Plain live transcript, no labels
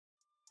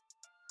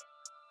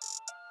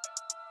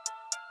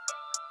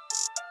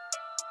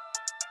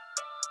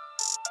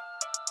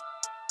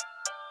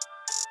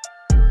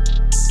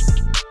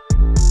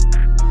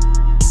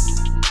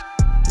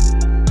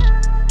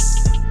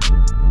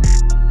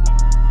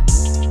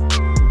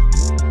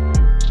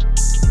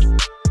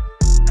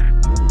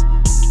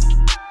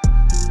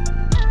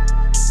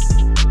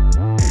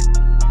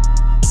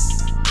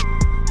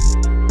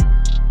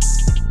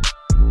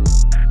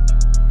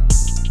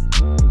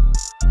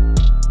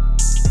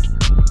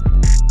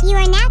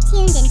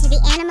tuned into the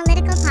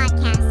Analytical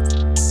Podcast.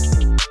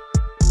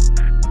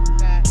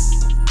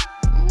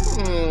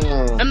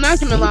 I'm not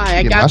gonna lie,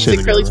 I got these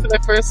acrylics for the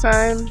first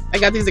time.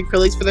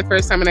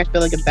 And I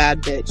feel like a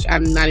bad bitch.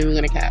 I'm not even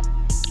gonna cap.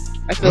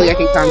 I feel like I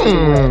can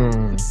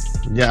conquer it.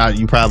 Yeah,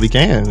 you probably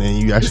can, and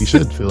you actually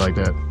should feel like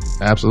that.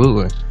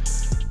 Absolutely.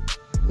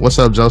 What's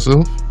up,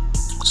 Joseph?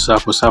 What's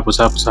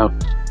up?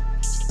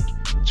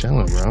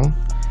 Chilling, bro.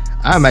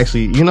 I'm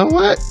actually, you know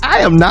what? I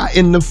am not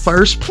in the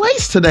first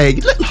place today.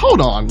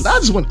 Hold on. I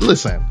just want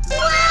listen.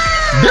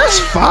 There's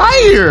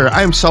fire.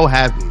 I am so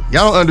happy.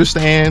 Y'all don't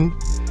understand.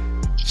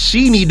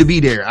 She need to be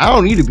there. I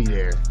don't need to be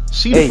there.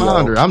 She the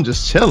founder. I'm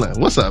just chilling.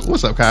 What's up,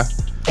 Kai?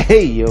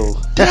 Hey, yo.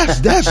 That's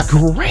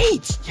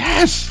great.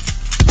 Yes.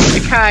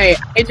 Kai,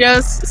 I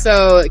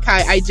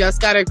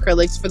just got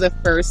acrylics for the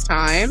first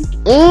time.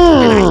 And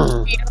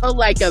I feel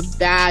like a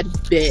bad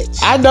bitch.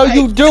 I know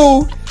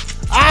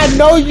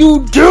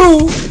you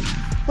do.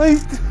 Like,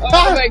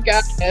 oh my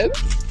god.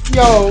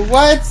 Yo,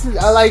 what?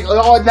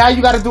 Now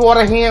you gotta do all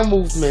the hand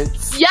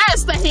movements.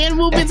 Yes, the hand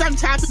movements. I'm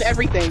tapping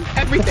everything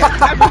on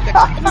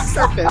the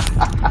surface.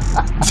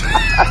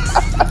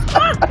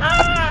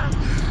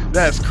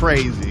 That's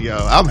crazy, yo.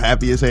 I'm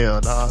happy as hell,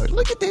 dog.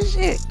 Look at this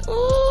shit.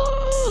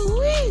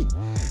 Ooh-wee.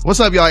 What's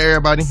up, y'all,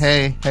 everybody?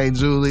 Hey,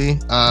 Julie.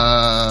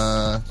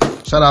 Shout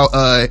out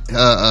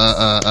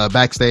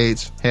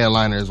backstage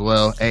headliner as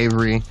well,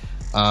 Avery.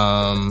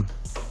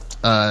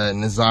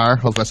 Nazar.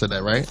 Hope I said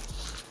that right.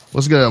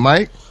 What's good,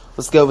 Mike?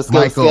 What's good?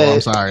 Michael.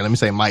 I'm sorry. Let me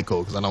say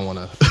Michael because I don't want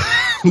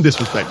to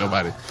disrespect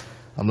nobody.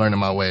 I'm learning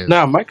my ways.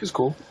 Nah, Mike is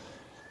cool.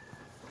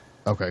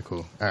 Okay,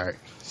 cool. All right.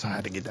 So I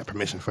had to get that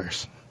permission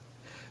first.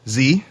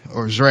 Z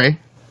or Dre.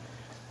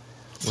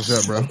 What's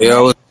up, bro?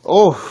 Yo.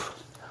 Oh,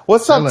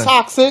 what's up,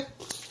 Toxic?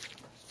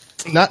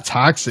 Not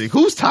toxic.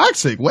 Who's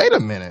toxic? Wait a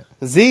minute.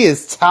 Z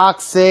is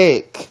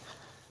toxic.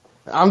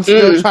 I'm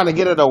still trying to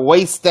get her to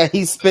waste that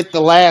he spit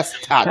the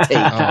last top tape.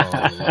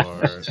 Oh,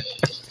 Lord.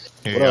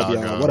 Here what up,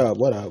 y'all?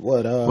 go.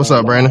 What up? What's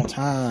up, Brandon?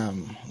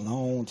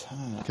 Long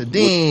time.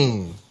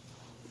 Kadeem.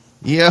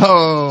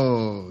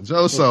 Yo.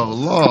 Joso.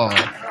 Law.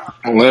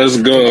 Let's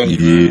go.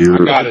 Yeah.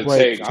 I gotta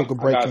Took a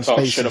break I gotta in talk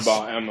spaces. shit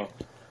about Emma.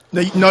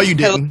 No, you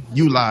didn't.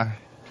 You lie.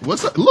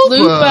 What's up?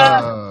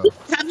 Lupa.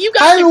 Have you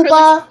gotten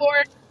acrylics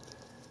before?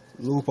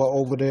 Lupa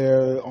over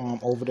there,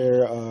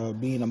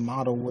 being a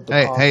model with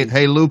the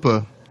Hey,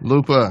 Lupa,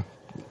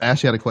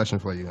 Ashley had a question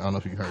for you. I don't know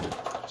if you heard it.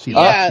 She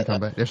come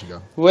back. There she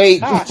go.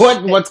 Wait,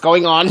 what's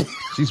going on?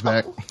 She's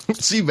back.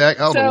 She back.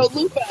 Oh, so,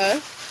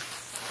 Lupa,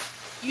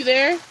 you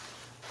there?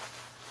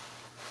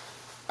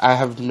 I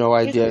have no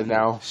idea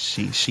now.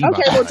 She.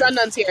 Okay, well, Jun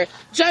Nun's here.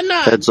 Jun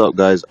Nun. Heads up,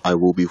 guys. I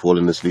will be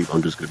falling asleep.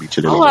 I'm just gonna be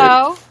chilling.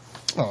 Hello.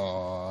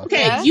 Aww.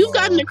 Okay, Yes. you've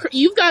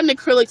gotten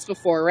acrylics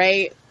before,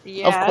 right?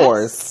 Yes. Of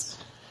course.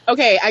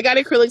 Okay, I got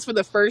acrylics for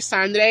the first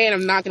time today, and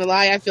I'm not gonna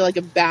lie, I feel like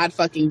a bad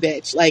fucking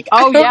bitch. Like, Oh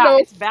I don't yeah, know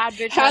it's bad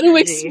bitch how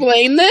energy. to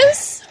explain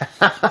this,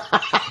 but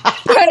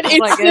it's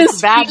like, this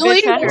it's bad feeling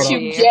bitch that energy.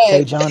 you Hey,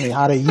 get. Johnny,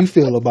 how do you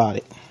feel about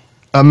it?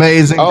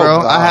 Amazing, Oh, bro.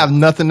 God. I have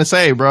nothing to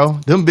say, bro.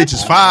 Them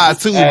bitches fire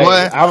too, Hey,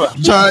 boy. I You know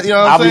what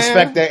I'm saying?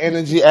 respect that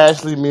energy,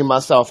 Ashley. Me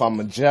myself, I'm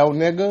a gel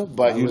nigga,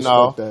 but I you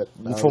know, respect that.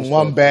 I from respect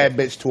one bad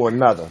bitch to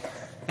another.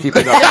 Keep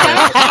it up.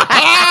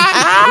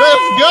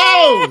 Let's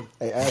go.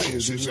 Hey, Ashley,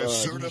 This is a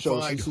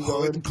certified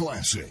hood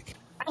classic.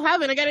 I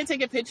haven't. I gotta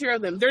take a picture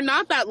of them. They're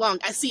not that long.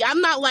 I'm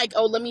not like,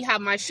 oh, let me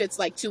have my shits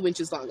like 2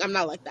 inches long. I'm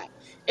not like that.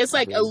 It's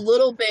like a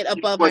little bit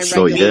above my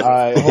So, regular. yeah. All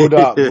right, hold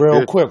up,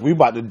 real quick. We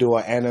about to do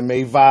an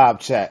anime vibe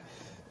chat.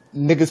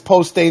 Niggas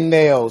post their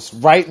nails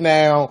right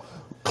now.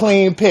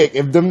 Clean pick.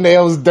 If them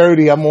nails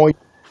dirty, I'm on.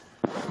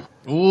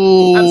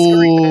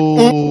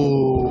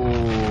 Ooh.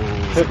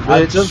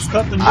 I just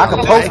cut them. I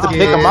can post the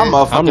pic of my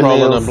motherfucking I'm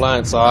rolling nails. a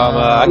blind, so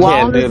I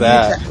can't do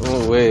that.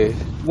 Oh, wait.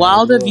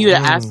 Wild of you to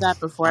ask that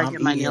before I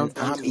get my nails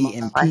done. I'm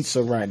eating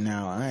pizza right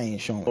now. I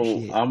ain't showing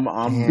shit. I'm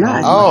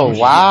Oh,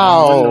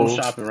 wow. window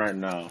shopping right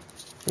now.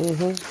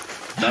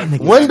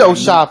 Window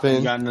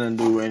shopping. Got nothing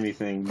to do with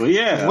anything, but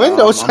yeah.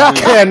 Window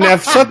shopping.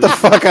 Neff, shut the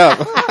fuck up.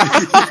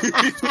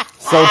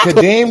 So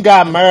Kadeem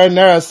got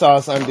marinara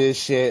sauce on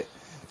this shit.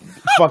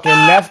 Fucking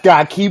Neff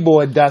got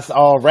keyboard dust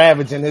all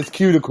ravaging his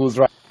cuticles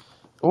right.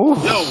 Ooh. Yo,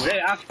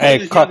 I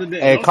sprayed this the other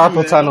day. Don't carpal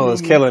do that. tunnel Don't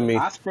is do killing that. me.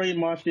 I sprayed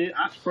my shit.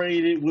 I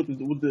sprayed it with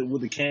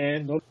the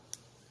can.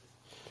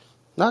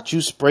 Not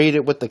you sprayed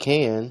it with the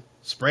can.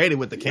 Sprayed it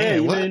with the Yeah, can.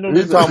 you What? didn't know We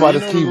this- talking about you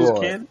his didn't know this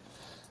keyboard. can?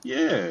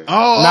 Yeah.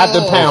 Oh, Not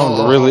the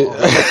pounder. Really?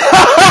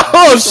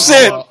 Oh,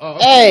 shit.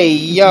 Hey,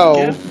 yo.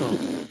 Guess so.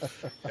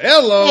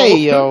 Hello. Hey,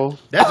 yo.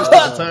 That just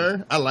took a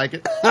turn. I like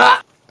it.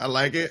 I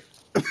like it.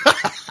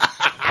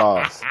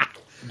 Pause.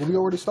 Did we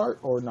already start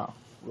or no?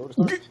 We already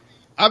started?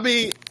 I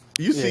mean,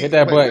 you see, hit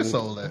that wait, button. where's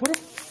Soul at? What the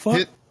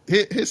fuck?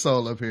 Hit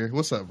Soul up here.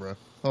 What's up, bro?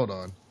 Hold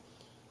on.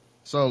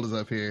 Soul is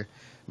up here.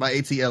 My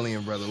AT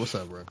alien brother. What's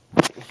up, bro?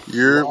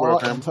 You're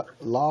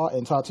Law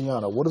and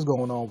Tatiana, what is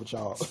going on with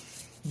y'all?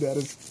 That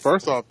is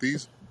first off,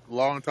 these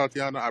Law and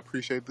Tatiana, I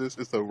appreciate this.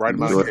 It's the right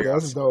amount of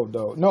chaos. that's dope,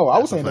 though. No, I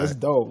was saying a that's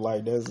fact. dope.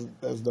 Like that's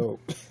dope.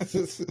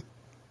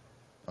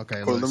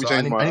 Okay, Cool, look, let me so I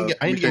change need, my, I need to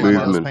let me get change my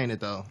my nails painted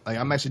though. Like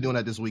I'm actually doing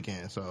that this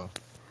weekend, so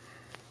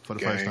for the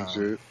first gang time,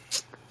 shit.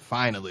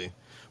 finally.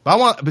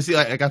 But see,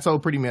 like I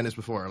told Pretty Man this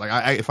before.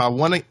 Like if I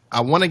want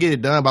to get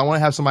it done, but I want to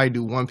have somebody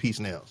do one piece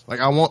nails. Like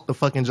I want the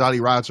fucking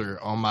Jolly Roger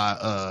on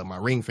my my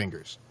ring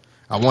fingers.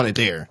 I want it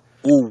there.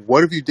 Ooh,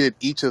 what if you did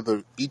each of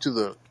the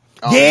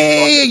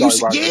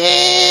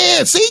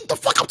Yeah, see the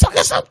fuck I'm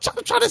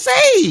trying to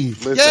say.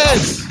 Listen,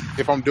 Yes,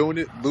 if I'm doing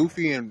it,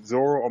 Luffy and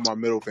Zoro are my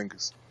middle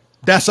fingers.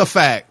 that's a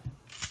fact.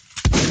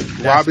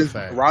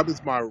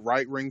 Robin's my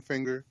right ring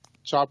finger.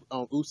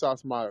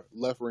 Usopp's my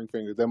left ring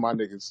finger. They're my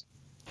niggas.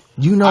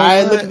 You know,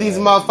 I what? look at these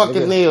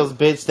motherfucking nails,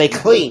 bitch. They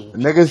clean.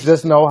 Niggas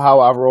just know how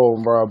I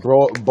roll, bro.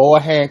 Boa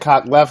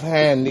Hancock, left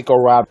hand, Nico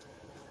Rob.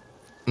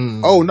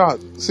 Oh no!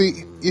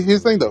 See, here's the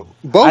thing though.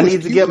 Bo I is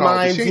need to cute get and all, but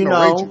mine, she ain't you no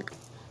know, Rachel.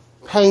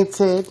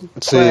 painted.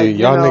 See, but,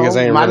 y'all niggas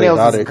ain't my really nails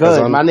about is it, 'cause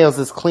good. My nails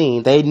is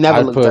clean. They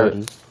never look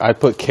dirty. I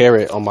put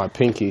carrot on my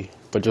pinky,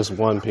 but just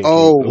one pinky.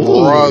 Oh,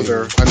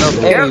 brother.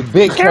 Another Hey, one.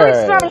 big Carrot's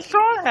carrot. not a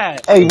straw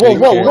hat. Hey,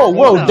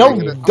 whoa!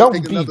 Don't Don't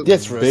be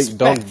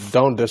disrespectful.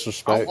 Don't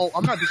disrespect.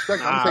 I'm not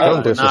disrespecting. I'm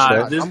Don't taking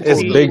disrespect.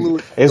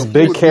 this It's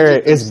big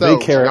carrot. It's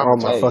big carrot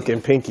on my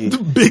fucking pinky.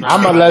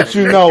 I'm gonna let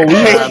you know.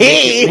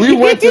 We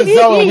went to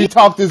Zella and we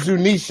talked to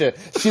Zunisha.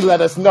 She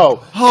let us know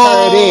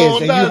her it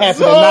is, and you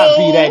happen to not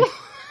be that.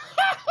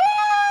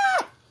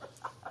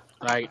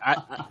 Like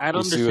I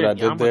don't You see what I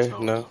did there?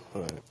 No.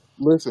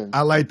 Listen,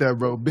 I like that,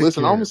 bro.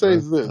 listen, all I'm gonna say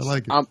is this: I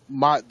like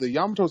it. the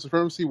Yamato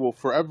supremacy will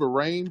forever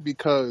reign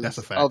because That's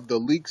a fact. of the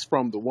leaks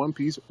from the One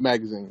Piece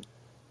magazine.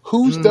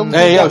 Who's them?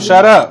 Hey, yo,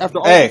 shut up. After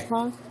all Hey. this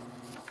time?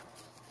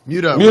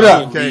 Mute up. Mute bro.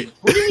 up. Okay.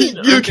 What do you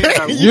mean? You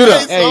can't. Mute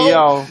up. Hey,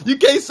 yo. You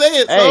can't say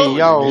it. Hey, so.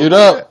 yo. Mute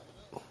up.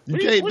 You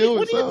can't do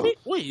What it. do you So. mean?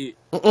 Wait.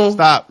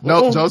 Stop.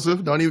 No,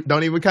 Joseph. Don't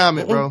even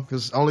comment, bro.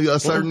 Because only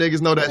us certain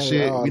niggas know that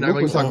shit. We're not gonna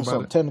Lupa's talk having about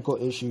some it. technical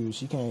issues.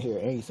 She can't hear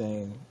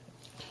anything.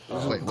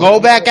 Wait, Go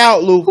back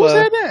out, Who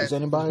said Lupa. that? Is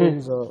anybody?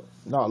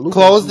 No, Lupa.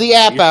 Close the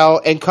app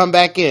out and come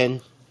back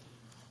in.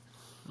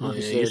 Oh,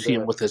 yeah, said you see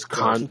him that- with his she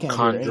can't hear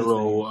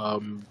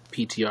Conjuro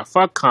PTR.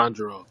 Fuck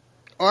Conjuro.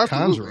 Oh,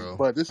 absolutely. Conjuro.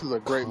 But this is a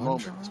great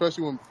moment,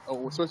 especially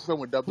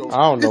someone dubbed over.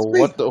 I don't know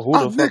It's me. who the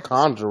I'm fuck Nick.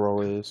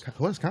 Conjuro is.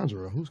 What's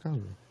Conjuro? Who's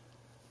Conjuro?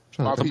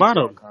 My The PTR,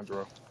 bottom.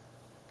 Conjuro.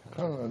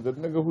 The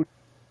nigga who.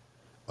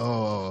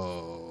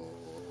 Oh.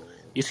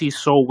 You see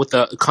Soul with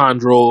the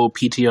Conjuro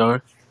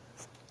PTR.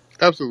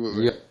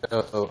 Absolutely. Yeah,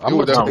 It I'm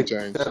would gonna definitely take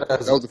change. that That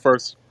as was the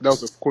first. That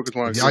was the quickest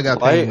one. I Y'all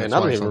got Light, paid and I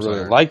don't twice, even I'm really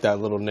sorry. like that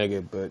little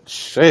nigga, but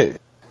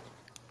shit.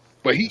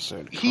 But he.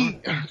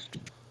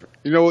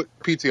 You know what?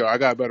 PTR. I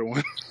got a better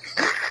one.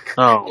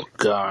 Oh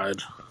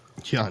God.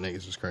 Y'all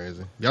niggas is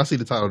crazy. Y'all see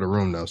the title of the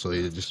room though, so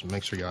you just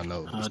make sure y'all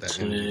know it's that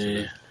energy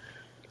today.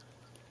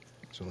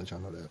 So let y'all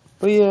know that.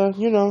 But yeah,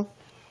 you know.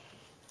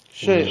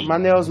 Shit, my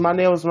nails might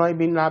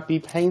not be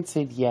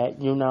painted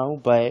yet, you know,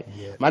 but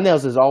my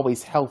nails is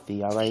always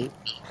healthy, all right?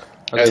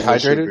 Are they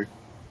hydrated?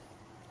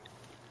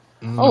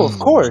 Oh, of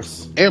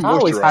course. And I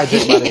always moisturize.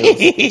 hydrate my nails.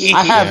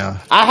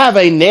 I have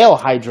a nail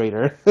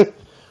hydrator.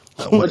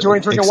 But you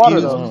ain't drinking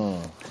water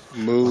though.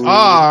 Move.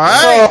 All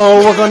right. So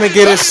we're gonna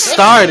get it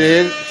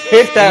started.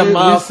 Hit that We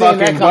seen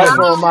that motherfucking coming from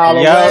a button.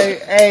 mile Yup. away.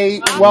 Hey,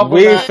 welcome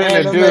We to finna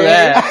anime. do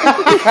that.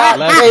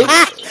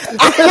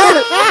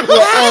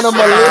 We're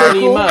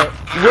analytical.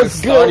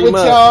 What's good with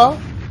y'all?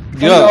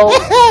 You know,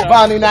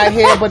 Bonnie not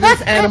here, but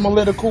it's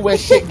analytical where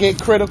shit get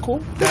critical.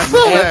 That's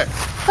a fact.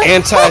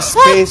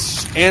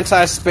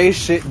 Anti-space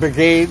shit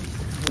brigade.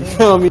 You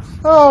feel me?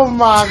 Oh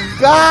my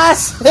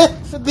gosh.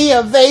 The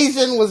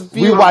invasion was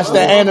beautiful. We watched the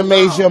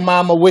animes your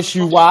mama wish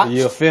you watched.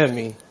 You feel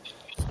me?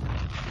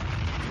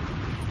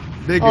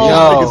 Niggas, Oh,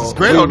 y'all niggas is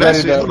great on that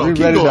shit. We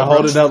ready to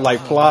hold it up like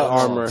plot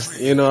armor.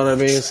 You know what I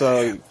mean?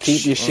 So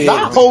keep your shit.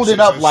 Not hold it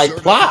up like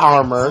plot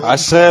armor. I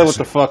said what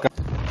the fuck.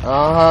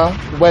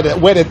 Where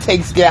the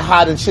takes get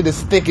hot and shit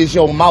as thick as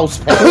your mouse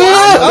pad. Okay.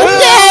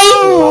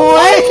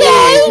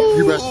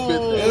 You better spit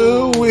that.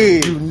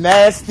 Ooh-wee. You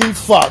nasty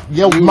fuck.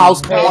 Your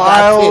mouse pad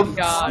Wild,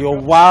 got you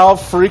wild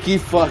freaky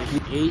fuck.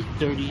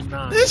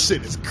 8:39. This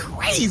shit is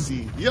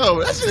crazy. Yo,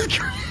 that shit is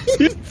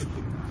crazy.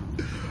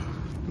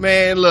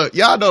 Man, look,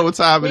 y'all know what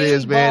time it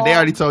is, man. They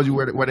already told you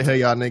where the hell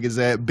y'all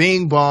niggas at.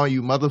 Bing bong,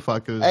 you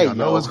motherfuckers. Hey, y'all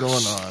know yo. what's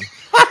going on.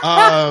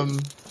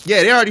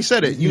 Yeah, they already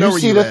said it. You know where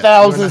see you the at.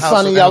 thousand You're in the house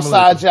sunny of outside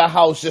Analytical. your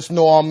house. Just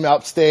know I'm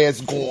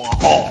upstairs going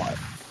hard.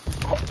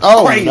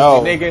 Oh Crazy,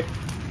 no. nigga. Hit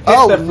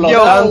Oh, the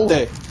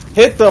flotante.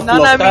 Hit the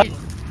flotante. Nanami,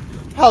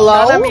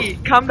 Hello.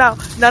 Nanami, calm down.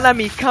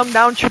 Nanami, come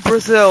down to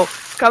Brazil.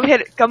 Come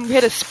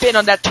hit a spin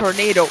on that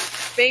tornado.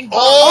 Bing bong.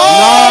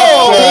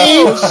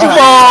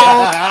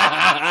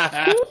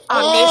 I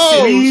miss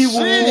you.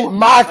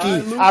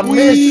 Maki, I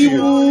miss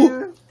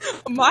you.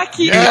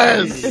 Maki, Yes.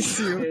 I miss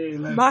you.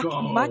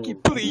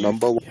 Maki, please.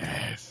 Number one.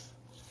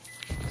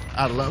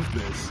 I love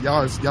this.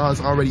 Y'all is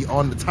already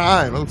on the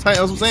time. That's what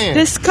I'm saying.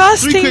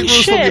 Disgusting 3 quick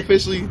rules for me shit.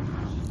 officially.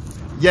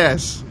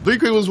 Yes. 3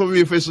 quick rules for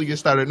me officially get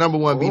started. Number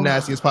 1, be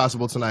nasty as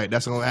possible tonight.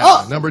 That's gonna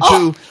happen. Number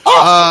 2,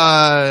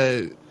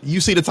 you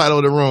see the title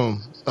of the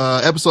room.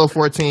 episode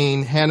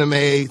 14,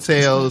 Haname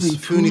Tales,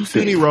 Funny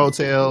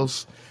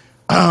Tales,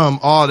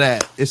 all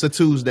that. It's a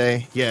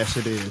Tuesday. Yes,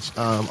 it is.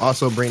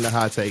 Also bring the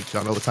hot takes.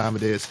 Y'all know what time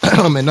it is.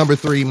 And number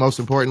 3, most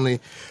importantly,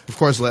 of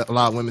course,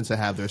 allow women to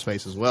have their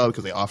space as well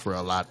because they offer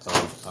a lot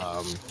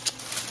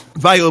of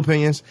valuable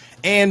opinions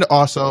and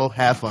also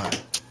have fun.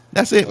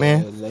 That's it,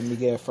 man. Let me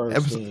get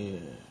first.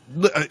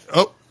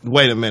 Oh,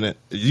 wait a minute.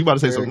 You about to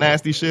say some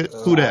nasty shit?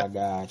 Who that? I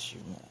got you,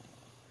 man.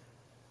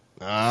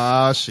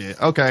 Ah, shit.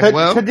 Okay,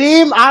 well.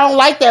 Kadeem, I don't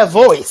like that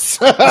voice.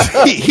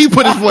 he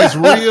put his voice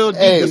real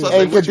deep. Hey,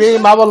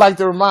 Kadeem, I would like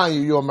to remind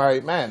you, you're a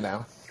married man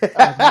now. Let's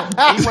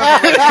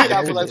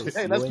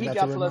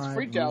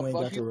freak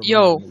out.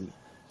 Yo.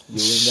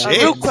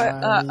 Shit.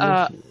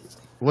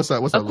 What's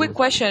up? A quick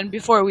question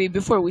before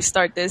we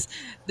start this.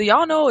 Do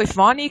y'all know if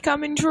Vonnie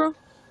coming true?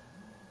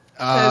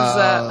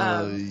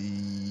 I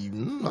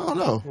don't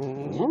know.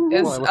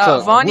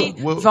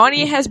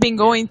 Vonnie has been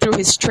going through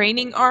his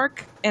training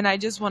arc, and I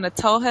just want to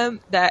tell him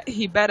that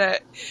he better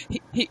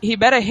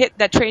hit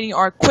that training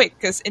arc quick,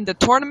 because in the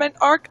tournament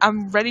arc,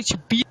 I'm ready to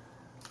beat.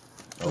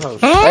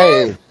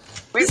 Hey,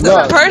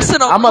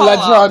 personal. I'm gonna let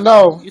y'all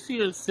know You see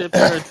the sip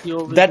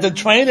over that the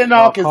training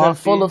arc is in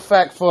full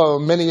effect for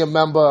many a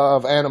member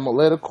of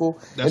Analytical,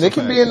 and it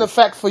can be in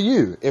effect for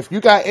you. If you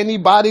got any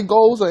body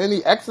goals or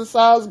any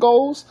exercise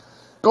goals,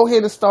 go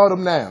ahead and start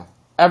them now.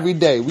 Every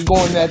day. We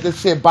going at this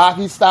shit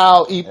Baki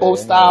style, Ippo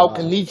style,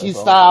 Kenichi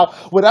style,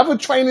 whatever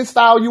training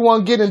style you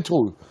want to get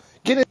into.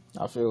 Get it.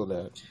 I feel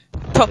that.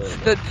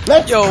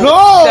 Let's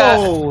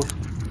go!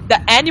 The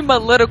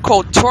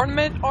Analytical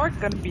tournament arc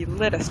gonna be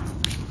lit as.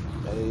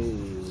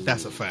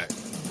 That's a fact.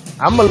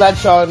 I'm gonna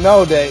let y'all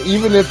know that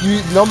even if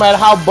you, no matter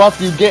how buff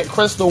you get,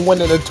 Crystal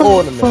winning the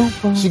tournament.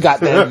 She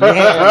got that.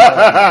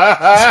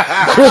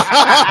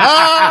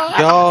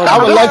 I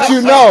would let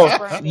you know.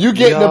 You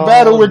get in the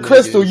battle with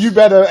Crystal, you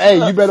better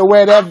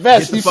wear that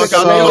vest. Get the fuck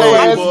out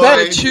boy.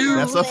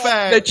 That's a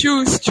fact. The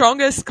two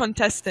strongest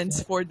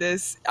contestants for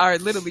this are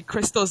literally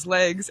Crystal's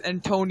legs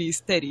and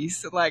Tony's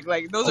titties. Like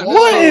those are.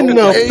 What in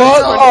the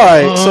fuck? All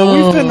right, so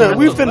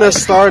we finna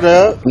start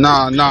up.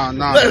 Nah.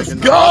 Let's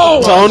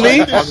go,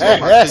 Tony,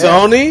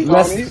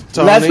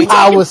 let's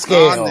power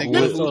scale.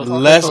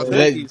 Let's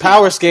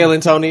power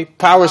scaling, Tony.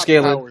 Power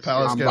scaling. Hold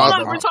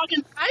on, we're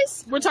talking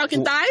thighs? We're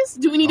talking thighs?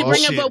 Do we need to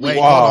bring up what we...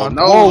 Whoa.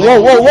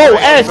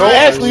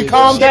 Ashley,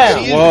 calm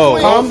down.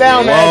 Calm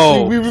down,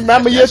 Ashley. We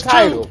remember your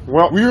title.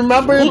 We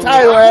remember your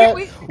title,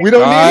 Ashley. We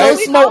don't need no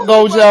smoke,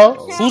 Gojo.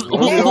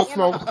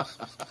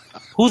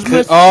 Who's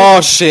missing? Oh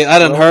shit, I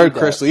done heard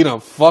Crystal. You done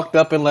fucked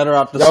up and let her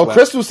out the sweat.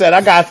 Crystal said,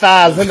 I got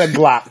thighs in the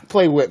Glock.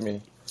 Play with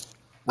me.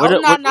 No. I'm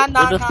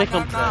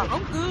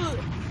good.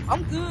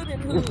 I'm good in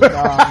hood. Yo,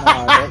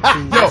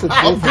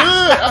 I'm good.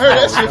 I heard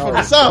that shit from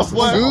the South,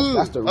 boy.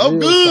 That's the I'm real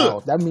good.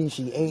 South. That means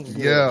she ain't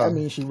good. Yeah. That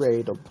means she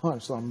ready to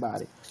punch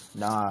somebody.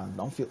 Nah,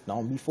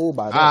 don't be fooled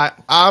by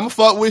that. I'm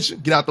fuck with you.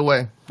 Get out the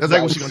way. That's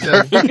like what she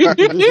gonna tell you.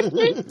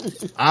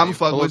 I'm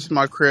fuck with you. To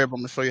my crib.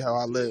 I'm gonna show you how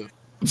I live.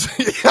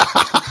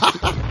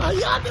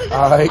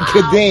 All right,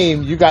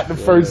 Kadeem, you got the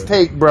first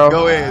take, bro.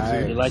 Go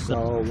ahead, G.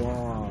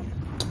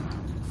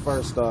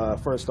 First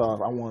off,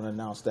 I want to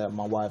announce that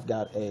my wife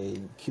got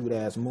a cute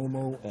ass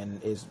moo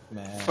and it's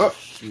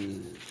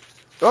shit.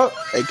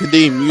 Hey,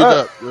 Kadeem, mute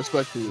up.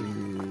 Respectfully.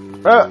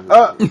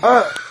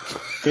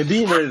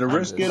 Kadeem ready to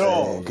risk it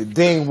all.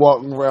 Kadeem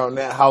walking around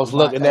that house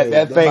looking at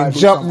that thing,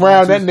 jumping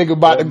around. That nigga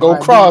about to go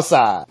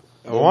cross-eyed.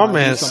 One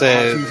man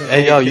said,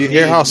 "Hey yo, you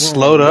hear how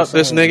slowed up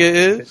this nigga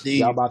is?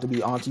 Y'all about to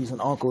be aunties and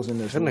uncles in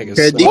this. That nigga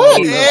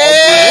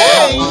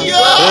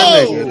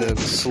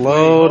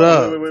slowed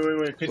up.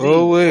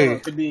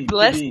 Wait. Kadeem,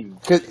 Bless.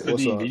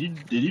 Kadeem,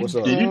 did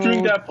you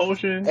drink that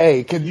potion? Hey,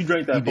 you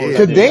drank that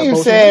potion? Kadeem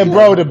said,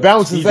 "Bro, the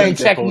bouncers ain't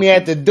checking me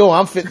at the door.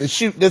 I'm fit to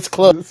shoot this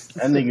close."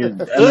 That nigga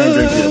drank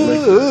the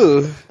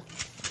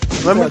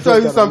elixir. Let me tell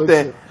you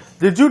something.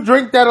 Did you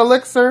drink that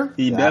elixir?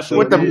 He definitely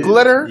with the did.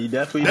 glitter? He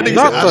definitely did.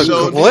 Not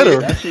the glitter.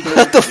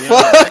 What the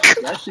fuck?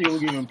 That shit gonna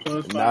give him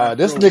plus 5. Nah,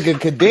 this nigga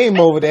Kadeem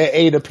over there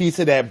ate a piece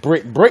of that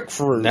brick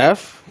fruit.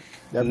 Neff,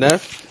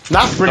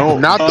 not brick.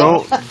 Neff,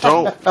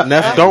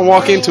 don't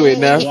walk into it,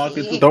 Neff.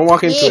 Don't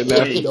walk into it,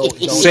 Neff.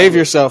 Save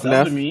yourself,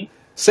 Neff.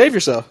 Save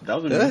yourself.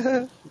 That was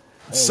me.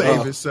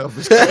 Save itself.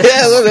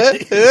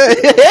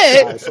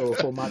 So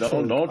for my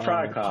don't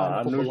try, Kyle.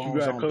 I know you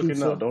got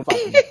cooking up. Don't.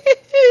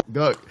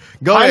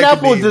 Go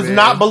Pineapple ahead, does man.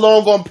 not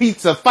belong on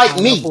pizza. Fight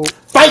me,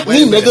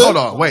 nigga. Hold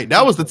on, wait.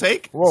 That was the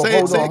take. Whoa,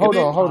 hold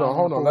on.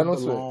 Pineapple Let him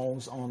say.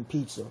 belongs on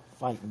pizza.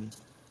 Fight me.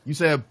 You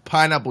said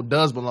pineapple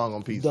does belong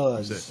on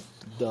pizza.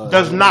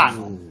 Does not.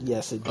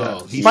 Yes, it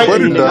does. Fight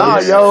me,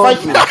 nigga. Yo.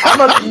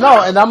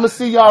 And I'm gonna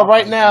see y'all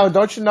right now.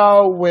 Don't you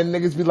know when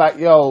niggas be like,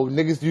 yo,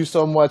 niggas do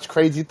so much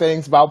crazy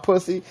things about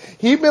pussy?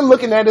 He been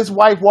looking at his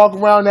wife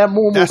walking around that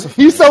moo.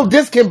 He's so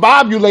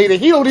discombobulated,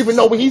 he don't even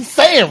know what he's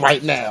saying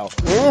right now.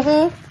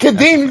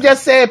 Kadeem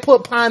just said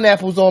put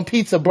pineapples on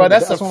pizza, bro.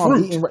 That's a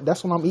fruit.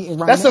 That's what I'm eating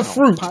right now. That's a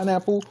fruit.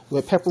 Pineapple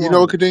with pepperoni. You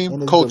know what,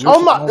 Kadeem? Culture.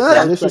 Oh my!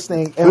 Delicious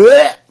thing.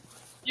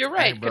 You're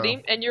right,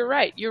 Kadeem, and you're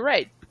right.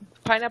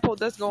 Pineapple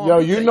does go on. Yo,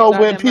 pizza. you know You're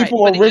where goddamn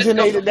people right. But it just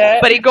originated goes-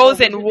 that? But it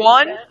goes in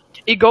one.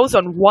 It goes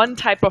on one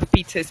type of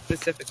pizza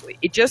specifically.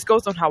 It just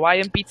goes on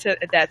Hawaiian pizza,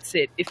 and that's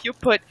it. If you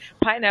put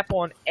pineapple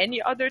on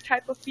any other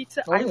type of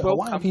pizza, I will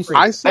Hawaiian come pizza.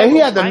 for you. And he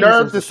had the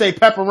Hawaiian nerve to say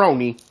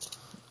pepperoni.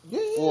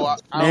 Well,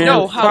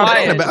 No,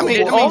 Hawaiian. I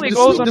mean, it only the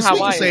goes sweet- on the sweet and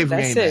Hawaiian. savory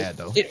That's ain't it. bad,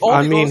 though. It only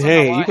I mean, goes on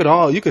hey,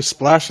 Hawaiian. you could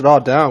splash it all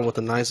down with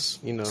a nice,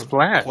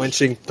 Splash.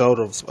 quenching throat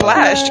of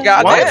Splash, What?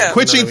 goddamn.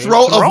 Quenching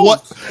throat of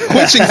what?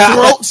 Quenching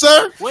throat,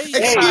 sir?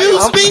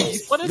 Excuse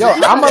me? Yo,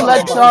 I'm gonna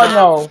let y'all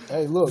know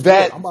Hey, look,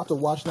 that I'm about to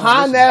watch now.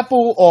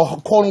 pineapple or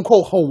quote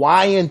unquote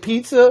Hawaiian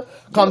pizza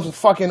comes from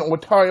fucking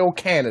Ontario,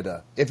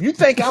 Canada. If you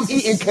think I'm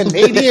eating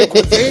Canadian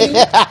cuisine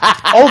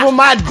over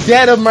my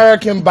dead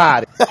American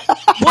body,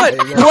 What?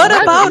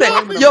 What about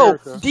it? Yo,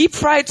 deep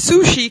fried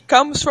sushi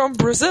comes from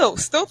Brazil.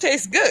 Still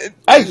tastes good.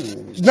 hey,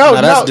 no,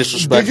 Nah, that's no.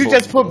 disrespectful. Did you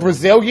just put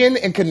Brazilian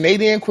and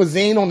Canadian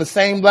cuisine on the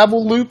same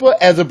level, Lupa?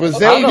 As a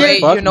Brazilian, Okay,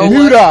 you know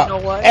mute what? up. You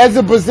know what? As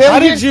a Brazilian, How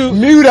did you-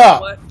 mute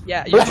up? What?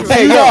 Yeah, you're true.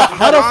 Hey, yo,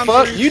 how the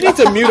fuck? You need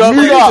to mute up.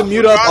 You need to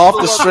mute up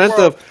off the strength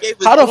of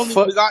how the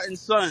fuck?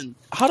 Son.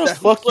 How the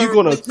fuck you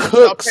gonna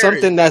cook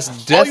something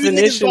that's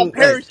definition?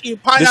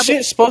 The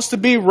shit's supposed to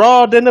be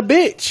raw than a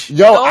bitch.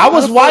 Yo, I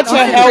was watching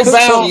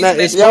Hellbound. That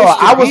is Yo, supposed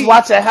to I was be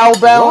watching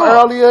Hellbound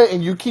raw. earlier,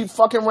 and you keep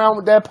fucking around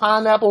with that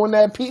pineapple and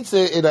that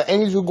pizza, and an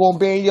angel gonna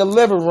be in your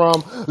living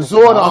room,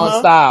 Zordon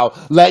style.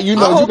 Let you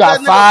know you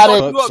got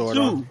fired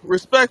Zordon.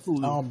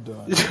 Respectfully. I'm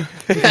done.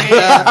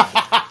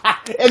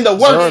 in the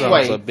worst Zordon's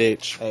way. a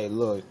bitch. Hey,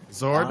 look.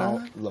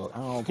 Zordon? Look, I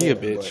don't He care. a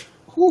bitch.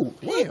 Who?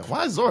 Yeah,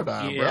 why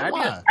Zordon, Yeah, bro?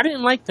 Why? I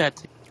didn't like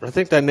that. I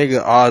think that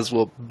nigga Oz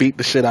will beat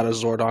the shit out of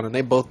Zordon, and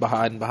they both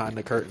behind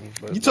the curtain.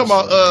 But You talking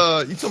about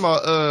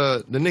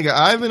the nigga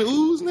Ivan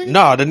Ooze, nigga?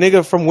 No, the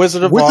nigga from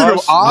Wizard of Wizard of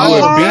Oz Oz?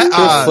 will Oh, beat that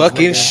the Oz.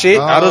 fucking shit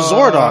out of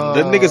Zordon.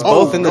 The niggas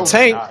both in the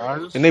tank,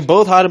 and they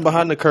both hiding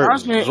behind the curtain.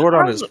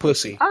 Zordon is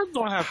pussy. I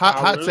don't have Hot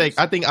powers. take.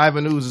 I think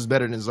Ivan Ooze is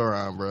better than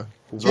Zordon, bro.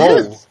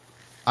 Whoa.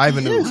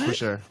 Ivan Ooze for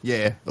sure.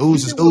 Yeah,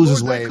 Ooze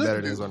is way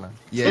better than Zordon.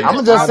 Yeah, I'm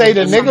gonna just say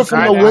the nigga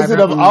from the Wizard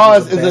of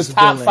Oz is a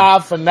top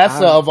 5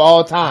 finesse of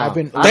all time.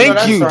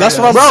 Thank you. That's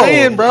what I'm Bro.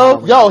 saying,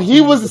 bro. Yo,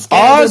 he was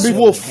Oz scared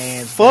will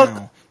Hands fuck.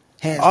 down.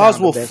 Hands Oz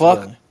down will the best fuck.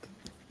 villain.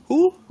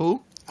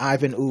 Who?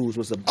 Ivan Ooze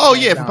was the Oh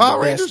hands yeah, down from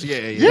Power the best-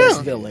 Rangers. Yeah.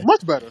 best villain.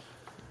 Much better.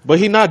 But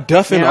he not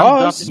duffing Yeah,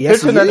 I'm Oz. duffing.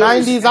 Bitch in the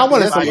 90s, I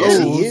wanted some Yes,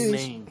 he Ooze.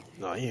 is.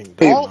 No, he ain't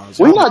Hey, duffing Oz.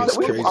 we Oz not. is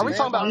crazy. Are we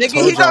talking about?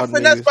 Nigga, he got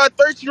finessed by a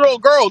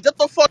 13-year-old girl. Get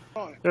the fuck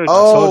on. I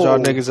told y'all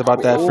niggas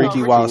about that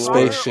freaky wild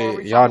space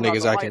shit. Y'all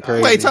niggas acting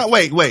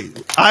crazy.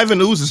 Wait. Ivan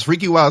Ooze is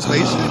Freaky Wild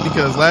Space shit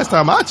because last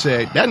time I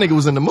checked, that nigga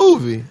was in the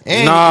movie.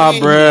 And Nah, he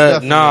bruh.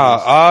 definitely Nah,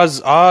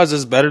 was. Oz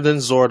is better than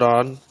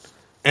Zordon.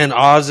 And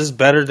Oz is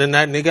better than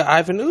that nigga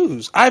Ivan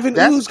Ooze. Ivan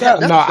Ooze got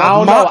No, I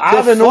don't know. mopped the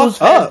Ivan fuck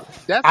Ooze up.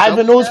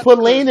 Ivan Ooze put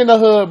lean in the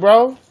hood,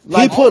 bro.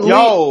 He put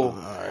yo.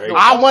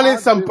 I wanted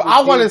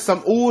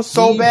some ooze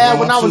so bad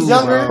when I was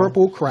younger.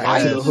 Purple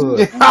crack to the hood.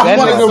 That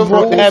nigga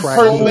brought that crack.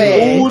 purple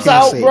He ooze can't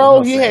out, say bro.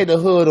 nothing. He had the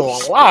hood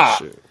on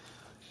lock.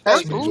 Hey,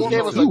 Ooze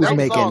gave us He was that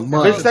making song.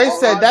 money. Bitch, they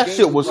said that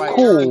shit was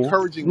cool.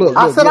 Encouraging. Look,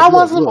 I said I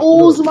want some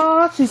ooze,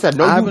 ma. She said,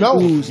 no, you Ivan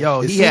don't. Ooze.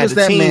 Yo, as he soon had as the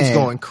that teams man,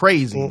 going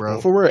crazy,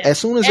 bro. For real, as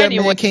soon as that man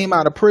Anyone- came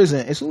out of prison,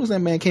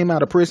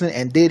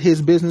 and did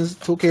his business,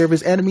 took care of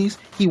his enemies,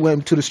 he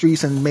went to the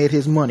streets and made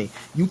his money.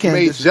 You can't,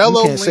 Made you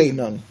Jell-O can't say lean.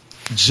 nothing.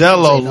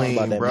 Jello Say nothing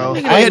about lean, that bro.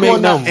 man. Nigga ain't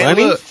make no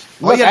money.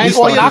 Look, I ain't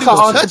going to knock an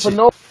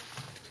entrepreneur.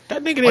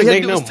 That nigga All didn't you had make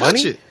to do no was touch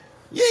money. it.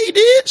 Yeah, he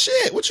did.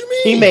 Shit, what you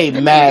mean? He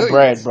made mad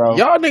bread, bro.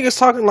 Y'all niggas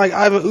talking like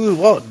Ivan Ooze,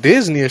 Walt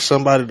Disney or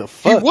somebody to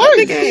fuck. He was.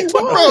 That nigga ain't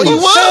Bro, talking. he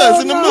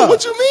was in the Hell movie. no.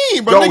 What you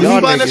mean, bro? Yo, Nigga, y'all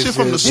he buying that niggas shit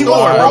from the is He store,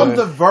 was bro. on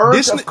the verge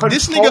This of nigga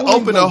controlling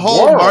opened the a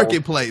whole world.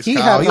 marketplace. He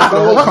Kyle. had He a opened a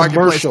whole whole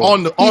marketplace commercial. on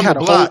He the had a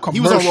whole block. He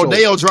was on commercial.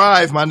 Rodeo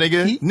Drive, my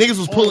nigga. Niggas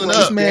was pulling This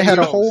up. man had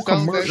a whole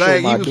commercial,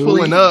 Like, my he was dude.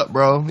 pulling up,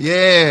 bro.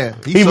 Yeah,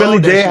 He sold really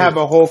that did shit. have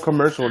a whole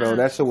commercial, though.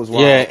 That shit was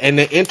wild. Yeah, and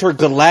the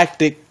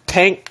intergalactic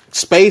tank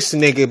space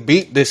nigga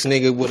beat this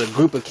nigga with a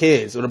group of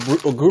kids, with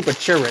a group of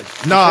children.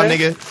 Nah, Okay?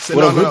 nigga.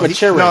 With a group of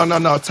children.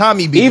 No.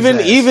 Tommy beat Even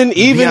his ass.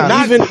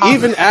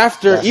 even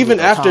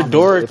after Tommy.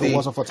 Dorothy, If it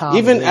wasn't for Tommy,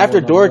 even they after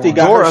wouldn't have Dorothy won.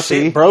 got her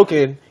Dorothy. shit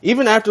broken,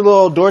 even after little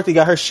old Dorothy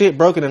got her shit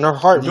broken and her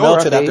heart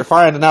melted Dorothy. after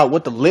finding out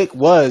what the lick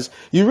was,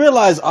 you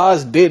realize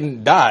Oz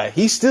didn't die.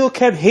 He still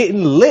kept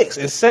hitting licks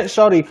and sent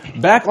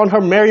Shawty back on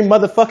her merry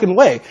motherfucking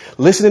way,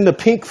 listening to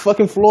Pink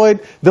fucking Floyd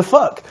the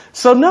fuck.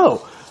 So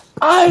no.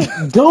 I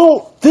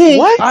don't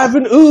think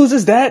Ivan Ooze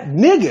is that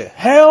nigga.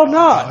 Hell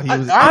nah.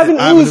 Ivan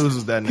Ooze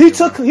was that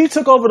nigga. He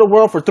took over the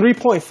world for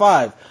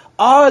 3.5.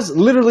 Oz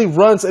literally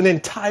runs an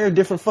entire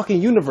different fucking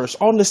universe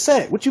on the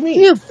set. What you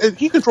mean?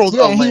 He controls.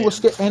 Yeah, and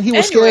he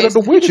was scared of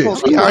the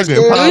witches. He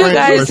arguing Do Power you Rangers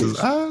guys- versus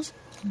Oz.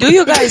 Do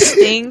you guys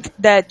think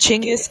that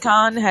Genghis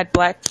Khan had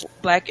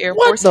black Air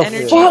Force the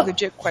energy? fuck?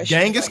 Legit question.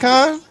 Genghis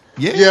Khan?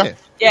 Yeah. Yeah.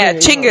 Yeah,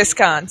 Chinggis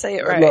Khan. Say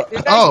it right.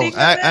 Did I say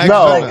that?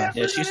 No.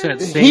 Yeah, she said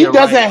He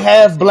doesn't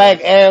have Black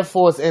Air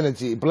Force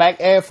energy. Black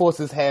Air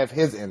Forces have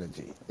his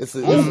energy. That's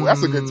a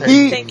good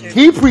take.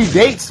 He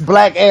predates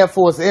Black Air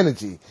Force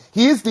energy.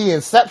 He is the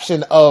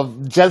inception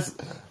of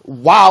just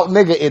wild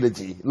nigga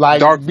energy.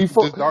 Like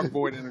before Dark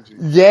Void energy.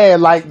 Yeah,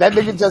 like that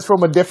nigga just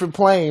from a different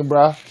plane,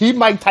 bruh. He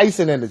Mike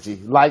Tyson energy.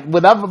 Like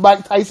whatever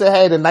Mike Tyson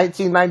had in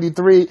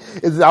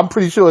 1993 I'm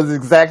pretty sure is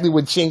exactly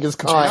what Chinggis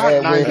Khan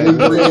had.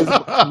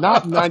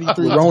 Not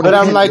 93. But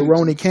I'm like,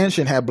 Rurouni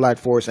Kenshin had Black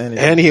Force energy,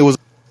 and he was.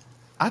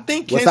 I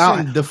think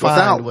Kenshin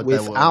defined what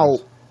that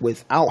was.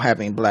 Without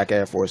having Black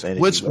Air Force energy.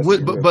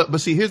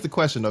 But see, here's the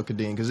question though,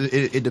 Kadeem, because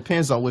it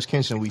depends on which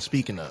Kenshin we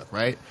speaking of,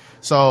 right?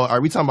 So are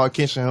we talking about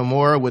Kenshin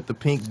Himura with the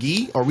pink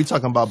gi, or are we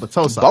talking about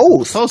Batosai?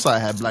 Both. Batosai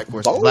had Black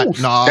Force. Both.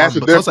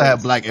 Batosai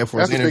had Black Air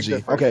Force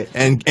energy. Okay.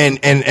 And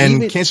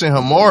Kenshin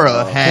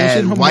Himura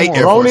had white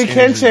Air Force Rurouni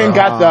Kenshin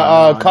got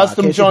the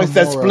custom joints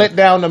that split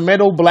down the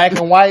middle, black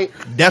and white.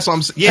 That's what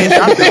I'm saying.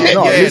 Yeah,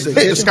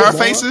 the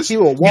Scarfaces.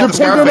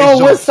 Depending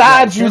on which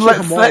side you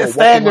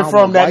standing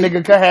from, that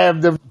nigga could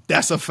have the.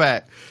 That's a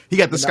fact. He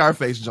got the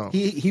Scarface jump.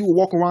 He would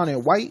walk around in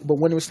white, but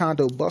when it was time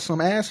to bust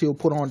some ass, he'll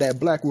put on that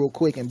black real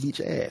quick and beat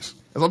your ass.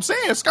 That's what I'm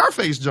saying.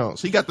 Scarface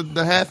jumps. He got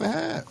the half and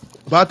half.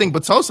 But I think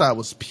Batosai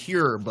was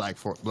pure Black Air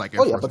Force.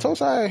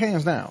 Batosai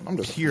hands down. I'm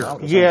just pure.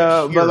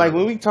 But like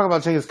when we talk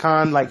about Chinggis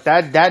Khan, like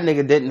that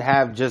nigga didn't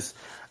have just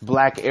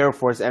Black Air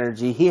Force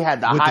energy. He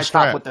had the high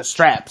top with the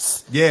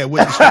straps. Yeah,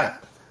 with the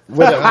strap.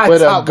 with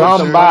a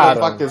gum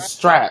bottom. Fucking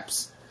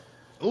straps.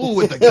 Ooh,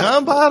 with the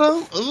gum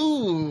bottom?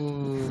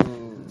 Ooh.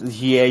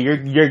 Yeah,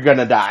 you're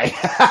gonna die.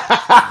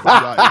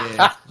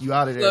 You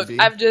out of there. Look, B.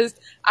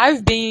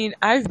 I've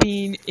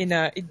been in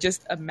a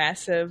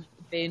massive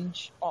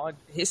binge on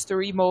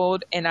history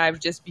mode, and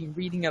I've just been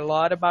reading a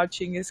lot about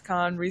Chinggis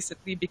Khan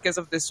recently because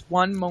of this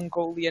one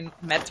Mongolian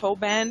metal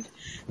band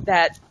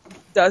that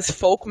does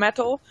folk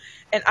metal,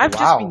 and I've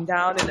just been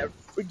down in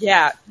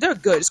they're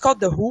good. It's called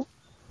The Who,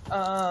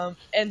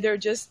 and they're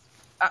just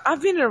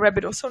I've been in a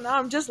rabbit hole, so now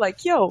I'm just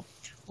like, yo,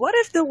 what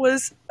if there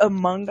was a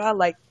manga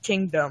like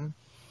Kingdom,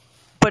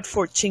 but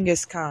for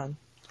Chinggis Khan?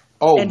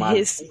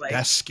 His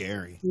that's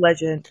scary.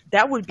 Legend.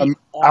 That would be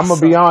awesome. I'm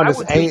gonna be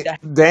honest.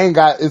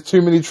 It's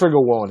too many trigger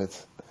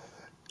warnings.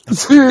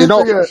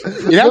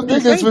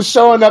 Niggas was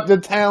showing up to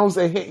towns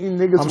and hitting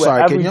niggas with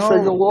every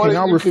trigger warning.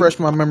 Can y'all refresh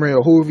my memory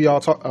of who are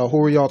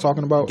y'all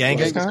talking about?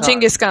 Genghis Khan.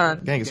 Chinggis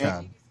Khan. Genghis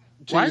Khan.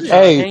 Why is it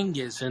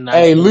Genghis and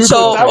Lucas,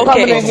 I'm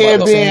coming in here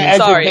being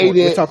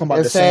educated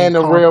and saying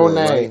the real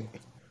name.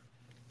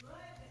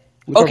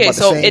 Okay,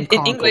 so in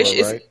English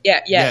is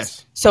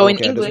yes. So in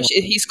English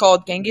he's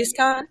called Genghis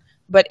Khan,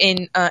 but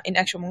in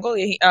actual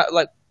Mongolia,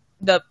 like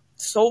the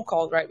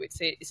so-called right would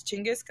say is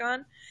Chinggis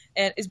Khan,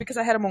 and it's because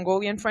I had a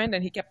Mongolian friend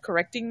and he kept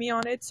correcting me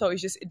on it, so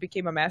it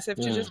became a massive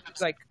to just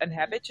like a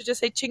habit to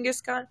just say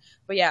Chinggis Khan.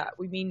 But yeah,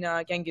 we mean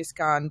Genghis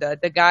Khan,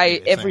 the guy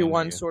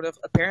everyone sort of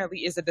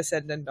apparently is a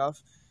descendant of.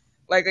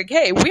 Like,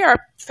 hey, we are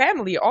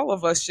family, all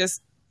of us,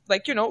 just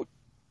like,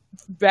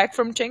 back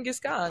from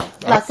Chinggis Khan.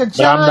 Like a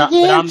giant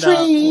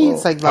tree.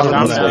 That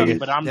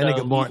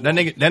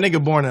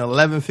nigga born in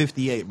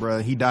 1158,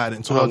 bro. He died in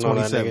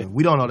 1227.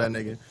 We don't know that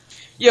nigga.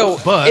 Yo,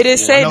 but it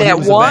is said that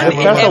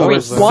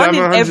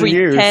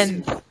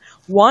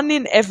one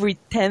in every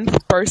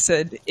 10th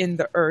person in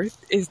the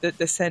earth is the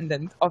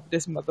descendant of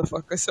this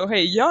motherfucker. So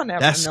hey, y'all never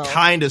know. That's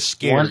kind of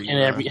scary.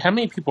 How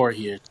many people are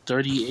here?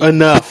 38.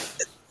 Enough.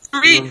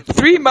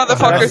 Three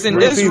motherfuckers in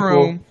this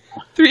room.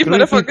 Three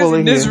motherfuckers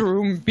in this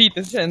room beat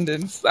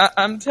descendants.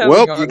 I'm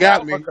telling you,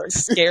 got me.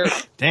 Scary.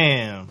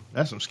 Damn,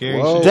 that's some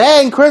scary shit.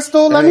 Dang,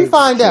 Crystal, let me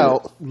find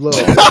out. Look,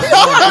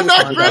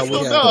 not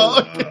Crystal,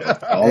 no.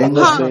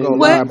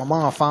 My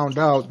mom found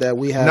out that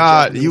we had.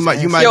 Nah, you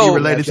might be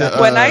related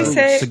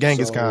to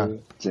Genghis Khan.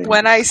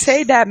 When I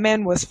say that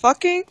man was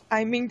fucking,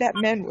 I mean that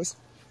man was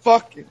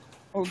fucking.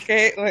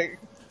 Okay, like.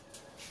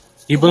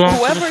 He belongs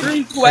to the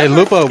streets. Hey,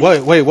 Lupa,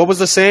 wait, what was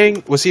the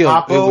saying? Was he pushed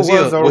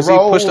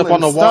up on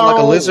the wall like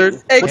a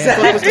lizard?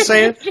 Exactly. What was the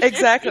saying?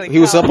 Exactly. He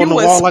was up on the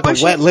wall like a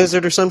wet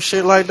lizard or some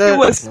shit like that? He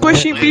was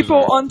pushing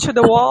people onto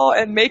the wall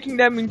and making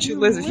them into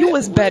lizards. He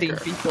was betting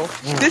people.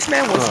 This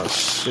man was... Oh,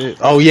 shit.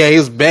 Oh, yeah, he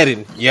was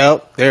betting.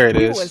 Yep, there it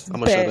is. I'm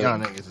gonna show y'all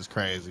niggas is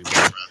crazy, bro.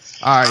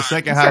 All right,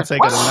 second hot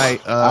take of the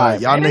night.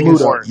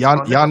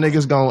 Y'all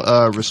niggas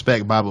gonna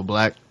respect Bible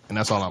Black, and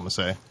that's all I'm gonna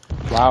say.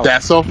 Wow,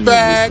 that's a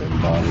fact.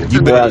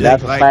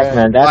 That's a fact,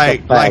 man. That's a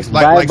fact.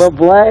 Bible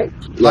Black.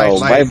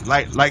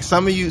 Like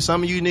some of you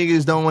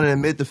niggas don't want to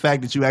admit the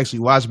fact that you actually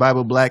watched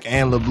Bible Black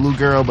and La Blue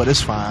Girl, but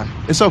it's fine.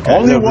 It's okay.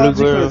 Only one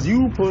because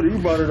you brought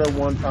it up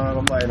one time.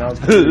 I'm like, I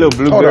was Little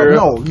Blue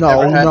Girl.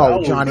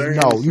 No, Johnny,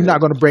 no. You're not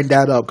going to bring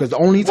that up because the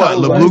only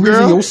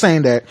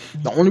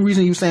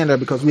reason you're saying that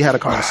because we had a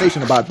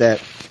conversation about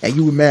that and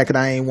you were mad because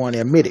I ain't want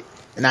to admit it.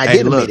 And I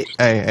did admit it.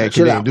 Hey,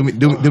 Kadeem,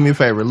 do me a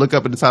favor. Look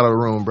up at the title of the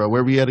room, bro.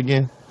 Where we at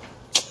again?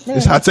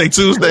 It's Hot Take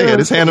Tuesday at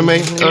this anime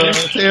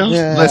tales.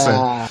 Yeah.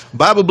 Listen,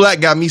 Bible Black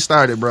got me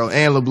started, bro,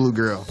 and La Blue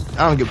Girl.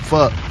 I don't give a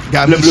fuck.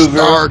 Got me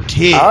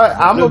started.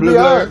 I'm gonna be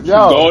honest, yo.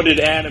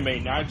 Goated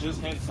anime, not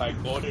just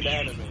hentai. Goated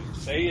anime.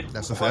 Say it.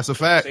 That's a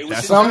fact.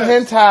 Some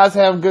hentais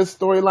have good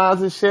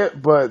storylines and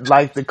shit, but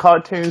like the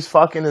cartoons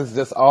fucking is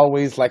just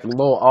always like a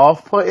little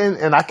off-putting,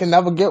 and I can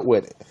never get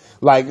with it.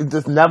 Like it's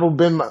just never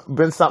been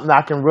something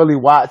I can really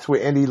watch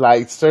with any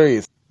like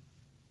serious.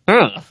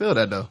 I feel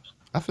that though.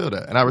 I feel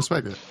that, and I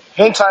respect it.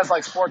 Hentai's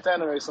like sports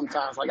anime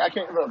sometimes. Like I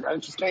can't look. I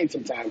just can't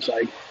sometimes.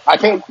 Like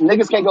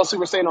niggas can't go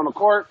Super Saiyan on the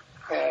court,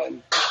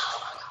 and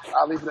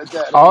I'll leave it at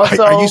that.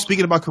 Also, are you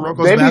speaking about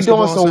Kuroko's they be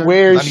basketball, doing some sir?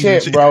 weird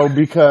shit, bro,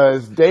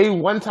 because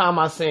one time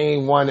I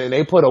seen one and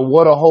they put a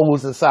water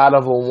hose inside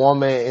of a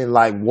woman and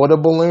like water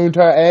ballooned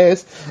her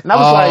ass. And I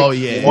was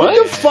what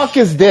the fuck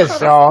is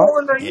this, y'all?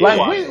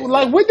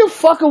 Like what the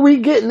fuck are we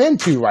getting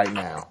into right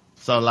now?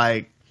 So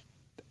like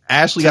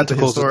Ashley got the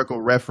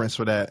historical reference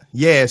for that.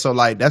 Yeah, so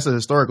like that's a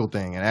historical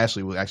thing, and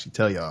Ashley will actually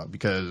tell y'all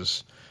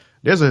because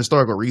there's a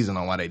historical reason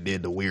on why they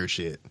did the weird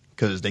shit.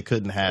 Because they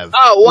couldn't have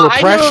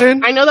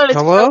repression. I know that it's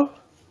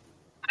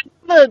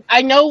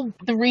I know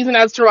the reason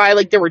as to why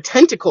like there were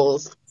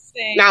tentacles.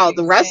 Now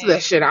the rest of the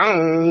shit, I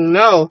don't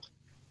know.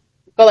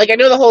 But like I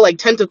know the whole like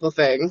tentacle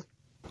thing.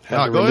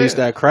 Had to release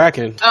that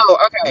Kraken. Oh,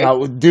 okay.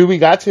 Now, do we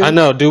got to? I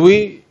know. Do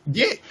we?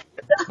 Yeah.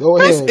 Go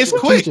ahead. It's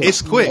quick.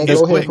 It's quick. Hey,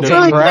 It's quick.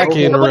 The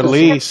Kraken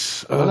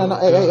release.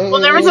 Well,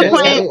 there was a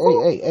point.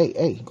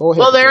 Hey, go ahead.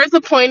 Well, there is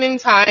a point in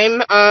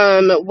time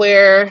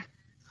where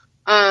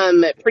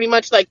pretty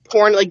much like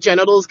porn, like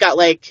genitals got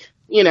like,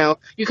 you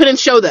couldn't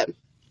show them,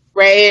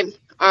 right?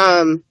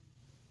 And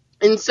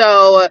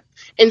so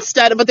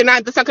instead, but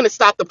that's not going to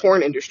stop the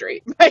porn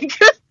industry. Like,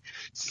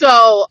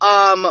 so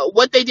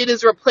what they did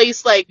is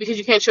replace like, because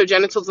you can't show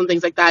genitals and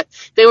things like that,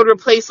 they would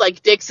replace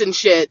like dicks and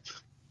shit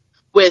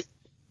with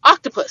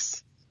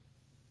octopus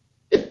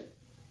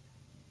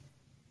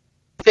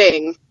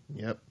thing.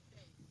 Yep.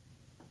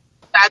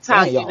 That's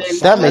how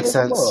that makes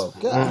sense.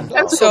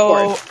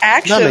 So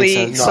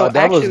actually,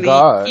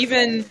 God.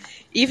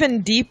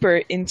 even deeper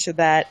into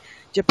that,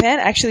 Japan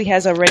actually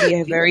has already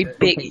a very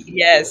big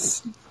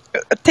yes.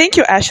 Thank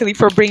you, Ashley,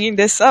 for bringing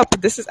this up.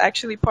 This is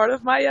actually part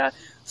of my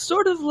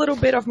sort of little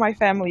bit of my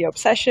family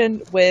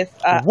obsession with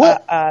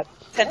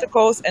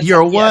tentacles and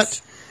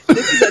what?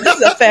 This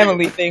is a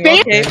family thing,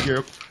 okay?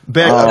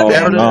 There's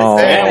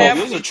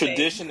a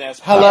tradition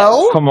that's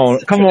Hello? Come on,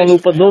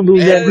 Lupa. Don't do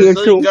that here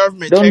too.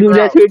 Don't do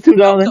that here too,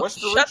 darling.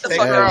 Shut the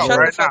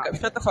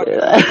fuck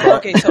up.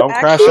 Okay, so don't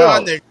crash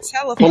out.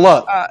 Pull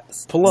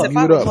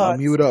up.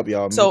 Mute up,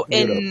 y'all. So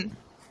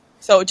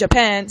in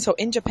Japan,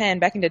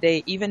 back in the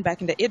day, even back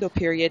in the Edo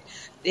period,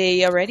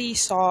 they already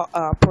saw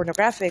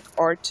pornographic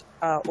art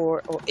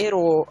or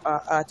Edo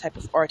type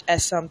of art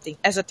as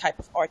a type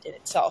of art in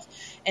itself,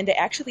 and they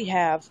actually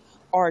have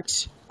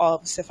art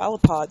of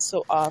cephalopods,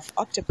 so of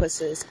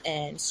octopuses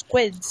and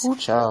squids,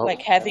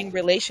 like having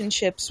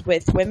relationships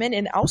with women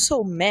and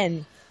also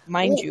men,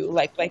 mind you,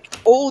 like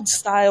old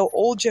style,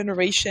 old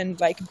generation,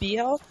 like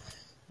BL,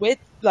 with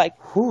like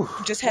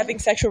just having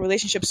sexual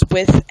relationships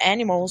with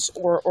animals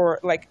or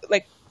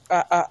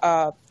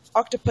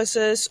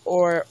octopuses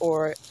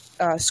or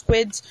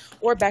squids,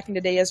 or back in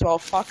the day as well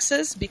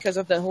foxes, because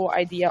of the whole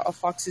idea of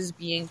foxes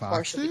being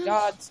partially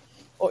gods.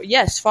 Or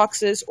yes,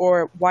 foxes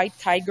or white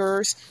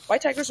tigers.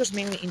 White tigers was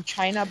mainly in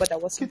China, but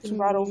that was something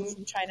brought over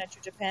from China to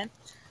Japan.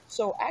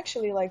 So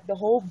actually, like the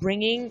whole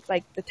bringing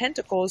like the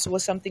tentacles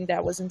was something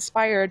that was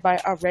inspired by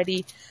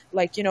already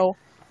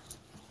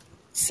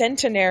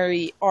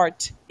centenary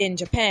art in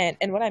Japan.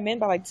 And what I meant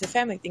by like the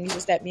family thing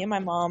is that me and my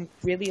mom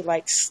really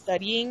like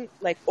studying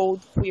like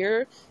old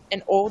queer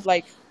and old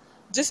like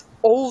just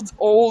old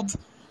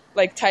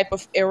like type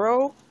of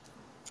Eero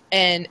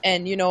and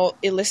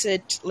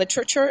illicit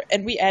literature,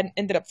 and we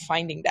ended up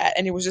finding that,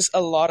 and it was just a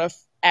lot of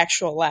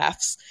actual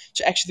laughs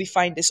to actually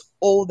find this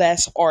old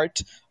ass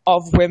art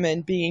of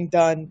women being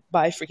done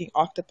by freaking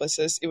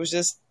octopuses. It was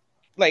just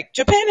like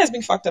Japan has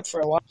been fucked up for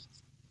a while.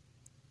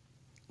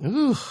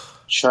 Ooh.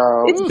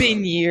 It's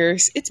been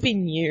years,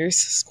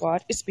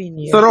 squad. It's been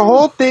years. So the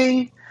whole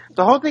thing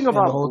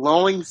about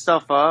blowing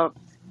stuff up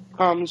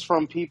comes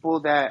from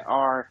people that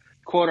are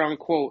quote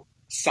unquote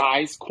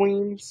size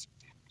queens.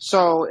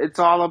 So it's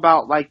all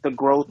about like the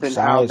growth and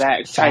how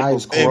that type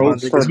of growth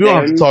for them. You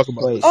don't have to talk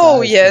about it.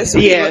 Oh yes,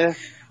 yeah.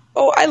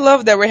 Oh, I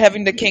love that we're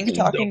having the king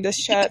talk in this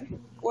chat.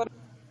 What?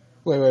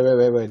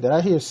 Wait. Did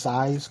I hear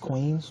size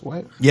queens?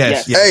 What?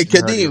 Yes. Hey,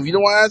 Kadeem, you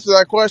don't want to answer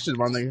that question,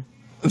 my nigga.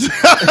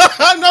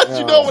 I know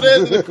you know what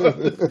it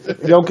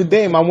is. Yo,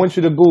 Kadeem, I want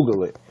you to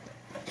Google it.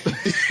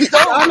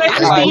 Y'all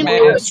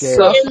never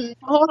seen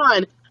hold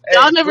on.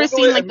 Y'all never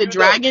seen like the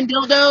dragon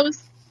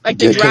dildos? Like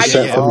the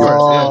dragon.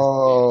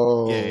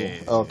 Oh,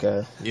 yeah.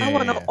 Okay. Yeah. I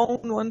want to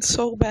own one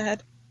so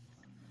bad.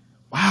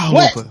 Wow.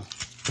 What?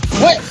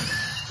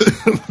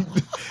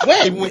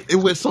 It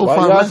went so Why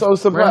far. y'all so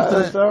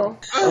surprised, though?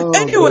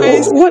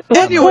 Anyways,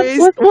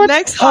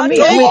 next hot take.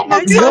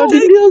 Dragon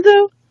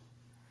dildo?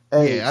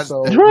 Hey, Yeah,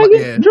 so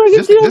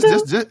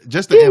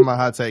just to end my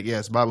hot take,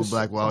 yes, Bible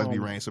Black will always be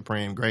reign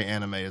supreme. Great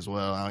anime as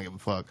well. I don't give a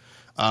fuck.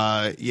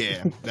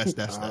 Yeah, that's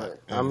that.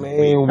 I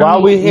mean,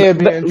 while we here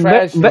being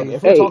trashy,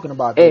 if we're talking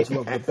about this,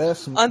 look, the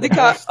best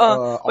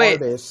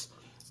artist.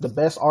 The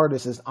best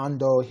artist is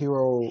Ando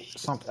Hiro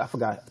something. I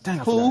forgot. Dang,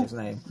 I forgot his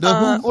name.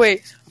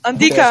 Wait,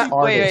 Andika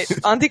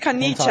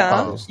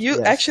Nichan,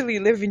 you actually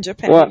live in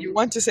Japan. What? You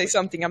want to say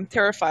something? I'm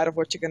terrified of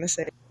what you're gonna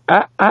say.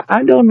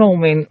 I don't know,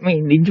 man. I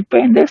mean, in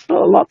Japan, there's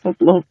lots of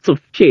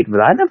shit, but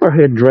I never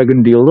heard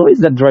Dragon Dildo. Is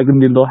that Dragon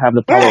Dildo have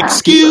the power?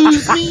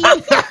 Excuse me.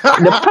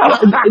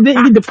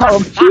 the power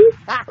of chi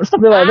or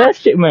something like that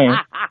shit, man.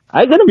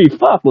 I'm gonna be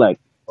fucked, like,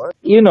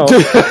 you know.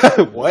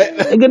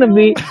 What? I'm gonna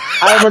be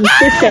Iron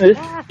Fist kind of,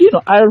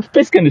 Iron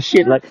Fist kind of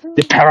shit, like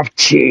the power of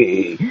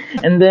chi,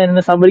 and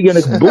then somebody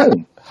gonna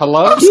boom.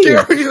 Hello? I'm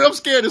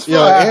scared as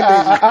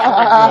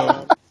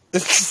fuck.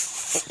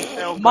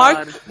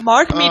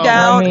 Mark me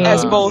down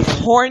as both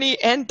horny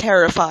and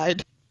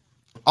terrified.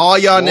 All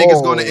y'all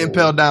niggas gonna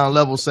impel down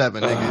level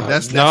 7, nigga.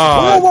 That's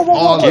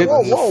Whoa.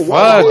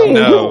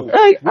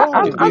 Hey,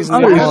 I'm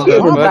scared of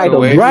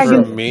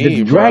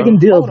the dragon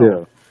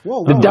dildo.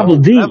 The double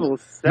D.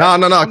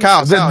 No,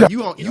 Kyle,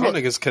 you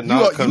niggas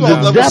cannot come on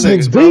down. level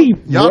 6, bro.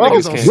 Y'all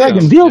niggas on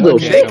Dragon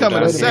dildo. They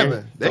coming to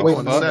 7. They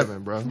going to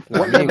 7, bro.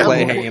 What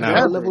hanging out?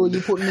 What level are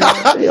you putting me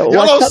on?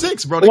 Y'all on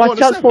 6, bro. They going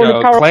to 7.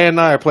 Clay and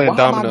I are playing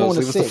dominoes.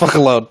 Leave us the fuck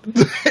alone.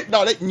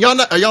 No,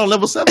 are y'all on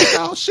level 7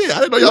 now? Shit,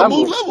 I didn't know y'all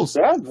moved levels.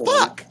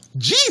 Fuck.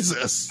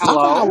 Jesus. I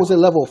thought I was at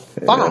level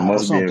 5 or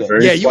something.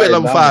 Yeah, you at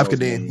level 5,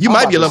 Kadeem. You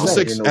might be at level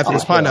 6 after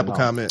this pineapple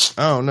comment.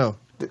 I don't know.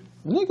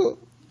 Nigga.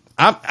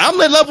 I'm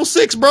at level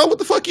 6, bro. What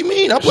the fuck you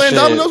mean? I'm playing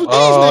dominoes with these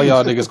niggas. Oh,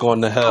 y'all niggas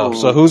going to hell.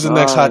 So who's the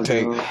next hot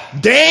take?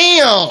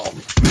 Damn.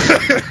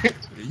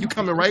 You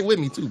coming right with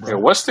me too, bro. Yeah,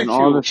 what's the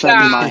cue?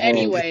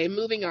 Anyway,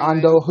 moving on.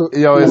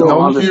 It's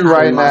no cue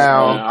right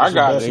now. Man, I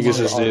got niggas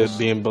just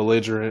being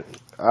belligerent.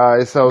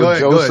 Alright, so go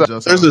ahead,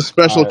 Joseph. There's a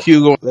special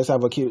cue going. Let's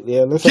have a cue.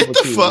 Yeah, let's have a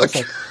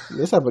cue.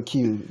 Let's have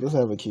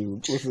a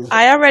cue.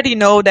 I already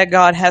know that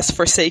God has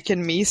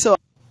forsaken me, so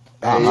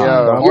Jesus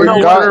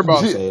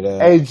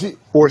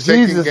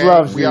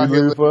loves you,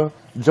 Lupa.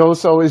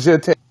 Joso is your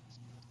take.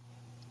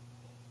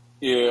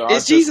 Yeah, I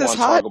is Jesus want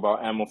to hot? talk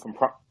about ammo from.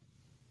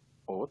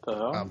 What the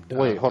hell?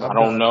 Wait, hold on. I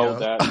don't know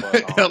that,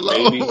 but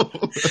maybe.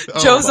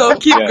 Joso,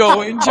 keep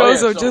going.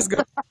 Joso, just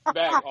go.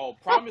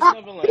 Promised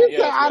Neverland.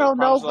 Yeah, I don't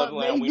know, but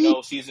maybe. We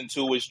know season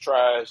 2 is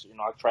trash.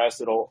 I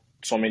trashed it all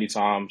so many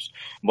times.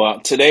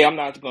 But today, I'm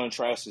not going to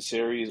trash the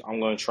series. I'm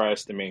going to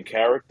trash the main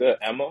character,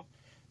 Emma.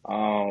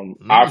 I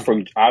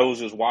was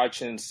just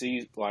watching,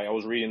 I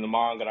was reading the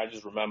manga, and I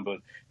just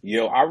remembered,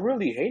 I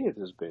really hated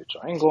this bitch.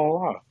 I ain't gonna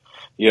lie.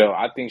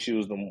 I think she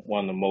was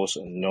one of the most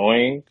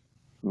annoying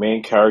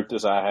main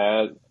characters I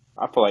had.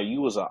 I feel like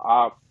you was an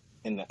op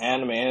in the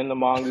anime and the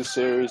manga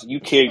series. You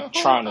keep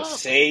trying to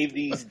save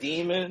these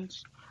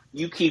demons.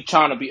 You keep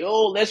trying to be,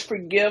 let's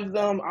forgive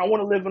them. I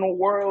want to live in a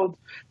world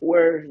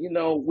where,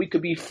 we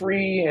could be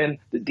free and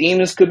the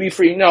demons could be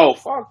free. No,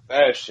 fuck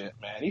that shit,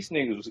 man. These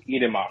niggas was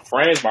eating my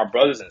friends, my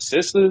brothers and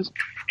sisters,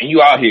 and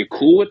you out here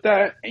cool with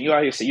that? And you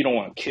out here say you don't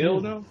want to kill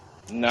them?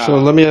 Nah. So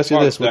let me ask you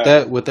this: with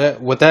that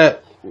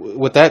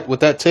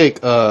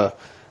take,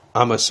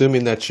 I'm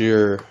assuming that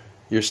your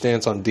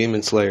stance on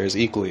Demon Slayer is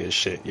equally as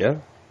shit. Yeah.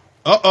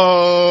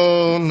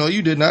 No,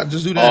 you did not.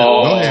 Just do that.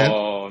 Go ahead.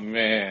 Oh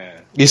man.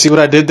 You see what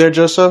I did there,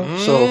 Joso?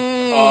 So,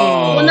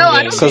 well, no,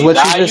 I don't. Because what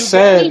you just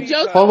said. Wait.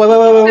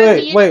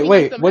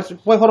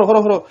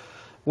 Hold on.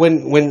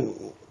 When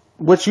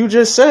what you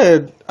just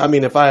said, I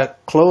mean, if I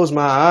close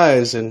my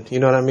eyes and you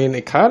know what I mean,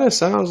 it kind of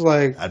sounds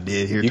like I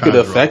did hear. You could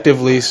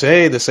effectively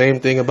say the same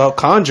thing about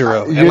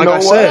Conjuro. And like I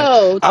what? said,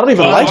 I don't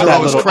even like that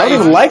little. I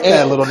don't even like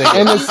that little nigga.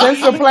 In the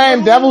sense of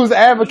playing devil's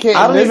advocate,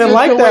 I don't even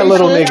like that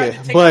little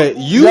nigga. But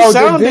you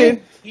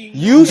sounded.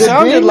 You the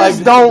sounded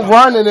like don't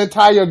run an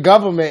entire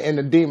government in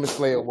the Demon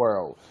Slayer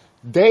world.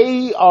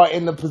 They are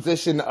in the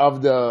position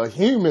of the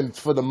humans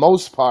for the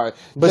most part,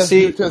 but just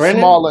see, due to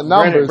Brennan, smaller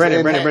numbers.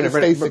 Brennan, Wait. Brennan.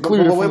 Brennan.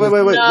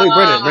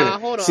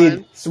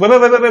 See,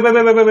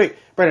 wait,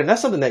 Brennan.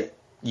 That's something that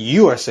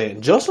you are saying.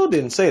 Joso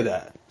didn't say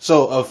that.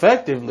 So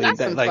effectively, we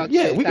can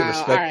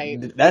respect. Right.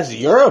 That's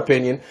your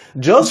opinion.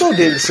 Joso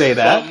didn't say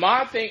that.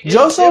 My thing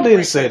Joso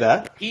didn't say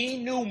that. He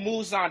knew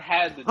Muzan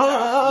had the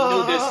job. He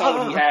knew there's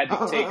someone he had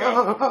to take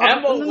out.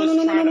 Emma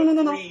was trying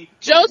to free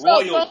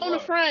Joso, phone a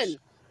friend.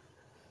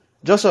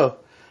 Joso,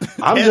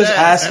 I'm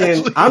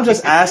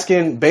just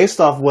asking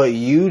based off what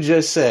you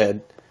just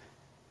said.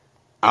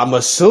 I'm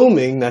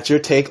assuming that your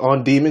take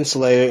on Demon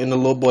Slayer and the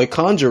little boy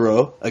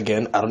Conjuro,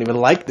 again, I don't even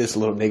like this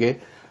little nigga.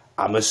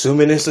 I'm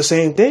assuming it's the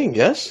same thing,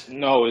 yes?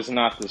 No, it's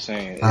not the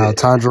same.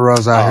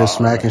 Tanjiro's out here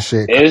smacking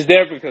shit. It's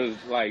there because,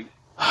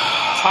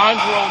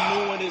 Tanjiro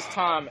knew in his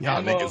time. Y'all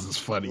Emma, niggas is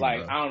funny, bro. I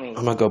don't know.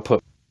 I'm gonna go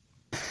put.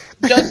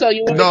 Joso,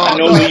 you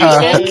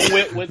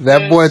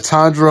that boy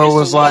Tanjiro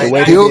was like,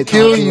 he'll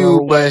kill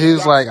you, but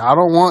he's like, I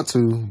don't want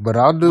to, but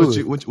I'll do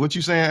it. What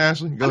you saying,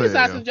 Ashley? Go I'm ahead.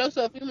 just asking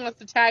Joso if he wants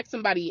to tag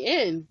somebody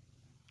in.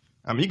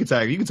 I mean, you can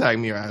tag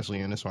me or Ashley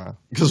in. It's fine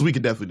because we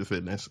could definitely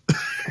defend this.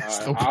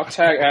 I'll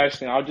tag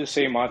Ashley. I'll just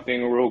say my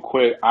thing real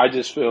quick. I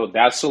just feel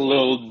that's a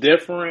little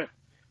different,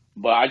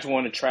 but I just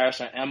want to trash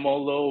on Emma a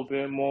little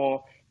bit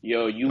more.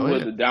 Yo, you were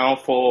the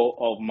downfall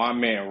of my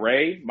man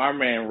Ray. My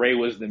man Ray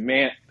was the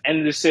man. End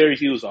of the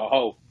series, he was a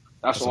hoe.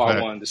 That's all I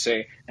wanted to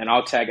say. And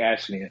I'll tag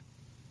Ashley in.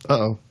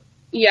 Uh-oh.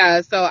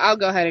 Yeah, so I'll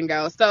go ahead and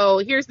go. So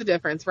here's the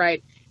difference,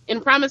 right?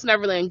 In Promise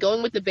Neverland,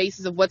 going with the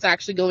basis of what's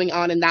actually going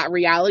on in that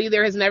reality,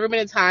 there has never been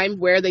a time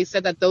where they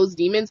said that those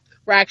demons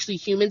were actually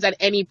humans at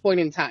any point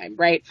in time,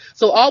 right?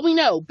 So all we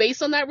know,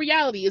 based on that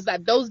reality, is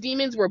that those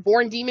demons were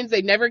born demons.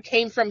 They never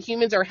came from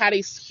humans or had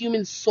a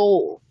human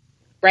soul,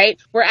 right?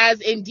 Whereas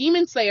in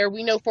Demon Slayer,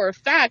 we know for a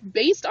fact,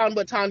 based on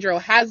what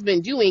Tanjiro has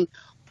been doing,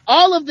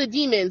 all of the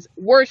demons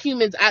were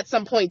humans at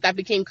some point that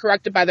became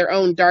corrupted by their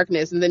own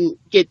darkness and then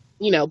get,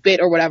 bit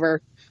or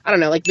whatever. I don't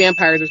know, like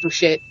vampires or some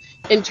shit,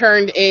 and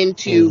turned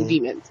into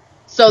demons.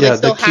 So they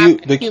still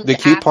have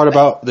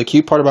the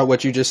cute part about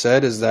what you just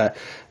said is that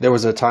there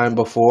was a time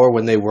before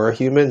when they were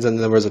humans, and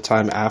there was a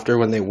time after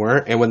when they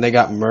weren't. And when they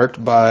got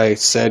murked by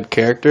said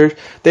characters,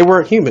 they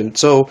weren't human.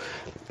 So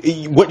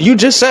what you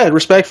just said,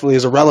 respectfully,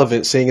 is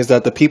irrelevant, seeing is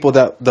that the people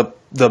that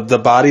the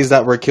bodies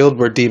that were killed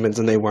were demons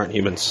and they weren't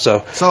humans.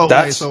 So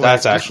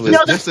that's actually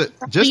just to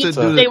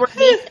do they were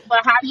demons,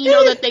 but how do you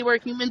know that they were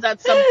humans at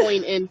some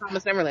point in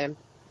Promised Neverland?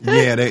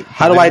 Yeah,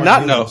 how do I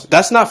not know?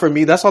 That's not for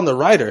me. That's on the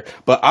writer.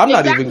 But I'm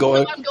not even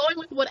going. I'm going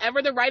with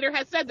whatever the writer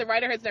has said. The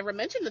writer has never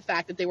mentioned the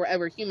fact that they were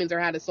ever humans or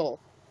had a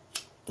soul.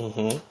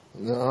 Mm-hmm.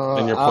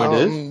 And your point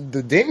is,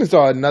 the demons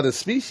are another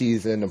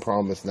species in the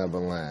Promised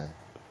Neverland.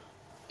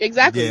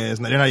 Exactly. Yeah,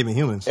 they're not even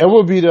humans. It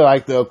would be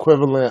the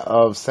equivalent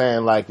of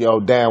saying like, "Yo,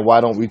 damn, why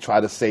don't we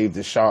try to save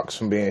the sharks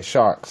from being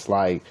sharks?"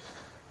 Like,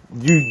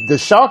 the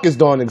shark is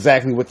doing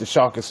exactly what the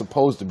shark is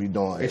supposed to be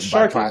doing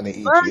by trying to eat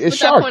you. It's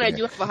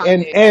sharking.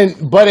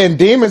 But in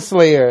Demon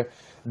Slayer,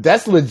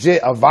 that's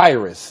legit a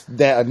virus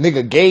that a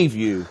nigga gave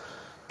you,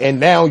 and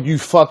now you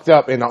fucked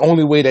up, and the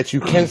only way that you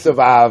can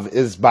survive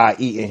is by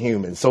eating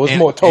humans. So it's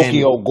more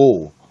Tokyo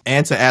Ghoul.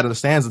 And to add a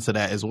stanza to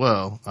that as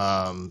well,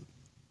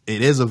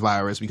 it is a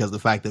virus because the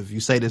fact that if you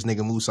say this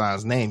nigga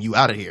Musan's name, you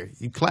out of here.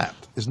 You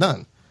clapped. It's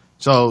done.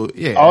 So,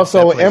 yeah.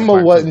 Also,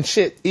 Emma wasn't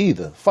shit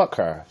either. Fuck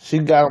her. She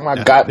got on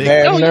my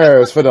goddamn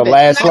nerves for the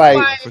last,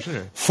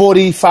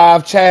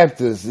 45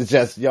 chapters. It's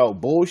just,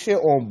 bullshit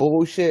on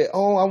bullshit.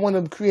 Oh, I want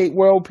to create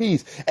world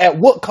peace. At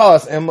what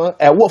cost, Emma?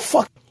 At what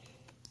fuck?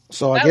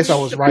 So I guess I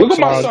was right.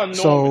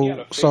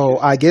 So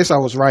I guess I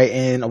was right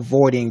in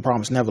avoiding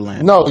Promised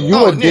Neverland. No,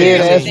 you were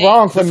dead ass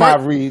wrong for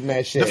not reading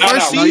that shit. The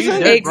first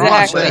season?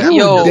 Exactly.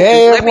 You were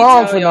dead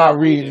wrong for not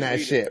reading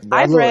that shit,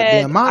 bro.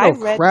 The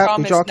amount of crap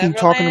that y'all keep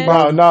talking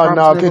about. No,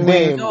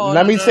 Kadeem.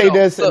 Let me say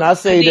this, and I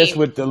say this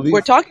with the least. We're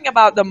talking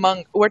about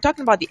we're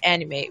talking about the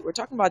anime. We're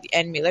talking about the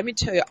anime. Let me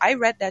tell you, I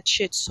read that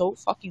shit so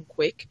fucking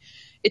quick.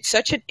 It's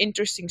such an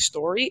interesting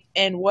story,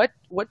 and what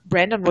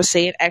Brandon was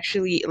saying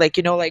actually,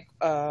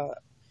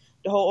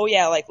 the whole,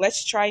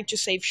 let's try to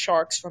save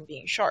sharks from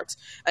being sharks.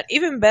 An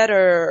even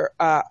better,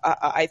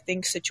 I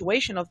think,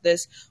 situation of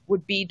this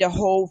would be the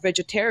whole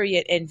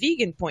vegetarian and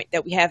vegan point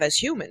that we have as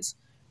humans.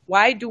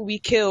 Why do we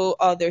kill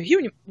other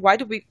Why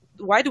do we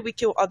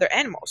kill other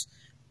animals?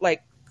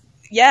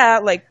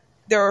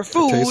 They're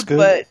food,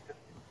 but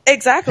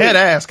exactly. Head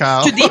ass,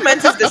 Kyle. To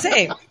demons is the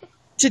same.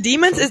 To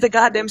demons is the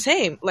goddamn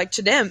same. Like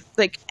to them,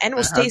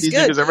 animals taste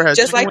good,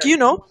 just like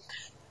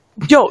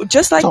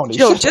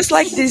just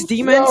like these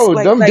demons.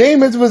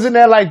 Demons was in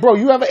there bro,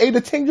 you ever ate a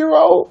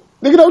 10-year-old?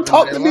 Nigga, don't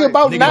talk to me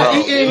about not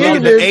eating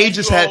humans. The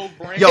ages had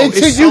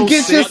until you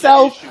get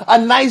yourself a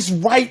nice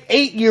ripe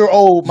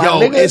 8-year-old.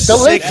 It's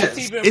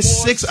delicious.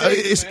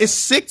 It's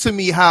sick to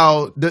me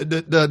how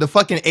the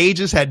fucking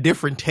ages had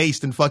different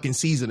taste and fucking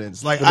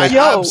seasonings.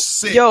 I'm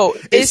sick.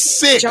 It's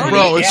sick, Johnny,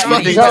 bro. It's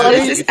fucking.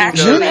 This is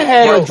actually, you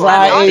had a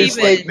dry aged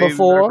steak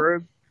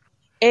before.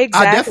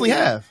 Exactly. I definitely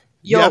have.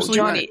 Johnny,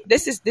 right.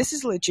 This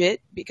is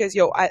legit because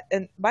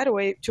and by the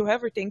way, to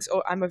whoever thinks,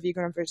 I'm a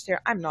vegan or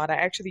vegetarian, I'm not. I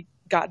actually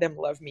goddamn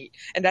love meat,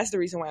 and that's the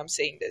reason why I'm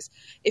saying this.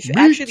 If you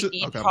actually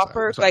eat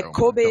proper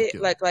Kobe,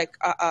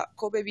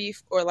 Kobe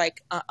beef or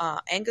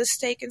Angus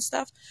steak and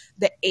stuff,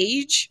 the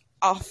age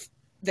of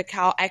the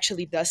cow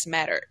actually does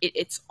matter.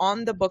 It's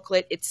on the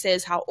booklet. It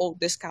says how old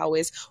this cow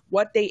is,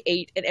 what they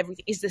ate, and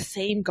everything. It's the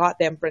same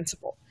goddamn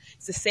principle.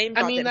 It's the same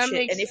goddamn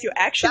shit. And if you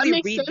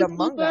actually read the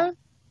manga,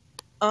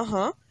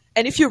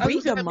 and if you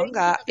read the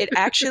manga, it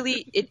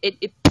actually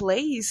it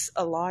plays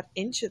a lot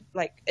into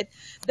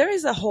there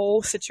is a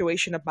whole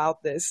situation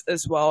about this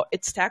as well.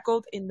 It's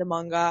tackled in the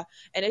manga,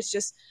 and it's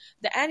just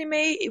the anime.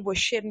 It was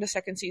shit in the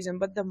second season,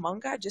 but the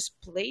manga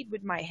just played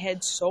with my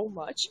head so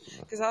much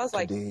because I was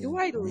like, do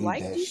I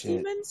like these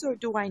demons or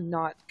do I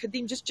not?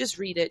 Kadeem, just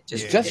read it.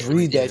 Just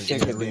read that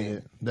shit,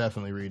 Kadeem.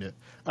 Definitely read it.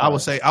 I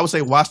would say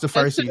watch the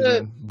first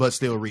season, but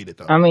still read it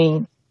though. I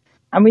mean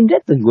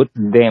that's a good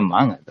damn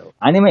manga though.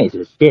 Anime is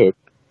a shit.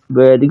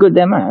 But the good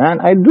damn man,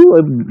 and I do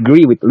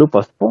agree with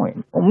Lupa's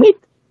point.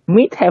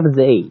 Meat have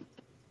the age.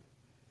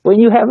 When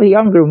you have a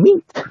younger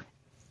meat,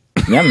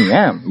 Yum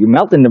yum. You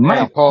melt in the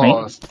mouth, man.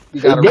 Pause.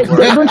 You gotta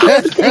Don't you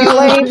have to take the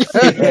lane?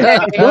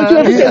 Don't you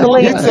have to take the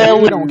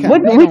lane? We don't count.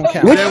 We don't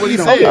count.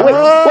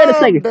 Wait a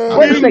second.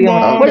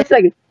 Wait a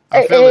second.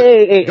 Hey.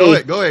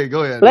 Go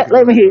ahead.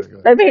 Let me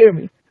hear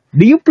me.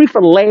 Do you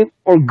prefer lamb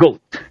or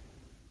goat?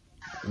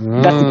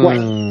 That's the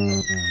question.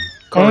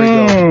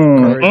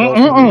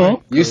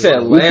 You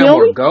said lamb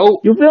or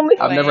goat? You feel me?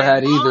 I've never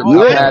had either.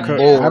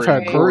 I've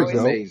had curry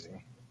goat.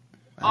 Amazing.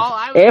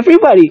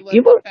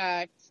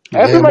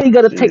 Everybody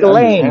got to take a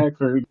lamb.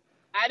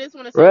 I just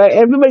want to say, Right?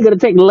 Everybody got to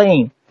take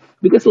lamb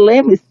because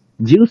lamb is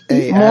juicy.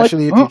 Hey, moist.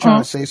 Ashley, if you're trying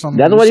to say something,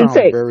 That's you what you sound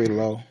say. very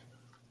low.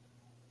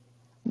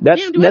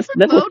 That's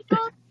what.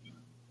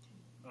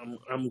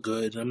 I'm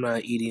good. I'm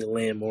not eating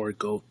lamb or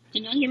goat.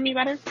 can you hear me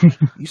better?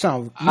 You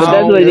sound. But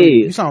that's what it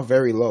is. You sound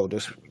very low.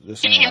 This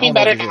Can you hear me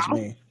better now?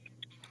 me.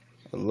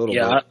 A little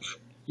Yeah.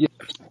 bit.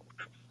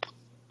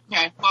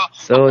 Okay, well,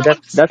 So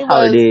that's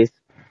how it is.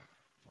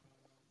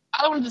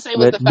 all I wanted to say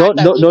was But the fact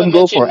that Luba don't go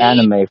mentioned for meat.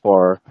 anime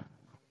for.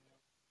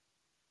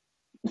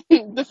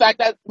 The fact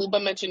that Luba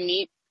mentioned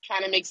meat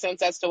kind of makes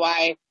sense as to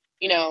why,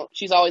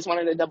 she's always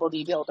wanted a double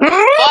D dildo.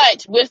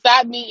 But with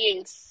that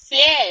being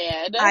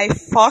said, I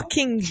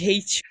fucking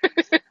hate you.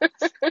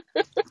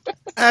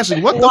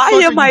 Ashley, what the Why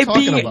fuck am are I you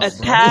talking being about,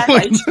 bro?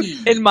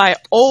 attacked in my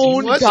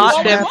own What is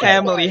goddamn happening?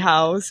 family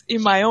house?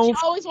 In my own.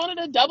 she always wanted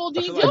a double D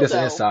I feel like that's an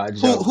dildo. inside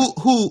joke.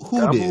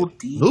 Who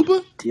did?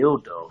 Luba?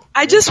 Dildo.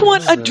 I just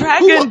want a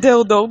dragon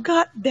dildo.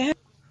 God damn.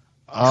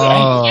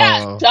 Oh.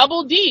 Yeah,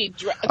 double D.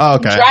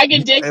 Okay.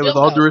 Dragon dick Hey, with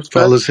all due dildo. respect,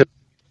 Fellas,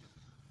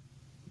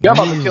 Y'all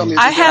about to kill me.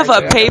 I have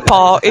a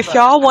PayPal. If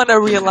y'all want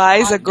to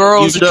realize a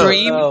girl's You should.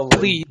 dream, Oh my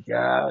please.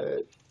 god.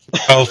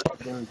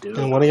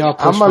 And one of y'all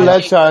I'm push gonna me.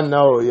 let y'all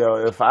know, yo.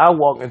 If I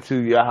walk into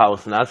your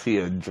house and I see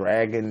a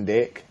dragon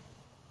dick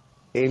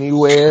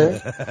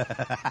anywhere,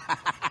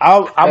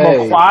 I'm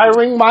Hey.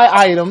 acquiring my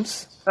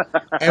items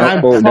and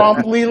I'm Oh,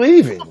 promptly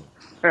leaving.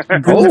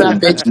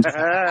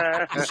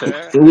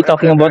 So we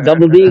talking about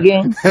double D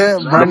again?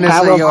 The Brandon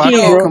power said, of yo, I chi,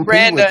 can't bro.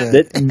 compete with Brandon,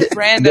 that.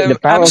 Random, The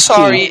power I'm of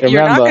chi. sorry.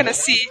 Remember,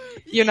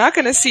 You're not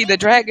gonna see the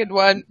dragon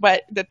one,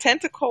 but the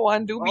tentacle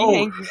one do be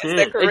hanging as shit.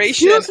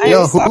 decoration. Yo,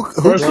 I'm sorry.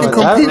 who Yo, can at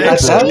compete that, with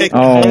at that? that,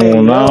 oh hey,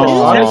 yo,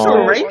 no, honestly,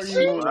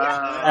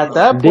 at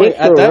that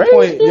decoration.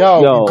 point,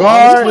 Yo,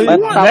 guard honestly,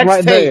 Let's stop next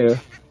right tape.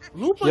 there.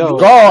 yo,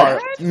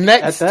 Guard at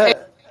next tape.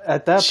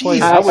 that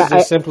point, I I would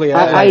just simply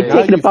add, I like, now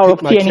take the you've power piqued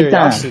of my chi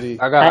anytime. curiosity.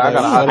 I got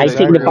a hot I take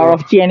take the for power you.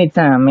 of chi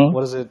anytime, man.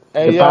 What is it?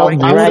 Hey, The power yo, of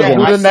who dragon.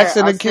 the next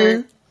in the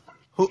queue?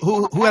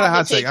 Who had a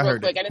hot take? I real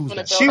heard quick. it. I just Who's want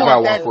to that? throw She I out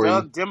got want one that for you.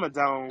 Doug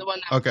Dimmadome. the one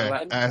that Okay, was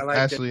good. I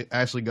like that.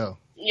 Ashley, go.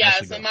 Yeah,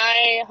 Ashley, so go.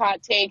 my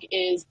hot take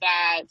is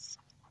that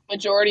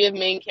majority of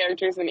main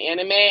characters in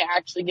anime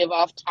actually give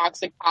off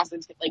toxic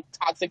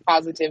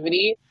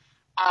positivity,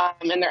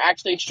 and they're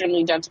actually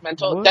extremely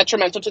What?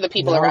 detrimental to the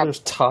people Now around. there's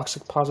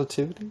toxic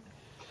positivity?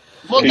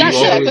 Well, Can you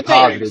that's go the with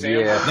thing. Positive,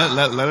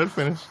 yeah. Let her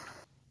finish.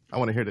 I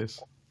want to hear this.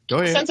 Go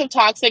The ahead. sense of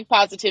toxic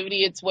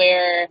positivity, it's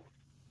where,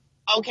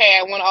 okay,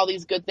 I want all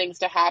these good things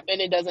to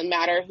happen. It doesn't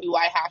matter who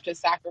I have to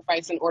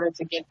sacrifice in order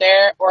to get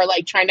there, or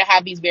like trying to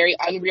have these very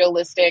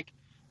unrealistic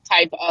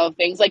type of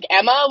things. Like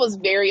Emma was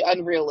very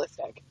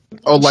unrealistic.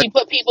 Oh, like She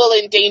put people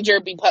in danger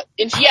because,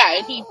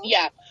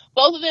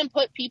 both of them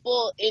put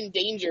people in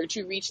danger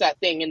to reach that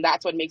thing, and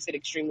that's what makes it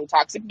extremely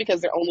toxic because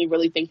they're only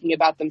really thinking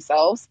about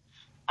themselves.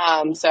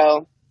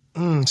 So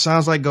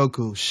sounds like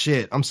Goku.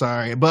 Shit, I'm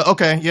sorry, but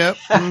okay, yep.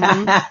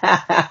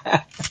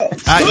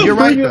 You're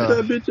right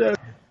though.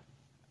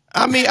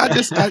 I mean,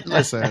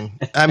 listen.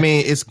 I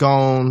mean, it's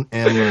Gon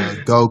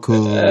and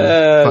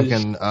Goku.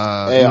 Fucking.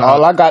 Hey,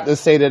 all I got to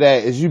say to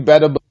that is you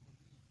better.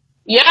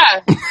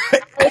 yeah,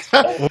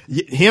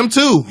 Him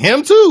too.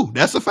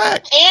 That's a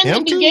fact. and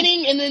Him the too.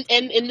 beginning,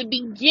 in the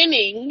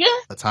beginning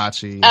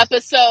Itachi,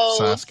 episodes.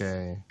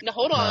 Sasuke. No,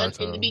 hold on.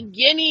 In the Naruto.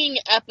 beginning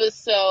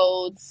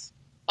episodes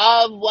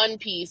of One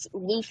Piece,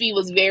 Luffy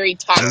was very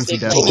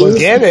toxic. Luffy Like,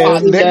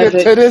 Beginning,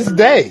 nigga, to this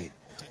day.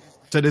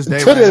 To this day,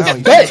 To right this now,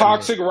 day.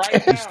 Toxic right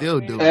now. you still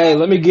do it. Hey,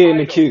 let me get in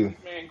the queue.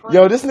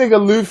 Yo, this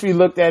nigga Luffy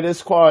looked at his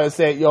squad and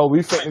said, yo, we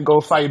finna go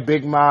fight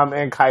Big Mom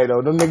and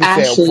Kaido. Them niggas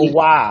said, Ashley. for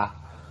why?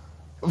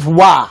 For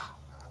why?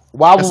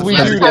 Why would we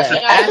do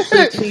that?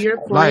 Ashley, to your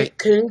point, Like-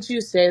 couldn't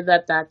you say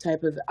that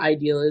type of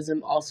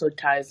idealism also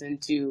ties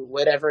into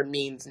whatever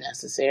means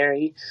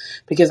necessary?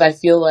 Because I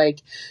feel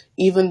like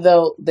even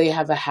though they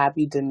have a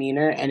happy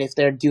demeanor, and if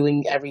they're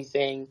doing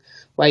everything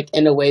like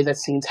in a way that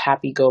seems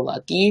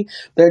happy-go-lucky,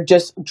 they're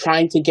just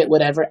trying to get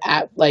whatever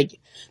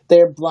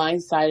they're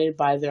blindsided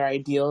by their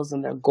ideals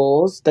and their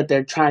goals that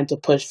they're trying to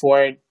push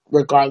forward,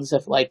 regardless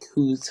of like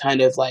who's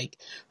kind of like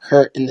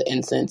hurt in the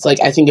instance. Like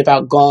I think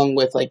about Gong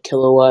with like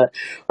Killua,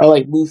 or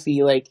like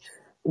Luffy, like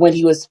when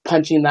he was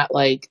punching that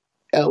like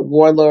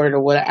warlord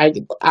or what.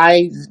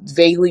 I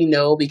vaguely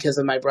know because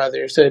of my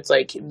brother. So it's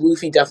like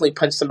Luffy definitely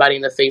punched somebody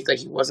in the face that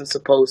he wasn't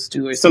supposed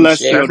to, or some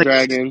Celestial shit.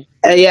 Dragon.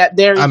 Yeah,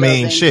 there you I go.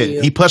 mean, Thank shit.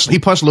 you. He punched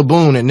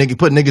Laboon and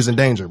put niggas in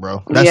danger,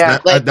 bro. That's Yeah,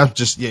 like- that's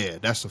just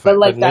that's the fact. But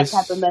like that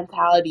type of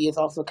mentality is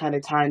also kind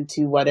of tied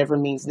to whatever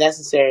means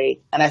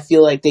necessary, and I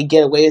feel like they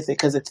get away with it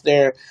because it's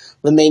the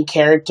main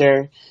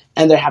character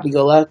and they're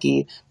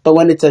happy-go-lucky. But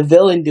when it's a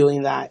villain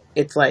doing that,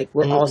 it's like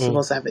we're all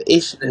supposed to have an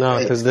issue with No,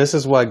 it. because this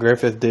is why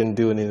Griffith didn't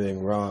do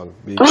anything wrong.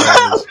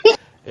 Because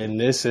in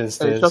this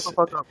instance, shut the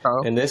fuck up,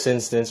 Kyle. in this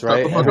instance, Shut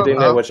right, the fuck everything up,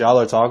 that Kyle. what y'all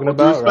are talking All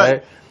due about, right?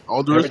 respect.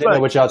 All due Everything respect.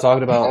 that what y'all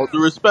talking about. All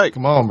due respect.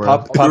 Come on, bro. All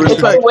due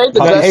respect.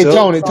 Hey,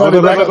 Tony,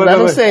 let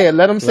him say it.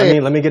 Let him say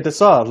it. Let me get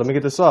this off. Let me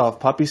get this off.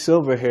 Poppy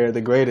Silver here,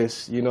 the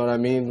greatest. You know what I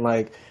mean?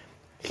 Like,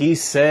 he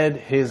said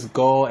his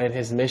goal and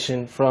his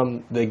mission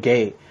from the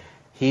gate.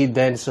 He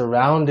then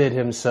surrounded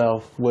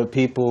himself with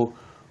people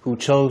who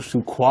chose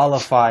to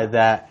qualify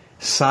that,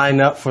 sign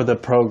up for the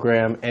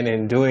program, and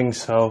in doing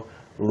so,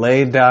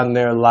 laid down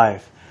their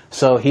life.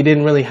 So he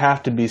didn't really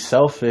have to be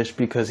selfish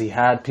because he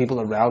had people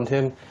around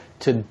him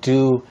to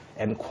do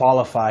and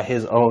qualify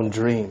his own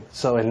dream.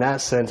 So in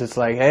that sense, it's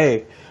like,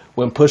 hey,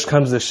 when push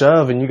comes to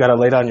shove and you got to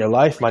lay down your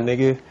life, my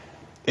nigga,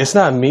 it's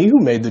not me who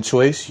made the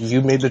choice.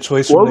 You made the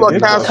choice from the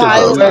get-go.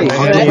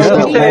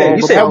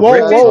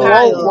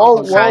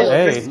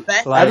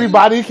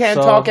 Everybody can't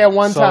talk at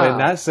one time. So in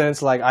that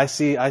sense, like I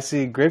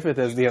see Griffith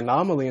as the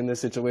anomaly in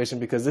this situation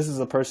because this is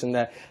a person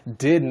that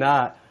did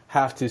not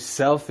have to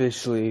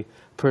selfishly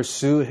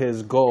pursue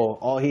his goal.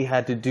 All he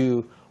had to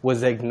do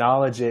was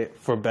acknowledge it,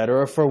 for better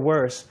or for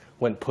worse,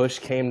 when push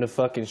came to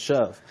fucking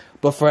shove.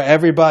 But for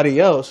everybody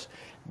else,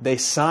 they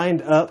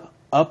signed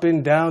up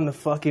and down the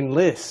fucking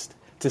list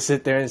to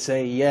sit there and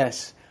say,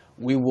 yes,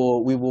 we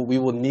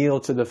will kneel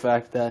to the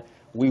fact that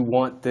we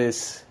want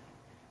this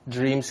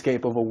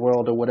dreamscape of a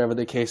world or whatever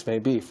the case may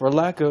be. For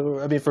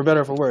better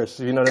or for worse,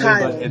 you know what I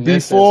mean? But in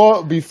this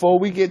sense, Before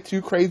we get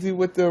too crazy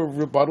with the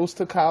rebuttals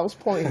to Kyle's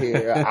point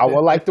here, I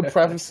would like to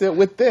preface it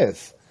with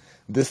this.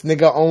 This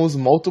nigga owns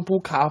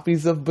multiple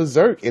copies of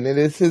Berserk, and it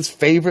is his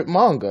favorite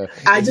manga.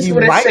 I just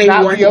want to say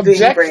one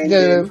thing,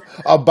 Brandon.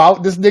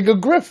 About this nigga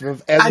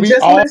Griffith. I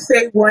just want to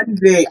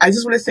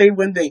say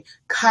one thing.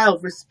 Kyle,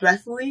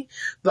 respectfully,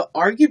 the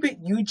argument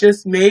you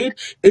just made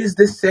is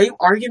the same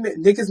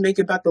argument niggas make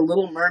about the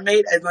Little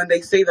Mermaid, and when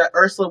they say that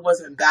Ursula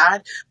wasn't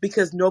bad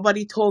because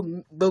nobody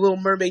told the Little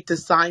Mermaid to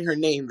sign her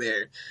name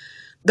there.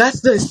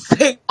 That's the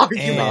same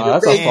argument.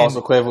 That's a false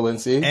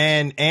equivalency.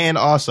 And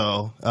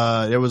also,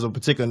 there was a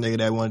particular nigga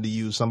that wanted to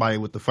use somebody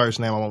with the first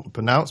name I won't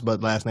pronounce,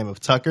 but last name of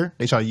Tucker.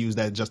 They try to use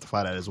that to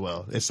justify that as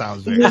well. It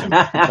sounds very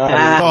similar.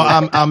 All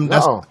I'm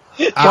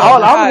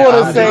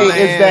going to say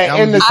is that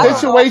in the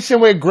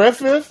situation with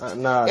Griffith,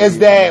 is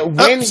that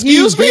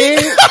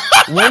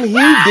when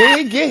he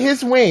did get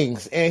his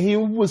wings and he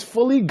was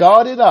fully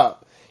guarded up,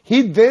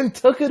 he then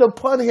took it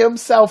upon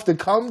himself to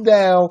come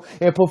down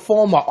and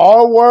perform an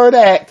R-word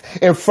act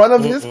in front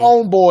of his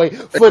homeboy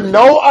for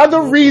no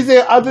other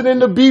reason other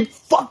than to be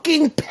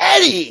fucking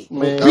petty.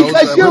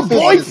 Because your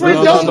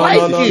boyfriend don't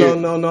like you.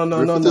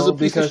 No.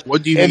 Because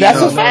what do you and mean?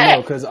 that's a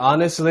fact. Because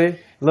honestly,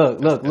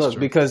 look.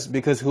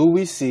 Because who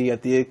we see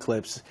at the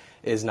eclipse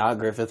is not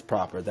Griffith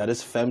proper. That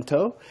is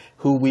Femto,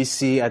 who we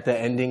see at the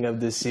ending of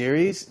the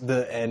series.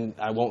 And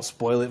I won't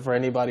spoil it for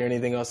anybody or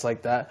anything else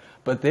like that.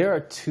 But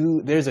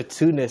there's a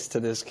two-ness to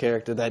this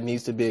character that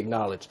needs to be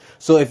acknowledged.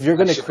 So if you're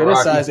going to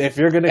criticize, it's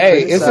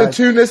a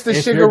two-ness to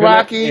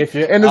Shigaraki,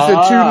 and it's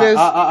a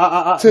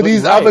two-ness to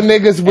these other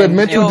niggas with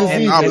mental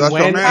disease.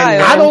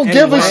 I don't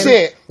give a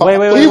shit. Wait.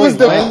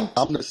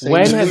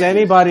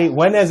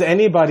 When has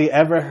anybody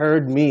ever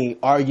heard me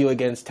argue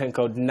against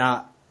Tenko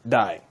not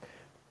dying?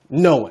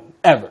 No one,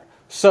 ever.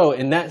 So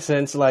in that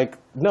sense, like,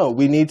 no,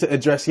 we need to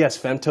address, yes,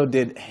 Femto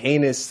did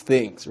heinous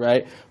things,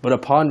 right? But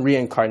upon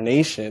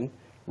reincarnation,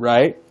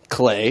 right,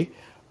 Clay,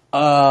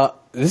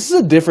 this is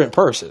a different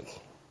person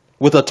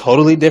with a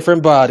totally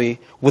different body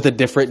with a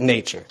different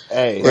nature.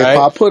 Hey, right? If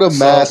I put a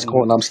mask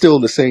on, I'm still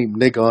the same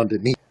nigga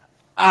underneath.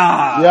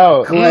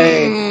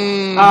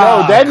 Clay.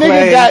 That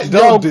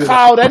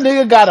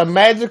nigga got a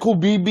magical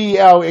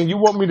BBL, and you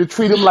want me to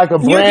treat him like a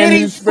brand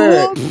new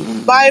spirit?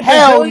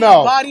 Hell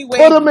no!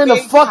 Put him in the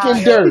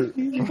fucking dirt.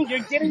 You're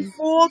getting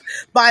fooled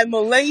by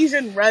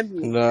Malaysian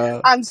Remy.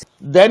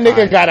 That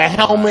nigga got a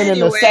helmet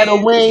and a set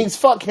of wings.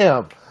 Fuck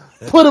him.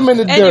 Put him in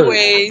the dirt.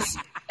 Anyways,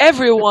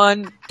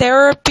 everyone,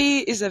 therapy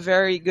is a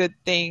very good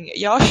thing.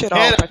 Y'all should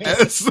all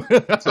practice. So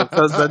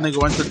because that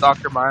nigga went to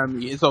Dr.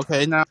 Miami, it's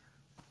okay now?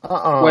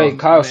 Wait,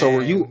 Kyle, so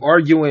were you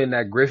arguing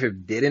that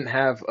Griffith didn't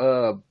have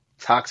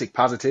toxic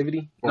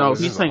positivity? No,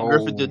 he's saying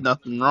Griffith did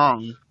nothing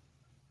wrong.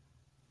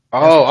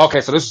 Oh,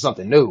 okay, so this is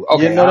something new.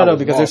 Okay, no,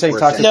 because they're saying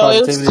toxic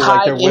positivity,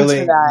 like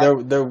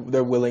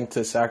they're willing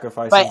to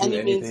sacrifice by and do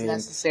any means anything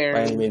necessary.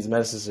 by any means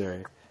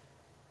necessary.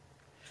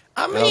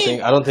 I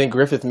don't think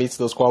Griffith meets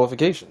those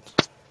qualifications.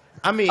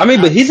 I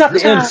mean, but he's not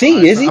the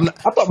MC, is he? I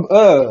thought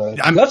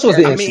Guts was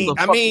the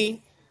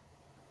MC.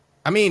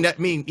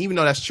 even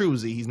though that's true,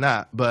 Z, he's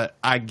not. But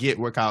I get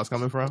where Kyle's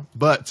coming from.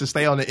 But to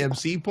stay on the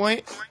MC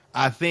point,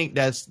 I think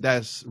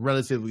that's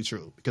relatively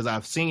true because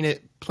I've seen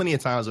it plenty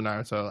of times with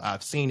Naruto.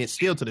 I've seen it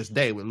still to this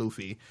day with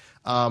Luffy.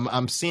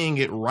 I'm seeing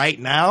it right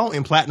now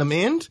in Platinum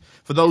End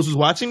for those who's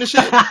watching the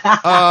shit.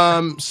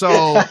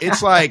 So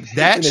it's like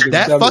that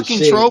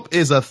fucking trope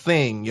is a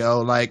thing,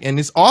 yo. Like, and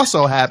it's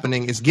also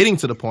happening. It's getting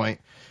to the point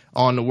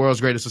on the world's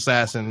greatest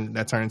assassin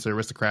that turned into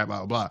aristocrat, blah,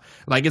 blah, blah.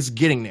 Like, it's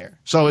getting there.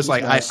 So it's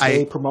like,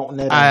 I promoting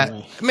that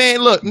anyway. Man,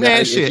 look,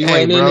 man, shit. If you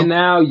ain't in it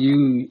now,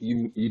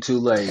 you too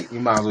late. You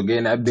might as well get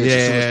in that bitch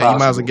as soon as possible. You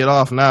might as well get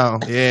off now.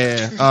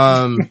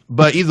 Yeah.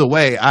 But either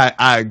way,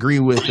 I agree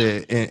with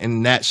it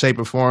in that shape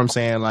or form,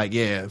 saying like,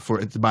 yeah,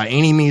 by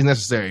any means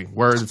necessary,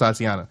 words of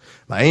Tatiana,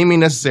 by any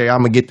means necessary, I'm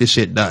gonna get this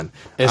shit done.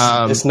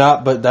 It's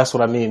not, but that's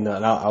what I mean.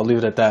 And I'll leave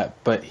it at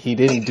that. But he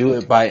didn't do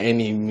it by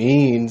any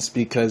means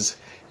because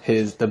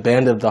the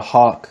Band of the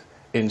Hawk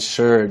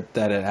ensured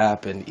that it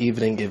happened,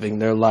 even in giving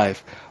their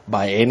life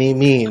by any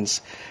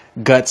means.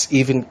 Guts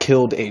even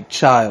killed a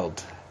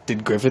child.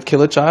 Did Griffith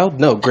kill a child?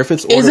 No,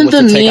 Griffith's order Isn't was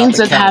the to take out means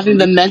the of count. having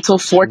the mental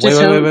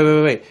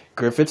fortitude? Wait.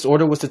 Griffith's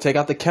order was to take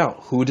out the count.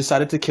 Who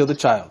decided to kill the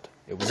child?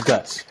 It was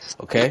Guts.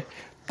 Okay?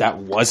 That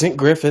wasn't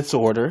Griffith's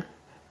order,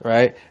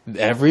 right?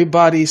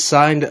 Everybody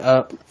signed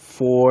up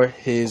for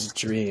his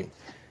dream.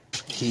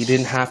 He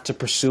didn't have to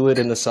pursue it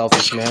in a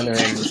selfish manner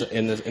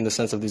in the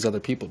sense of these other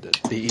people did.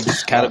 He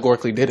just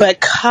categorically did it. But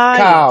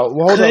Kyle,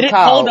 hold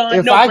on.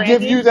 If I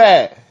give you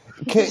that,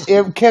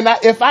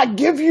 if I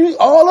give you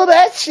all of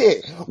that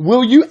shit,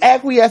 will you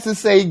acquiesce and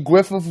say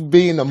Griffith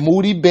being a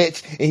moody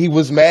bitch and he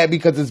was mad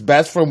because his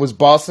best friend was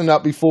bossing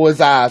up before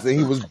his eyes and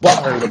he was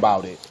butthurt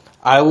about it?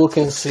 I will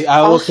concede.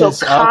 I'll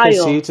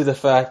concede to the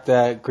fact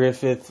that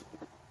Griffith,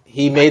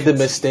 he made the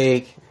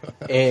mistake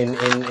in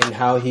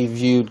how he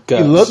viewed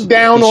Guts. He looked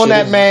down on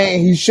that man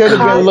and he should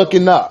have been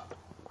looking up.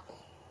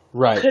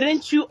 Right.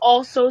 Couldn't you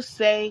also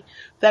say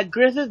that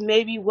Griffith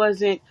maybe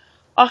wasn't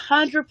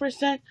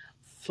 100%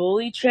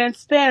 fully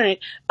transparent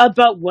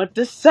about what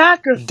the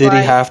sacrifice Did he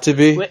have to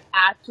be? would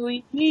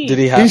actually be? Did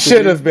he have He to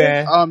should be? have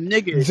been.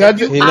 Nigga.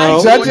 Judging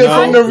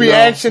from the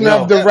reaction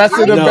of the rest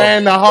of the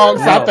band, the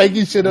Hawks, I think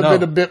he should have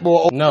been a bit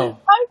more. No.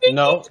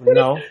 That's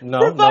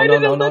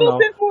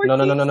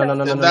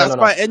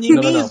by any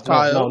means,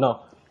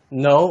 Kyle.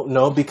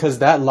 No, because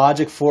that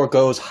logic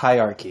foregoes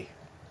hierarchy.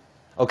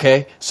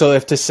 Okay? So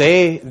if to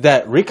say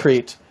that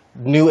Recreate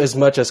knew as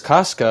much as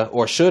Casca,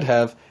 or should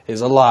have,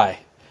 is a lie.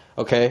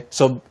 Okay?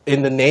 So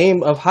in the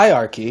name of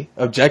hierarchy,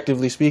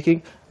 objectively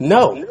speaking,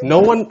 not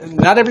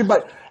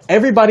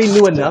everybody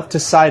knew enough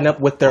to sign up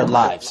with their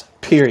lives.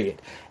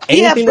 Period.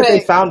 Anything that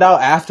they found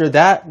out after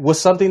that was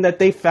something that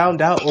they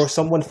found out or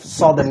someone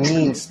saw the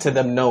means to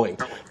them knowing.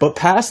 But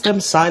past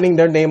them signing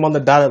their name on the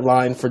dotted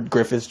line for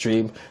Griffith's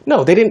dream,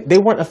 no, they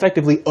weren't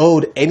effectively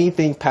owed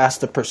anything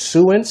past the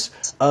pursuance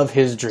of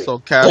his dream. So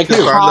Cass signed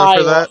up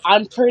for that?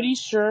 I'm pretty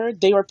sure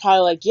they were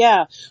probably like,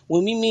 yeah,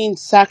 when we mean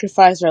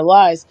sacrifice our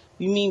lives,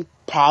 we mean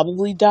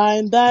probably die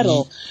in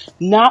battle.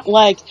 Not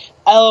like,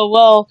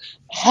 LOL,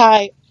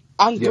 hi,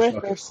 I'm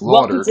Griffith,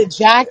 welcome to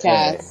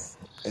Jackass.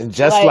 And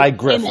just like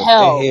Griffith,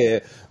 in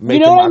here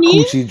making know my what I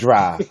mean? coochie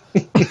dry.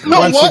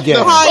 Once again.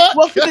 Hi,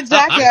 welcome to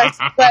Jackass,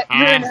 but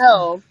you're in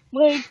hell.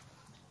 Like,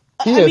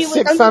 He I a mean,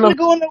 sick I'm son gonna of-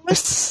 go on the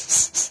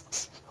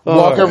list.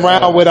 Walking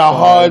around with a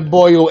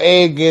hard-boiled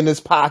egg in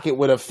his pocket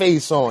with a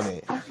face on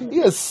it.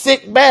 He a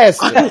sick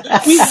bastard.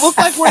 We look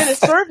like we're in a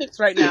cervix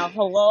right now.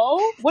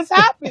 Hello? What's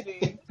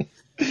happening?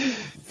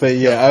 But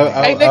yeah,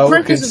 I then would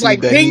Griffiths is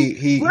like, concede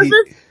that Bing.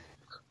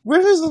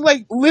 Griffiths is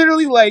like,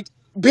 literally like,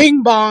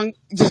 bing bong.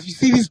 You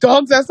see these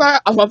dogs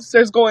outside? I'm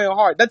upstairs going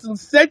hard. That's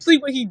essentially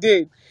what he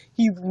did.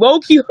 He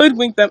low-key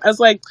hoodwinked them as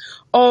like,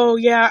 oh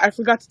yeah, I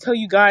forgot to tell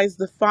you guys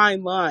the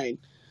fine line.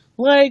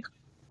 Like,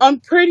 I'm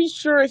pretty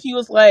sure if he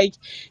was like,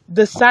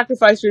 the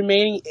sacrifice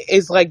remaining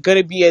is like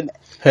gonna be an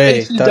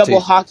double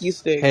hockey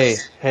stick.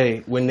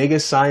 Hey, when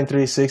niggas sign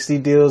 360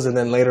 deals and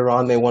then later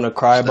on they want to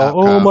cry about,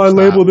 my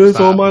label this,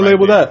 my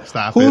label that.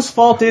 Whose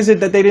fault is it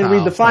that they didn't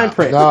read the fine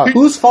print?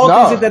 Whose fault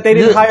is it that they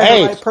didn't hire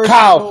the right person?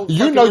 Kyle,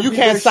 you know you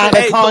can't sign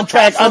a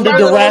contract under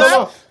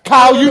duress.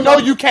 Kyle, you know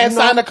you can't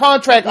sign a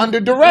contract under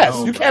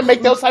duress. You can't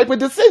make those type of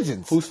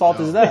decisions. Whose fault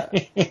is that?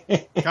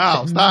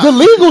 Kyle, stop. The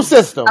legal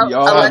system.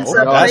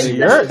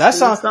 That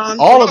sounds.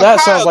 All of that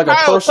sounds like a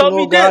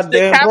personal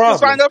goddamn problem.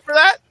 Sign up for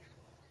that?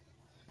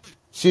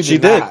 She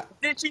did.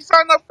 Did she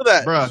sign up for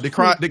that? Bruh,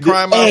 did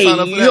Crime Mom sign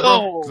up for that,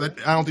 bro? 'Cause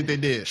I don't think they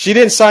did. She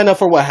didn't sign up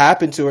for what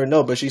happened to her,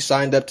 no, but she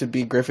signed up to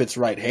be Griffith's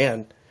right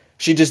hand.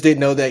 She just didn't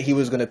know that he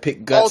was going to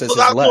pick Guts as his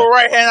left. that's what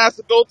right hand has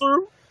to go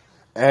through?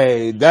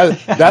 Hey,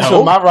 that's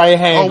what my right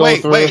hand goes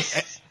through.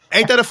 Wait.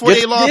 Ain't that a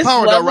 48 law of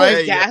power, though,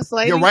 right?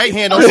 Your right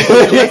hand don't see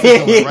your left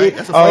hand, right?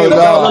 That's a 48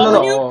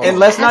 No. And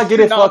let's not get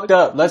it fucked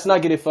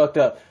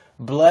up.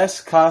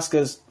 Bless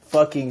Casca's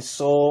fucking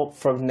soul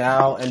from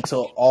now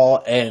until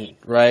all end,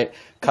 right?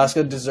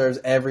 Casca deserves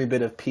every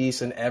bit of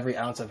peace and every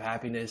ounce of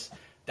happiness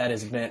that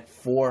is meant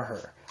for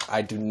her.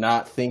 I do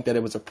not think that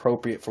it was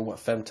appropriate for what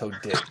Femto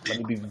did. Let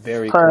me be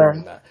very clear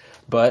on that.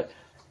 But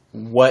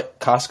what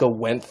Casca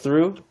went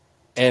through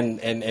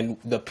and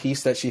the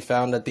piece that she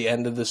found at the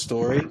end of the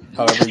story,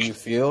 however you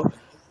feel,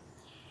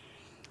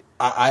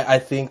 I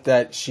think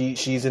that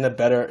she's in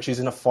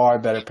a far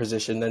better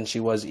position than she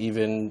was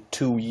even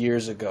 2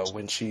 years ago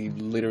when she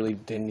literally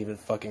didn't even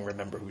fucking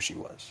remember who she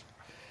was.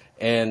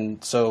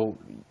 And so,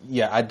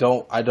 yeah, I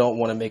don't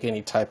want to make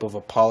any type of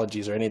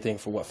apologies or anything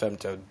for what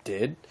Femto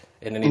did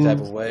in any type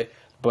of way,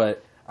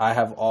 but I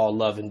have all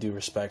love and due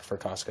respect for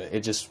Casca.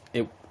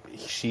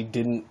 She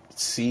didn't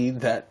see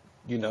that,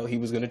 he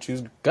was going to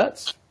choose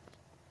Guts.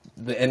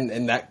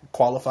 And that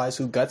qualifies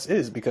who Guts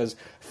is, because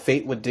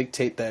fate would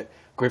dictate that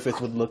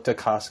Griffith would look to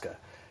Casca,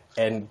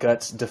 and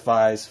Guts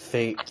defies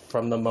fate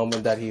from the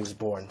moment that he was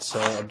born. So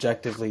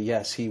objectively,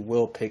 yes, he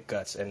will pick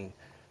Guts, and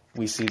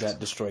we see that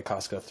destroy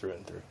Casca through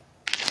and through.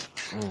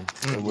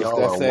 And with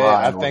that said,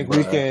 I think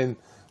we can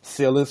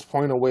seal this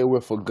point away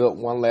with a good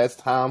one last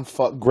time.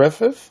 Fuck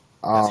Griffith.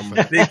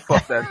 Big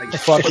fuck that nigga.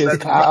 Fuck his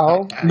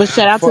cow. But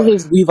shout out to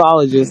his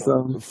weavologist,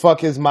 though.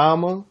 Fuck his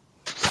mama.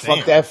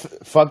 Fuck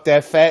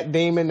that fat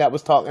demon that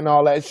was talking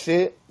all that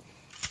shit.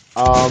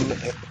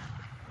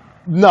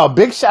 No,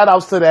 big shout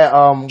outs to that.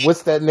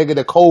 What's that nigga?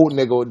 The cold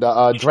nigga,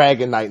 the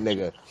Dragon Knight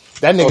nigga.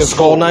 That nigga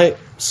Skull Knight.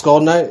 Skull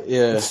Knight.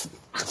 Yeah.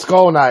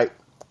 Skull Knight.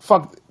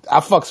 Fuck. I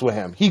fucks with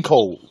him. He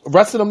cold.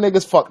 Rest of them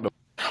niggas fuck them.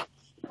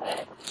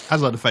 I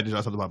just love the fact that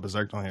y'all talked about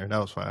Berserk on here. That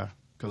was fire.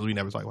 Because we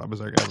never talk about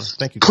Berserk ever.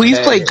 Thank you. Please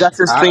play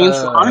Guts' theme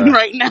song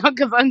right now,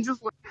 because I'm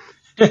just.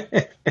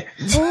 I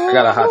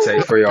got a hot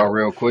take for y'all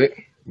real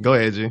quick. Go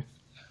ahead, G.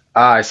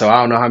 Alright, so I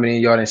don't know how many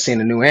of y'all done seen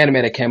the new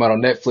anime that came out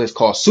on Netflix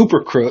called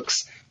Super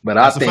Crooks, but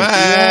I think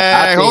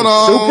hold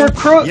on. Super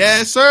Crooks.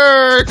 Yes,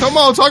 sir. Come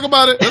on, talk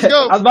about it. Let's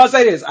go. I was about to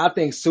say this. I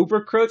think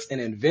Super Crooks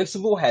and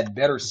Invincible had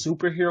better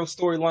superhero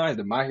storylines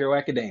than My Hero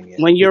Academia.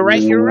 When you're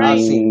right, you're right.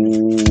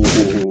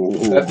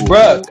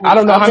 Bruh, I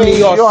don't know how many of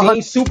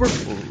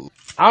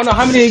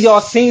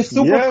y'all seen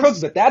Super Crooks,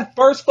 but that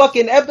first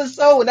fucking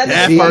episode,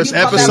 that first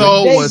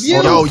episode was,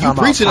 you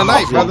preaching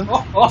tonight, brother.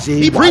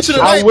 He preaching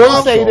tonight. I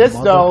will say this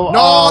though.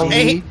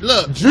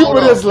 Look,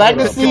 Jupiter's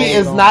Legacy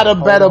is not a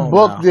better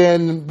book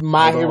than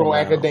My Hero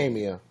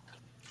Academia.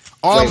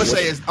 All I'm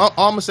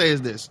gonna say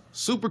is this: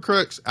 Super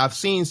Crooks. I've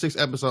seen 6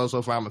 episodes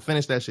so far. I'm gonna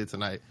finish that shit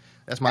tonight.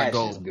 That's my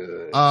goal.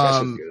 Good.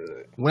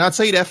 When I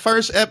tell you that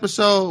first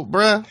episode,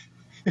 bruh.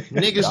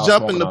 Niggas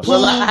jump in the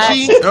pool.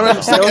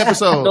 Second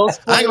episode.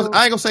 I ain't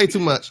gonna say too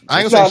much.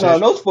 I ain't gonna say shit.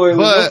 No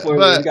spoilers.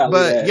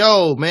 But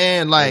yo,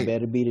 man, like,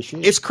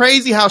 it's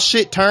crazy how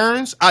shit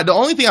turns. The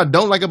only thing I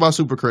don't like about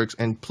Super Crooks,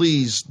 and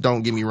please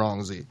don't get me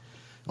wrong, Z. The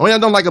only thing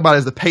I don't like about it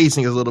is the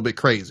pacing is a little bit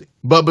crazy.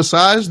 But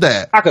besides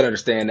that, I could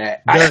understand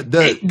that.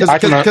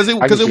 Because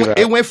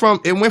it went from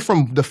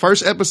the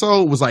first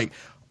episode was like,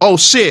 oh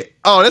shit,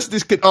 this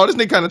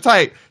nigga kind of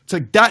tight,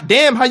 to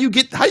damn, how you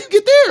get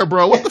there,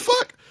 bro? What the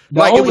fuck?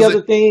 The only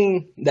other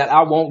thing that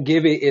I won't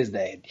give it is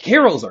that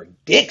heroes are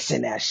dicks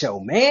in that show,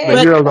 man.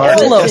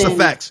 That's a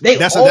fact.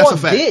 That's a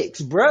fact.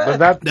 Dicks, bro.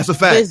 That's a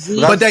fact.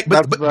 But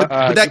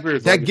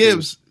that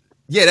gives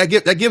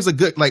a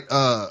good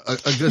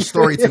a good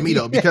story to me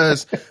though,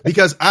 because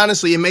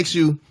honestly, it makes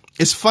you.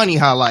 It's funny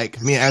how,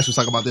 like, me and Ash was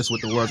talking about this with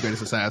the World's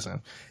Greatest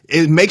Assassin.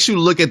 It makes you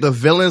look at the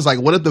villains, like,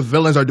 what if the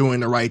villains are doing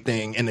the right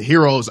thing and the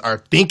heroes are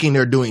thinking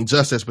they're doing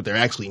justice, but they're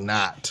actually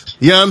not?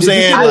 You know what I'm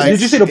saying?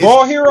 Did you see the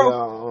ball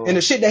hero and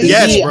the shit that he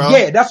did? Bro.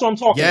 Yeah, that's what I'm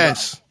talking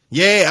about.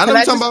 Yeah, I know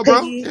what you're talking about,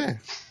 bro. Yeah.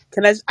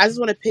 I just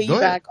want to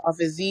piggyback off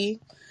of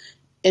Z.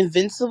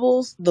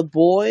 Invincibles, The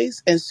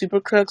Boys, and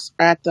Super Crooks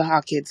are at the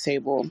Hot Kids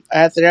table.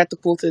 They're at the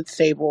Cool Kids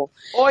table.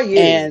 Oh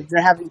yeah, and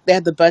they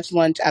have the best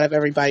lunch out of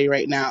everybody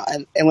right now.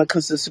 And when it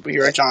comes to the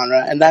superhero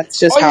genre, and that's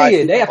just how.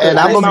 And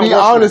I'm gonna be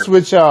honest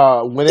with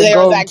y'all. When it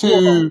goes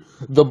to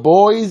The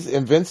Boys,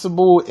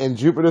 Invincible, and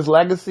Jupiter's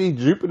Legacy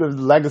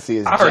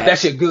is. I heard that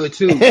shit good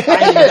too. I ain't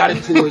even got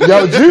into it.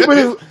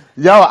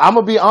 I'm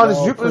gonna be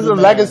honest. Jupiter's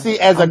Legacy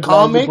as a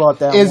comic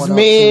is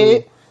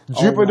mid.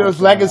 Jupiter's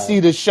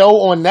Legacy, the show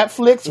on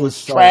Netflix,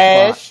 was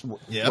trash.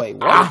 Wait,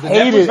 I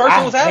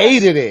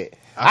hated it.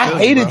 I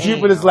hated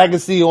Jupiter's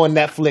Legacy on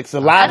Netflix.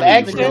 The live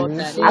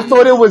action, I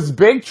thought it was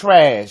big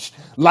trash.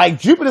 Like,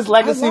 Jupiter's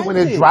Legacy, when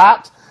it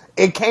dropped,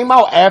 it came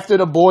out after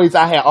The Boys.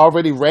 I had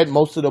already read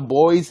most of The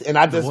Boys, and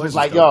I just was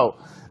like, yo,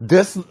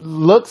 this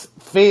looks,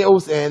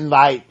 feels, and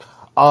like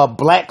a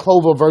Black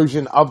Clover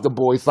version of The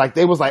Boys. Like,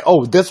 they was like,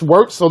 oh, this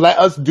works, so let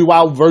us do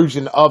our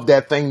version of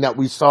that thing that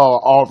we saw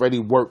already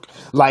work.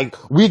 Like,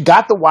 we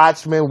got The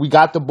Watchmen, we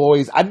got The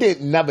Boys. I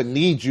never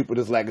need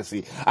Jupiter's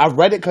Legacy. I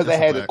read it because it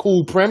had a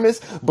cool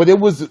premise, but it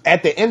was,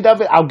 at the end of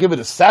it, I'll give it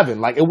a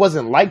 7. Like, it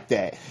wasn't like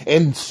that.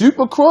 And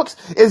Super Crooks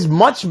is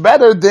much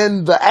better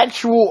than the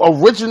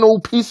actual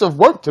original piece of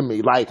work to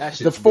me. Like,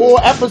 the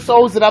 4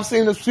 episodes that I've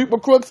seen of Super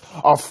Crooks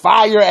are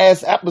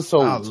fire-ass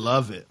episodes. I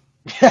love it.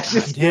 That's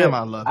just Damn, good.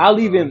 I love it.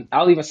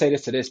 I'll even say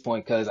this to this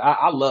point because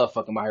I love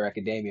fucking My Hero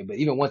Academia, but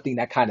even one thing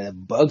that kind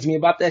of bugs me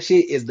about that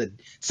shit is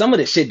some of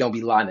the shit don't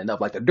be lining up.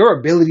 Like the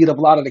durability of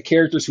a lot of the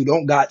characters who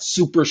don't got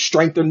super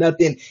strength or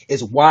nothing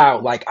is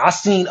wild. Like I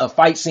seen a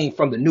fight scene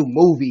from the new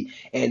movie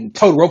and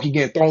Todoroki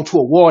getting thrown to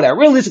a wall that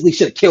realistically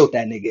should have killed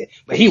that nigga,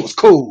 but he was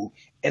cool.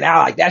 And I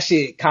like that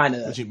shit kind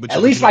of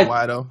at least like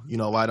why though? You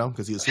know why though?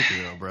 Because he's a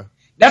superhero, bro.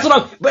 That's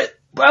what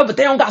but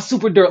they don't got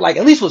super dirt. Like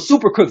at least with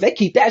Super Crooks, they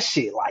keep that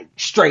shit like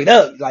straight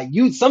up. Like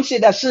some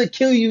shit that should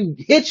kill you,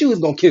 hit you is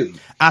gonna kill you.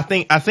 I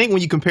think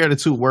when you compare the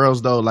two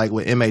worlds though, like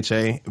with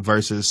MHA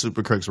versus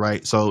Super Crooks,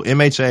 right? So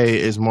MHA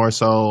is more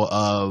so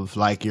of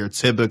like your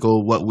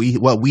typical what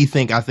we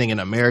think in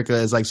America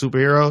is like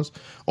superheroes,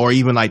 or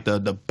even like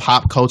the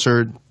pop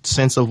culture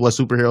sense of what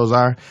superheroes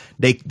are.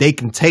 They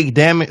can take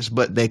damage,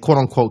 but they quote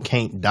unquote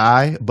can't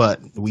die.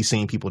 But we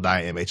seen people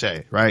die in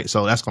MHA, right?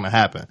 So that's gonna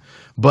happen.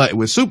 But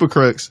with Super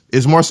Crooks,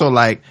 it's more so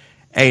like,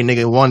 hey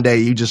nigga, one day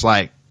you just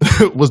like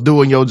was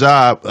doing your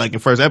job, like in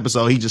first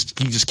episode, he just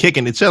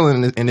kicking and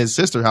chilling in his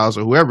sister's house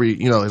or whoever,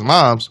 his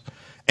mom's,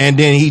 and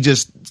then he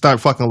just start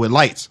fucking with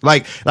lights.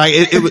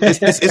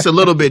 It's a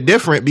little bit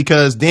different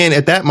because then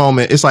at that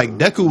moment it's like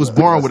Deku was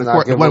born with a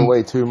not giving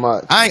away too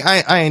much.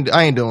 I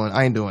ain't doing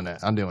that.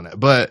 I'm doing that,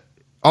 but.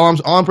 All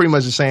I'm pretty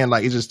much just saying,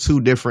 like, it's just two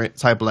different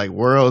type of like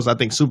worlds. I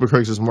think Super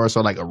Crooks is more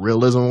so like a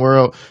realism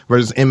world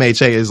versus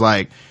MHA is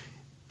like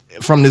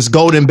from this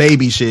golden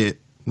baby shit.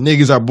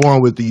 Niggas are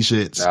born with these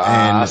shits,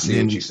 and I see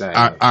what you're saying.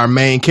 Our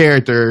main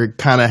character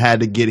kind of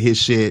had to get his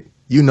shit,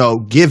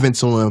 given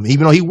to him,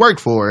 even though he worked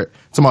for it.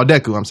 To my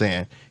Deku, I'm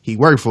saying he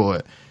worked for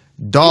it.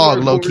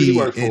 Dog, low key,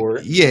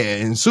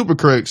 and Super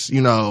Crooks, this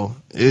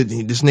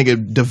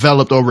nigga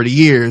developed over the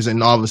years,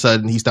 and all of a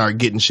sudden he started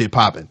getting shit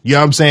popping. You know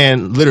what I'm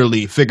saying?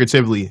 Literally,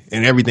 figuratively,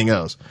 and everything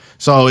else.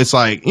 So it's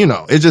like,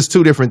 it's just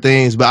two different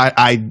things. But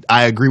I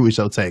agree with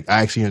your take.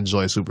 I actually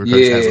enjoy Super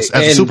Crooks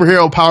as a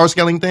superhero power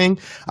scaling thing.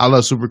 I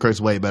love Super Crooks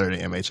way better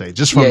than MHA.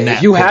 Just from that.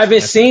 If you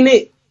haven't seen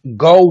it,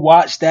 go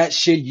watch that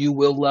shit. You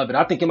will love it.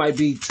 I think it might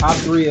be top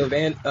 3 of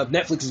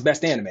Netflix's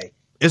best anime.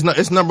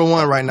 It's number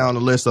 1 right now on the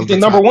list of the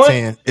number top 1?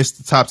 10. It's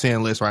the top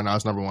 10 list right now.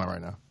 It's number 1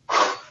 right now.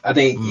 I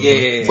think,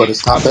 yeah. But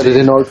it's not better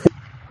than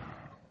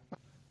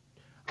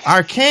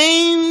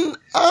Arcane.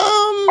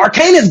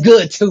 Arcane is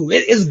good too.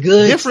 It is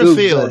good. Different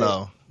feel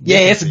though. Yeah,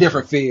 it's a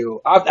different feel.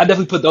 I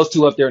definitely put those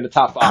two up there in the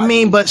top 5. I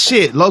mean, but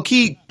shit, low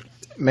key.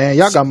 Man,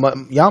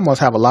 y'all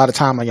must have a lot of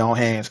time on y'all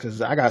hands because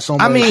I got so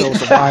many shows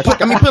to watch. Put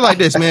it like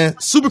this, man.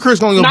 Super Crooks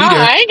gonna go be there.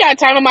 I ain't got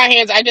time on my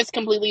hands. I just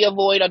completely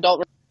avoid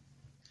adult.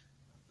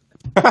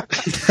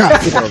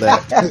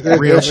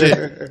 Real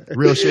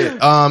shit.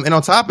 And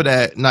on top of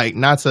that, like,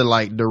 not to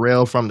like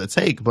derail from the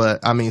take, but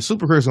I mean,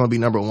 Super Crooks is gonna be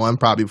number 1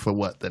 probably for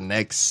the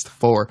next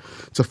 4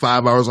 to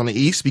 5 hours on the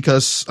East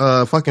because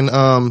fucking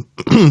Stone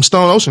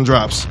Ocean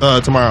drops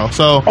tomorrow.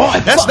 So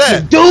that's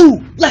that,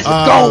 dude. Let's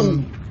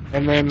go.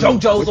 And then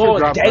JoJo's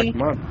all day.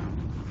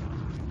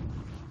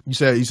 You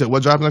said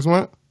what drops next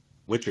month?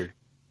 Witcher.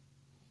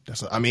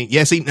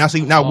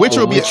 Now Witcher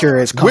will be Witcher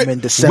is coming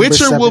December 17th.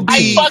 Witcher will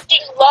be. I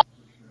fucking love.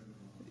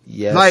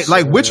 Yes,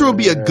 like Witcher would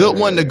be a good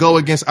one to go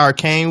against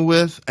Arcane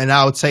with, and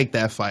I would take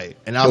that fight.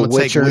 And I would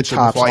take Witcher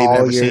tops before I even all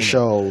ever your seen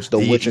shows. The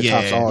Witcher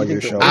tops all your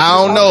shows.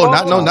 I don't know,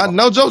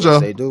 not JoJo. Yes,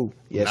 they do.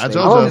 Yes, not they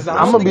JoJo. do.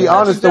 I'm gonna be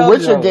honest. The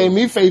Witcher gave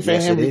me faith in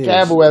Yes, Henry it is.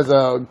 Cavill as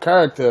a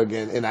character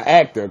again, and an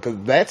actor, because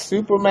that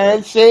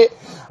Superman shit,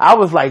 I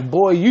was like,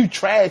 boy, you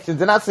trash. And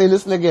then I seen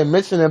this nigga in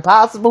Mission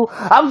Impossible.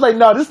 I was like,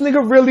 no, this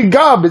nigga really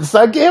garbage,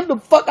 son. Get him the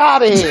fuck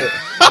out of here.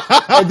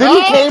 And then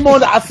he came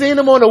on. I seen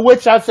him on The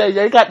Witch. I said,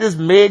 yeah, he got this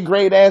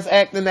mid-grade ass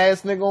acting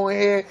ass nigga on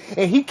here,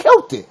 and he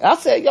killed it. I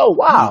said, yo,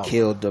 wow, He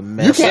killed the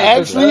mess. you can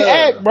actually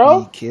act,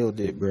 bro. He killed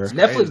it, bro.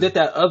 Netflix did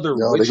that other.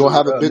 They're Witcher, gonna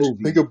have a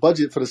movie. bigger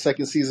budget for the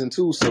second season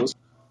too. So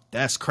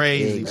That's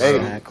crazy. Bro.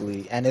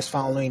 Exactly. And it's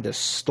following the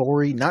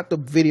story, not the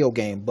video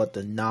game, but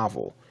the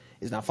novel.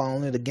 It's not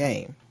following the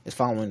game. It's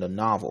following the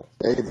novel.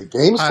 hey, the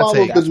games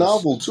followed the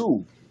novel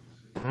too.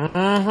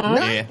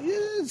 Yeah.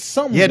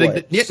 Somewhat. Yeah,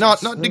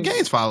 the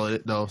games followed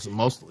it though,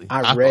 mostly.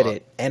 I read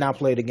it and I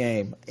played the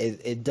game.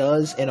 It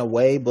does in a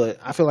way, but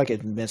I feel like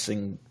it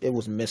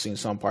was missing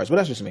some parts. But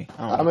that's just me.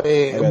 I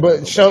mean,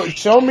 but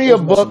show me a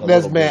book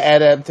that's been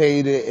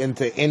adapted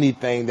into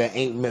anything that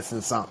ain't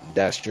missing something.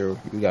 That's true.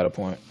 You got a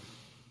point.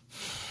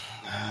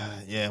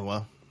 Yeah,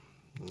 well,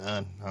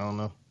 none. I don't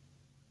know.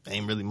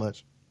 Ain't really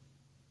much,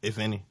 if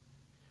any.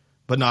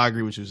 But no, I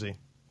agree with you, Z.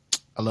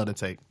 I love the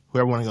take.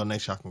 Whoever want to go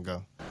next, y'all can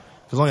go.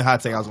 Because the only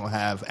hot take I was going to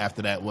have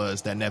after that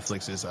was that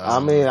Netflix is... I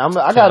mean,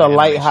 I got a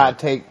light hot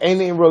take.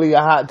 Ain't even really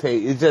a hot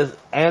take. It's just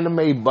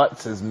anime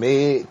butts is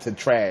mid to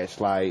trash.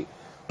 Like,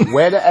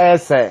 where the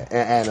ass at in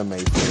anime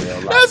for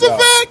real? Like, That's a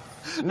fact!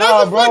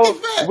 No, That's a bro.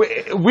 fucking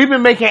fact! We've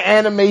been making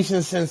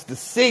animation since the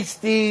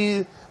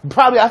 60s.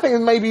 Probably, I think it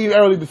may be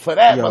early before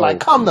that, but like,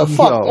 come the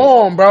fuck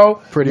on, bro.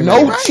 Pretty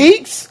no much.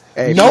 cheeks?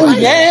 Hey, no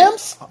hey,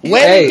 yams.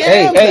 Where Hey, the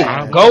hey, yams hey!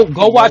 at?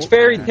 Go watch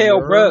Fairy Tale,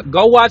 bro.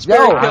 Go watch Yo,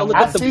 Fairy Tale. Look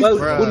I up the see.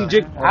 booty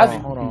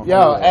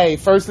jiggle. Hey,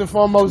 first and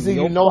foremost,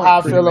 you know how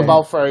I feel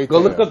about Fairy Go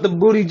Tale. look up the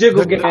booty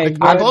jiggle The gang.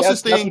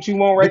 closest That's thing, what you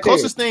want right the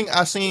closest thing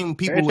I seen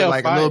people Fairy with Tale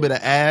like a fire. little bit of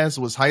ass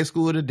was High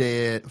School of the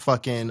Dead,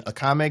 fucking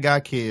Akame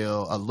got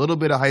killed, a little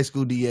bit of High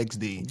School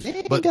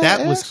DxD, but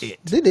that was it.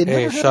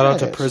 Hey, shout out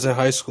to Prison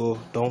High School.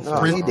 Don't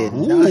Prison-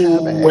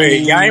 Ooh.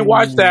 Wait, y'all ain't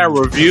watched that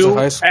review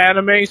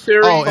anime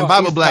series? Oh, and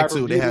Bible Black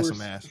too. They had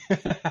some ass.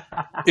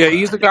 Yeah,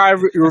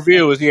 Isekai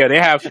reviews. Yeah, they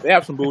have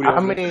some booty. I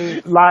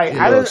mean, like,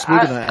 Yeah, look,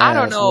 speaking of I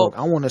don't ass, know. look,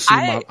 I want to see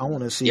my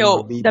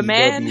Yo, BBWs the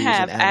man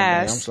have in anime.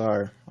 I'm ass.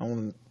 sorry. I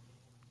want.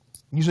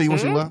 You say you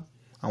want to see what?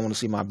 I want to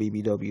see my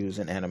BBWs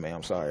in anime.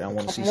 I'm sorry. I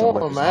want to see Come some on,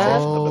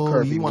 representation of the man.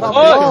 curvy You women. wanna-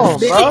 Oh,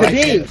 Come on,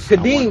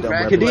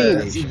 bro.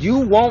 Kadeem, you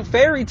want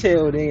Fairy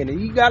Tale then,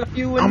 and you got a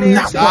few in I'm there.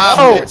 not- Stop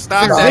Oh, it.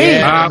 Stop Stop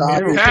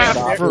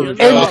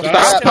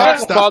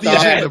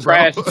that.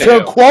 it.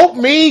 To quote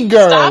Mean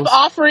Girls, Stop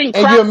offering and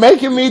crack. you're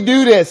making me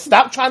do this.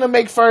 Stop trying to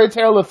make Fairy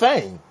Tale a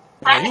thing.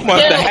 You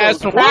must have had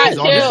some Crack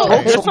kills.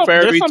 There's some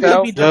fairy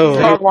tale.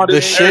 Yo,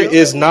 the shit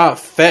is not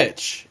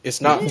fetch.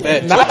 It's not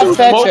fetch. Not What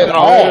fetch at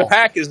all.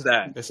 pack is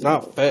that? It's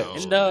not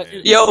fetch.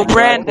 Yo,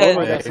 Brandon,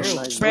 Kill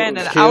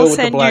I'll with the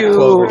send Black you.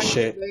 Clover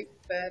shit.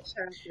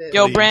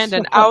 Yo, Please.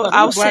 Brandon,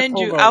 I'll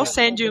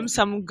send you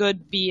some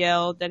good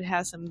BL that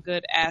has some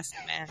good ass,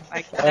 man.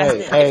 Like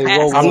that's Hey,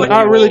 ass I'm what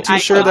not you- really too I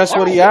sure thought. that's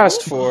what he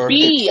asked for.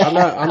 I'm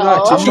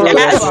not too sure Yes.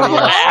 that's what he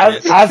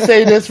asked for. I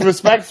say this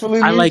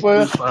respectfully, I like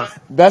Lupa.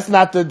 That's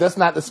not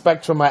the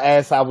spectrum of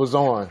ass I was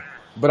on.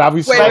 But I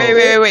respect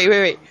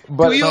Wait.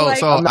 But Do you So- like?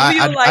 so do I-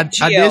 you I- like I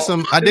GL? did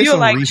some- I Do did you some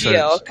like research.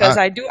 GL? Because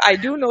I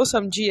do know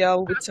some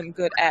GL with some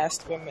good ass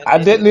women. I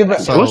didn't even.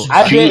 So-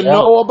 I didn't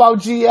know about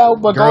GL,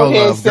 but Girl go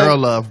ahead, love, girl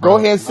love, bro. go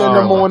ahead, and send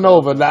them on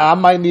over. Now I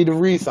might need to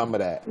read some of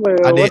that.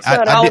 I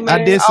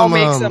did I'll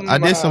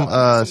make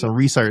some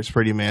research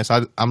pretty man.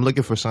 So I'm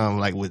looking for some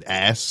like with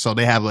ass. So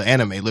they have an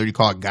anime literally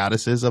called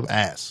Goddesses of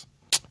Ass.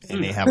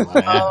 And they have a lot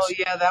of ass. Oh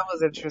yeah, that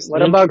was interesting.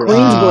 What about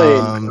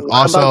Queensblade?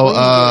 Also,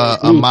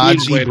 Amaji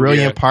Queensblade,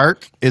 Brilliant yeah.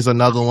 Park is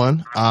another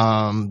one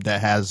that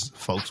has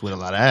folks with a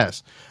lot of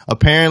ass.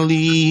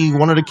 Apparently,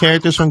 one of the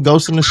characters from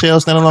Ghost in the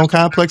Shell standalone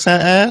complex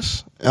had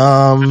ass.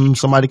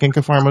 Somebody can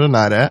confirm or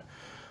deny that.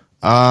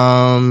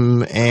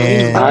 And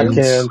I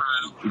can.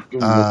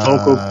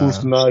 Motoko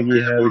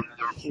Kusanagi had.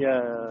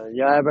 Yeah,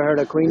 y'all ever heard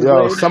of Yo,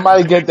 Queensblade?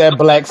 somebody get that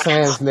Black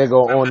Sands nigga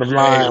on the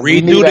line.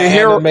 We redo need the an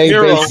hero- anime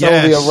based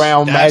solely Yes,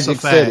 around that's a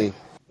Magic fact. City.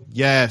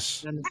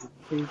 yes,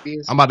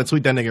 I'm about to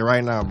tweet that nigga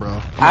right now, bro.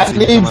 I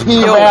need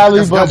P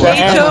Valley, but the Keijo?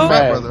 anime.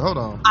 Brother, hold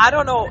on. I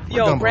don't know.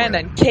 Yo, Come on,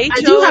 Brandon, I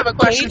do have a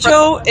question for-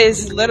 Keijo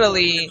is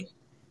literally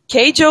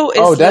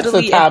Oh, that's the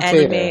literally top an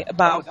tier. anime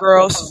about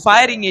girls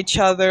fighting each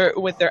other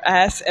with their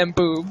ass and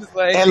boobs.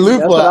 Like, And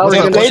That's what I Lupa, was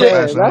if gonna they,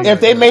 say.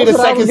 if they made a That's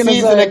what I was second gonna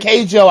season say. of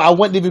Keijo, I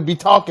wouldn't even be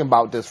talking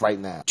about this right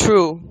now.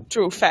 true,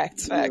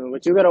 facts.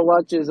 What you gotta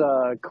watch is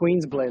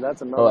Queensblade.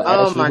 That's another. Oh, one.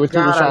 Ashley, Oh my what you was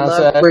god, I trying to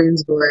love say?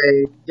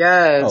 Queensblade.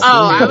 Yes. Oh,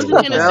 I was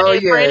just gonna Hell say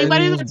for yeah.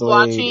 anybody that's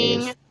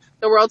watching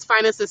The World's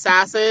Finest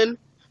Assassin,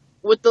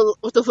 with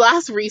the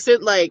last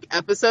recent like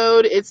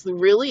episode, it's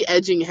really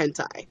edging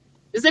hentai.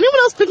 Is anyone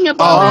else picking up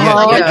Oh, on yeah, that?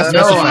 Like, that's it's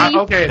a really- fact.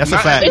 Okay, That's a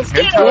not- fact. It's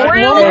getting Hentai?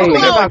 real Hey,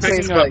 close. about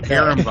Picking up Facebook.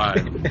 harem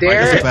vibe.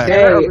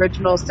 Their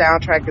original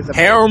soundtrack is amazing.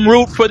 Harem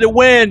root for the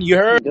win. You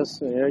heard?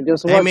 Just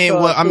I watch mean,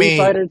 well, I mean-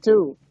 Fighter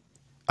 2.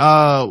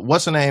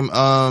 What's the name?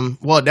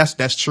 Well,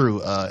 that's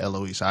true,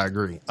 Eloise. I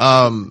agree.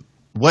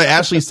 What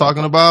Ashley's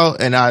talking about,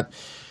 and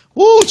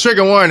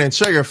trigger warning,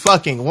 trigger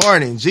fucking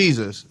warning,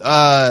 Jesus.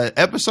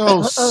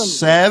 Episode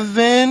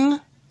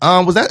 7.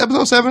 Was that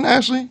episode 7,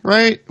 Ashley?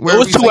 Right? Where It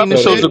was we 2 seen the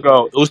episodes shit?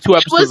 ago. It was 2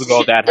 episodes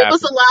ago that It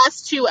was happened. the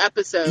last 2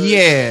 episodes.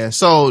 Yeah.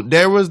 So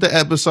there was the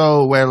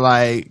episode where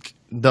like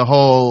the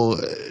whole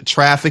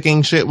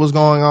trafficking shit was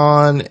going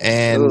on,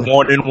 and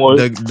Morning was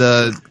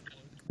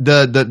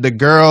the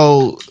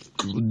girl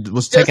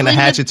was taking a leave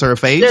it- hatchet to her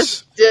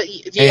face. Yeah,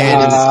 And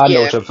yeah.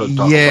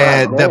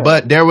 yeah,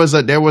 but there was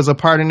a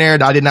part in there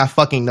that I did not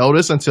fucking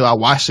notice until I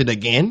watched it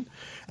again,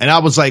 and I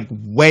was like,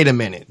 wait a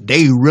minute,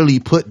 they really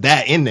put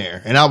that in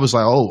there, and I was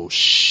like, oh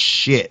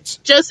shit.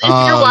 Just if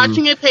you're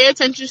watching it, pay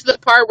attention to the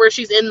part where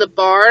she's in the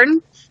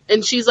barn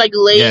and she's like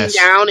laying Yes.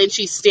 down and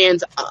she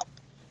stands up,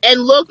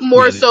 and look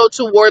more so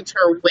towards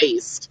her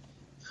waist.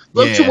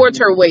 Look Yeah. towards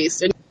her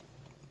waist, and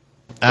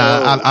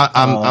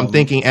I'm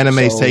thinking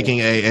anime's taking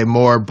a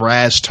more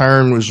brash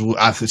turn, which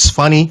it's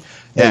funny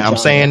that I'm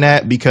saying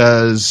that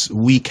because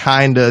we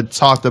kind of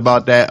talked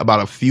about that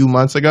about a few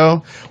months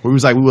ago. Where we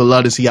was like, we would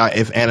love to see how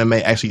if anime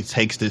actually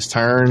takes this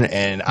turn,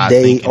 and I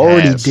They think it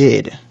already has.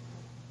 did.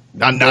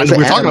 We're There's an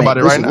talking anime. about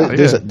it Listen, right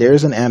now.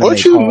 There's an anime.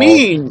 What you called,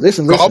 mean?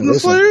 Listen. Goblin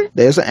Slayer?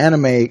 There's an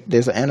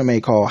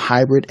anime called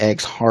Hybrid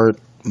X Heart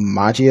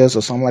Magias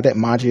or something like that.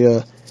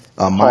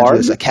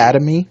 Magias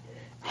Academy.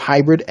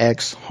 Hybrid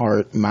X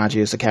Heart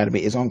Magias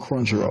Academy is on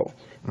Crunchyroll.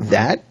 Mm-hmm.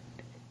 That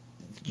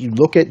you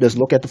look at. Just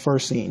look at the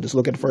first scene. Just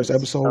look at the first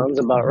episode. Sounds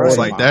about It's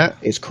right. like that.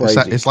 It's crazy.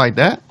 It's like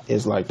that.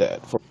 It's like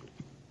that.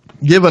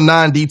 Give a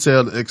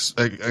non-detailed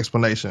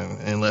explanation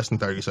in less than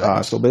 30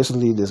 seconds. So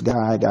basically, this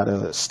guy got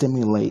to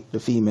stimulate the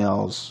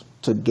females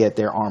to get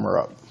their armor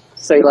up.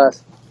 Say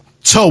less.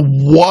 To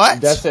what?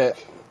 That's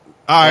it.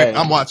 All right,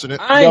 I'm watching it.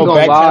 I ain't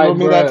gonna lie,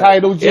 me that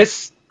title.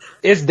 It's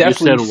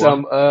definitely said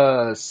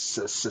what?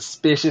 some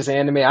suspicious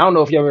anime. I don't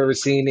know if y'all ever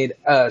seen it.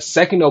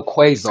 Sekino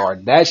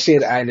Quasar. That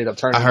shit I ended up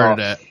turning off. I heard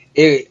of that.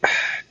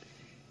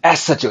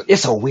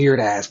 It's a weird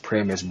ass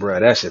premise, bro.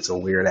 That shit's a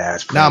weird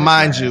ass premise. Now,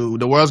 mind man. you,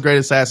 The World's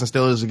Greatest Assassin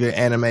still is a good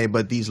anime,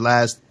 but these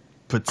last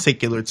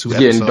particular two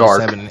getting episodes,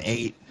 dark. 7 and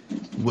 8,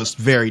 was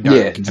very dark.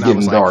 Yeah, it's and I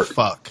was getting like, dark.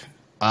 fuck.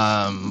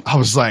 I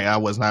was like, I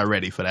was not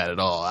ready for that at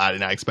all. I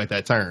did not expect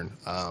that turn.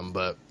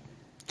 But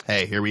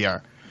hey, here we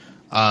are.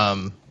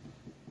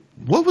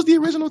 What was the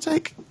original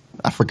take?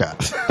 I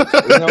forgot.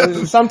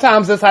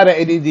 Sometimes that's how the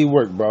ADD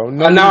work, bro.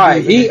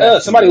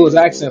 Somebody was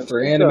asking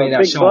for anime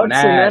that's showing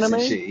ass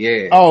and shit.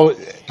 Yeah. Oh,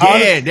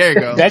 yeah, there you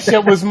go. That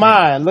shit was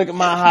mine. Look at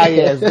my high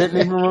ass. Didn't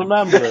even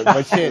remember it.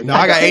 But shit. No,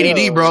 I got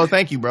ADD, bro.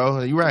 Thank you,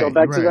 bro. You're right. Go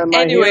back to that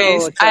My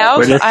Anyways,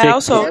 Hero I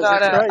also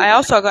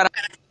got a.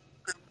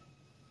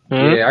 Hmm?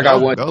 Yeah, I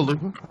got one. Go,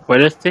 Lupa. Where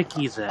the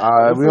stickies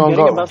at? We gonna Forgetting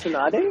go. about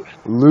Tsunade?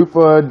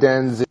 Lupa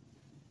Denzi.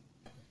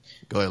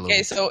 Go ahead, Lupa.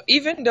 Okay, so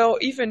even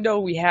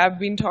though we have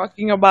been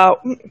talking about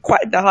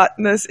quite the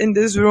hotness in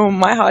this room,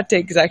 my hot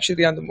take is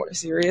actually on the more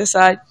serious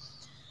side.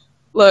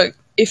 Look,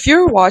 if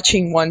you're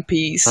watching One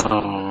Piece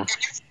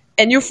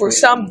and you, for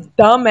some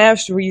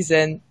dumbass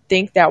reason,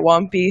 think that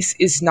One Piece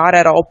is not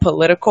at all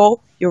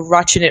political, you're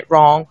watching it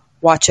wrong.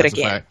 Watch it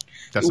again.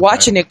 You're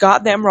watching it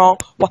goddamn wrong.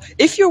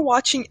 If you're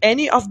watching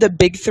any of the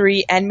big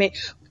three anime,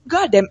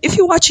 goddamn, if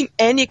you're watching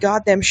any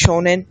goddamn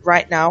shonen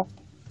right now,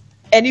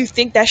 and you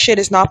think that shit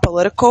is not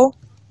political,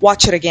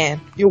 watch it again.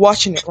 You're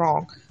watching it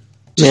wrong.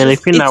 Man,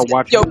 if you're not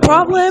watching, your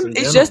problem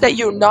is just that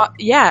you're not.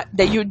 Yeah,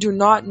 that you do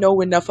not know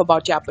enough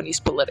about Japanese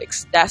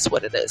politics. That's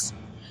what it is.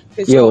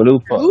 Yo,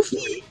 Lupa.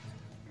 Luffy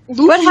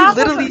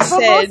literally but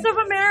said. most of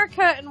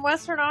America and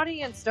Western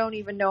audience don't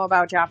even know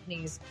about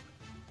Japanese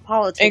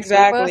politics.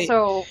 Exactly.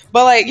 So,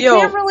 but like, you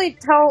can't really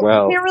tell.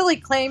 Well, you can't really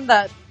claim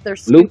that they're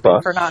stupid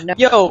Lupa. for not knowing.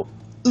 Yo,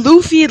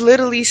 Luffy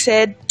literally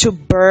said to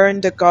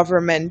burn the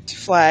government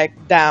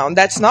flag down.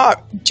 That's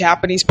not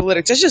Japanese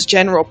politics. That's just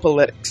general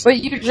politics. But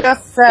you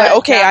just said. Like,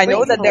 okay, I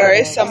know that there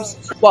is some.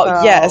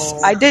 Well, So,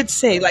 yes, I did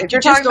say like you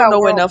you're just talking don't about know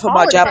world enough about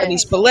politics.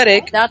 Japanese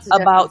politics. That's a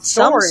different About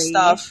some story.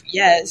 stuff.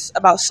 Yes,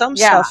 about some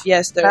Yeah, stuff.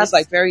 Yes, there is that's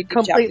like very deep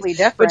completely Japanese.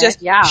 different. But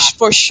just yeah.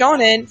 for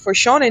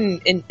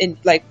shonen, in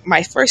like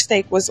my first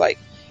take was like,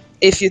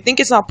 if you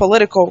think it's not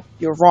political,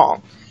 you're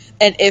wrong,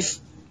 and if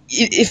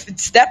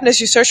it's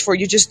depthness you search for,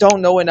 you just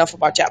don't know enough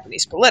about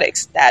Japanese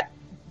politics. That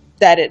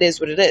it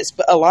is what it is.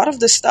 But a lot of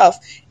this stuff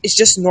is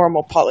just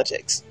normal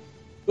politics.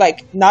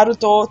 Like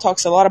Naruto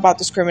talks a lot about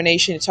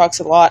discrimination. It talks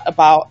a lot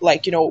about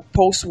like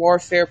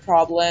post-warfare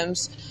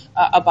problems,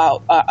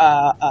 about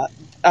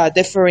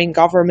differing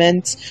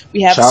governments.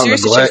 We have Child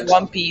series such neglect. as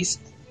One Piece.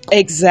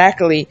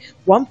 Exactly,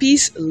 One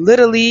Piece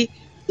literally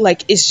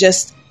like is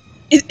just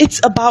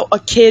it's about a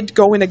kid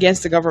going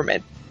against the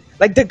government.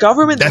 Like the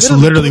government. That's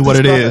literally what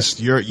it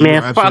is. You're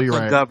Man, fuck absolutely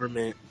the right.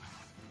 government.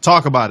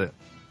 Talk about it.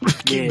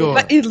 Keep going.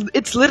 But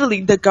it's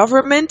literally the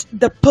government.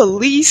 The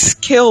police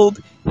killed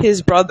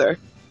his brother.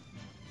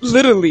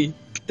 Literally,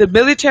 the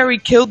military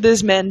killed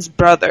this man's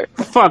brother.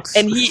 Fuck.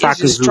 And he is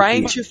just Sakazuki.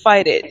 trying to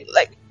fight it.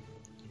 Like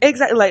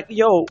exactly. Like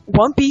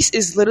One Piece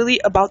is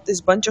literally about this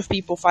bunch of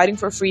people fighting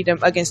for freedom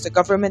against a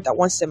government that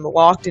wants them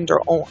locked in their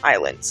own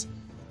islands.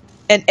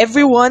 And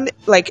everyone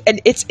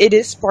it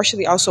is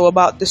partially also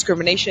about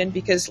discrimination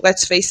because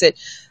let's face it,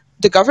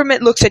 the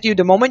government looks at you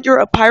the moment you're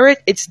a pirate,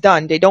 it's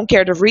done. They don't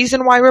care the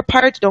reason why you're a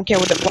pirate. They don't care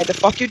why the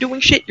fuck you're doing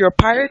shit. You're a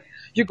pirate.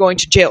 You're going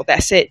to jail.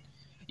 That's it.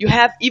 You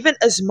have even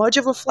as much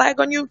of a flag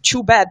on you.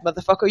 Too bad,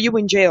 motherfucker. You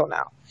in jail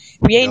now.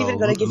 We ain't even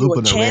gonna give you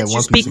a chance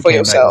to speak for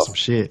yourself. Some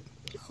shit.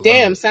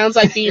 Damn, sounds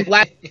like being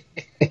black.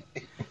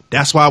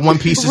 That's why One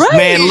Piece is Right,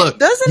 man. Look,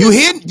 doesn't you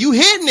it?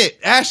 hitting it.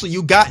 Ashley,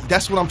 you got.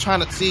 That's what I'm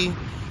trying to see.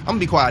 I'm gonna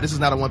be quiet. This is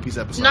not a One Piece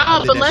episode. I No,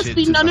 did but that let's shit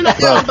be two no,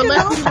 times. but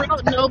let's be real.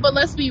 No, but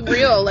let's be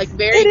real. Like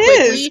very It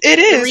is. quickly, It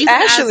the is, reason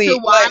actually. as to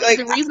why Like,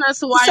 the reason as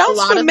to why a sounds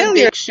lot familiar. of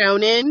the big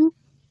shonen.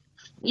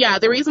 Yeah,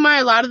 the reason why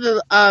a lot of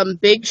the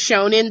big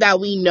shonen that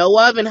we know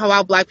of and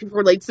how Black people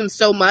relate to them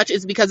so much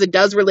is because it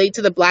does relate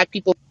to the Black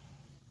people.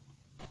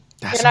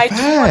 That's And a I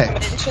do want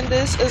fact. to mention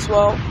this as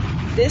well.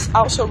 This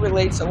also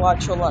relates a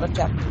lot to a lot of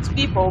Japanese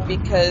people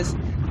because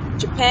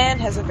Japan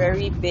has a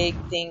very big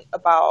thing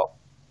about.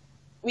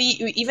 We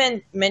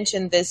even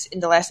mentioned this in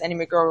the last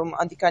Anime Girl Room,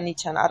 Andika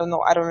Nichan. I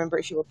don't remember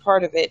if you were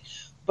part of it,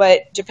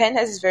 but Japan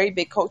has this very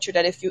big culture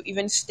that if you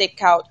even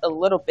stick out a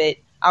little bit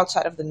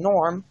outside of the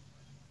norm,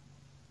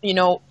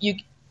 the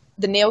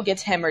nail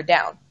gets hammered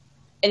down.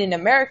 And in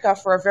America,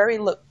 for a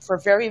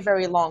very,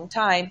 very long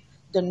time,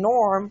 the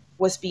norm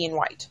was being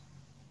white.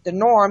 The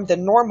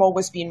normal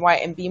was being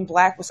white, and being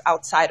black was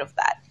outside of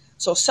that.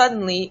 So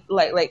suddenly,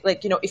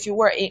 if you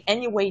were in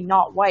any way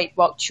not white,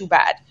 well, too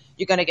bad.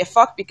 You're gonna get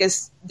fucked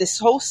because this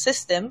whole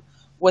system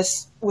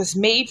was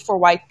made for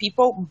white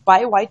people,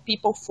 by white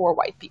people, for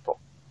white people.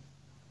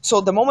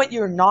 So the moment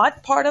you're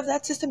not part of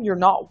that system, you're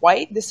not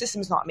white, the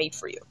system is not made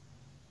for you.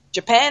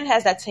 Japan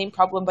has that same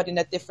problem, but in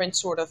a different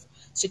sort of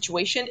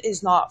situation.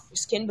 Is not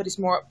skin, but it's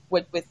more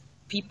with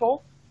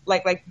people,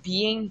 like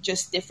being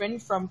just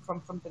different from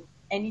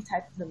any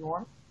type of the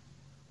norm.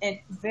 And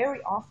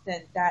very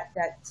often that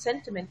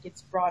sentiment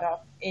gets brought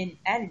up in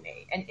anime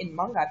and in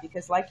manga,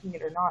 because liking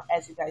it or not,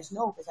 as you guys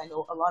know, because I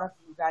know a lot of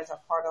you guys are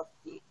part of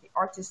the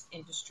artist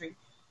industry,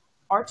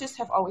 artists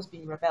have always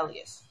been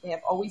rebellious. They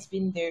have always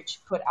been there to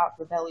put out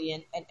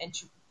rebellion and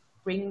to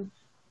bring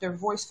their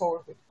voice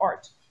forward with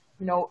art.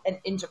 And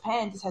in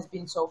Japan, this has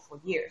been so for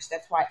years.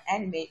 That's why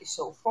anime is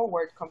so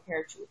forward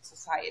compared to its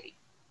society.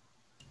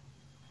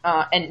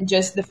 And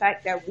just the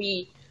fact that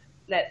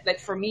like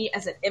for me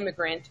as an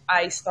immigrant,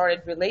 I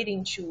started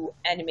relating to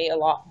anime a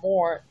lot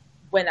more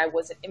when I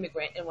was an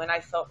immigrant and when I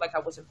felt like I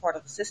wasn't part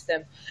of the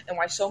system, and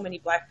why so many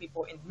black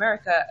people in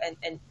America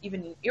and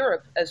even in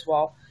Europe as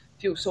well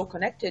feel so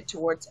connected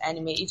towards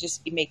anime.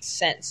 It makes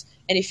sense.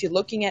 And if you're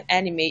looking at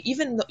anime,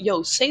 even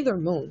Sailor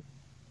Moon,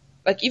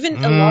 like even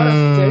a lot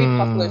of very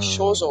popular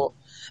shoujo,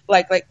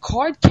 like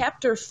Card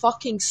Captor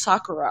fucking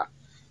Sakura.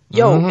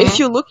 If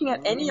you're looking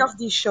at any of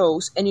these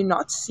shows and you're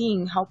not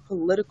seeing how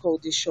political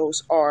these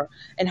shows are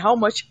and how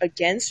much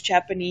against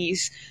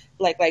Japanese,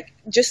 like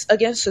just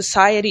against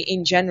society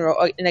in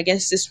general, and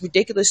against this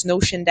ridiculous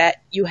notion that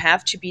you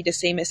have to be the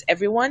same as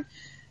everyone,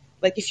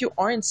 like if you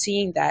aren't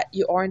seeing that,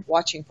 you aren't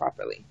watching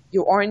properly.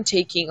 You aren't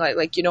taking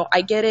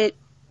I get it.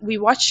 We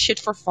watch shit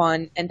for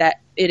fun and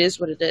that it is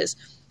what it is.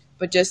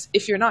 But just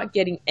if you're not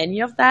getting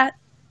any of that,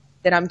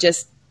 then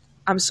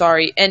I'm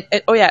sorry. And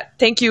oh yeah,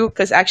 thank you,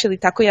 because actually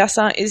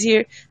Takuya-san is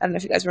here. I don't know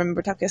if you guys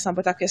remember Takuya-san,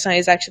 but Takuya-san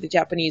is actually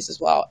Japanese as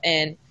well.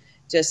 And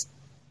just,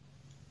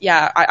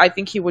 yeah, I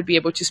think he would be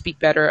able to speak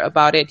better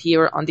about it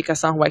here on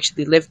Andika-san, who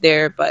actually lived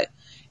there. But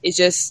it's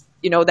just,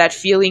 that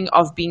feeling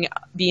of being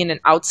an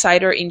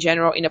outsider in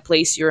general in a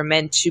place you're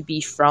meant to be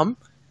from,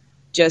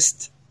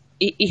 just,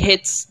 it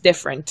hits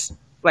different.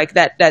 Like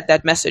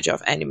that message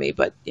of anime.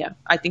 But yeah,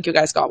 I think you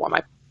guys got one.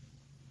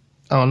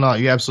 Oh no,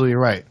 you're absolutely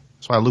right.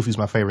 That's why Luffy's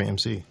my favorite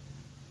MC.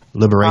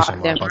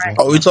 Liberation. Right.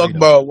 Oh, we talk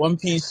about One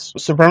Piece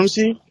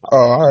supremacy?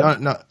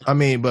 No, I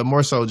mean, but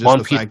more so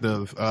just fact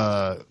of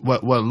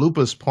what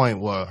Lupa's point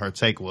was, her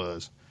take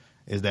was,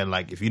 is that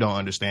like if you don't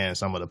understand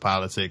some of the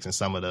politics and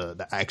some of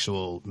the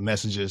actual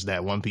messages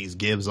that One Piece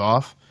gives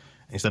off,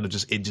 instead of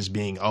it just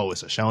being,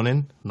 it's a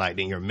shonen, like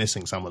then you're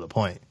missing some of the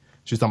point.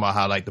 She's talking about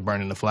how like the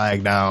burning the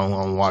flag down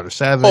on Water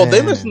 7. Oh,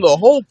 they missing the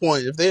whole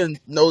point if they didn't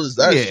notice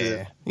that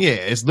shit. Yeah,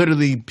 it's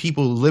literally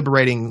people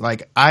liberating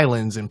like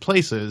islands and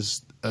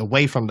places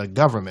away from the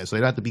government, so they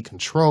don't have to be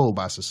controlled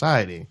by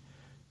society.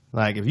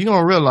 Like if you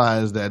don't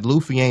realize that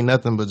Luffy ain't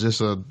nothing but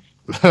just a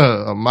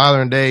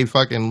modern day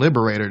fucking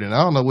liberator, then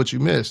I don't know what you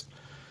missed.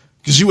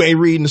 Because you ain't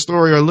reading the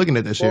story or looking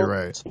at this shit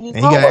right. And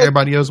he got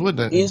everybody else with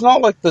it. He's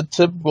not like the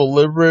typical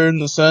liberator in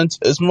the sense.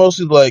 It's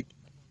mostly like,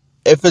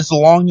 if it's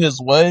along his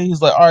way,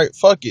 he's like, all right,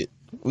 fuck it.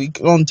 We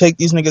gonna take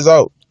these niggas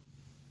out.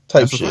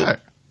 That's shit.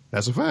 Fact.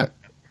 That's a fact.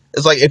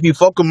 It's like, if you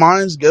fuck with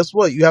mines, guess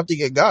what? You have to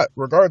get got,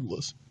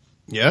 regardless.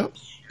 Yeah.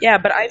 Yeah,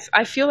 but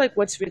I feel like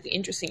what's really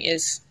interesting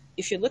is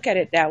if you look at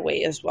it that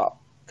way as well.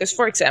 Because,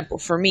 for example,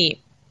 for me,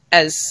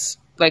 as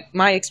like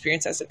my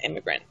experience as an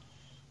immigrant,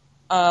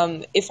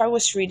 if I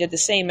was treated the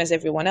same as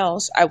everyone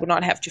else, I would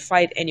not have to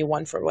fight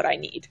anyone for what I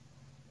need.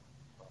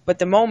 But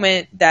the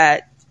moment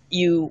that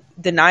you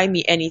deny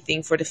me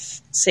anything for the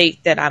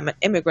sake that I'm an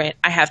immigrant,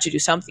 I have to do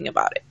something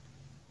about it.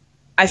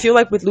 I feel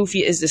like with Luffy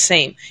is the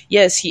same.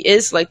 Yes, he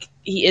is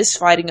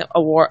fighting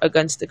a war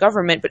against the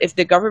government, but if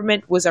the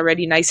government was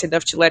already nice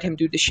enough to let him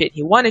do the shit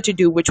he wanted to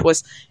do, which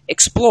was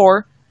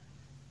explore,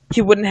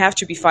 he wouldn't have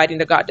to be fighting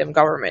the goddamn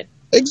government.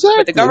 Exactly.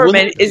 But the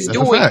government is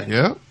doing... Fact,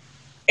 yeah.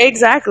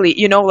 Exactly.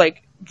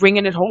 Like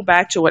bringing it whole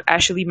back to what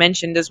Ashley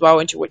mentioned as well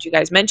and to what you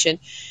guys mentioned.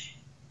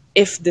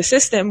 If the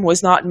system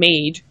was not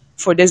made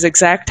for this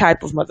exact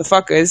type of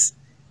motherfuckers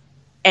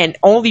and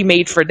only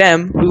made for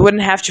them, we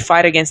wouldn't have to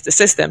fight against the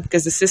system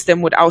because the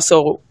system would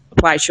also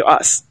apply to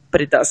us, but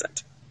it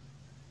doesn't.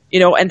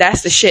 And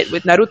that's the shit.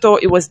 With Naruto,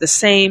 it was the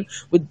same.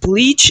 With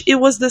Bleach, it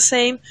was the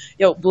same.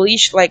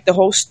 Bleach, like the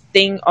whole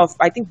thing of,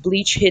 I think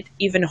Bleach hit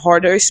even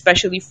harder,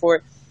 especially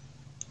for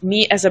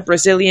me as a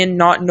Brazilian,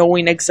 not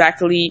knowing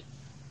exactly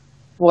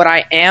what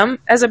I am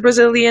as a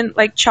Brazilian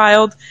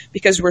child,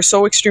 because we're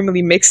so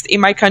extremely mixed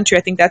in my country.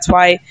 I think that's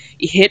why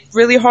it hit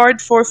really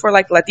hard for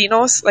like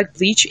Latinos, like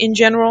Bleach in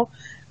general,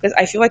 because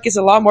I feel like it's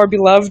a lot more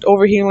beloved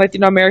over here in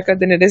Latin America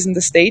than it is in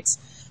the States.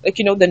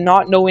 The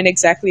not knowing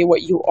exactly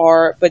what you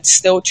are, but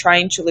still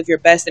trying to live your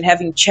best, and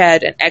having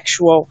Chad, an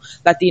actual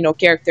Latino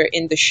character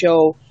in the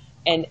show,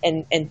 and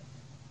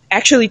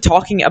actually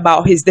talking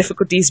about his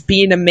difficulties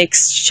being a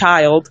mixed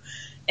child.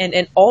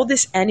 And all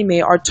this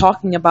anime are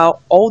talking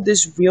about all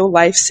this real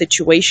life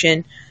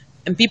situation,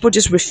 and people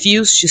just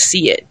refuse to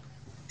see it,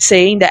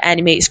 saying that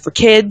anime is for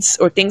kids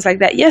or things like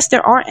that. Yes,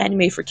 there are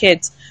anime for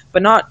kids,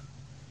 but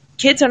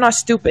kids are not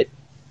stupid.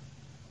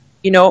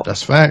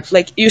 That's facts.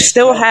 Like you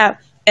still have,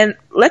 and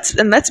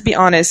let's be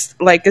honest,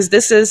 because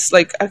this is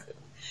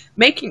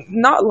making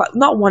not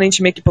wanting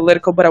to make it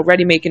political, but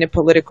already making it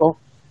political.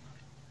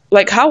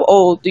 Like, how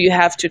old do you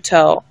have to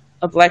tell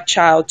a black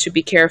child to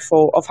be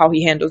careful of how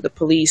he handles the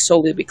police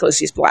solely because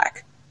he's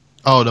black?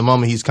 Oh, the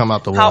moment he's come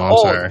out the womb. How I'm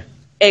old? sorry.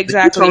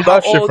 Exactly. You How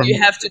told that shit old from- do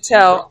you have to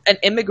tell an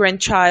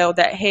immigrant child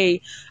that,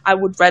 hey, I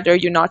would rather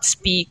you not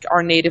speak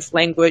our native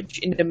language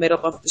in the middle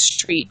of the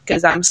street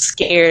because I'm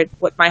scared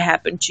what might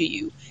happen to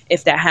you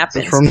if that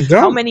happens. From the How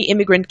jump. many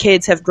immigrant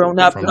kids have grown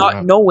up From the not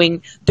jump.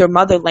 knowing their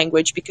mother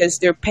language because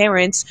their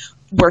parents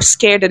were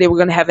scared that they were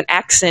going to have an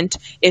accent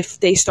if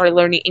they started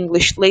learning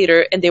English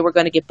later, and they were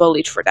going to get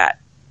bullied for that.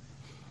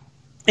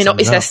 You know, So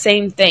it's no. the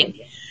same thing.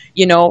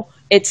 You know,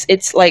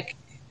 it's like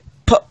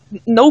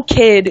no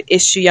kid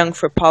is too young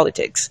for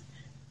politics.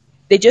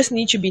 They just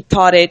need to be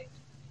taught it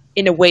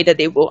in a way that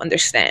they will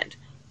understand.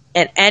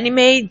 And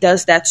anime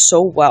does that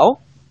so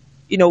well,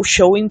 you know,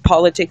 showing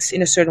politics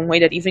in a certain way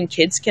that even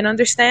kids can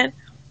understand.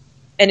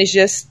 And it's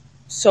just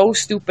so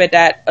stupid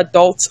that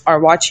adults are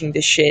watching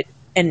this shit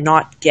and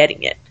not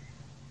getting it.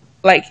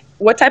 Like,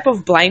 what type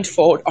of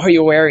blindfold are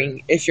you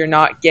wearing if you're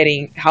not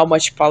getting how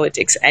much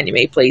politics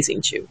anime plays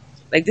into?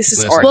 Like, this is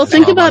Listen, art. Well,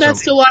 think I'll about watch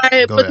as to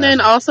why, Go but ahead, then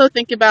Ashley. also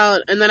think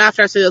about, and then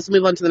after I say this, we'll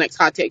move on to the next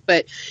hot take.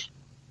 But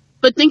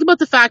think about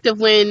the fact of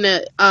when,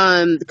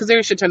 because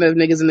there's a shit ton of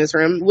niggas in this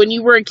room, when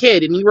you were a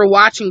kid and you were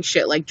watching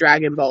shit like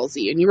Dragon Ball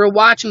Z and you were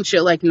watching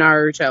shit like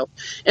Naruto,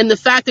 and the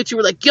fact that you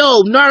were like,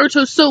 yo,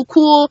 Naruto's so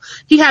cool,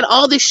 he had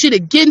all this shit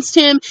against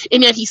him,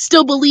 and yet he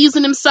still believes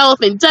in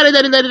himself, and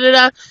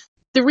da-da-da-da-da-da-da.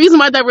 The reason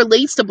why that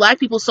relates to black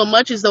people so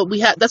much is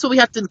that that's what we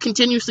have to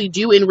continuously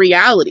do in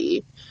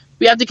reality.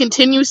 We have to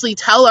continuously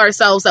tell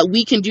ourselves that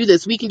we can do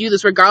this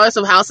regardless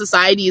of how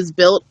society is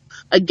built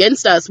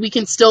against us. We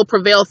can still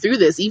prevail through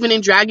this. Even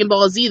in Dragon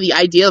Ball Z, the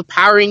idea of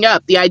powering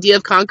up, the idea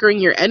of conquering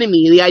your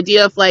enemy, the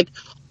idea of like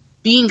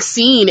being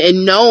seen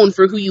and known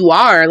for who you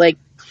are, like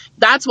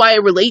that's why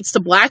it relates to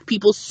black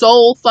people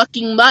so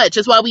fucking much.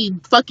 That's why we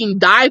fucking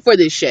die for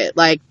this shit.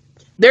 Like,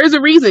 there's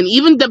a reason.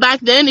 Even back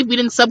then, if we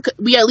didn't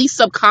we at least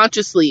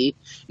subconsciously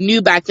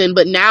knew back then,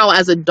 but now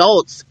as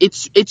adults,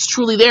 it's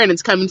truly there and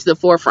it's coming to the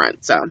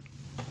forefront. So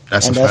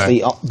That's And a that's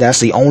fact. that's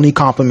the only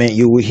compliment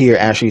you would hear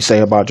Ashley say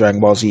about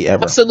Dragon Ball Z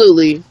ever.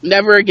 absolutely,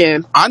 never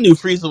again. I knew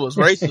Frieza was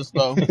racist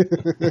though.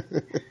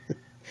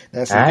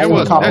 That's the I There only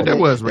was compliment.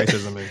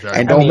 racism in Dragon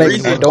And Ball. don't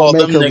make Frieza and called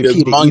don't make them her niggas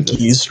repeat it either.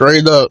 monkeys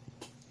straight up.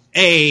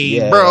 Hey,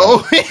 Yeah.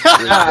 bro.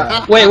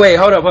 Wait,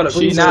 hold up.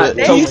 She Nah, said,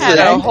 They so she had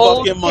said, a "You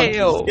whole fucking monkeys."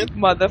 tail, Get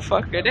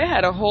motherfucker. They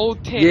had a whole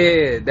tail.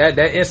 yeah, that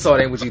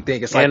insult ain't what you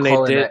think. It's like And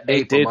calling they that did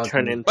ape a monkey.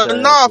 turn into But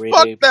nah, grade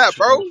fuck apes that,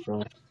 bro.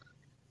 eventually.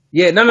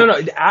 Yeah, no.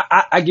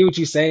 I get what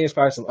you're saying. It's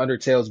probably some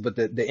undertales, but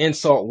the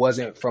insult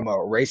wasn't from a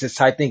racist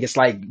type thing. It's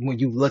like when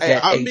you look Hey,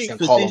 at I'm apes being and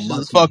call them facetious as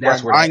monkeys. fuck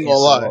That's right where now. I that ain't gonna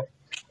lie.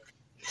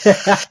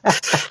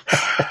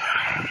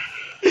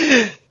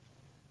 insult.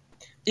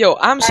 Yo,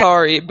 I'm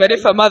sorry, but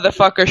if a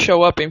motherfucker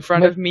show up in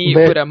front of me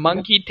but- with a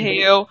monkey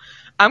tail,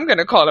 I'm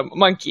gonna call him a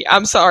monkey.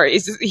 I'm sorry.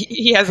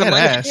 He has a Head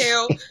monkey ass.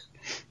 tail.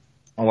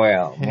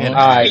 Well, Yeah.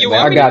 alright, You well,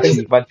 want I me got to-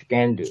 you. What you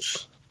can do?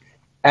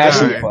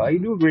 Actually, Alright. well, I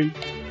do agree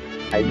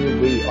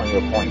on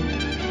your point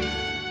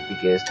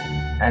because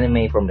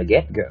anime from the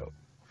get go,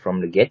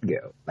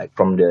 like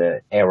from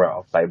the era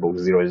of Cyborg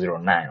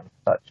 009,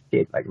 such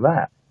shit like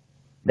that.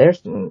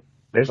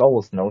 There's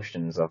always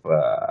notions of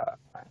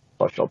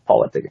social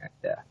politics like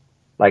that.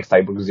 Like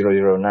Cyborg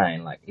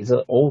 009, like it's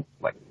an old,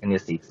 like in the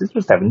 60s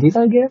or 70s,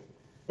 I guess.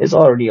 It's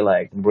already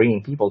like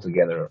bringing people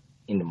together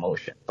in the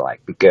motion,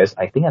 like because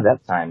I think at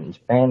that time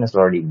Japan is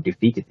already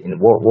defeated in the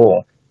World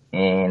War,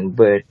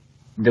 but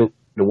the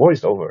war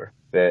is over,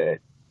 but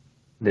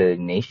the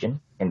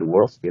nation and the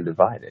world still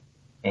divided.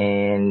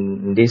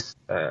 And this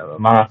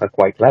mangaka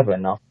quite clever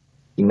enough,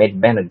 he made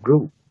band a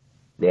group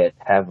that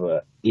have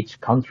each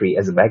country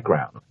as a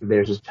background.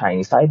 There's a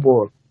Chinese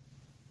cyborg,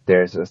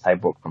 there's a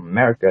cyborg from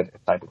America, there's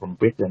a cyborg from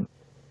Britain.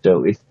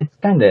 So it's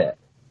kind of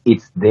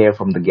it's there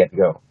from the get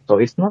go. So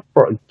it's not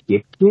for a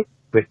kid,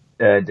 but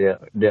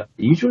the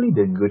usually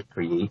the good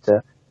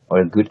creator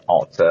or a good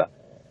author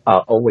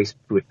always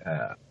put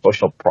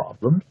social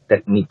problems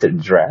that need to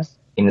address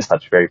in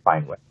such very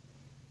fine way.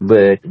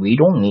 But we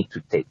don't need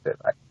to take that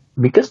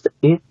because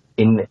it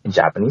in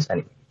Japanese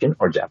animation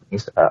or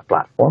Japanese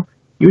platform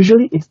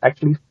usually it's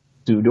actually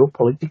pseudo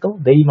political.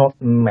 They're not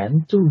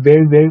meant to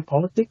very very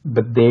politic,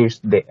 but there's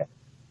there.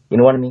 You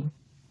know what I mean?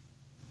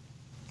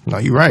 No,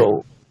 you're right.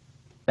 So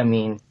I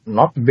mean,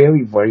 not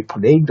very very.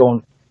 They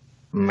don't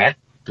meant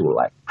to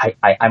like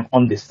I'm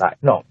on this side.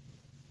 No,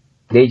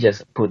 they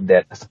just put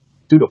that as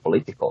pseudo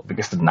political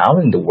because now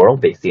in the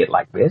world they see it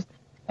like this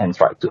and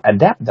try to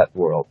adapt that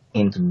world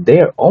into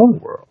their own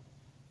world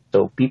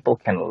so people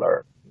can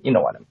learn. You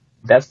know what I mean?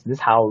 This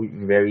how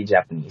very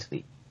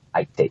Japanesely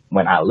I take.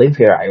 When I live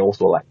here, I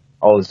also like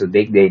also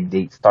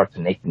they start to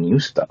make new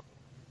stuff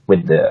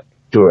with the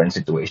current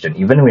situation.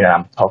 Even when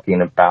I'm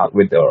talking about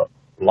with the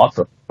lots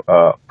of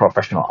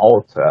professional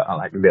author,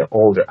 like the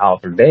older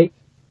author,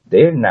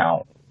 they're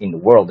now in the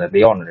world that they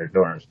don't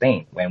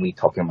understand when we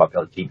talking about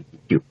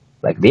LGBTQ.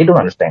 Like they don't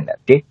understand that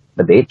shit.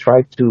 but they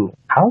try to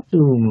how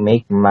to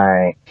make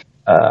my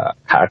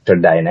character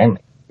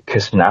dynamic.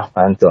 Because now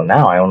until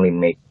now, I only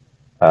make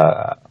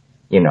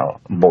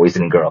boys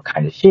and girl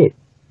kind of shit,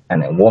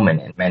 and a woman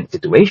and man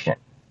situation.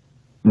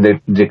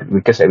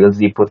 Because I will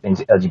put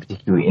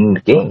LGBTQ in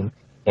the game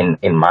in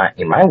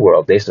my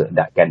world, there's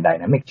that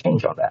dynamic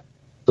change on that.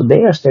 So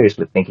they are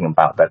seriously thinking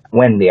about that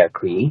when they are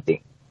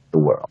creating the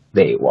world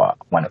they want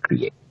to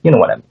create. You know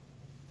what I mean?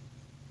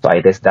 So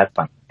I guess that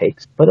one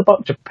takes. But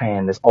about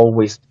Japan, there's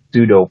always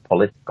pseudo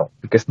political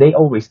because they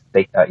always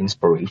take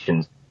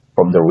inspirations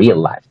from the real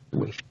life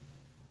situation.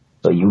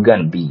 So you're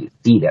gonna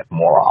see that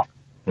more often.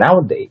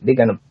 Nowadays, they're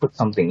gonna put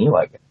something new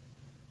like it.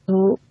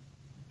 So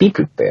be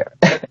prepared.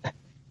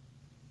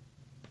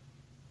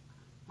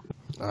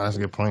 That's a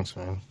good points,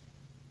 man.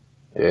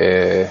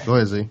 Yeah. Go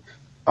ahead, Z.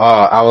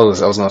 I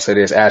was gonna say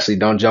this. Ashley,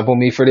 don't jump on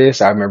me for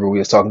this. I remember we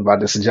was talking about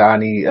this to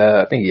Johnny.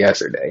 I think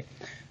yesterday.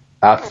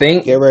 I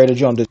think get ready to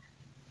jump this.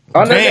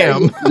 Oh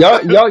no,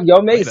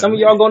 y'all may some of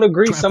y'all gonna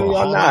agree, some of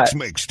y'all not.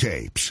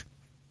 Mixtapes.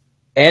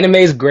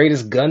 Anime's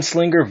greatest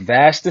gunslinger,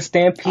 Vash the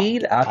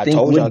Stampede, I think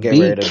would be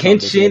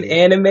Kenshin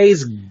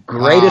Anime's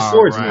greatest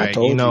swordsman. Right.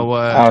 You know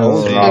what? I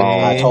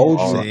told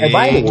you. Hey,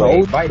 by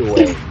the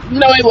way.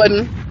 No, I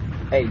wouldn't.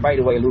 Hey, by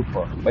the way,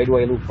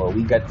 Lupa,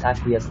 we got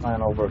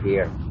Takuya-san over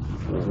here.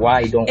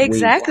 Why don't we?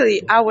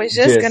 Exactly. I was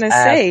just gonna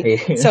say.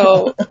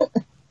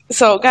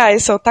 So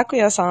guys,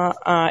 Takuya-san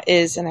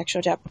is an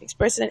actual Japanese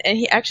person, and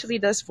he actually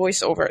does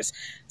voiceovers.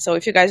 So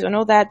if you guys don't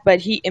know that, but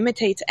he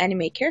imitates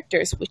anime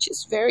characters, which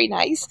is very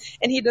nice.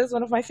 And he does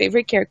one of my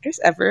favorite characters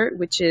ever,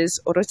 which is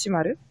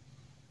Orochimaru.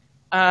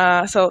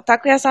 So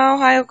Takuya-san,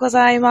 ohayo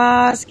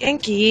gozaimasu.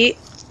 Genki?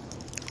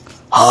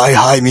 はい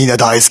はい、みんな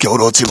大好きオ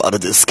ロチマル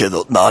ですけ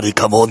ど、何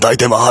か問題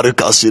でもある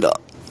かしら。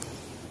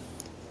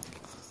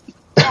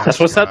That's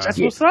what's up. That's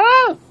what's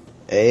up.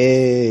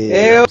 Hey,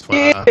 hell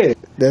yeah!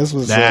 That's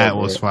what's that up.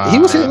 Was fine. He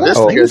was here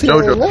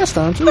last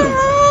time too.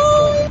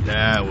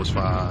 That was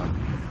fine.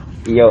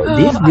 Yo,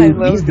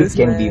 these dudes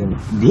can be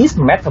these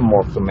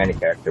metamorph to many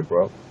characters,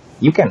 bro.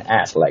 You can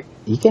ask like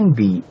he can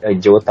be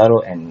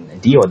Jotaro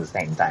and Dio at the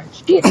same time.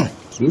 Shit,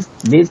 this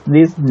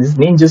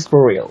ninjas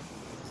for real.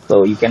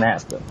 So you can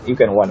ask them. You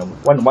can one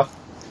what?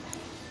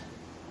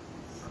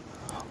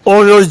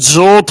 おいおい、ジ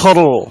ョータ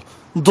ロ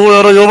ウ。どう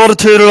やら呼ばれ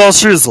ているら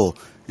しいぞ。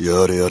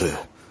やれやれ。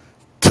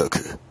た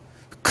く、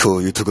こ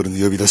ういうところ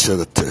に呼び出しや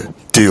がって。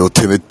ディオ、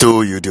てめえど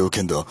ういう了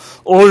見だ。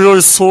おいお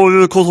い、そう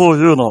いうことを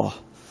言うな。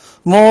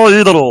まあ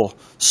いいだろう。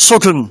諸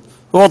君、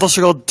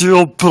私がディ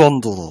オブラ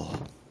ンドだ。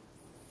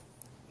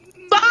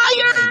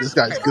This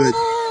guy's good.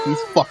 He's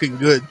fucking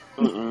good.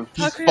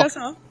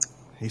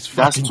 He's That's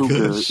fucking too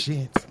good. good.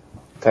 Shit.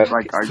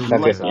 Like, are you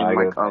like in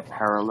like a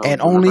parallel?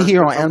 And only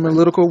here on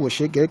Analytical will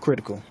shit get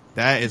critical.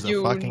 That is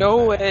a fucking. You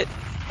know it.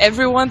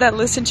 Everyone that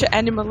listens to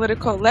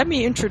Animalytical, let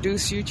me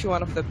introduce you to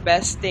one of the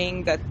best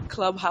thing that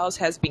Clubhouse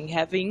has been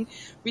having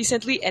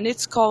recently, and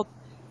it's called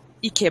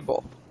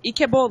Ikebo.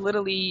 Ikebo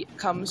literally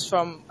comes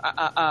from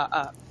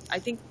I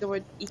think the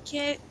word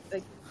Ike,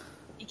 like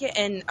Ike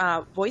and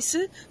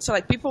voices. So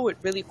like people with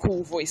really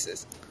cool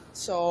voices.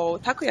 So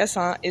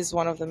Takuya-san is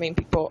one of the main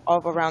people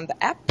of around the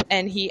app,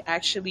 and he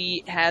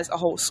actually has a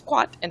whole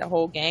squad and a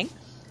whole gang.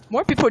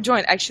 More people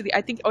joined, actually. I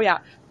think,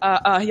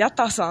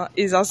 Yatta-san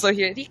is also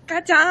here.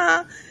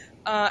 Rika-chan!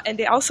 And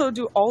they also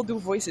do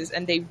voices,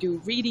 and they do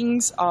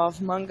readings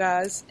of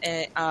mangas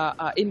and,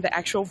 in the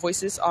actual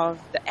voices of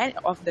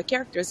the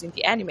characters in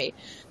the anime.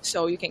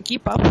 So you can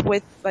keep up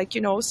with,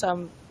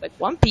 some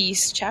One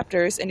Piece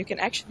chapters, and you can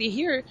actually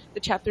hear the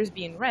chapters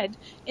being read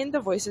in the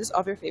voices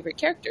of your favorite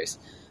characters.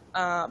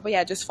 But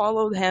yeah, just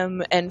follow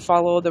him and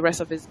follow the rest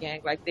of his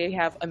gang. Like, they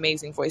have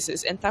amazing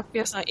voices. And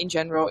Takuya-san in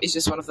general is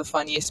just one of the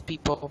funniest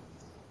people.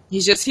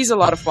 He's a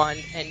lot of fun.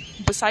 And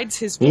besides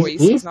his voice,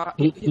 he not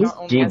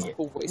only has a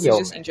cool voice, he's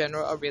just in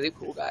general a really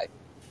cool guy.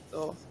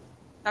 So,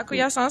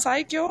 Takuya-san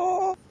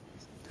saikyo!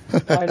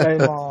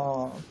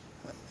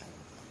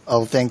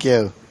 Oh, thank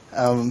you.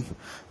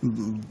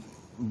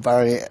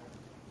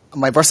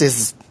 My voice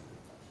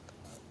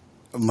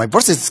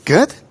is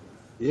good?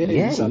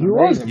 Yeah, you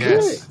are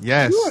good.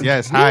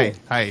 Yes. Hi.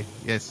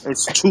 Yes.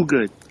 It's too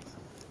good.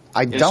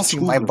 I don't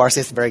think my voice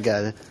is very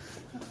good.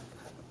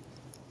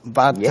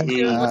 But,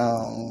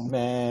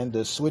 man,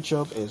 the switch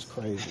up is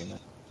crazy, man.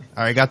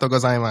 Arigato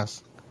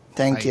gozaimasu.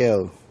 Thank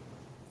you.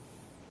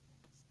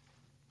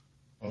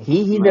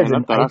 He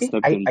doesn't.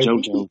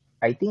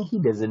 I think he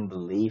doesn't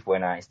believe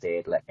when I say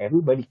it. Like,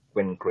 everybody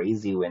went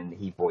crazy when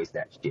he voiced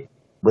that shit.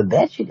 But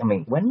that shit, I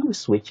mean, when you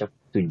switch up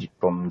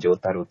from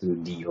Jotaro to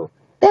Dio,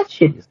 that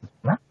shit is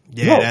not.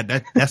 Yeah,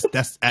 that's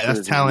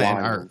talent and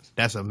art.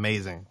 That's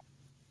amazing.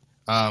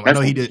 I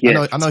know he did.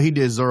 I know he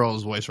did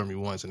Zoro's voice for me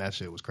once, and that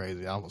shit was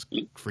crazy. I almost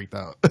freaked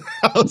out.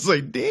 I was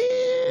like,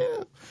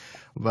 damn.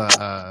 But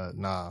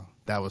nah,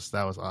 that was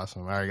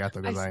awesome.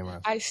 Arigato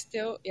gozaimasu.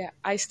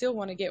 I still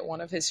want to get one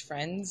of his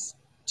friends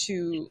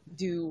to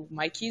do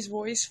Mikey's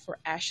voice for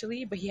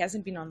Ashley, but he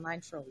hasn't been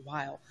online for a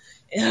while.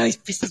 It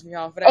pisses me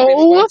off. But I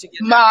really want to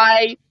get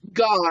my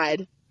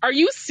god! Are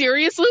you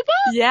serious, Lupa?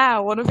 Yeah,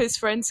 one of his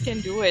friends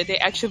can do it. They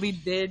actually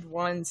did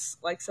once,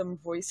 like some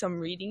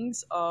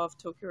readings of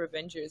Tokyo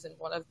Revengers, and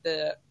one of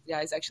the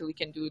guys actually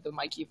can do the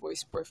Mikey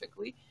voice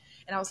perfectly.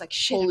 And I was like,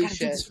 shit, Holy I gotta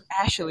do this for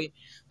Ashley.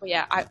 But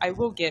yeah, I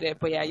will get it.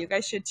 But yeah, you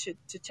guys should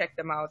check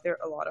them out. They're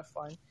a lot of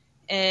fun.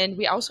 And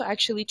we also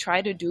actually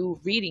try to do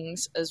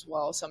readings as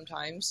well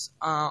sometimes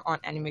on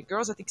Anime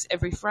Girls. I think it's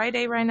every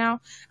Friday right now.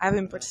 I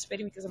haven't been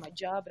participating because of my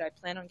job, but I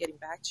plan on getting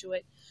back to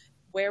it,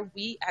 where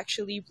we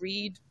actually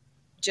read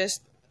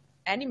just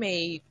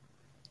anime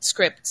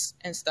scripts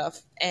and stuff,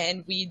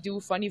 and we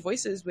do funny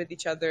voices with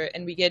each other,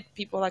 and we get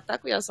people like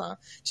Takuya-san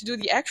to do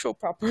the actual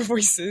proper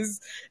voices,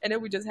 and then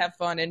we just have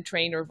fun and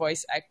train our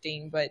voice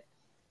acting. But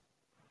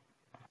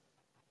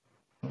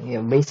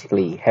Yeah,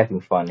 basically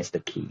having fun is the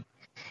key.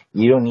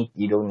 You don't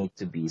need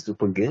to be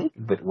super good,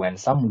 but when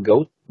some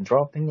goat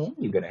dropping in,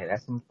 you're gonna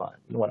have some fun.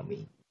 You know what I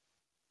mean?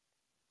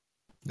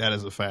 That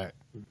is a fact.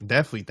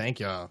 Definitely, thank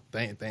y'all.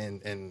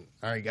 And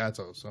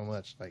arigato so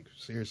much. Like,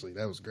 seriously,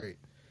 that was great.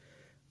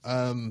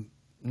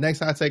 Next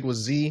hot take was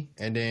Z,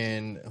 and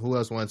then who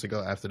else wanted to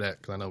go after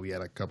that? Because I know we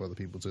had a couple other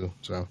people too.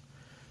 So,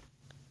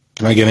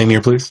 Can I get in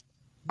here, please?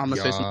 I'm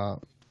gonna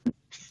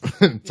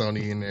say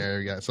Tony in there.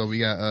 We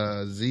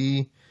got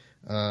Z,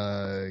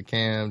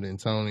 Cam, and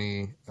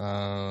Tony.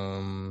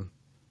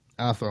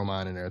 I'll throw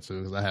mine in there too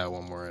because I had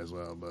one more as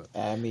well. But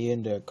add me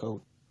in there,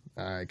 coach.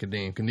 All right,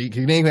 Kadeem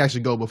can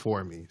actually go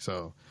before me.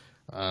 So,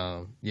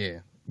 yeah,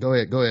 go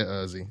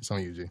ahead, Z. It's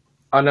on you, G.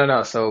 Oh,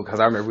 no. So, because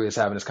I remember we was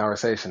having this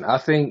conversation. I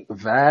think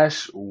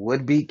Vash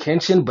would beat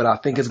Kenshin, but I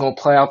think it's going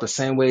to play out the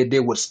same way it did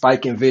with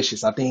Spike and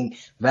Vicious. I think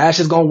Vash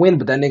is going to win,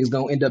 but that nigga's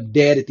going to end up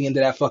dead at the end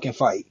of that fucking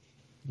fight.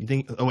 You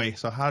think? Oh, wait.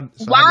 So how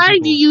Why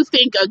do you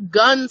think a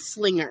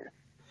gunslinger?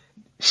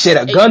 Shit,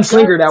 a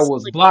gunslinger that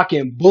was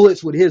blocking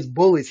bullets with his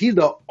bullets.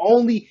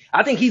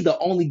 I think he's the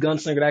only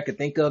gunslinger that I could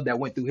think of that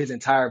went through his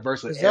entire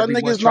verse with That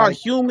everyone. nigga's not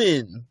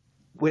human.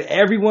 With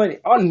everyone.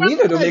 Oh,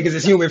 neither of them niggas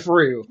is human for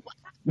real.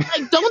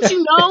 Like, don't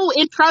you know,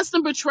 in Trust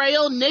and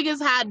Betrayal,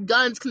 niggas had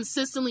guns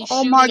consistently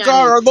shooting. Oh my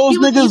god, are those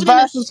niggas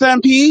Vash and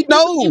Stampede?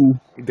 No.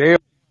 Damn.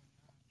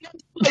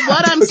 But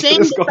what I'm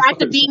saying is the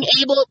fact of being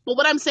able. But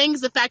what I'm saying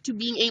is the fact of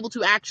being able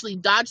to actually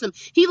dodge them.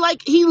 He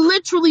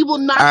literally will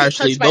not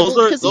Ashley, get touched by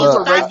bullets those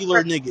are because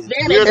regular niggas.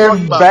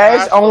 If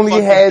Bash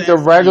only had the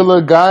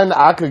regular gun,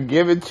 I could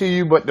give it to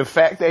you. But the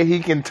fact that he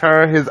can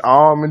turn his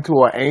arm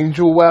into an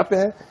angel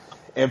weapon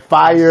and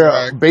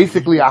fire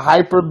basically a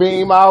hyper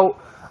beam out.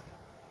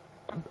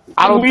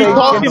 I don't think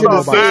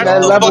Kenshin seen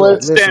that level.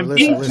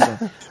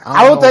 Listen.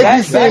 I don't think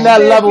he's seen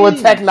that level of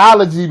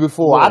technology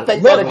before. I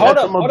think that catch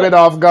him a bit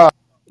off guard.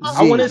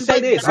 I want to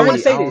say this. I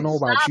don't know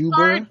about you,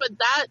 bro.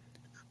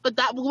 But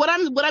what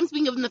I'm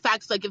speaking of in the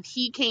fact is, like, if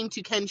he came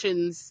to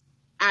Kenshin's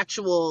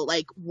actual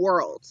like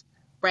world,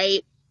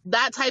 right?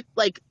 That type,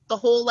 like the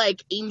whole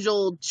like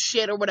angel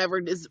shit or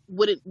whatever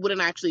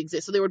wouldn't actually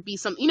exist. So there would be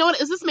some. You know what?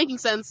 Is this making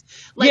sense?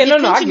 Like, yeah, no,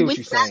 I Kenshin get what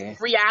you're saying.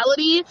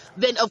 Reality,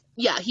 then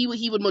he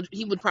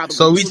would probably.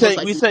 So we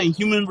saying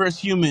human versus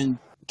human,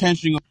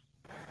 Kenshin.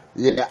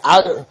 Yeah,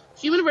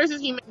 human versus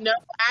human. No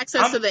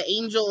access to the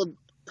angel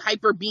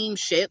hyper beam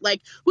shit.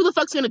 Like, who the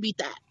fuck's gonna beat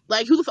that?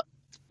 Like, who the fuck?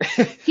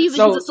 He's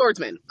a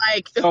swordsman.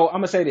 Like, so I'm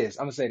gonna say this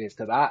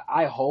because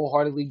I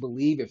wholeheartedly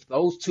believe if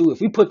those two, if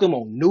we put them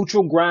on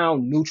neutral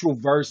ground, neutral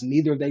verse,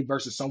 neither of they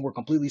versus somewhere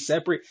completely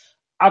separate,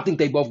 I think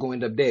they both gonna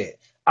end up dead.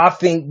 I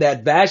think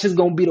that Vash is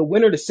gonna be the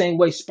winner the same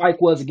way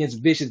Spike was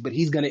against Vicious, but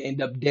he's gonna end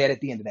up dead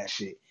at the end of that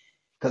shit.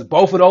 Because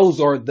both of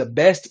those are the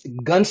best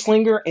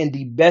gunslinger and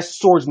the best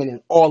swordsman in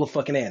all of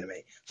fucking anime.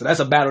 So that's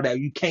a battle that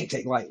you can't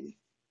take lightly.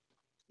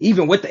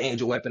 Even with the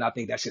angel weapon, I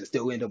think that should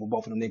still end up with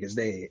both of them niggas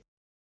dead.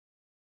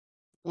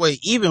 Wait,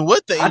 even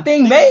with the I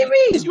think maybe.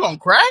 Is you on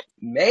crack?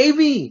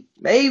 Maybe.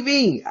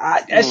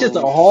 That's just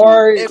a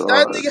hard. If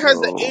that nigga has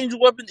the angel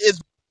weapon, is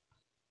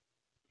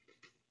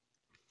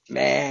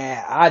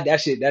man,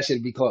 that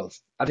should be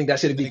close. I think that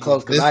should be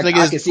close because I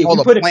can see if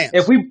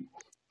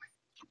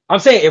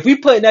we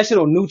put that shit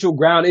on neutral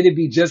ground, it'd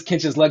be just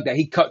Kenshin's luck that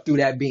he cut through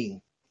that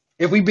beam.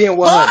 If we being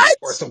 100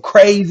 or some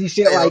crazy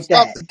shit like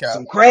that,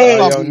 some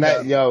crazy.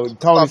 Yo,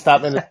 Tony,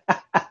 stop in.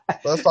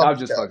 I'm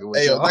just fucking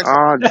with you.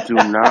 I do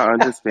not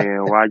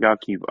understand why y'all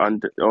keep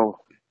y'all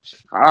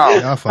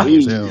funny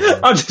as hell, bro.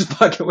 I'm just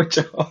fucking with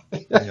y'all.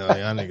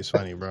 Y'all niggas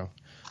funny, bro.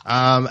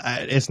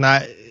 It's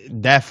not,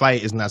 that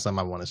fight is not something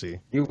I want to see.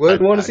 You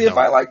wouldn't want to see a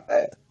fight like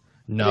that?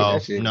 No.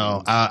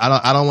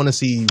 I don't want to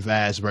see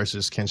Vash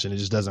versus Kenshin. It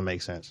just doesn't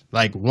make sense.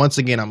 Like, once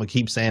again, I'm gonna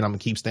keep standing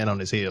on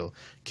this hill.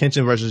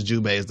 Kenshin versus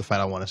Jubei is the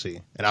fight I want to see,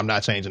 and I'm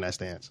not changing that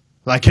stance.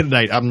 Like,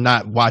 I'm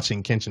not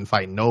watching Kenshin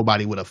fight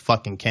nobody with a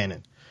fucking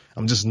cannon.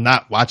 I'm just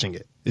not watching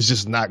it. It's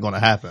just not gonna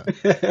happen.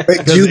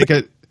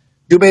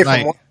 Jubei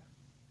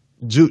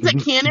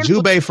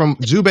from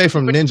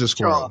Ninja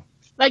Scroll.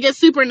 like a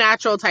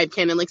supernatural type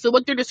canon. Like, so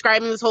what they're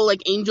describing, this whole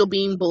like angel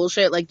being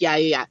bullshit, like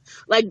yeah.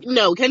 Like,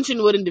 no,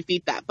 Kenshin wouldn't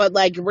defeat that. But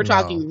like, we're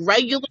talking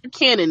regular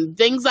canon,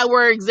 things that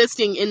were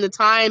existing in the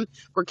time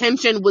where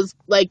Kenshin was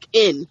like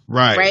in.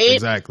 Right?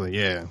 Exactly.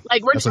 Yeah.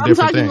 Like I'm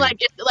talking like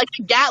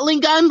a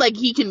Gatling gun, like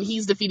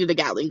he's defeated a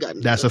Gatling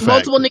gun. That's a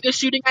fact. Multiple niggas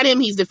shooting at him,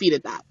 he's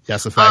defeated that.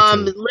 That's a fact.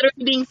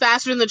 Literally being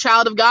faster than the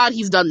child of God,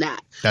 he's done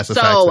that. That's a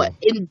fact. So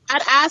in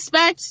that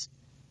aspect,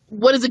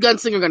 what is a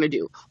gunslinger gonna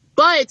do?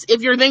 But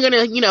if you're then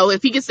gonna,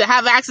 if he gets to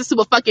have access to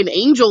a fucking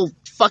angel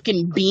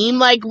fucking beam,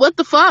 like, what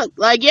the fuck?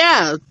 Like,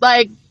 yeah,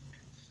 like,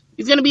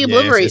 he's gonna be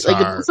obliterated. Like,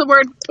 what's the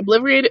word?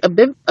 Obliterated?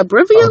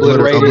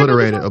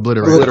 Obliterated.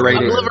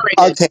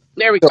 Okay.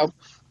 There we go.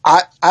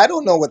 I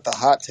don't know what the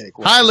hot take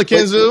was. Hi,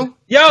 Lakenzu.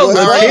 Yo,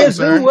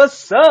 Lakenzu,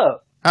 what's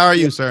up? How are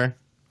you, sir?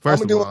 I'm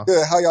doing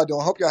good. How y'all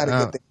doing? Hope y'all had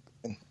a good thing.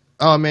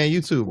 Oh man,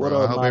 you too,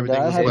 bro. I hope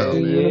everything was well.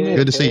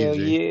 Good to see you,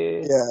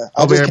 G. Yeah.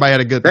 Hope everybody had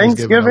a good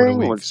Thanksgiving over the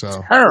week. Was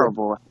so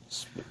terrible.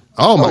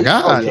 Oh my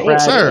God,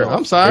 sir!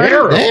 I'm sorry.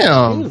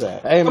 Damn.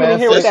 Hey man,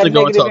 this is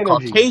going to a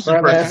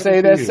Caucasian person.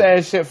 Say that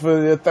sad shit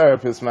for your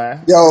therapist,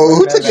 man. Yo,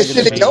 who took the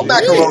shit in your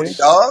macaroni,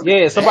 dog?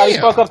 Yeah, somebody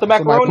fuck up the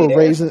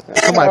macaroni.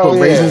 Somebody put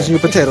raisins in your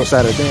potato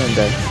salad. Damn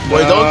day.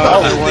 Wait,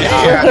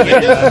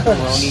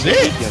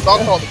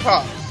 don't call the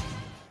cops.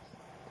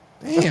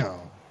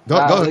 Damn. Go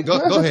ahead,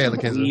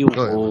 Lakenzu.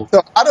 Go ahead.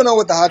 So I don't know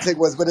what the hot take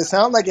was, but it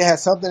sounded like it had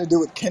something to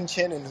do with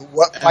Kenshin and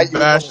what fight you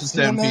were going to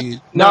see him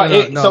in.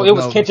 So it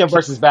was Kenshin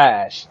versus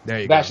Bash. There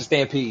you Bash go. and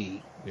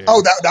Stampede. Yeah.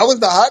 Oh, that was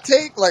the hot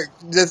take? Like,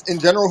 just in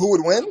general, who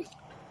would win?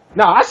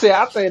 No, I say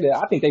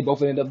that I think they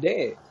both end up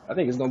dead. I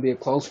think it's gonna be a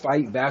close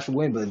fight. Bash will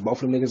win, but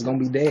both of them niggas gonna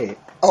be dead.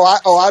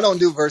 I don't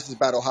do versus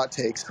battle hot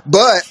takes,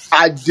 but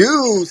I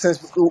do,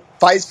 since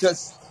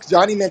fights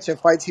Johnny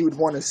mentioned fights he would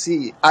want to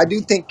see. I do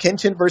think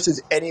Kenshin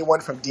versus anyone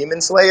from Demon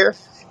Slayer.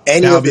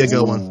 That would be a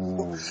good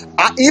one.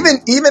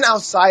 Even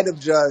outside of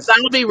just that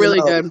would be really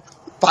good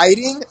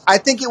fighting, I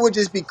think it would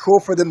just be cool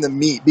for them to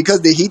meet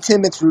because the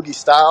Hiiten Mitsurugi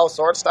style,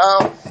 sword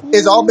style,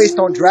 is all based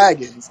on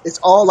dragons. It's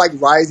all like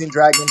rising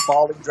dragon,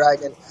 falling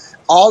dragon.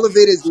 All of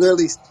it is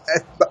literally so.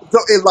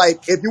 It,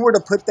 like, if you were to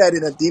put that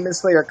in a Demon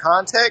Slayer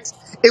context,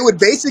 it would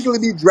basically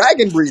be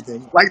dragon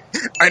breathing. Like,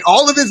 and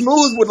all of his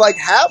moves would like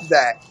have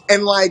that,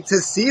 and like to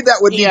see that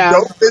would be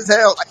dope as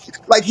hell.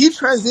 Like he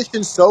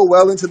transitioned so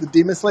well into the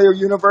Demon Slayer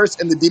universe,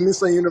 and the Demon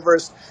Slayer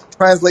universe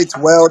translates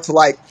well to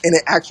like in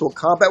an actual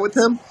combat with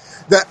him.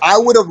 That I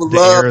would have loved.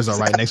 The eras are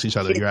right next to each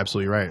other. You're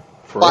absolutely right.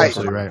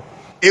 Absolutely right.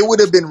 It would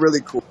have been really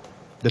cool.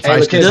 The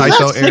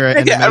Taisho era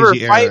and the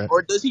Meiji era.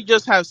 Or does he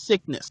just have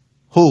sickness?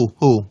 Who?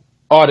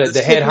 Oh,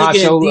 the head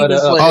honcho.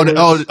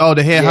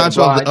 The head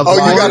honcho.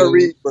 You gotta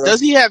read. Bro. Does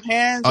he have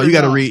hands? Oh, you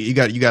gotta read. You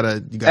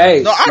gotta.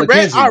 Hey, no,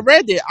 I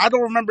read it. I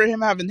don't remember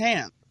him having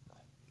hands.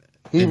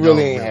 He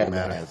really ain't having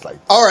hands like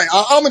that. All right,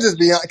 I'm gonna just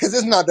be honest because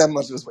it's not that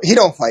much. He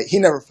don't fight. He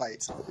never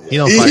fights. He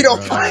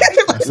don't fight.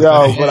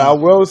 Yo, but I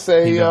will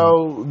say,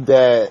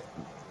 that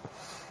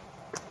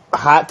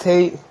hot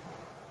take.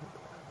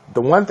 The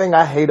one thing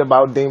I hate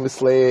about Demon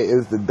Slayer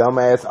is the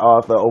dumbass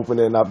author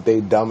opening up their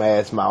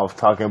dumbass mouth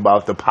talking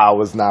about the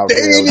power's not real.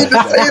 They need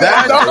to say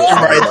that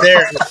right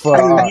there.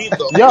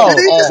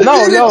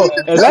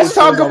 Let's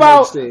talk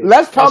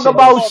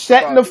about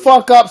shutting the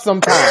fuck up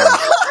sometimes.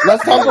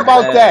 Let's talk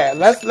about that.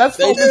 Let's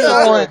focus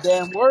on.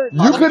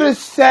 You could have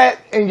sat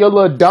in your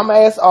little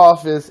dumbass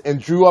office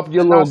and drew up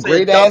your little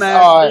great ass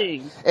art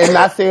and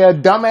not say a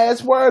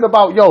dumbass word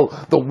about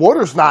the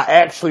water's not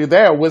actually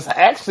there. What's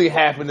actually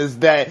happened is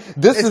that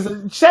this is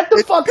shut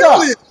the fuck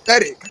up.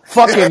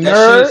 Fucking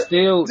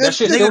nerd. That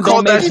shit still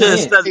don't make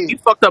sense. You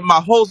fucked up my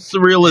whole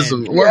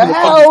surrealism.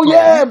 Hell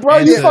yeah, bro.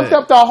 You fucked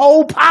up the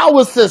whole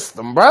power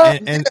system, bro.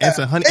 And it's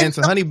a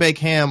honey baked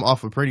ham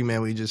off of Pretty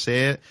Man we just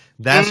said.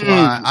 That's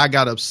why I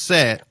got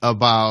upset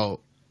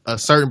about a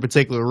certain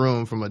particular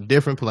room from a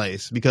different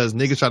place because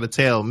niggas try to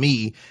tell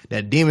me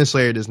that Demon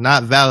Slayer is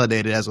not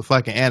validated as a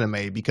fucking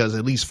anime because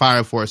at least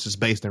Fire Force is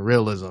based in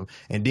realism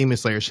and Demon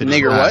Slayer shit is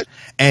not. What?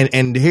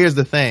 And here's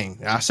the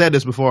thing. I said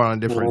this before on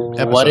a different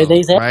episode. What did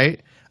they say?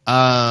 Right?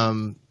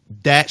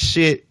 That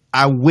shit,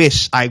 I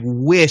wish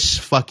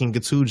fucking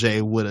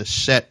Gatuje would have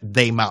shut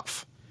they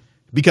mouth.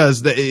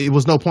 Because it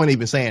was no point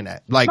even saying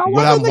that. Like,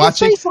 when I'm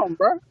watching,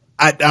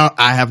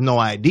 I have no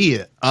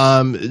idea.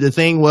 The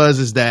thing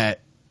is that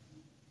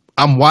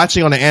I'm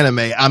watching on the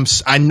anime.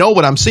 I know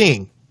what I'm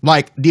seeing.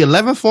 Like, the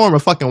 11th form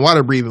of fucking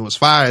water breathing was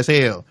fire as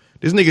hell.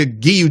 This nigga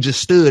Giyu just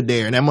stood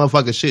there and that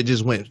motherfucker shit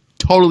just went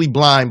totally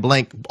blind,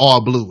 blank, all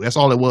blue. That's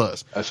all it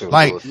was. That shit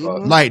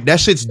was like that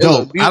shit's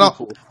dope.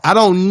 I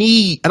don't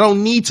need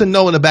to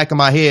know in the back of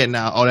my head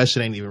now. Oh, that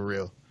shit ain't even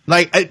real.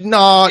 Like, it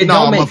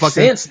don't make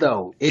sense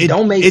though. It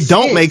don't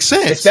make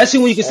sense, especially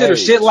when you consider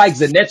shit like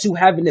Zenitsu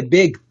having the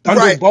big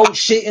thunderbolt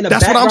shit in the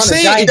background. That's what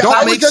I'm saying. It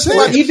don't make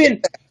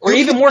sense. Or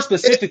even more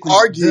specifically,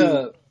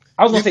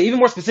 I was gonna say even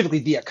more specifically,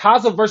 the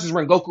Akaza versus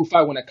Rengoku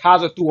fight when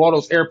Akaza threw all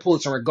those air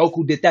bullets and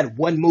Rengoku did that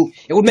one move.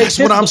 It would make That's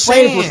sense what if I'm the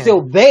flames were saying.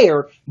 still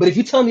there, but if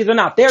you tell me they're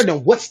not there,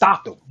 then what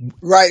stopped them?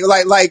 Right,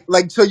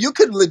 so you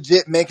could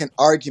legit make an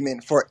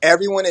argument for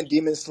everyone in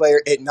Demon Slayer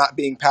it not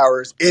being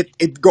powers,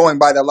 it going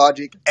by the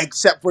logic,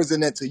 except for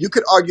Zenitsu. You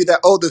could argue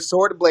that the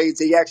sword blades,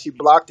 he actually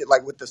blocked it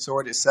like with the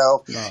sword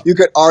itself. No. You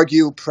could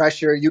argue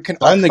pressure. You can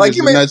That nigga like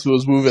you may, Zenitsu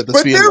was moving at the but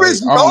speed there of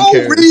is light. I don't no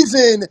care.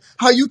 reason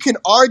how you can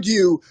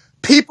argue.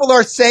 People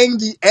are saying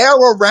the air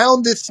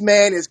around this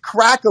man is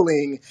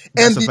crackling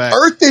and That's a the fact.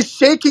 earth is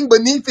shaking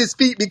beneath his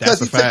feet because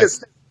That's he a took a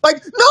fact.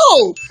 like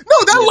no, that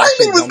Yeah, that lightning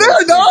shit was don't make there,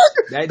 sense.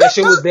 dog. That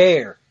shit was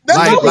there. That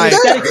Like, shit was like, there.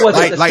 Aesthetic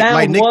wasn't, the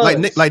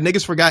sound was. like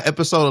niggas forgot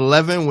episode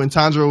 11 when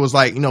Tanjiro was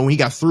like, when he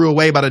got threw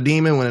away by the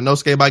demon when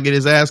Inosuke about to get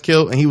his ass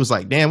killed, and he was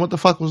like, damn, what the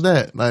fuck was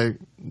that? Like,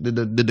 did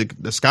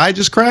the sky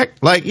just crack?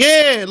 Like,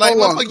 yeah, like,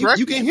 Hold on, motherfucker, correct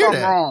you me can if hear I'm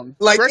that. wrong.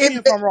 Like, Correct me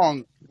if I'm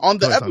wrong. On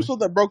the Go ahead, Tony. episode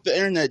that broke the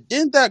internet,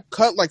 didn't that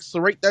cut like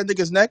serrate that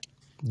nigga's neck?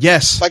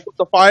 Yes. Like with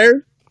the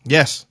fire?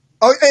 Yes.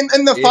 Oh, and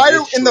the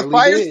It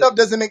fire did. stuff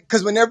doesn't make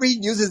because whenever he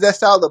uses that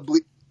style of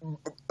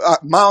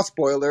mild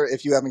spoiler,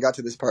 if you haven't got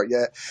to this part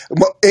yet,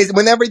 is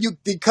whenever you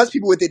because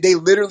people with it, they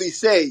literally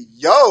say,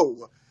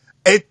 "Yo,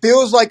 it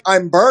feels like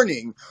I'm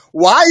burning."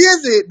 Why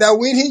is it that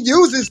when he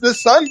uses the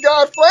sun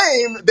god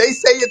flame, they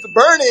say it's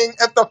burning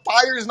if the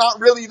fire is not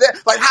really there?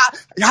 Like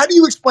how do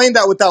you explain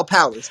that without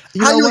powers?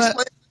 You How know do you what?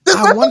 explain?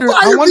 I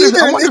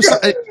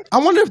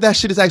Nigga. wonder if that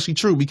shit is actually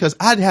true because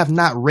I have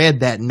not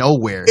read that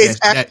nowhere. It's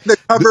at the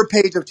cover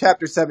page of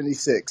chapter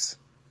 76.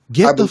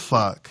 Get the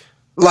fuck.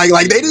 Like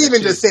they didn't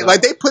even just say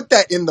like they put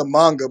that in the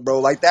manga, bro.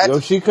 Like that. Yo,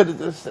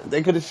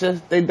 they could have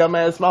shut their dumb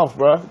ass mouth,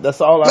 bro. That's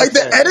all. Like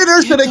the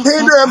editor should have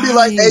came there and be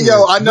like, "Hey,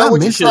 yo, I know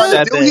what you're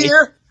trying to do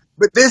here,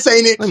 but this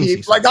ain't it,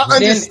 Chief." Like I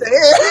understand.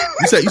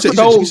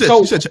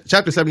 You said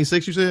chapter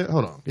 76. You said,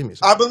 hold on, give me a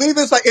second. I believe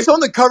it's on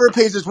the cover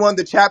page. It's one of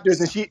the chapters,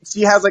 and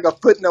she has like a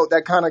footnote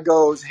that kind of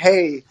goes,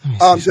 "Hey,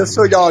 just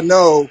so y'all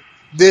know,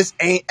 this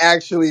ain't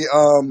actually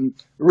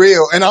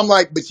real." And I'm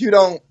like, "But you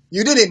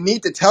didn't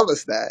need to tell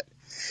us that.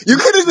 You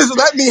could have just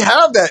let me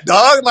have that,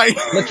 dog." Like,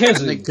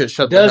 Mackenzie, could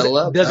shut the hell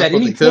up. does That's at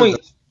what any they could've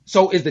point?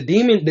 So is the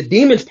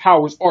demon's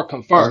powers are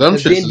confirmed? Oh, them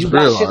but shits then is you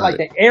got real, shit like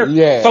alright. the arrow.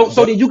 Yeah.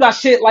 So then you got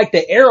shit like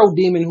the arrow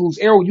demon, whose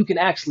arrow you can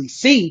actually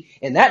see,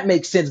 and that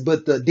makes sense.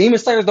 But the demon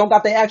slayers don't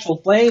got the actual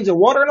flames and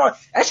water and all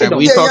that shit. And Don't.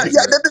 we talking,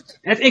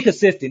 That's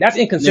inconsistent. That's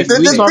Nick, inconsistent.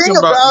 we The talking thing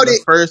about about in the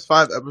it- first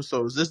 5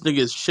 episodes. This nigga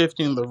is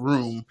shifting the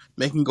room,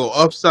 making go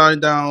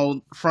upside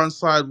down, front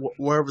side,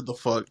 wherever the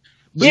fuck.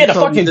 But Yeah, you the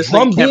telling me fucking this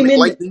drum nigga can't make demon,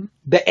 lightning?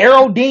 the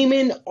arrow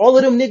demon, all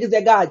of them niggas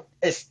that got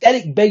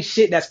aesthetic based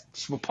shit that's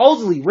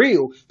supposedly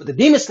real, but the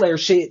demon slayer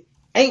shit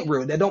ain't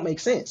real. That don't make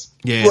sense.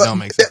 Yeah, well, it don't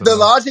make sense. the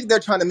logic they're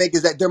trying to make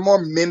is that they're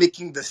more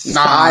mimicking the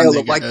style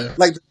of nigga.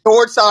 like the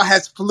sword style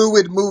has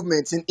fluid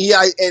movements and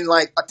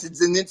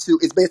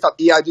Zenitsu is based off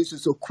Iaijutsu,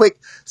 so quick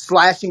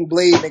slashing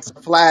blade makes a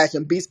flash,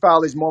 and beast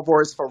style is more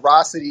for its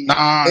ferocity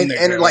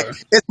and like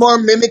it's more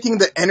mimicking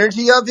the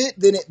energy of it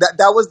than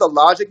that was the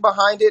logic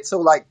behind it. So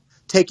like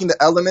taking the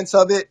elements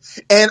of it.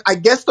 And I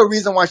guess the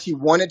reason why she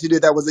wanted to do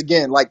that was,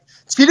 again, like,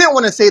 she didn't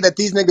want to say that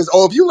these niggas,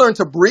 if you learn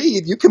to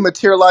breathe, you can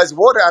materialize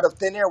water out of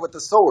thin air with a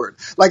sword.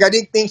 Like, I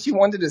didn't think she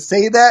wanted to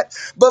say that,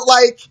 but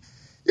like,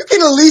 you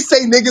can at least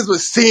say niggas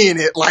was seeing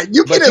it. Like,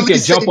 you can at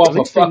least jump off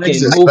a fucking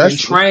moving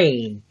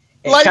train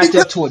and Like, catch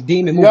up to a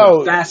demon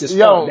moving fast as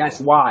fuck. That's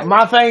why.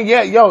 My thing,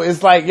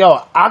 it's like,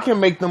 I can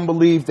make them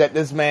believe that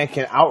this man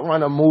can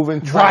outrun a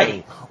moving train.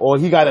 Right. Or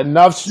he got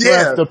enough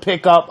strength to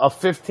pick up a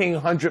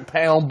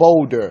 1,500-pound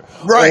boulder.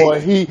 Right. Or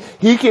he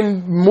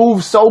can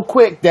move so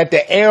quick that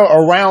the air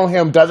around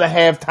him doesn't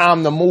have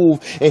time to move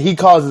and he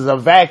causes a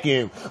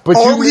vacuum. But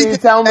or you we mean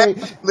tell me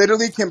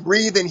literally can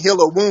breathe and heal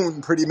a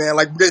wound, pretty man.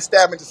 Like, just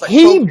stab and just like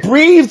he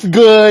breathes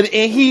good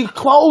and he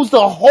closed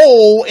a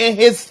hole in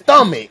his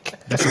stomach.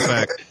 That's a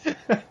fact.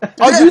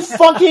 Are you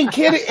fucking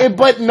kidding?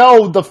 But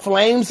no, the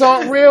flames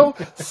aren't real.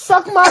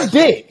 Suck my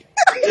dick.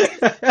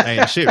 Hey,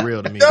 the shit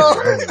real to me. I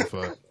don't give a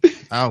fuck.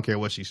 I don't care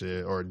what she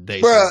said or they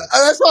said. Bruh,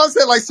 that's what I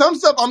said. Like, some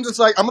stuff, I'm just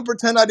like, I'm gonna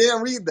pretend I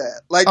didn't read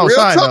that. Like, real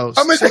side talk.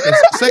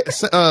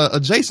 note.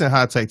 Adjacent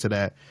hot take to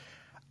that.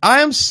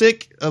 I am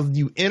sick of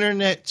you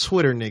internet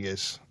Twitter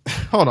niggas.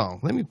 Hold on,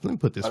 let me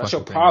put this. That's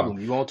your thing problem.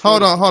 on. You on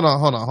Twitter. Hold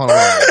on.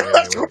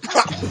 Wait.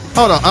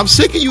 Hold on. I'm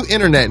sick of you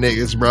internet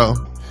niggas, bro.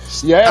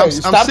 Yeah, I'm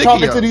stop sick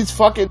talking of to these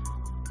fucking.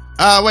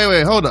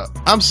 Wait, hold up.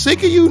 I'm sick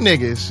of you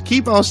niggas.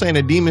 Keep on saying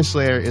that Demon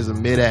Slayer is a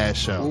mid-ass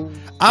show.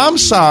 I'm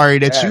sorry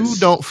that you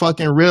don't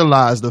fucking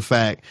realize the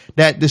fact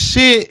that the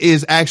shit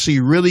is actually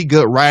really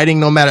good writing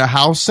no matter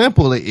how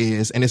simple it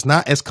is, and it's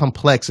not as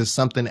complex as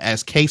something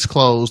as Case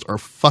Closed or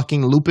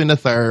fucking Lupin the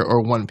Third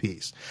or One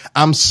Piece.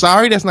 I'm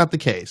sorry that's not the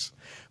case.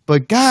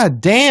 But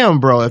goddamn,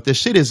 bro, if the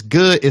shit is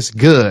good, it's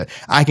good.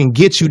 I can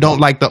get you don't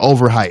like the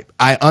overhype.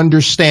 I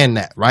understand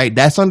that, right?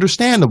 That's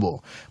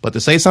understandable. But to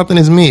say something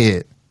is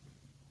mid.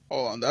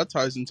 Oh, and that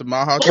ties into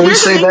my hot. Can we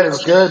say that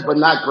it's good but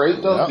not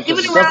great though? Because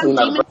it's definitely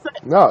not.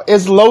 No,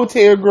 it's low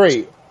tier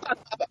great.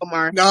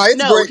 Omar. No, it's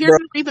No, great, here's bro.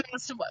 the reason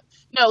as to what.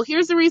 No,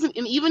 here's the reason,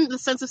 and even the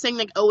sense of saying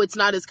like, oh, it's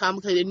not as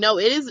complicated. No,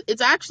 it is.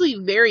 It's actually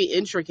very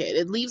intricate.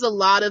 It leaves a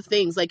lot of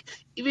things. Like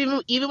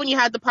even when you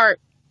had the part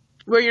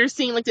where you're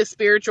seeing like the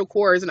spiritual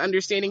cores and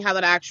understanding how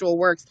that actually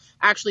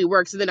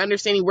works, and then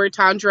understanding where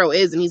Tanjiro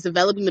is, and he's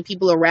developing the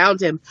people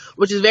around him,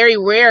 which is very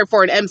rare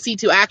for an MC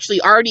to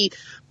actually already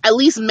at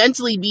least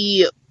mentally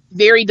be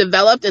very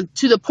developed, and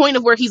to the point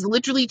of where he's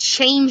literally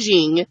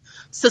changing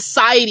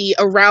society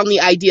around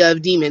the idea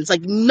of demons. Like,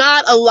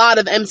 not a lot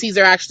of MCs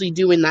are actually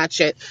doing that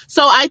shit.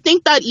 So I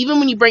think that even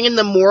when you bring in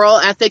the moral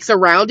ethics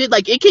around it,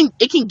 like, it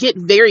can get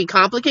very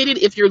complicated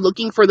if you're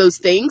looking for those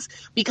things,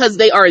 because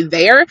they are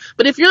there.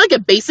 But if you're like a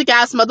basic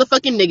ass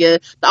motherfucking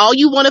nigga, all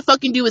you want to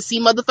fucking do is see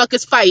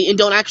motherfuckers fight and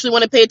don't actually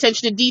want to pay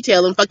attention to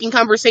detail and fucking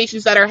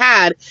conversations that are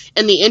had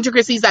and the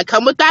intricacies that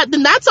come with that,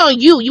 then that's on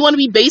you. You want to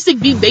be basic,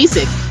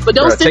 but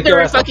don't sit there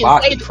and fucking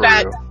say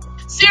that.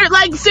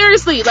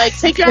 Seriously, like,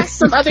 take your ass to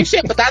some other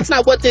shit, but that's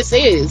not what this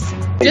is.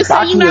 Just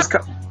so you know.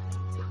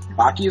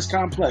 Baki is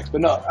complex, but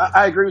no,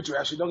 I agree with you,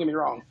 Ashley. Don't get me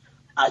wrong.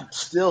 I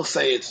still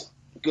say it's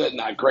good,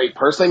 not great.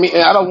 Personally,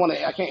 I mean,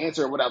 I can't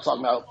answer it without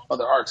talking about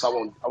other arcs. I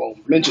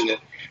won't mention it,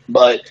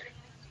 but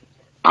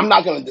I'm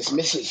not going to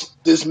dismiss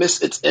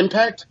its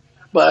impact.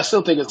 But I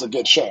still think it's a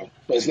good show.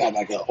 But it's not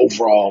like an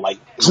overall, like,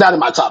 it's not in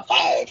my top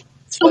 5.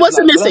 So what's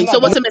it missing?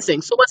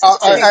 All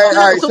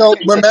right. So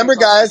remember,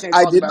 guys,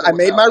 I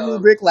made my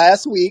rubric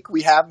last week.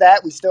 We have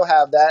that. We still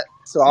have that.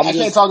 So I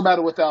can't talk about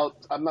it without.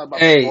 I'm not about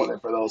to spoil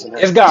it for those.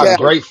 It's got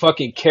great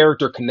fucking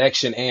character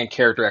connection and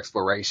character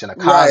exploration.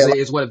 Akaza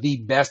is one of the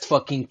best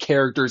fucking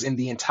characters in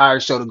the entire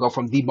show to go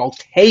from the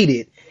most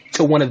hated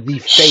to one of the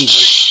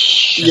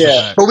favorites.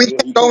 Yeah, but we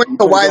can't go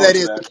into why that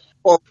is.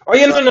 Oh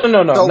yeah,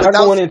 no. Not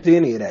going into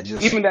any of that.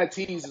 Just even that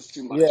tease is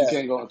too much. You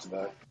can't go into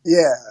that.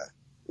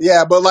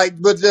 Yeah, but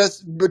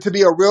to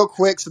be a real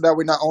quick, so that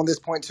we're not on this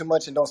point too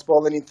much and don't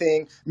spoil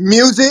anything.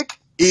 Music,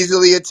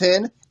 easily a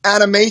 10.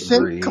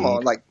 Animation, come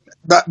on, like,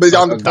 but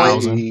on the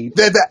point.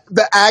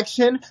 The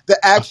action.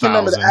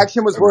 Remember, the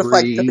action was worth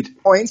like 30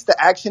 points. The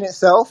action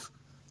itself,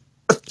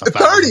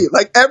 30.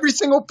 Like, every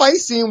single fight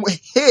scene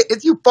hit.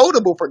 It's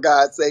ufotable, for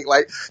God's sake.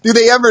 Like, do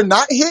they ever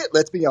not hit?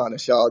 Let's be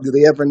honest, y'all. Do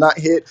they ever not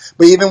hit?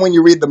 But even when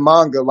you read the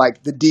manga,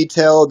 like, the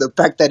detail, the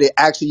fact that it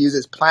actually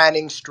uses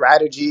planning,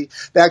 strategy,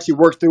 they actually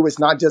work through. It's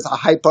not just a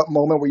hype up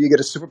moment where you get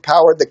a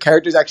superpower. The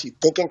characters actually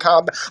think in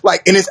combat.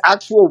 Like, and it's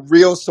actual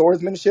real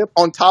swordsmanship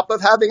on top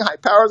of having high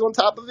powers on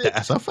top of it.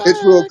 That's a fact.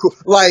 It's real cool.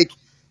 Like,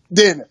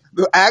 then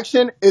the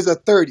action is a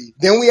 30.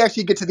 Then we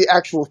actually get to the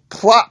actual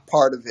plot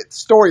part of it,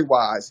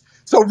 story-wise.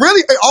 So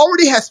really, it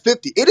already has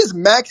 50. It is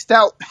maxed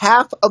out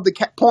half of the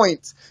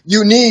points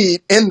you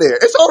need in there.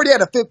 It's already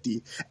at a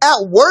 50.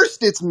 At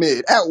worst, it's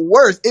mid. At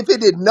worst, if it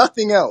did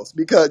nothing else,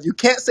 because you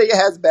can't say it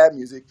has bad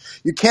music,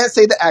 you can't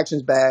say the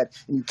action's bad,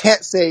 and you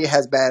can't say it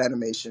has bad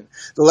animation.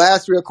 The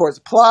last three, of course,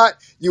 plot.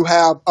 You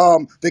have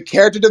the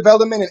character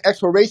development and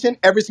exploration.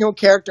 Every single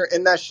character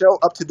in that show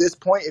up to this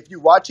point, if you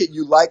watch it,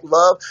 you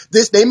love.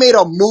 They made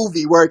a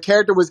movie where a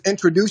character was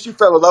introduced, you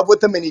fell in love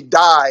with him, and he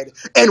died.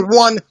 And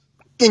one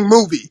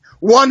movie.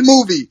 One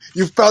movie.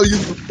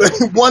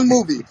 One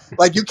movie.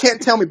 Like, you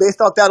can't tell me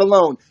based off that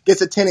alone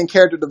gets a 10 in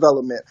character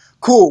development.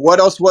 Cool. What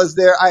else was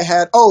there? I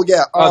had,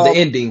 the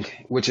ending,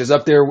 which is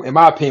up there, in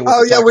my opinion.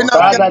 We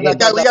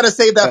gotta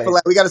save that for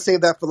last. We gotta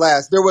save that for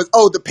last. There was,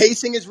 the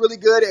pacing is really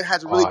good. It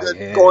has really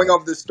good going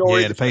over the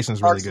story. Yeah, the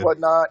pacing's really good.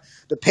 Whatnot.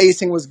 The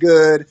pacing was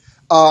good.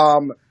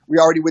 We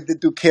already went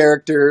through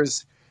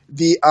characters.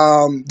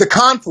 The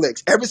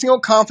conflicts, every single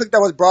conflict that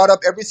was brought up,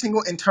 every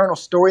single internal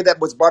story that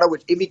was brought up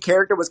with every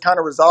character was kind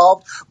of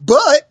resolved.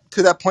 But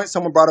to that point,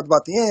 someone brought up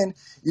about the end,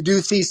 you do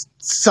see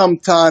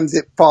sometimes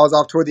it falls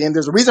off toward the end.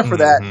 There's a reason for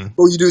that,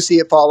 but you do see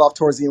it fall off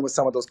towards the end with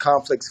some of those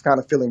conflicts kind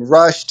of feeling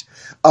rushed.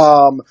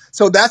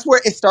 So that's where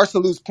it starts to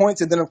lose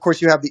points. And then, of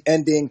course, you have the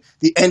ending.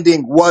 The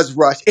ending was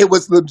rushed. It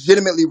was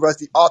legitimately rushed.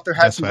 The author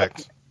had to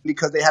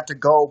because they had to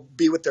go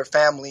be with their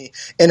family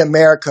in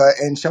America,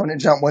 and Shonen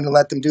Jump wouldn't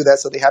let them do that,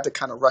 so they had to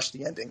kind of rush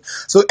the ending.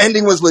 So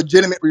ending was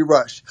legitimately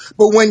rushed.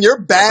 But when you're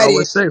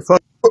baddie,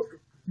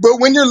 but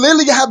when you're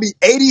literally have the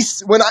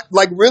 80s, when I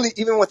really,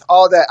 even with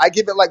all that, I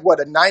give it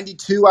a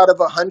 92 out of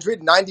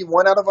 100,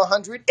 91 out of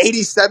 100,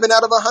 87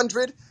 out of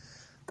 100.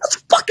 That's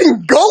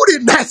fucking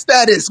golden, that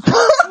status.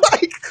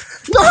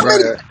 How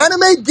many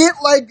anime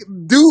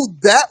do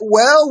that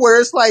well,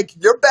 where it's like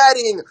you're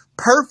batting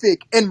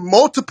perfect in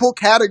multiple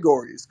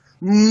categories.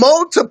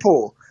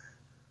 Multiple.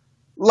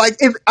 Like,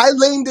 if I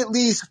named at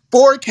least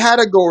 4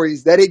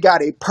 categories that it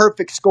got a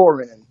perfect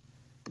score in.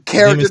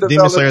 Character development.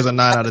 Demon Slayer is a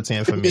 9 out of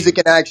 10 for me. Music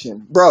and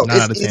action. Bro,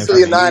 it's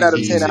easily a 9 out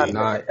of 10 out of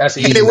 10. That's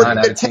easy. It would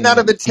have been 10 out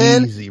of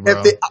 10 if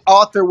the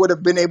author would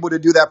have been able to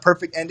do that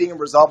perfect ending and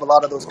resolve a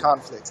lot of those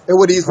conflicts. It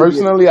would easily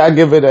Personally, I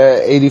give it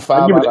a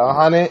 85 out of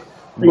 100.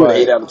 I give it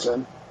 8 out of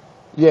 10.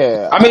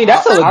 Yeah, I mean,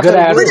 that's a good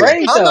ass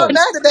grade. I'm not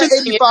mad at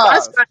that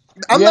 85.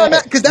 I'm not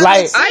mad because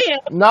that's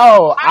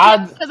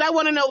because I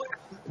want to know.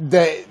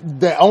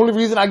 The only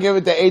reason I give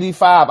it the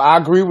 85, I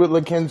agree with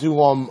Lakenzu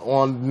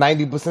on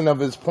 90% of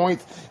his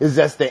points, is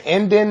just the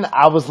ending.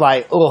 I was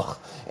like, ugh.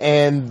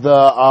 and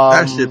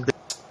That shit.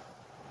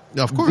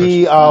 Of course.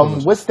 the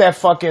what's that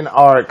fucking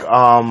arc?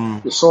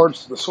 The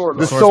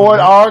sword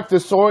arc, the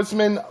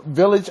swordsman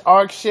village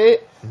arc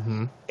shit.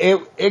 Mm-hmm.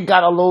 It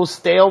got a little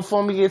stale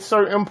for me at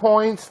certain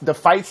points. The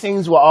fight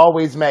scenes were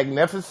always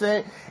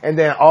magnificent, and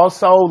then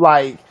also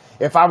like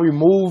if I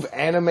remove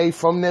anime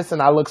from this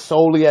and I look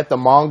solely at the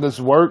manga's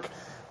work,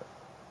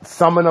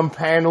 some of them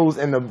panels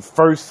in the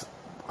first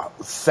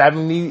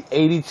 70,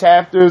 80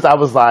 chapters, I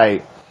was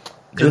like,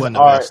 this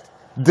art.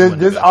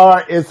 This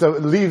art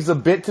leaves a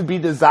bit to be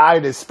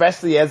desired,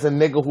 especially as a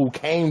nigga who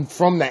came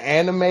from the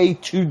anime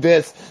to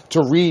this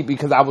to read,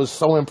 because I was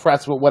so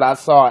impressed with what I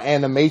saw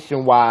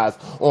animation wise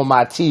on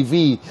my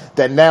TV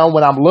that now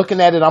when I'm looking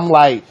at it, I'm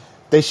like,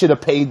 they should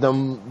have paid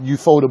them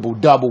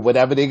Ufotable double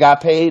whatever they got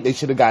paid. They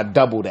should have got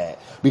double that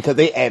because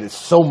they added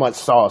so much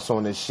sauce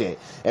on this shit.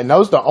 And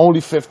those are the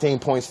only 15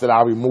 points that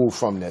I removed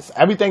from this.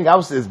 Everything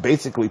else is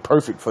basically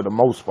perfect for the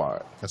most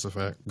part. That's a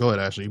fact. Go ahead,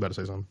 Ashley. You better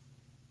say something.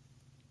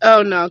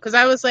 Oh no, because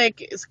I was like,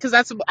 because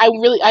I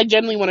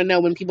genuinely want to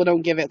know when people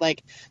don't give it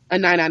like a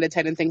 9 out of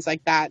 10 and things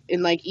like that.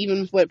 And like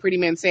even what Pretty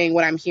Man's saying,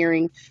 what I'm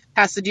hearing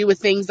has to do with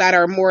things that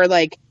are more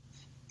like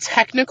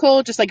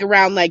technical, just like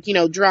around like, you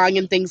know, drawing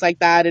and things like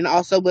that, and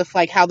also with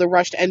like how the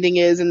rushed ending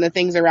is and the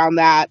things around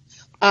that.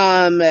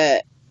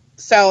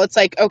 So it's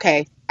like,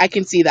 okay, I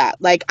can see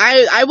that. Like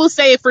I will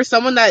say for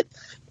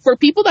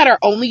people that are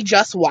only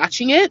just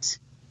watching it,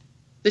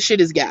 the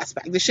shit is gas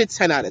bag. The shit's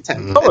 10 out of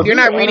 10. If you're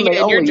not reading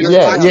it and you're just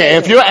watching it.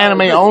 If you're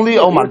anime only,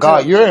 oh my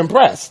god, you're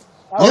impressed.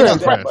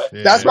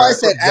 That's why I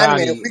said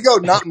anime. If we go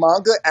not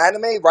manga,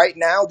 anime right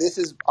now, this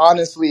is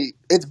honestly,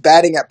 it's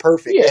batting at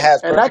perfect. Yeah, it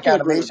has and I perfect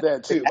can agree with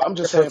animation. that too. I'm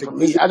just saying for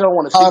me, I don't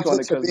want to speak on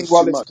it because it's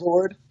well too much.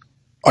 explored.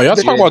 Oh, y'all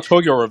talking about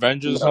Tokyo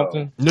Revengers or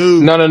something?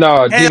 No.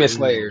 Demon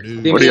Slayer.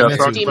 What are y'all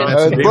talking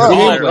about?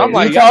 I'm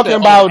like, talking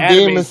about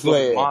Demon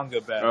Slayer.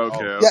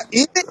 Okay. Yeah,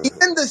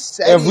 even the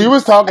setting. If we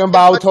was talking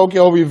about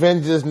Tokyo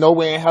Revengers, no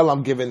way in hell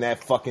I'm giving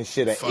that fucking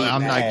shit an 8.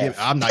 I'm not giving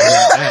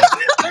that.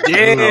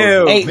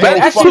 Damn. Hey, man,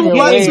 that's fucking too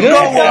months good.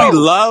 ago we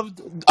loved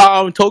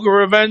Tokyo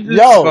Revengers.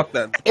 Yo, fuck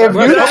that.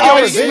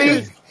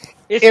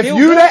 if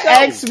you'd have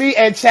asked me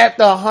at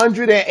chapter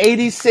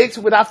 186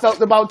 what I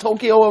felt about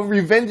Tokyo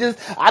Revengers,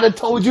 I'd have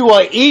told you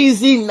an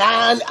easy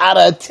 9 out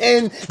of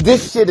 10.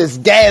 This shit is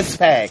gas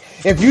packed.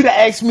 If you'd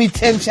have asked me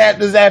 10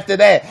 chapters after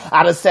that,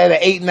 I'd have said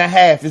an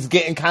 8.5. It's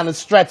getting kind of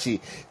stretchy.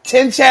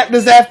 10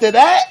 chapters after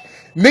that,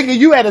 nigga,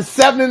 you had a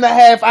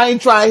 7.5. I ain't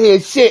trying to hear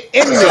shit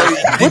anyway.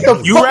 What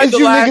the You fuck read is the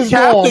you last niggas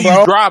chapter, doing, bro?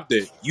 you dropped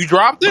it. You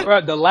dropped it?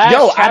 Bro, the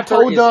last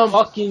chapter is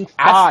fucking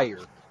fire.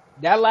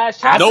 That last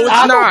chapter. No, it's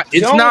not.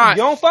 It's not.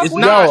 You don't fuck It's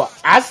with not. it? Yo,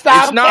 I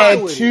stopped not.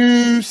 at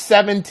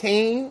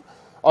 217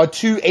 or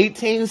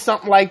 218,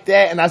 something like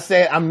that, and I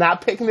said I'm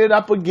not picking it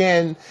up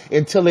again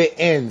until it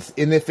ends.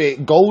 And if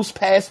it goes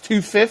past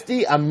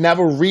 250, I'm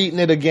never reading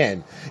it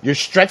again. You're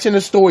stretching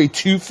the story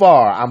too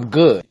far. I'm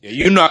good. Yeah,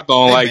 you're not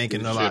gonna like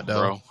banking this a lot, shit,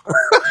 though. bro.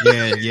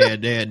 Yeah,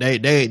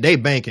 they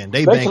banking.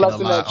 They banking a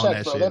collecting lot that on check,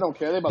 that bro. shit. They don't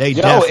care. They about They to-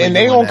 Yo, definitely and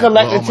they doing gonna that.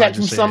 collect Well, the check I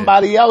from just said.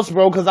 somebody else,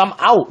 bro, because I'm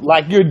out.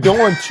 Like, you're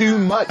doing too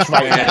much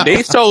right now.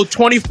 They sold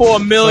 24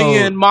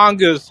 million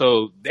mangas,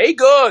 so they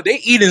good. They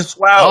eating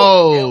swell.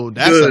 Oh,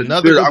 that's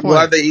another good I'm point.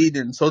 glad they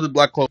eating. So did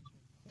Black Clover.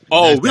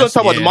 Oh, we gonna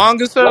talk about the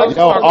manga sales?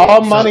 Yo,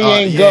 all money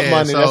ain't good yeah,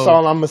 money. That's so-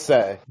 all I'm gonna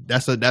say.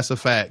 That's a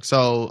fact.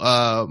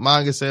 So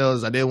manga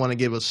sales, I did want to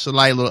give a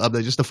slight little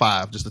update, just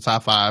the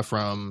top 5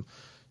 from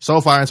so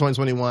far in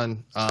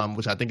 2021,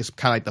 which I think is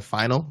kind of like the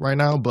final right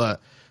now. But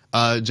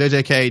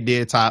JJK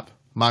did top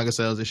manga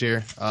sales this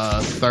year,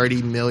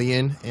 30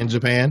 million in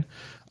Japan.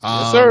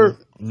 Yes, sir.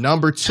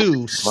 Number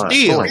 2,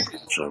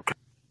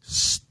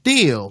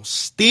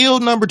 still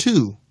number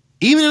 2.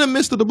 Even in the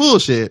midst of the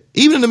bullshit,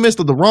 even in the midst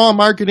of the wrong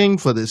marketing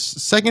for this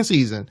second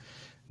season,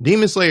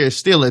 Demon Slayer is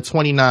still at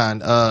 29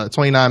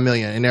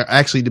 million. And they're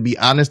actually, to be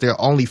honest, they're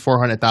only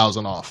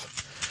 400,000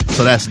 off.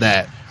 So that's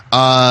that.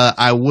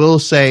 I will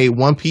say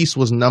One Piece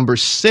was number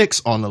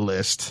 6 on the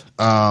list,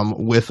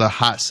 with a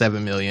hot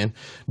 7 million.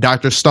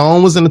 Dr.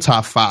 Stone was in the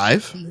top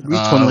 5. We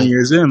 20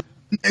 years in.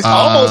 It's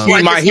almost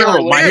like My it's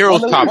not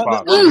Hero's lit. top 5.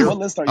 What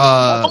list are you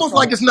on? Almost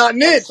like it's not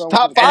niche.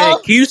 Top 5.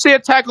 And can you say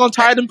Attack on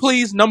Titan,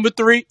 please? Number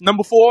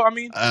 4, I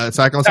mean.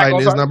 Attack on Titan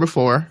is number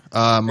 4.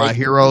 My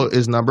Hero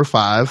is number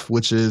 5,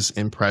 which is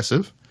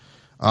impressive.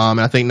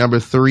 And I think number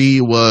 3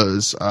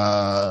 was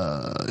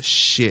what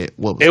was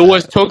It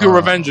was Tokyo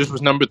Revengers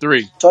was number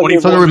 3. Tokyo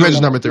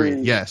Revengers number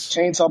 3. Yes.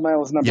 Chainsaw Man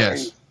was number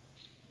 8.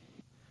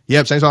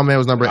 Yep, Chainsaw Man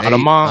was number 8.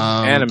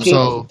 Anime.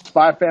 So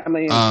Spy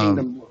Family and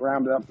Kingdom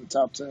rounded up the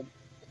top 10.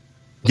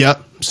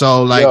 yep.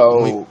 So like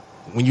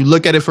when you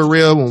look at it for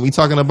real, when we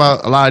talking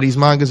about a lot of these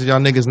mangas that y'all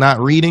niggas not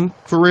reading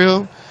for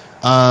real,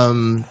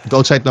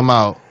 go check them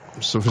out.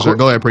 So for sure,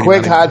 go ahead. Pretty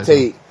Quick hot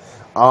take.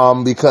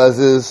 Because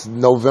it's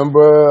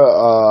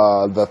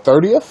November the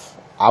 30th,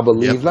 I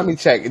believe. Yep. Let me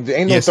check. It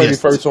ain't no Yes,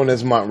 31st on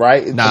this month,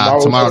 right? Nah,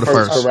 tomorrow's the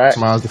first. Correct?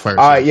 Tomorrow's the first.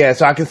 All right, yeah.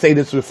 So I can say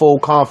this with full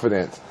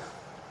confidence.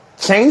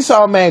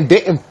 Chainsaw Man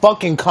didn't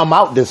fucking come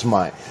out this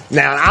month.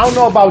 Now, I don't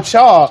know about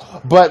y'all,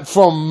 but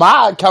from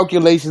my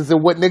calculations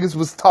and what niggas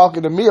was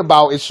talking to me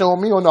about and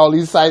showing me on all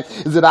these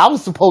sites is that I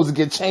was supposed to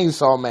get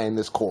Chainsaw Man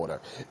this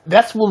quarter.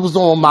 That's what was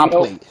on my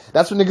plate.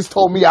 That's what niggas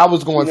told me I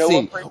was going to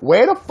see.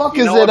 Where the fuck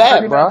is it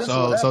at, bro?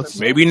 So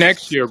maybe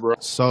next year, bro.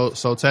 So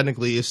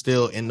technically, it's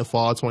still in the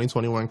fall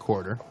 2021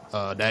 quarter.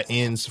 That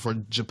ends for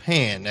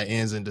Japan. That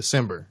ends in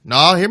December.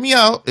 Now, hear me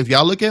out. If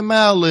y'all look at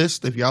Mal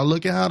List, if y'all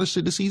look at how the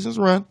seasons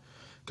run,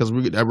 because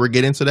we're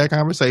getting to that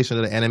conversation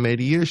of the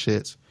animated year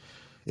shits,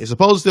 it's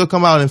supposed to still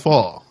come out in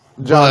fall.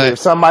 Johnny, if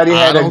somebody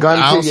had a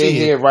gun to your it.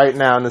 head right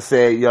now and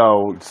said,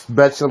 "Yo,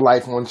 bet your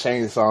life on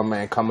Chainsaw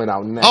Man coming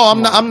out next,"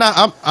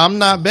 I'm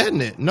not betting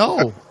it.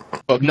 No.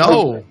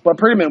 No. But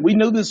pretty much, we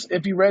knew this.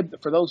 If you read,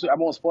 for those who, I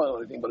won't spoil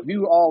anything, but if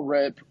you all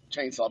read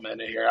Chainsaw Man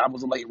in here, I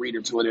was a late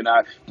reader to it, and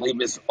I believe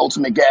this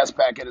ultimate gas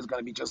packet is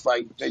going to be just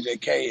like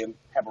JJK and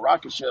have a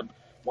rocket ship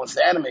once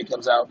the anime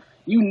comes out.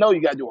 You know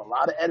you got to do a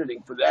lot of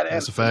editing for that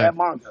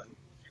manga.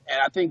 And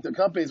I think the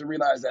companies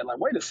realize that, like,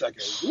 wait a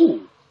second,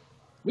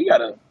 we got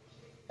to.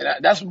 And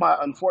that's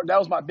that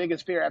was my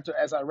biggest fear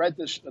as I read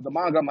the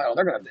manga. I'm like, oh,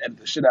 they're going to edit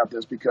the shit out of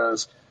this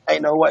because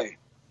ain't no way.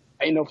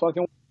 Ain't no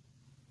fucking way.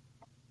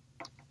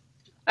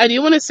 I do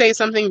want to say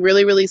something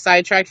really, really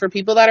sidetracked for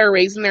people that are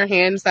raising their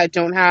hands that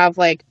don't have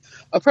like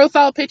a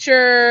profile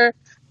picture,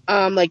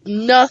 like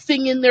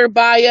nothing in their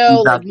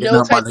bio, like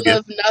no type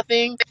of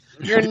nothing.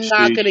 You're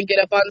not going to get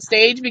up on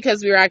stage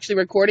because we're actually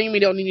recording. We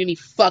don't need any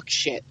fuck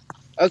shit.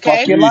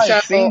 Okay?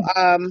 So,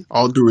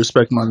 all due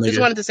respect, my nigga. Just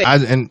wanted to say.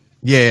 And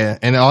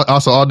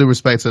also all due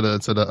respect to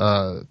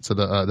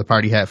the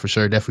party hat for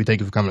sure. Definitely thank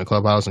you for coming to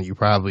Clubhouse, and you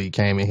probably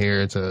came in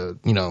here to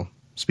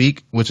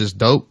speak, which is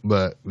dope,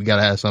 but we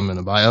gotta have something in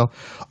the bio.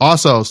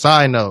 Also,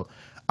 side note,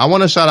 I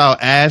want to shout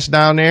out Ash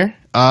down there.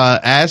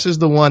 Ash is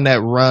the one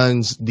that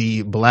runs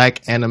the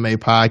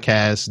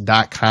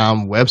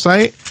blackanimepodcast.com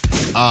website.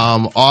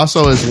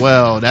 Also as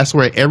well, that's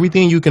where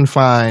everything you can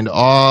find,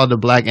 all the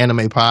Black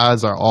Anime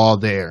Pods are all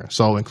there.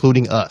 So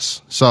including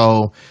us.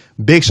 So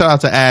big shout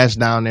out to Ash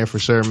down there for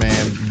sure,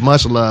 man.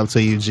 Much love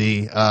to you,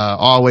 G.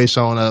 Always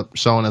showing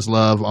us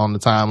love on the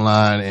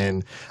timeline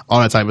and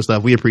all that type of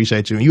stuff. We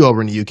appreciate you. And you over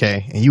in the UK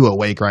and you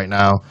awake right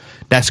now.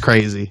 That's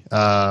crazy.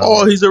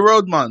 He's a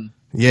roadman.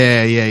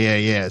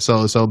 Yeah.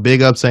 So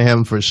big up to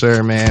him for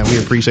sure, man. We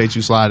appreciate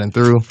you sliding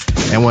through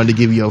and wanted to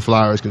give you your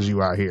flowers because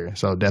you are here.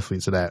 So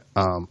definitely to that.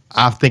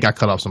 I think I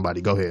cut off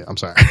somebody. Go ahead. I'm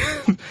sorry.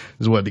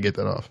 Just wanted to get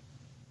that off.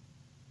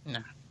 Nah.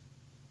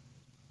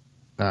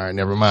 All right,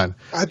 never mind.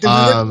 I think we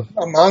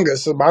were manga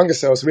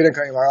sales, so we didn't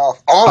cut anybody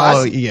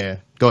off. Yeah.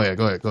 Go ahead.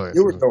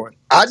 You were doing.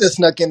 I just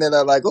snuck in and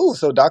like,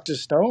 so Dr.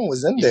 Stone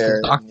was in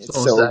there.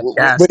 So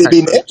would it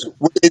be niche?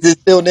 Is it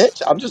still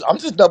niche? I'm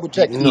just double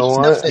checking. You know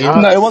what?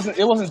 No,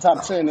 it wasn't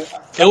top 10. It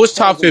was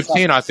top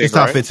 15, I think. It's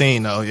top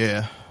 15 though.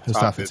 Yeah. It's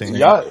top 15.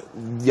 Y'all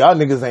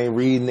niggas ain't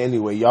reading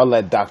anyway. Y'all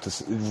let Dr.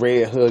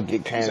 Red Hood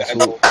get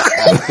canceled.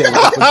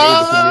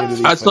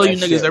 I tell you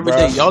niggas every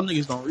day, y'all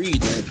niggas don't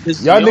read.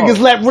 Y'all niggas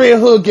let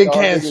Red Hood get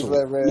canceled.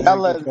 Y'all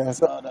let the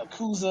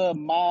Yakuza,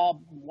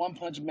 Mob, One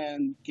Punch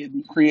Man get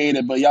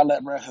created, but y'all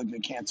let Red Hood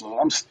get canceled.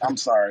 I'm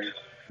sorry.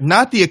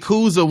 Not the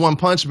Yakuza One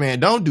Punch Man.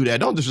 Don't do that.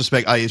 Don't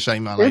disrespect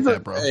Aishima like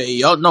that, bro. Hey,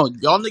 y'all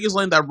niggas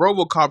letting that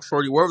RoboCop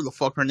shorty, wherever the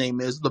fuck her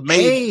name is, the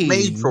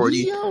maid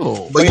shorty.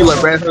 But you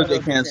let Red Hood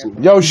get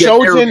canceled. Yo,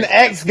 Shoten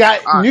X got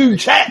new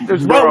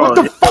chapters, bro. What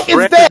the fuck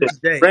is that?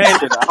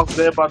 Brandon, I was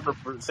about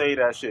to say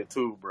that shit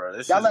too, bro.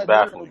 This y'all shit's let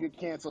baffling. Nero get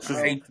canceled,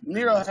 bro.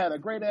 Nero had a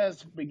great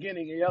ass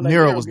beginning, and y'all let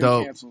Nero Nero was get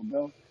dope. canceled,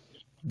 bro.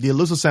 The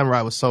Elusive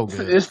Samurai was so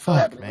good. It's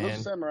fuck, man. man.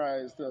 Elusive Samurai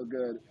is still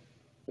good.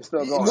 It's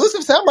still going.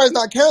 Elusive Samurai's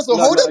not canceled.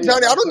 Hold up,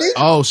 Johnny. I don't need.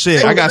 Oh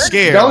shit! I got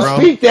scared, Don't bro.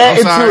 speak that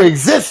into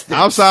existence.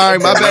 I'm sorry.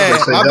 My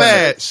bad. My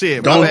bad.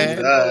 Shit. My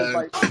bad. My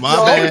I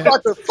was bad.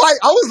 about to fight.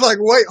 I was like,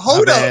 wait,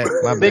 hold up.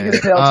 My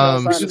Biggest bad.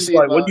 telltale sign to see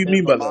like, what do you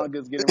mean by that?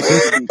 manga's getting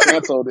ready to be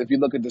canceled. If you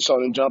look at the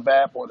Shonen Jump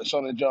app or the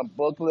Shonen Jump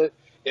booklet,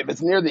 if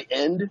it's near the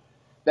end,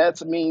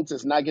 that means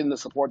it's not getting the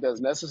support that's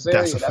necessary.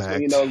 That's a That's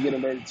when you fact. know it's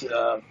getting ready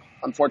to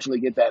unfortunately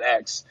get that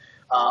X.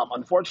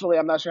 Unfortunately,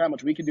 I'm not sure how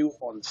much we can do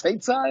on the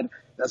state side.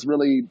 That's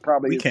really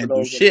probably We can't for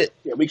those do shit.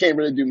 Yeah, we can't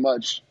really do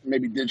much,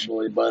 maybe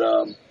digitally, but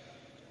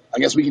I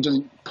guess we can just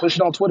push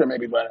it on Twitter,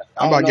 maybe. But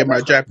I'm about to get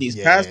my Japanese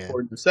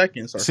passport in a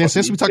second. So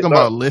Since we talking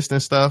about lists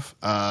and stuff,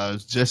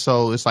 just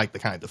so it's like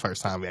the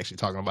first time we actually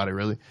talking about it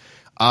really.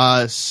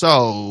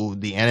 So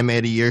the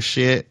animated year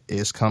shit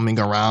is coming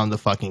around the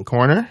fucking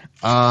corner.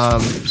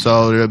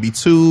 So there'll be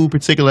 2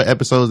 particular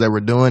episodes that we're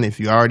doing. If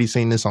you already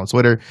seen this on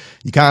Twitter,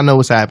 you kind of know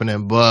what's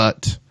happening,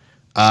 but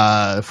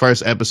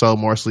first episode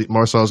more so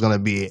is going to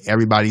be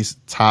everybody's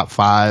top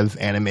 5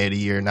 animated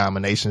year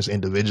nominations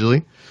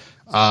individually.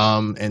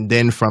 And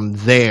then from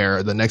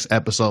there, the next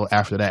episode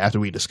after that, after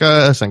we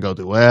discuss and go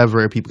through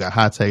whatever, people got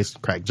hot takes,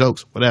 crack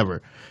jokes,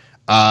 whatever.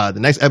 The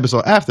next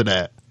episode after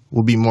that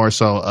will be more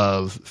so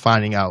of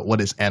finding out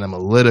what is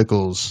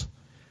Animalytical's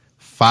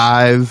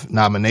 5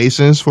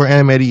 nominations for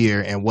Anime of the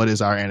Year and what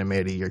is our Anime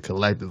of the Year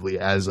collectively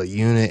as a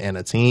unit and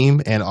a team.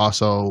 And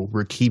also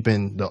we're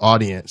keeping the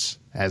audience,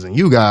 as in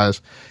you guys,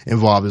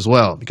 involved as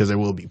well, because there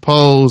will be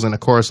polls, and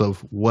of course of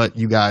what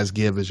you guys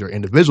give as your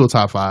individual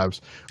top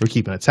 5s. We're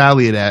keeping a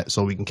tally of that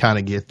so we can kind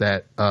of get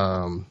that,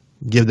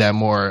 give that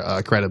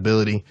more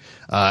credibility.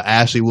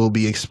 Ashley will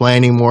be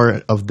explaining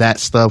more of that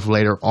stuff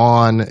later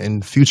on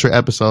in future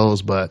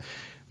episodes, but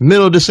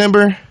middle of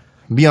December,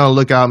 be on the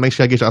lookout. Make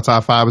sure I get your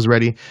top 5s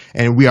ready.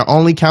 And we are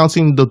only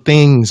counting the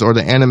things or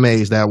the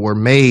animes that were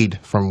made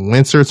from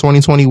winter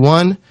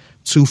 2021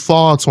 to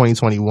fall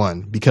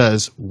 2021,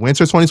 because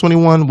winter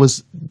 2021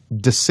 was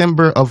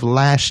December of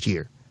last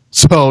year.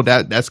 So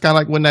that's kind of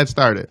like when that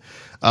started.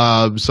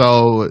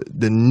 So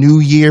the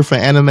new year for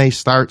anime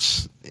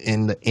starts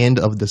in the end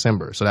of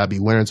December. So that'd be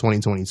winter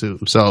 2022.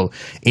 So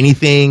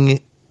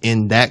anything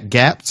in that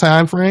gap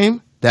time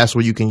frame, that's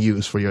what you can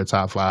use for your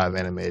top 5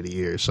 anime of the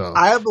year. So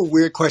I have a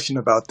weird question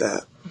about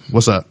that.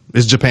 What's up?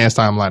 It's Japan's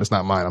timeline. It's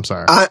not mine. I'm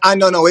sorry. I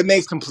know, it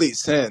makes complete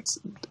sense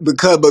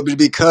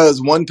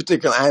because one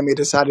particular anime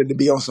decided to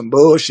be on some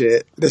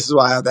bullshit. This is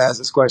why I have to ask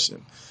this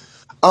question.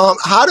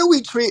 How do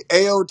we treat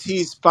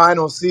AOT's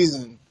final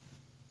season?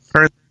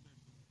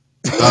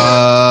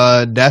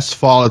 That's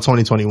fall of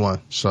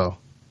 2021, so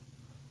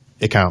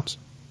it counts.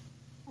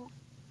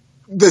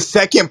 The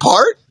second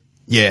part?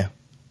 Yeah,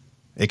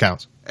 it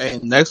counts. Hey,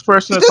 next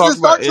person It to talk doesn't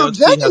about start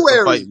till AOT has to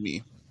January. fight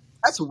me.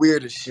 That's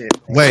weird as shit.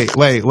 Wait,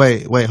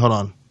 hold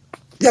on.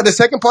 Yeah, the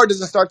second part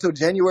doesn't start till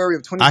January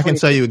of 2020. I can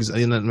tell you.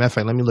 Matter of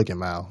fact, let me look at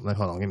Mal.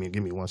 Hold on,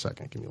 give me 1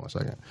 second.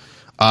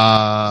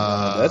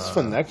 That's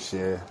for next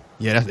year.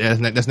 Yeah,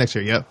 that's next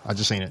year. Yep, I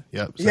just seen it.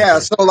 Yep. Yeah,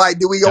 so like,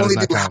 do we That only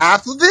does do not count.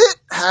 half of it?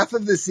 Half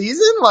of the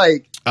season?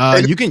 Like,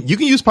 You can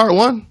use part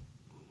 1.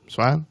 It's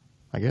fine,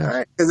 I guess. all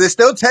right, because it's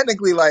still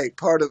technically like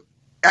part of.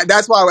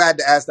 That's why I had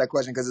to ask that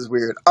question, because it's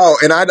weird. Oh,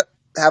 and I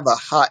have a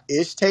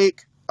hot-ish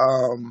take.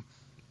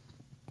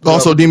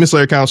 Also, Demon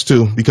Slayer counts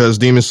too, because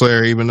Demon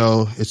Slayer, even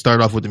though it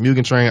started off with the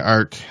Mugen Train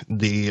arc,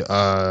 the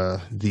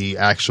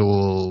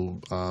actual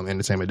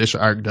Entertainment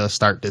District arc does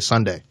start this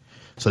Sunday,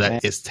 so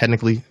that is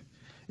technically.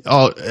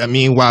 Oh, I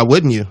mean, why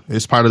wouldn't you?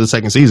 It's part of the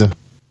second season.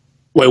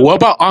 Wait, what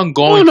about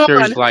ongoing Hold on,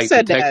 series who like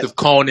said Detective that?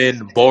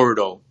 Conan,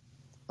 Boruto?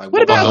 Like,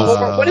 What about those?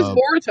 what is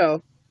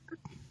Boruto?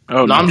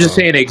 Oh, no, I'm just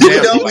saying We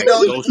examples. don't. Like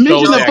those Mention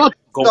shows the that fuck-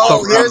 go So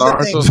cover here's the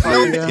Naruto.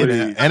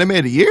 thing. Anime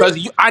of the year? Because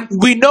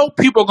we know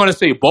people are going to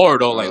say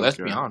Boruto. Like, let's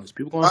be honest.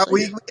 People going to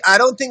say it. I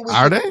don't think we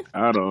Are can- they?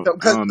 I don't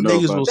Because know.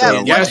 Niggas about will that.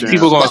 say Yes, yes.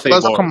 people going to say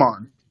Let's Boruto. come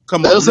on.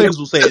 Let's say- Niggas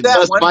will say that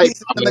That's One Mike. Piece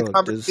is in the Look, the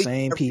conversation.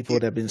 same people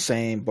that have been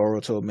saying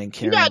Boruto been You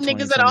carrying. got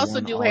niggas that also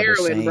 2021, do all the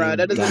heroin, same bro.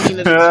 That doesn't guys. mean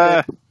it's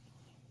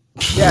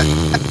Yeah,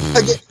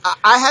 again,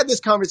 I had this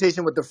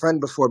conversation with a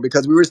friend before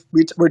because we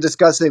were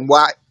discussing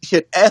why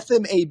should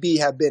FMAB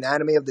have been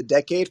Anime of the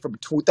Decade from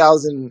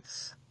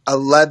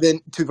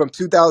 2011 from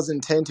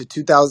 2010 to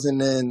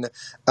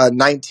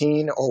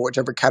 2019 or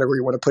whichever category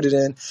you want to put it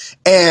in,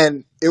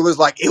 and it was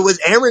like it was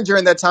airing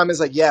during that time. It's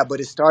like, yeah, but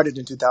it started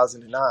in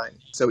 2009,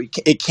 so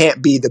it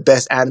can't be the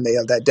best anime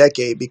of that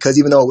decade because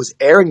even though it was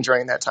airing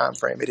during that time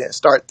frame, it didn't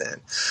start then.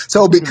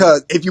 So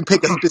because if you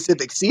pick a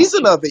specific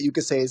season of it, you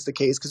could say it's the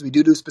case because we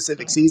do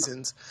specific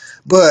seasons,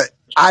 but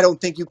I don't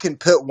think you can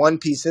put One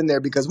Piece in there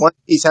because One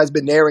Piece has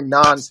been airing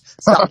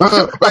non-stop.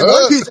 Like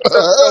One Piece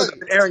has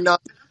been airing non.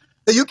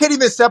 So you can't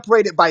even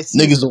separate it by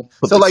season. Niggas will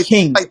put So the like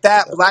king. like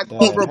that, Black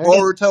Clover,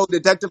 Boruto,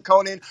 Detective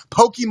Conan,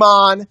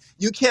 Pokemon,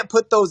 you can't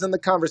put those in the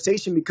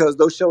conversation because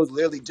those shows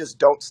literally just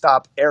don't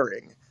stop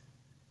airing.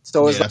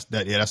 So it's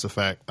That's a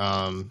fact.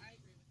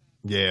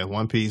 Yeah,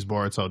 One Piece,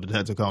 Boruto,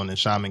 Detective Conan,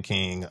 Shaman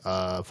King,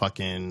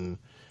 fucking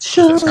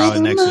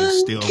Scarlet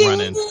Nexus still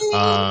running.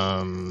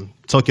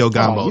 Tokyo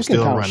Gumbo You can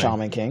still count running.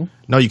 Shaman King.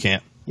 No, you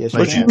can't. Yes,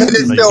 No, you you can. can't. it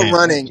is No, you still can't.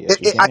 running. Yes,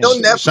 you I know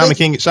can.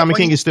 Netflix Shaman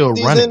King is still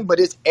season, running.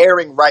 but it's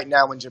airing right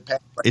now in Japan.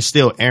 It's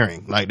still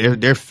airing. Like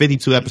they're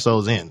 52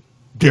 episodes in.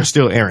 They're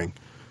still airing.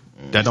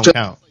 That don't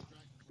count.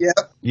 Yeah.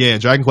 Yeah,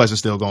 Dragon Quest is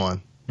still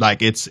going.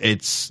 Like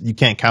it's you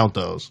can't count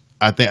those.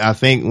 I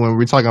think when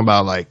we're talking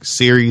about like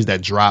series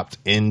that dropped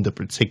in the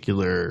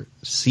particular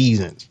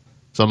seasons.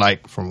 So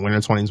like from winter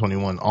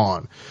 2021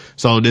 on.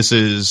 So this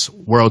is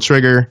World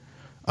Trigger,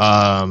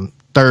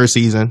 third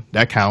season,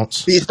 that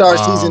counts. Beastar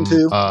season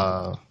 2.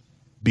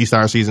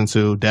 Beastar season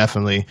 2,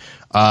 definitely.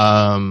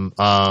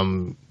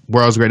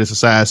 World's Greatest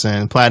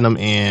Assassin, Platinum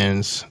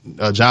Ends,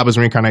 Jabba's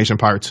Reincarnation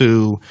Part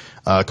 2,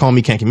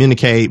 Comey Can't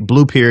Communicate,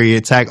 Blue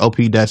Period, Tag OP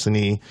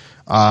Destiny,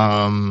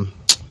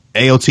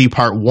 AOT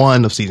Part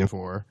 1 of Season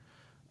 4,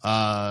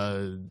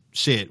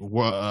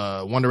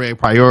 Wonder Egg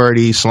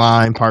Priority,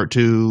 Slime Part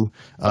 2,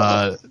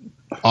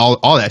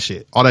 all that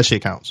shit. All that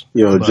shit counts.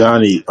 Yo, But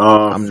Johnny,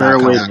 I'm not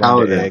Fairway counting Wonder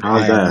Paladin. Egg.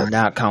 How's I that? am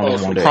not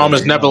counting Wonder Egg.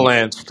 Promised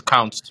Neverland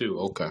counts too.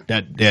 Okay.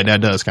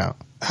 that does count.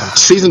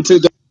 Season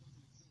 2.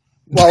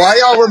 Well, why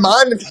y'all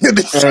reminding me of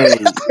this? Hey,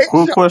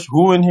 cool question.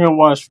 Who in here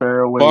watched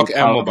Fairway Fuck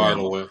Emma, Paladin? by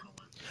the way.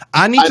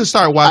 I need to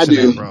start watching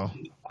that, bro.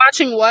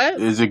 Watching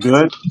what? Is it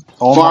good?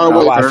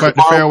 Faraway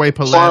The Fairway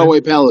Paladin.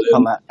 Faraway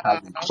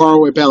Paladin.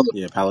 Faraway Paladin.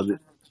 Yeah, Paladin.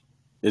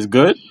 It's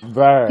good?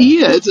 Right.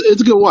 Yeah, it's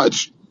a good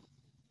watch.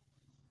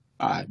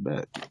 I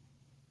bet.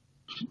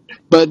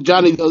 But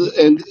Johnny,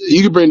 and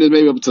you can bring this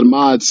maybe up to the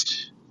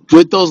mods.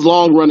 With those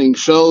long running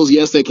shows,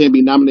 yes, they can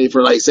be nominated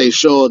for, like, say,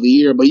 show of the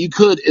year, but you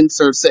could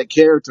insert set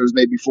characters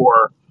maybe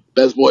for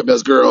best boy,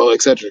 best girl,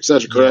 et cetera,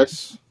 correct?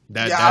 Yes.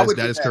 That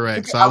is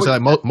correct. So I would say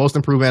like most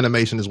improved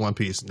animation is One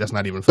Piece. That's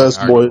not even Best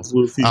arguable. boy,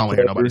 Luffy, I don't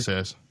hear nobody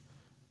Pepper. says.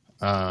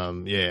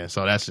 Yeah,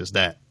 so that's just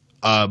that.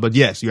 But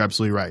yes, you're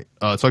absolutely right.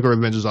 Tokyo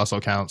Revengers also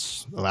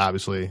counts,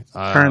 obviously.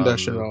 Turn that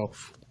shit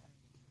off.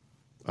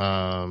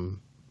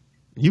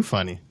 You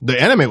funny.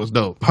 The anime was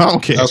dope. I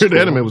don't care. That's The cool.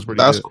 anime was pretty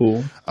That's good.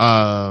 cool.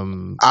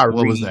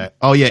 What was that?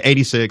 Oh yeah,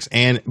 86.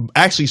 And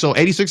actually, so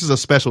 86 is a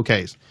special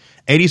case.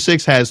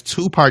 86 has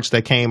two parts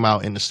that came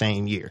out in the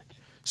same year.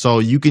 So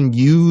you can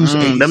use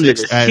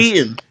 86 as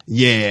cheating.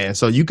 yeah.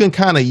 So you can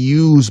kind of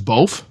use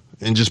both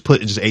and just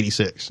put just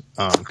 86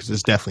 because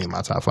it's definitely in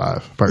my top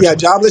 5. Personally. Yeah,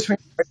 Jobless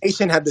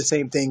Reincarnation had the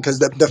same thing because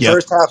the Yep.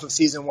 first half of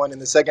season 1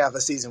 and the second half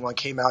of season 1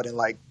 came out in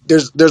like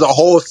there's a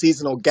whole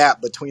seasonal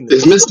gap between the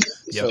It's two.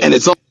 missing, and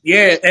it's all.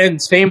 Yeah,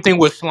 and same thing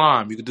with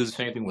Slime. You could do the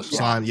same thing with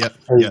Slime. Yep.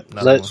 And Yep.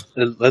 Another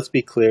one. let's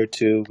be clear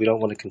too. We don't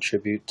want to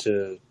contribute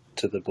to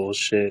the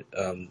bullshit.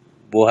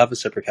 We'll have a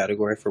separate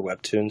category for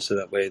webtoons, so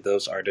that way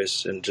those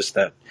artists and just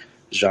that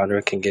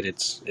genre can get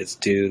its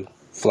due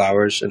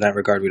flowers. In that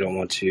regard, we don't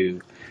want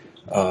to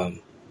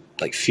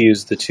like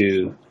fuse the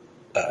two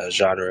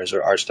genres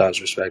or art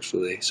styles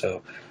respectfully.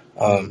 So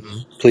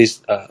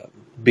please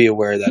be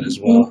aware of that as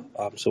well.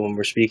 So when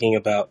we're speaking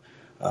about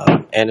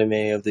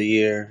anime of the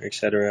year,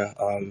 etc.,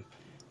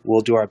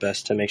 we'll do our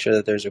best to make sure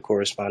that there's a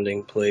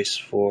corresponding place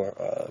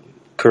for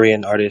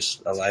Korean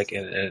artists alike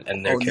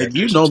and their characters.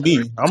 You know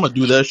me. I'm gonna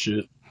do that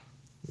shit.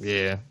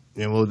 Yeah,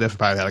 and we'll definitely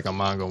probably have like a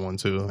manga one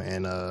too,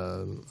 and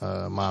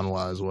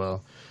manhwa as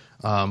well.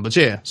 But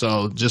yeah,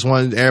 so just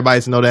wanted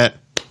everybody to know that.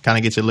 Kind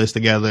of get your list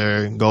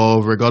together.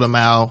 Go to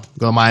Mal,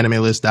 go to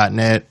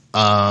myanimelist.net.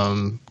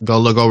 Go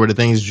look over the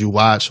things you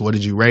watch. What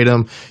did you rate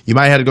them? You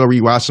might have to go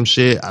rewatch some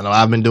shit. I know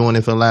I've been doing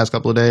it for the last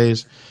couple of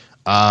days,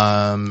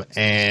 and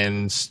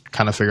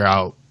kind of figure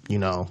out,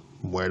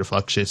 where the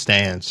fuck shit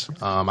stands.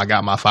 I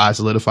got my 5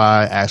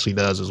 solidified. Ashley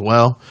does as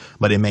well,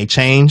 but it may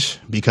change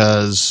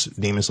because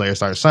Demon Slayer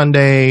starts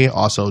Sunday.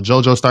 Also,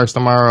 JoJo starts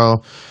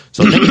tomorrow,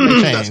 so things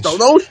may change. That's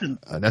Stone Ocean.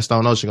 That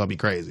Stone Ocean gonna be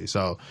crazy.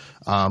 So,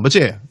 but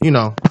yeah,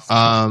 just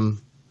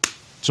want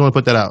to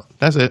put that out.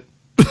 That's it.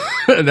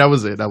 That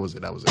was it.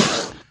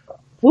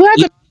 Who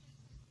had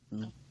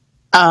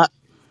the,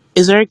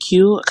 is there a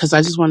queue? Because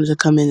I just wanted to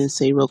come in and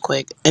say real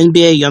quick,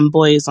 NBA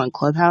YoungBoy is on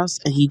Clubhouse,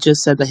 and he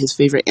just said that his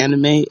favorite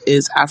anime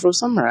is Afro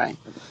Samurai.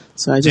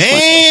 So I just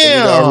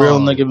Damn, we got a real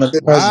nigga in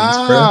the presence,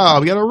 bro.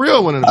 We got a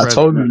real one in the I presence.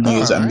 told you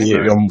niggas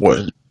NBA young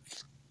boy.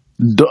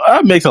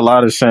 That makes a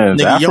lot of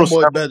sense. Nigga, young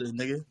boy better,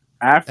 nigga.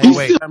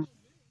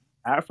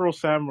 Afro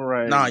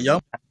Samurai. Nah,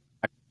 young.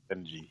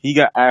 Energy. He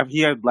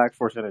had Black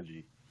Force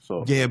energy.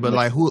 So Yeah, but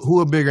like,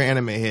 who a bigger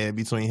anime head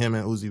between him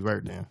and Uzi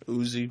Vert then?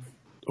 Uzi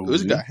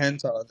got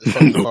hentai on this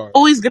fucking card.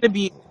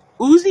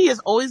 Uzi is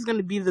always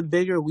gonna be the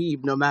bigger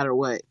weeb, no matter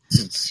what.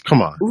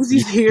 Come on,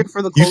 Uzi's here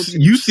for the culture.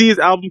 You see his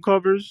album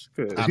covers?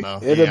 I know.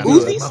 It'll Yeah, be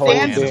Uzi a whole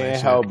stands- day in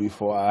hell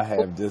before I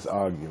have this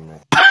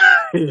argument.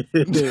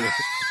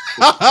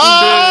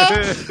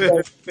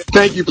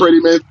 Thank you, pretty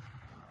man.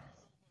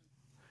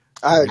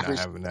 I We're not agree.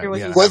 having that. We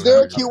gotta Was have there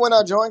a that. queue when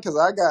I joined? Because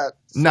I got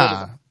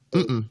Nah.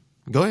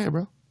 Go ahead,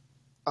 bro.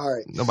 All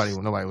right. Nobody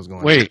was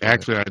going. Wait, there.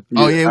 actually,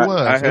 it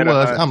was. I had a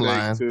hot I'm take,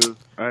 lying. too.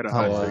 I had a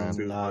hot take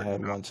too. I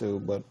had one too,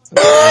 but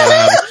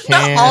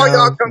Cam, All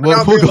y'all coming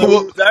out there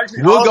like,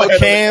 we'll go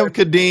Cam,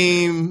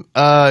 Kadeem.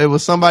 It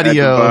was somebody At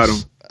the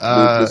else.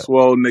 bottom. The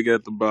swole nigga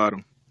at the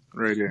bottom,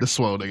 right here. The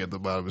swole nigga at the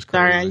bottom is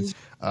Sorry, crazy.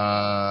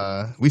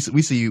 We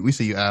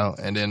see you out,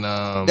 and then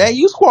Damn,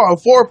 you scored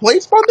 4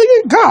 plates, my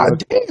nigga.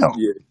 God damn.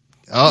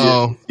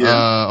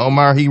 Yeah.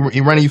 Omar, he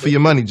running you for your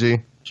money,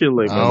 G. Chill,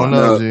 like, I don't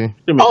know, G.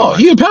 Oh,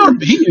 he a power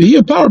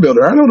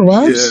builder. I know the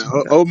vibes.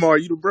 Yeah, Omar,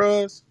 you the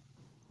bros?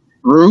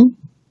 Rue,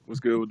 What's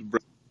good with the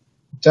bros?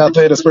 tell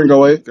the spring go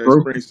away. Okay,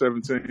 Rue, Spring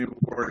 17,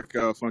 work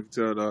out, Funky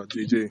Town,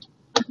 GG.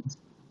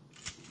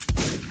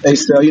 hey,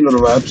 Stel, you know the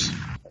vibes.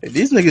 Hey,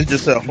 these niggas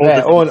just said hold yeah,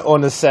 it.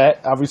 on the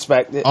set, I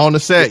respect it. On the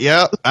set,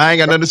 yeah. I ain't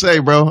got nothing to say,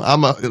 bro.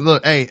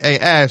 Look, hey,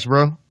 Ash,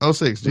 bro.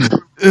 06, G.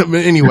 But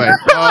anyway,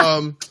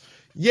 all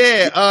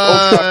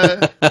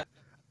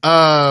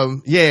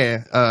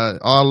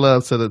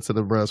love to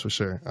the bros for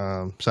sure.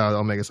 Shout out to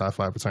Omega Psi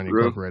Phi Fraternity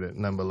Incorporated.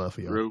 Nothing but love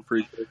for y'all. Real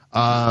appreciate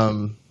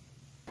it.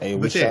 Hey,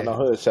 we shout out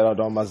hood. Shout out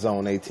to all my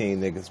Zone 18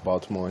 niggas,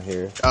 Baltimore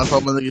here. Shout out to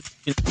all my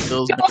niggas,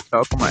 Bills, shout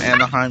out to my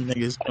Anaheim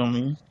niggas, feel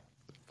me?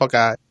 Fuck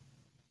out.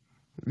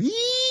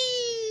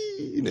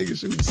 Yee, niggas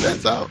shooting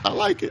sets out. I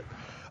like it.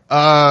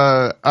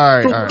 All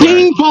right.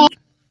 Ping pong.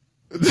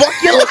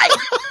 Fuck your life.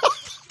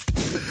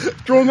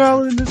 Strong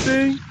Island in this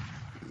thing.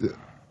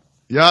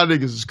 Y'all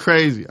niggas is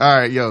crazy. All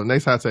right, yo,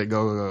 next hot take.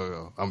 Go.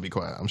 I'm gonna be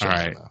quiet. I'm sure. All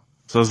right.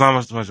 So it's not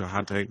much of a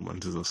hot take, but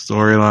it's a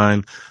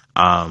storyline.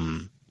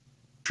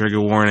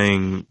 Trigger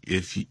warning: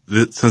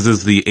 since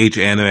it's the H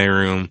anime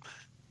room,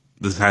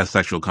 this has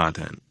sexual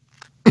content.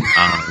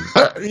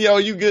 Yo,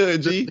 you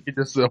good, G?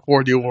 Just a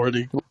 40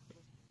 warning.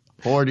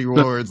 40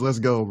 words. Let's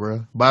go,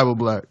 bro. Bible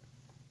Black.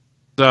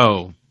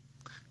 So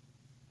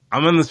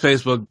I'm in this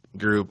Facebook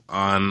group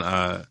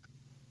on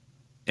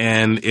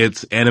and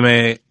it's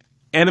anime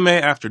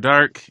after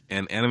dark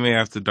and anime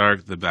after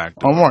dark the back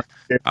door. I'm on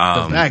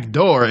the back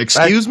door.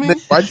 Excuse me?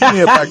 Why'd you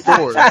need a back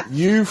door?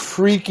 You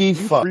freaky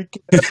fuck.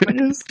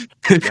 Things,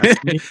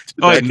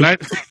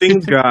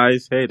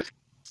 guys. Hey,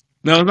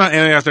 no, it's not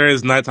anime after dark.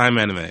 It's nighttime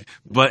anime.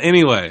 But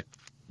anyway,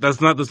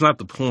 that's not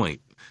the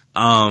point.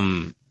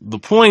 The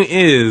point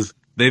is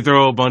they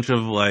throw a bunch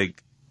of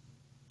like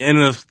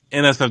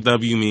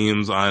NSFW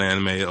memes on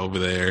anime over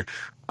there.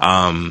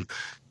 And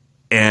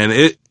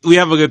we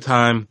have a good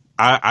time.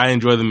 I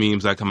enjoy the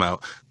memes that come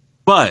out.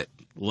 But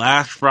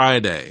last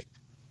Friday,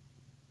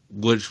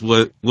 which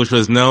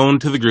was known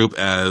to the group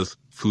as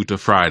Futa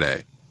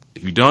Friday.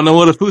 If you don't know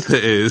what a Futa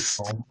is,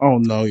 oh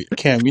no,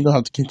 Cam, you don't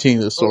have to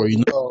continue the story.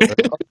 You know,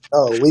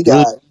 Oh, we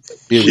got.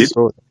 the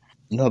story.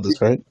 You know this,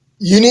 right?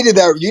 You needed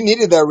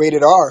that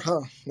rated R,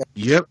 huh?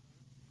 Yep.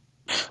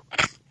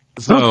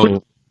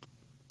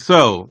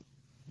 So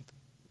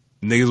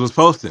niggas was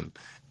posting,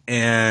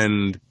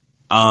 and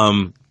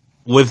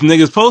with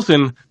niggas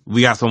posting,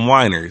 we got some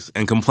whiners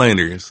and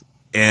complainers,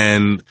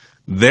 and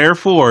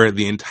therefore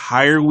the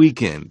entire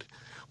weekend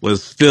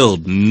was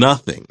filled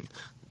nothing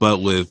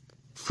but with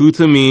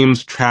futa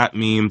memes, trap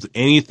memes,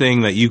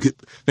 anything that you could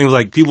things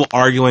like people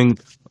arguing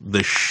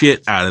the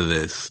shit out of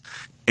this,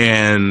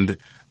 and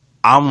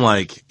I'm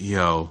like,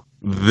 yo,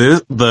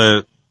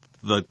 the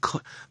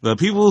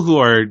people who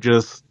are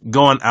just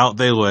going out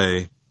their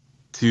way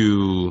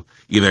to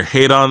either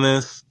hate on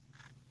this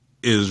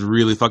is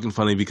really fucking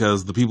funny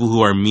because the people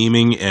who are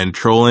memeing and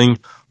trolling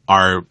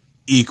are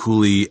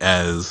equally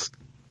as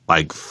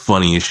like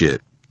funny as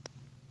shit.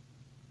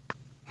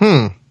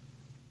 Can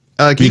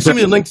you send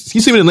me the link? Can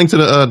you send me the link to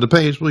the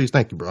page, please?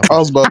 Thank you, bro. I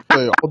was about to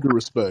say, all due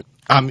respect.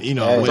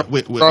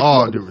 With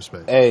all due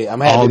respect. Hey,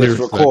 I'm having this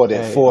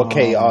recorded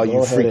 4K. All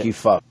you freaky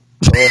fuck.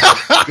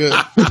 Good.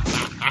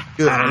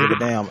 Nigga,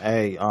 damn.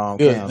 Hey,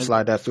 Cam,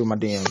 slide that through my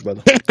DMs,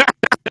 brother.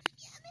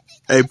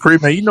 Hey,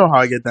 Pre-Man, you know how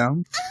I get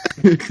down.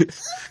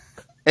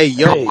 Hey,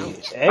 yo.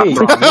 Hey,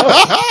 bro.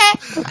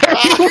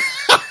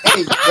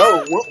 Hey,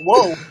 yo,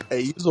 whoa. Hey,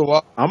 use a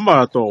lot. I'm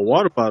about to throw a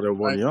water bottle at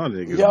one of y'all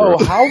niggas. Yo,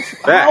 bro.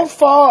 how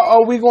far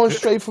are we going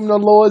straight from the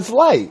Lord's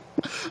light?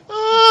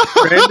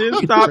 Brandon,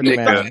 stop it.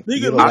 Man, Nigga,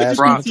 you're the look at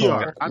last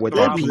PTR. PTR with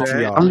that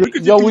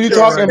PTR. Yo, what you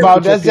talking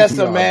about? That's just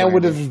a PTR, man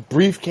with his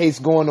briefcase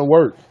going to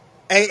work.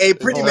 Hey,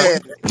 pretty man.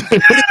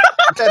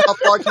 How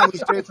far can we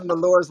stray from the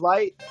Lord's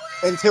light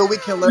until we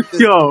can let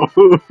this?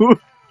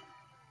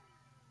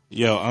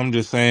 Yo, I'm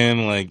just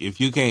saying, like, if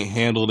you can't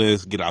handle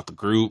this, get out the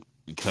group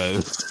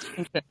because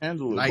You can't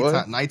handle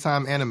it,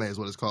 nighttime anime is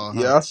what it's called.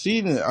 Huh? Yeah, I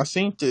seen it.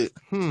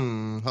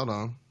 Hold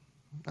on.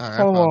 All right,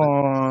 Hold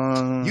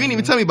on. You didn't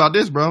even tell me about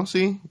this, bro.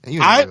 See,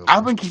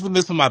 I've been keeping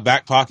this in my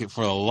back pocket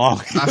for a long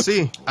time.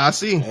 I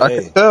see. Hey. I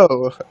can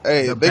tell.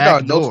 Hey, they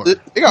got no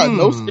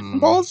skipping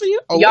policy.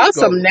 Oh, y'all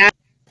some nasty.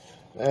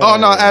 Oh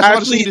no, Ash, I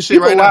want to see this shit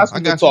right now. I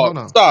got you. Hold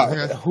on. Stop.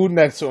 Who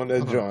next on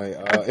that joint?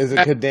 Is it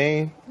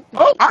Kadane?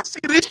 Oh, I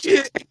see this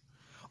shit.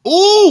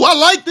 Ooh, I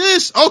like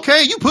this.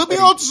 Okay, you put me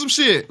on to some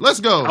shit. Let's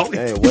go.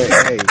 Hey,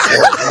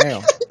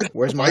 damn.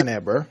 Where's mine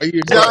at, bro?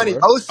 Johnny,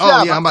 oh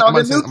yeah, I'm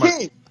about to new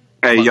king.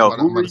 Hey, yo,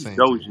 who reads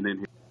Dojin in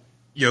here?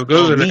 Yo,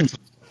 go to the next.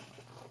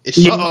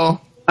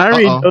 I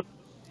read.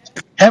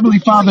 Heavenly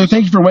Father,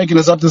 thank you for waking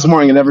us up this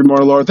morning and every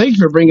morning, Lord. Thank you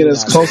for bringing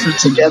us closer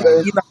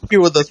together. You're not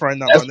here with us right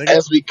now,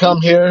 as we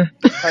come here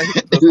in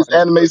this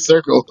anime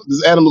circle,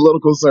 this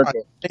analytical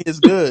circle. It's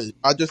good.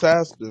 I just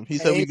asked him. He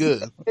said we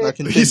good.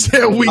 He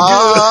said we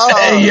good.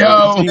 Hey,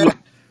 yo.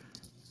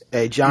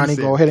 Hey, Johnny,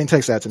 go ahead and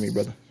text that to me,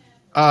 brother.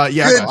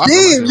 Yeah.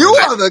 Kadeem, you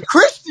are the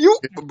Christian,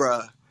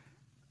 bruh.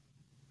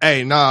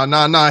 Hey,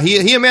 nah.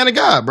 He a man of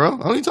God, bro.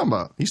 What are you talking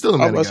about? He's still a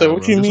man of God. Say,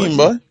 what you mean,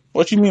 boy?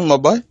 What you mean, my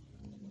boy?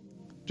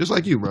 Just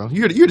like you, bro.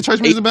 You hear the church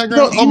music in the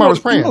background? Omar was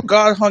praying.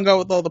 God hung out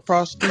with all the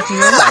prostitutes.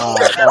 I'm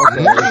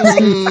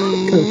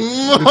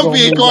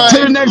being quiet.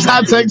 To the next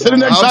hot take.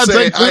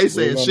 I ain't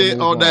saying shit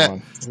on that.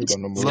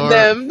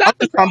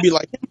 I'm be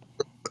like,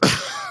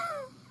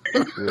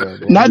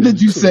 not that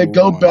you said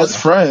go best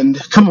friend.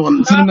 Come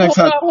on, to the next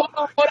hot. Hold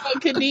on,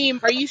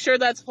 Kadeem. Are you sure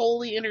that's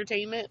holy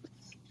entertainment?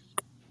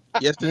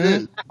 Yes, it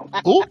is.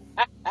 Who?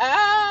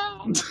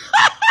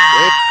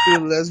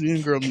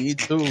 Lesbian girl, me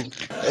too.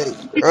 Hey,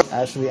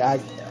 Actually, I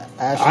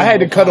had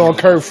to cut on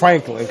Kurt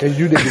Franklin because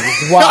you niggas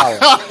was wild.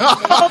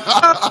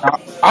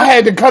 I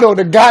had to cut on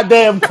the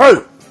goddamn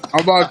Kurt.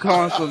 I'm about to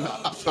call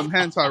some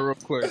hentai real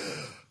quick.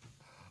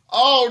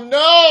 Oh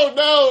no!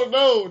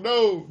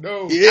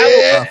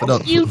 Yeah. For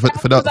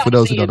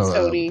those who don't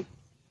know,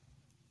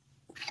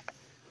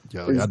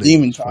 it's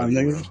demon time,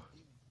 nigga.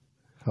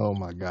 Oh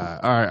my god!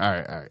 All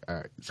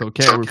right. So,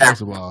 Cameron,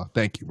 first of all,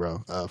 thank you,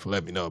 bro, for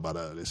letting me know about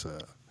this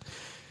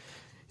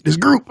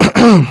group.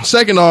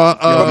 Second of all,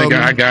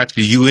 nigga, I got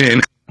you. You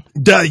in?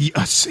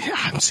 I'm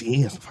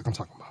seeing what the fuck I'm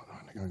talking about.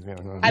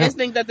 I just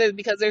think that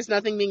because there's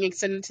nothing being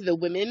extended to the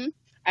women,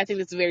 I think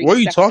that's very What are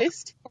you talking?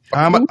 sexist.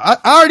 I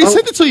already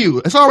sent it to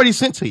you. It's already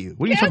sent to you.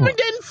 What are you talking Cameron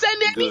about? didn't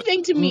send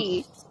anything to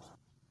me.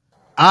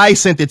 I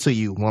sent it to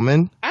you,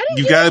 woman. I didn't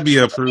You get gotta be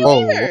anything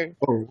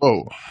approved.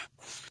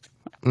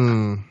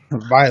 either.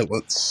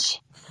 Violence.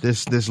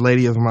 This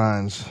lady of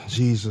mine's,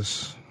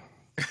 Jesus.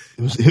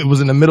 It was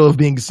in the middle of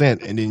being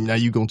sent, and then now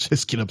you gonna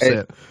just get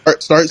upset. Hey,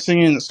 start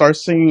singing.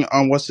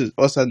 What's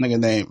that nigga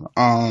name?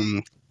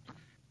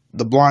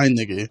 The blind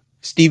nigga,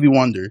 Stevie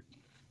Wonder.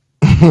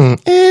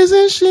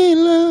 Isn't she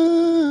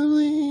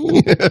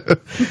lovely?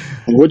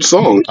 Which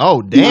song?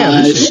 Oh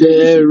damn! My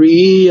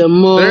Sherry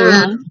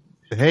Amore.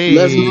 Hey,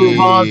 let's move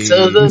on to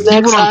the You see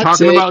next what I'm hot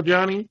talking take. about,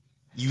 Johnny?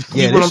 You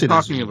see what I'm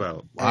talking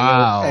about?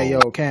 Wow. Hey yo,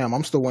 Cam,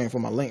 I'm still waiting for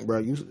my link, bro.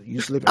 You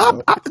slipping,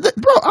 bro?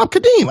 I'm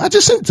Kadeem. I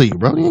just sent it to you,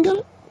 bro. You ain't got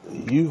it.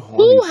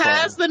 Who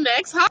has the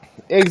next hot?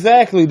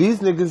 Exactly. These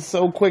niggas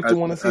so quick to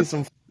want to see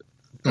some.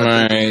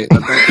 Right.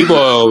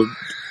 People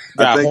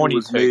I got think it horny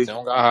was takes. me. They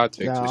don't got hot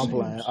takes. Nah, it I'm seems.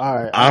 playing. All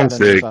right, I'm I got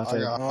a next sick. hot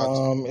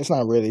take. It's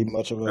not really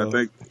much of a. I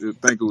think it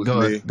was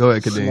me. Go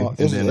ahead, Kadeem.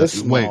 It's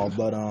small,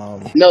 but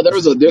No,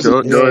 there's a It's go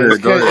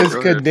ahead.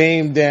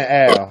 Kadeem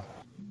then Al.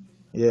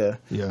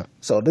 Yeah.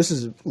 So this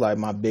is like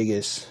my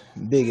biggest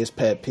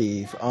pet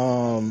peeve.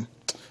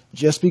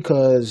 Just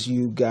because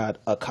you got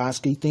a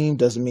Koski theme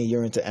doesn't mean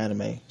you're into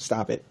anime.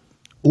 Stop it.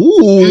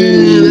 Ooh,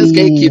 that's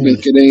gatekeeping,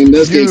 Kadeem.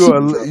 That's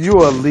gatekeeping. You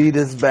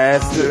elitist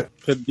bastard.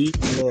 Kadeem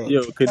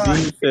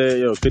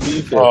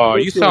said. Oh,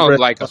 you sound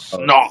like a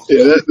snob.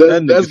 Yeah,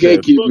 that's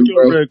gatekeeping,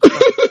 bro.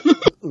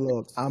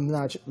 Look, I'm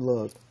not.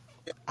 Look,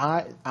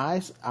 I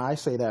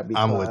say that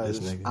I'm with this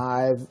because nigga.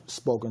 I've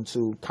spoken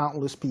to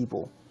countless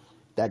people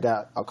that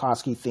got a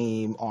Koski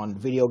theme on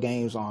video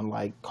games, on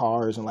like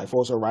cars, and like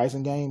Forza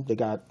Horizon game. They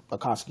got a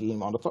Koski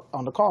theme on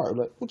the car,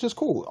 which is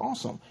cool,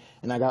 awesome.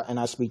 And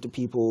I speak to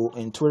people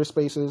in Twitter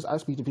Spaces. I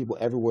speak to people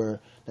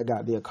everywhere that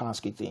got the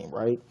Koski theme,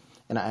 right?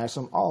 And I asked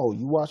them, "Oh,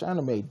 you watch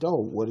anime?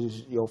 Dope. What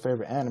is your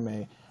favorite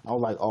anime?" I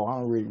was like, "Oh, I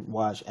don't really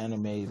watch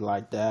anime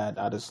like that.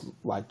 I just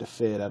like the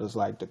fit. I just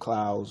like the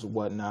clouds,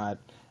 whatnot.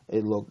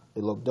 It looked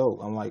dope."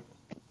 I'm like,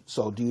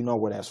 "So do you know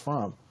where that's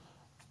from?"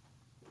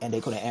 And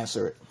they couldn't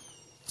answer it.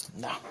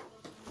 No.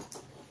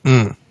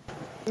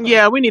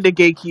 Yeah, we need to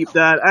gatekeep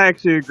that. I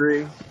actually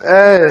agree.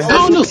 Hey, I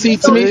don't know. See,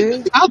 to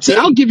me,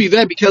 I'll give you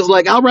that because,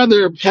 like, I'd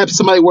rather have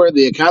somebody wear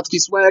the Akatsuki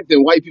swag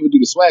than white people do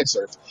the swag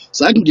surf.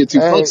 So I can get two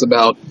fucks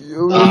about.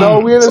 You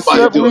know, we in a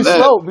somebody slippery doing that.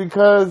 slope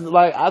because,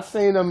 like, I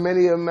seen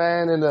many a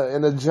man in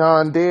a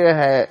John Deere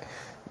hat.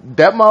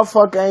 That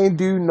motherfucker ain't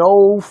do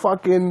no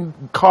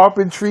fucking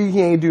carpentry. He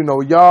ain't do no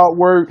yard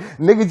work.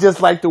 Nigga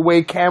just like the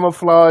way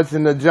camouflage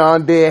in the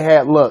John Deere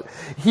hat look.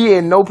 He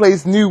in no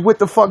place knew what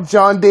the fuck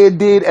John Deere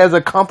did as a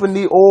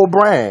company or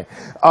brand.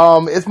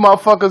 It's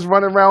motherfuckers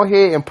running around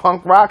here in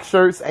punk rock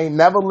shirts, ain't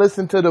never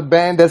listened to the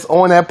band that's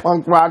on that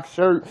punk rock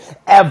shirt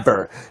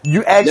ever.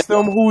 You ask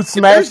them who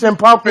Smashing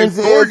Pumpkins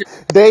is,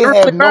 they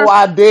have no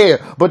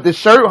idea. But the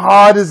shirt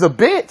hard as a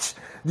bitch.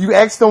 You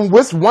ask them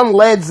what's one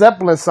Led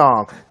Zeppelin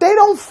song. They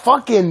don't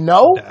fucking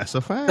know. That's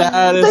a fact.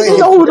 They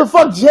know who the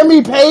fuck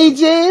Jimmy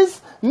Page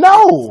is?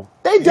 No,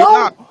 they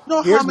don't. You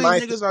know how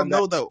many niggas I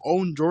know that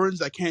own Jordans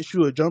that can't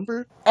shoot a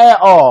jumper? At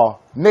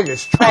all.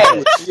 Niggas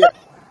trash.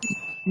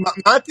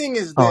 My thing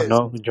is this. Oh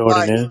no,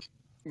 Jordan is.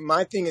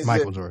 My thing is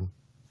Michael this. Jordan.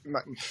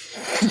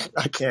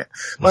 I can't.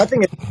 My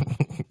thing is,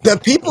 the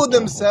people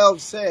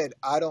themselves said,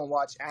 I don't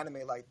watch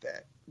anime like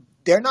that.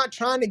 They're not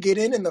trying to get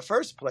in the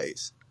first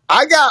place.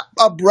 I got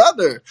a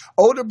brother,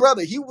 older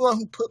brother. He was the one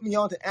who put me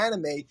onto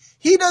anime.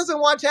 He doesn't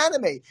watch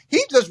anime.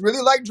 He just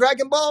really liked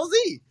Dragon Ball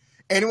Z.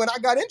 And when I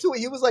got into it,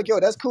 he was like,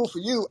 yo, that's cool for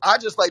you. I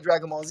just like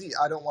Dragon Ball Z.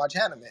 I don't watch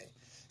anime.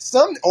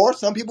 Some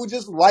people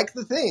just like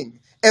the thing.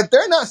 If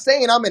they're not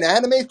saying I'm an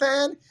anime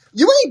fan,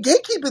 you ain't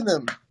gatekeeping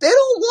them. They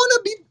don't want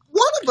to be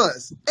one of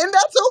us. And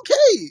that's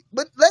okay.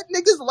 But let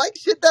niggas like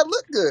shit that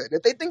look good.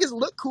 If they think it's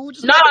look cool,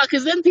 just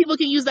Because then people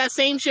can use that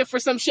same shit for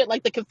some shit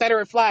like the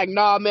Confederate flag.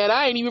 Nah, man,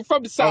 I ain't even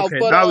from the South. Okay,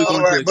 but now we going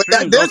to but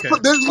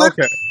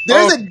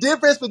there's a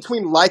difference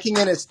between liking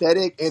an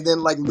aesthetic and then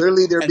like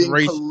literally there being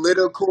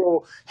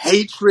political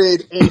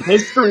hatred and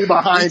history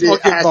behind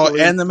it. Talking about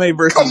anime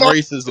versus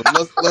racism.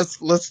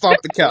 Let's stop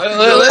the count.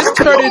 Let's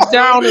cut it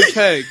down a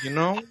peg, you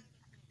know?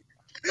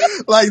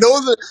 Like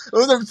those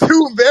are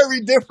two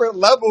very different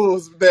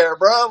levels there,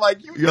 bro. Like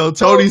Yo,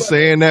 Tony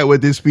saying that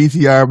with this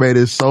PTR made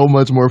it so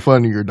much more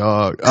funnier,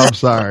 dog. I'm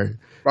sorry.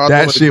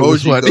 That shit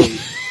was funny.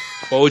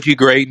 Boji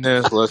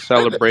greatness. Let's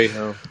celebrate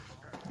him.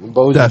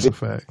 That's a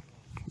fact.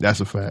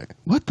 That's a fact.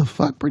 What the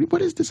fuck, Pretty?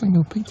 What is this on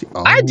your PTR?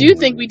 Oh. I do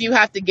think we do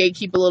have to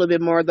gatekeep a little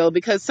bit more though,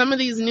 because some of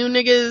these new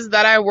niggas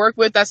that I work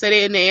with, that say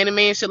they in the anime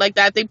and shit like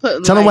that, they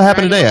put. Tell them what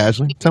happened today,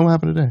 Ashley. Tell them what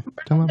happened today.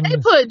 They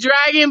put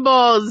Dragon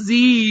Ball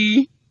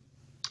Z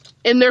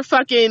in their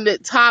fucking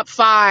top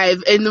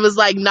 5, and it was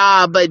like,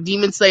 nah, but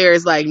Demon Slayer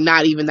is like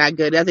not even that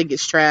good. I think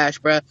it's trash,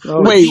 bro.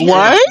 Wait,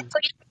 what?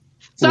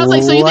 So I was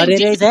like, so you What think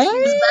did they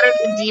DBZ is better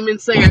than Demon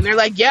Slayer? And they're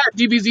like, yeah,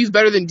 DBZ is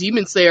better than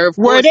Demon Slayer. Of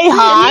Were course. they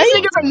high? These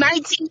niggas are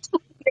 19.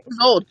 years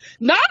old.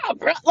 Nah,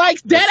 bro, like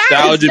dead ass,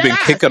 Nostalgia dead been ass.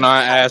 kicking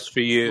our ass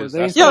for years.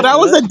 That's Yo, that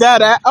was a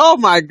dead ass. Oh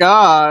my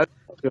god.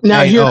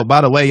 Now Hey, here, oh,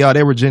 by the way, y'all,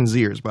 they were Gen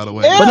Zers, by the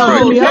way. but no,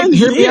 hear Ew, me out. Gen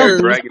Hear me out. Zers.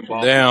 Dragon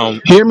Ball.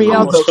 Damn, Hear me I'm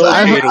out though. 'Cause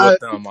associated with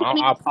them.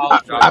 I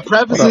apologize. I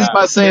preface Hold this on.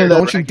 by saying that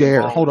Don't you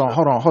dare. Hold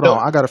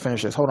on. I gotta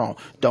finish this. Hold on.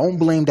 Don't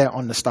blame that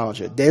on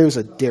nostalgia. There's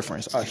a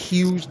difference, a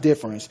huge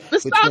difference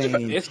Nostalgia.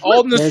 between. It's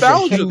all There's a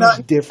nostalgia.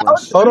 huge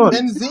difference. hold on.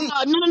 Gen Z.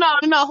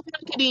 No.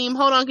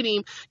 Hold on,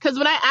 Kadeem. Because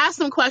when I asked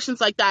them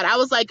questions like that, I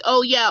was like,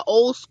 oh yeah,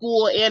 old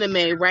school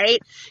anime, right?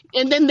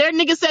 And then their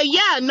niggas say,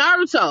 yeah,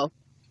 Naruto.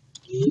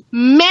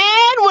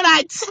 Man, when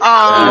I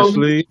tell you,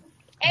 Ashley.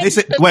 They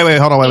said, wait,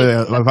 hold on, wait.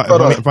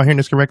 If I'm hearing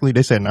this correctly,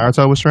 they said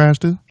Naruto was trash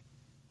too?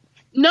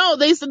 no,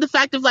 they said the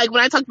fact of like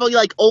when I talked about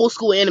like old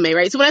school anime,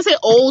 right? So when I say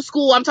old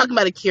school, I'm talking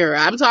about Akira.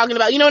 I'm talking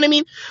about, you know what I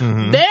mean?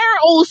 Mm-hmm. Their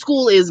old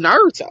school is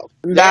Naruto.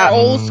 Their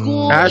old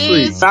school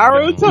Ashley. is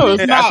Naruto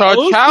is That's not our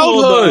old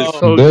childhood. school, though.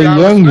 So They're y'all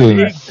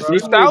younger. it's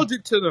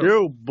nostalgic to them.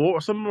 They're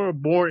born. Some are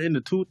born in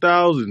the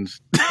 2000s.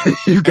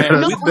 You gotta.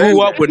 Man, we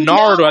grew up with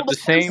Naruto at the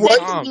same What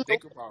time.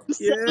 Think about it.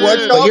 what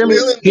Yeah. But y'all hear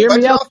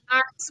me out.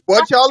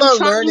 what y'all are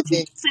trying learning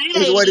to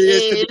is what it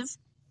is to be.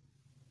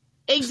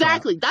 say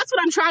exactly. That's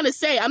what I'm trying to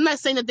say. I'm not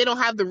saying that they don't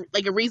have the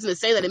like a reason to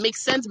say that. It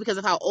makes sense because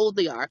of how old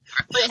they are.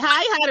 But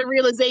I had a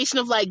realization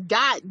of like,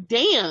 God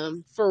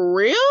damn, for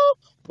real?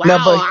 Wow, No,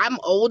 but I'm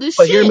old as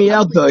But shit. hear me I'm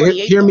out though. only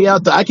 28 Hear me though.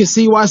 out though. I can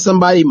see why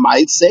somebody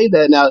might say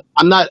that. Now,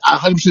 I'm not. I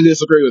 100%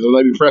 disagree with them.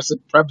 Let me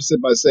preface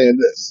it by saying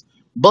this.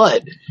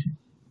 But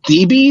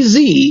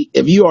DBZ,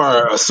 if you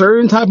are a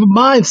certain type of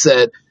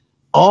mindset,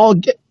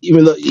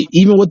 even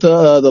with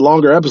the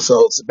longer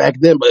episodes back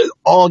then, but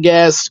all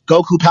gas,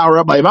 Goku power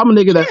up. Like if I'm a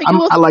nigga that Yeah, you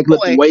a I like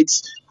lifting boy.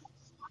 weights.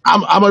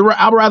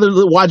 I'd rather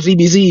watch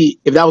DBZ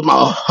if that was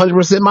my 100%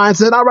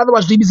 mindset. I'd rather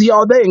watch DBZ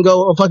all day and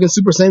go fucking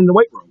Super Saiyan in the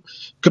weight room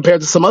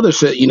compared to some other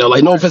shit. You know,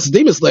 like no offense to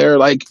Demon Slayer,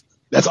 like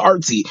that's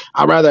artsy.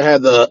 I'd rather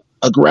have the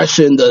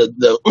aggression,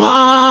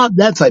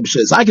 that type of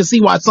shit. So I can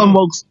see why some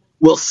folks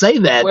will say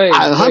that.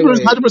 I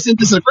Wait. 100%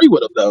 disagree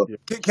with them though.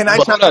 Can I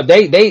But chime hold up,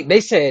 they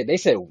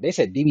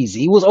said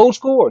DBZ was old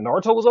school or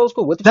Naruto was old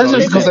school. What the That's fuck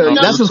just they say?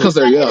 because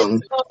they're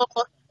young.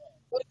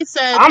 They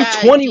said I'm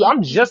that 20.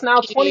 I'm just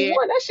now DBZ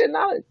 21. That shit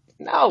not.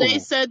 They No.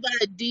 said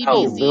that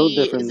No. Built DBZ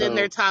different is in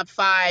their though. top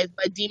 5,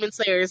 but Demon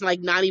Slayer is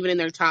like not even in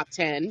their top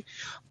 10.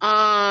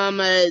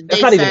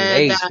 That's They not even an said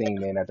age that thing,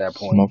 man. At that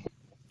point.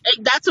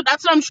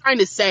 that's what I'm trying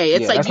to say.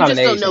 It's Yeah, like that's you not an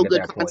just don't age know thing at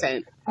good that point.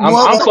 content. I'm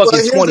well,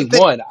 fucking here's the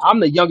thing. 21. I'm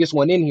the youngest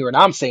one in here, and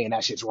I'm saying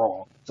that shit's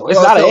wrong. So it's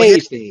Well, not an so here,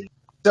 age thing.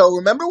 so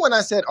remember when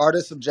I said art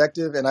is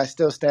subjective, and I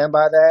still stand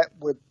by that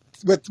with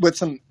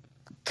some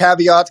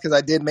caveats because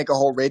I did make a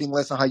whole rating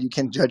list on how you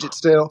can judge it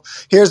still.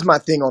 Here's my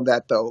thing on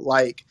that though.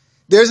 Like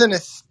there's an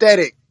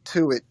aesthetic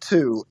to it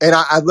too. And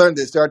I've learned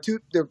this. There are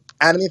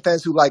anime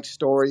fans who like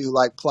story, who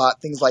like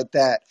plot, things like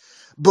that.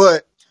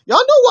 But y'all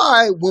know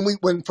why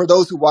when for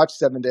those who watch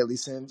Seven Deadly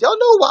Sins, y'all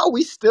know why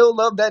we still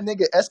love that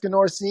nigga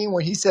Escanor scene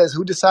when he says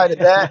who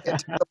decided that and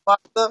the plot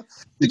stuff.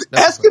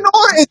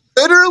 Escanor is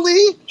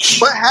literally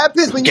what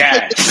happens when you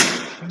take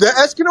the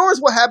Escanor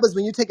is what happens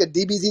when you take a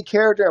DBZ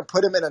character and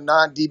put him in a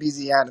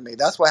non-DBZ anime.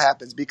 That's what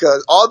happens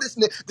because all this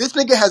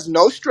nigga has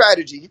no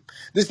strategy.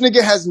 This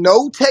nigga has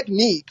no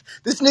technique.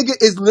 This nigga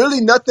is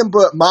literally nothing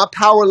but my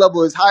power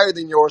level is higher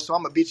than yours, so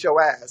I'm gonna beat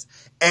your ass.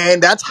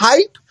 And that's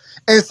hype.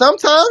 And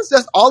sometimes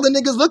that's all the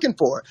niggas looking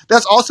for.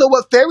 That's also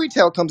what Fairy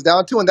Tail comes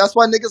down to, and that's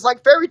why niggas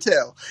like Fairy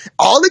Tail.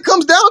 All it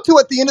comes down to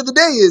at the end of the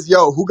day is,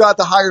 yo, who got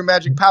the higher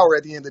magic power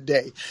at the end of the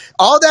day?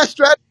 All that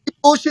strategy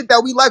bullshit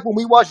that we like when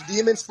we watch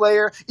Demon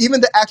Slayer,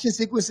 even the action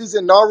sequences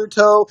in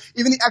Naruto,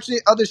 even the action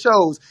in other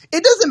shows,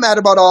 it doesn't matter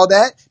about all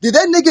that. Did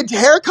that nigga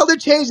hair color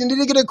change and did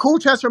he get a cool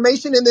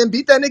transformation and then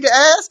beat that nigga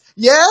ass?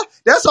 Yeah,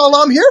 that's all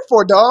I'm here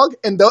for, dog.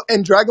 And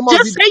Dragon Ball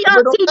Just Z. say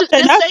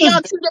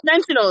y'all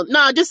two-dimensional.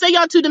 No, just say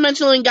y'all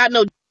two-dimensional and got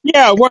no.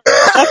 Yeah,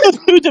 that's just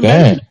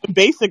two-dimensional.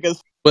 Basic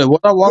as. Wait,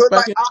 what I walk But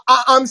back like, in?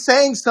 I'm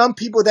saying some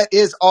people that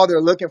is all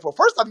they're looking for.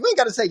 First off, you ain't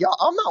got to say y'all.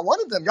 I'm not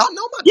one of them. Y'all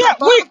know my Yeah, top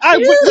five.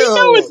 we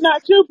know it's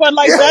not true, but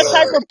like that Yeah.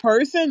 type of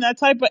person, that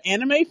type of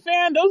anime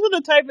fan, those are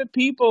the type of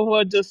people who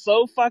are just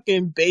so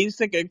fucking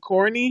basic and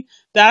corny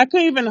that I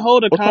couldn't even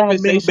hold a What's wrong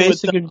with being conversation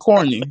with basic them. and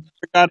corny?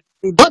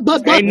 But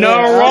Ain't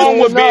nothing Yeah, wrong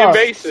with being no.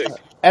 basic.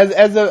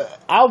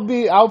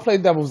 I'll play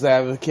devil's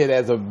advocate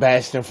as a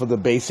bastion for the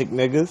basic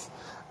niggas.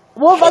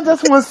 What if I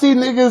just want to see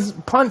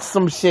niggas punch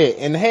some shit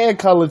and hair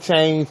color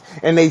change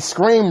and they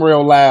scream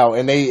real loud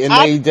and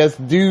they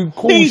just do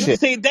cool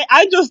shit?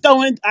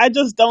 I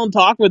just don't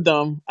talk with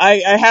them.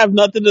 I have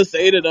nothing to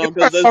say to them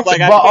because it's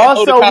like I But can't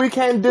hold a also, we conversation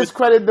can't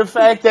discredit the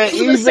fact that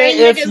These are the even same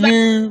if niggas that-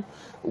 you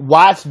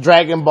watch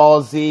Dragon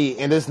Ball Z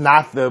and it's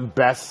not the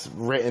best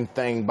written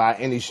thing by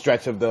any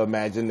stretch of the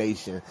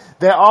imagination,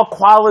 there are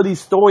quality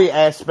story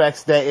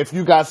aspects that if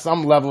you got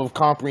some level of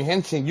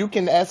comprehension, you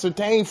can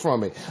ascertain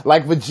from it.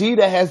 Like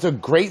Vegeta has a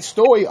great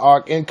story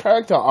arc and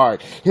character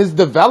arc. His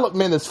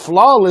development is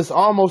flawless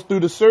almost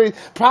through the series.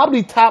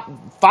 Probably top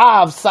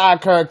 5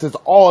 side characters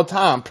all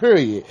time,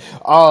 period.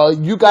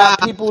 You got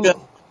people...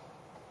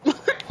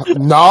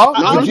 No,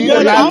 No, I'm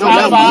Vegeta good. not I'm no,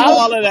 top good Mel, with five.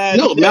 all of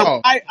that no, shit.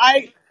 Mel.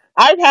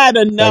 I've had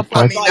enough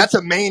I of mean, like that's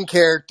a main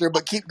character,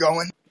 but keep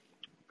going.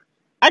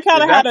 I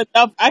kind Is of that? had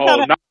enough. I Oh,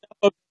 kind of not. had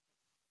enough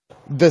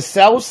The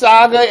Cell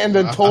Saga and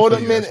the I feel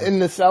you, tournament Ashley. in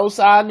the Cell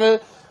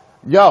Saga,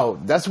 yo,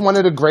 that's one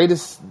of the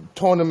greatest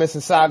tournaments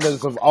and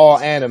sagas of all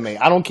anime.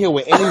 I don't care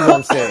what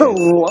anyone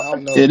says. What? I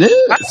don't know. It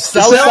I is.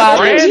 The Cell Cell said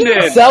Saga, Saga is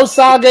Brandon. Cell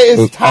Saga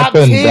is It's up top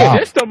and tier.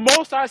 down. This the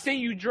most I seen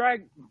you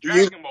drag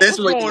You, Dragon Ball. this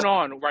What's what you going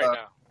on right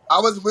now? I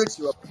was with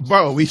you.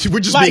 Bro, we're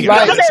just like being y'all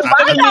Like, honest. Okay, why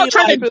are y'all legitimately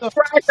trying to like dick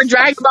ride for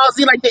Dragon Ball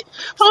Z like that?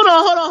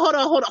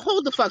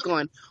 Hold the fuck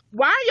on.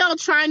 Why are y'all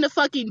trying to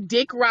fucking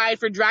dick ride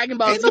for Dragon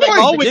Ball ain't Z like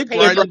nobody you Always just dick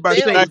paid dick your riding by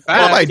for saying bills? Dragon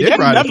Ball Nobody facts. Z. dick Ain't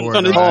riding never for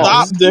it gonna though.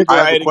 stop dick I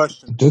have a riding.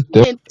 question. Just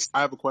And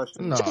I have a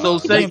question. So No.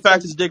 saying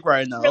facts is dick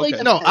right now. really Okay.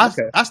 No, I depends.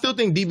 Okay. I still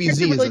think It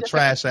DBZ is really a depends.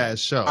 trash ass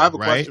I show, have a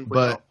right? question for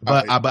y'all.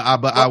 But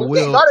Well,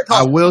 we started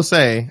I calling. will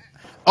say,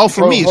 oh,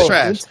 for hold, me it's hold.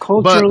 trash. It's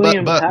culturally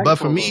But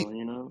for impactful, me, though,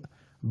 you know?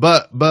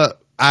 but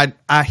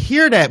I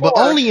hear that, but Or,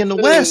 only in the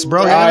West,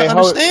 bro. All Y'all right, gotta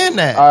understand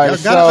all that. right. Y'all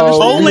gotta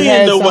So understand we Only that.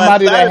 in had the West.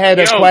 somebody That that is had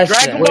a Yo,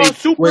 Dragon question. Ball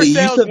Wait, Super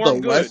you Sales said the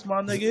weren't good. West,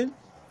 my nigga?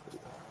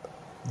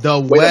 The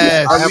Wait a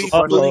minute. I Are have a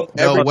West, we question. including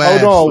the every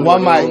Hold West, on, including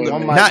one anime?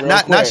 mic, real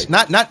quick.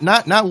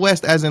 not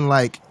West as in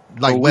like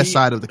Are West we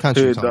side of the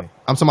country, to the Tony.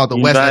 I'm talking about the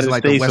West as in United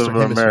like the States of Western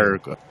Hemisphere.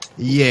 America?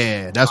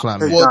 Yeah, that's what I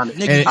Hey, meant. Well, Johnny,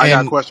 nigga, you I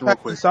got a And question real back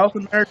in quick. South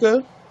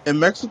America and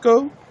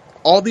Mexico,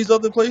 all these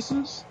other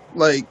places,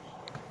 like,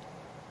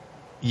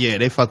 yeah,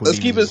 they fuck with let's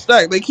keep it DBZ.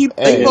 stacked. They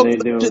Hey, Yeah, fuck they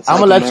with that do. shit I'm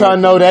South gonna like let y'all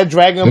know America. that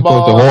Dragon There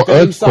was a Ball whole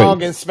theme earthquake.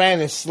 song in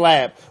Spanish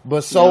slap,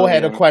 but Soul Hell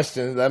had a yeah.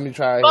 question. Let me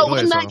try But Go his.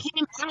 ahead, when that so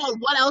came out,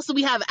 what else do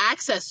we have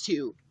access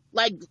to?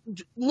 Like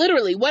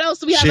literally, what else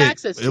do we have shit.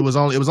 access It to?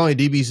 was only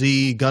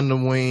DBZ,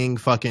 Gundam Wing,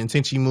 fucking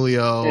Tenchi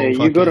Hey, Muyo,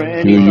 you go to fucking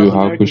any Yu Yu American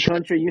Hakusho.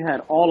 country, you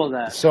had all of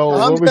that.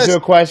 So, I'm what was just your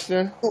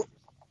question?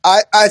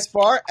 as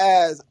far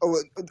as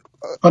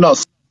Oh no,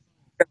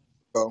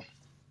 go.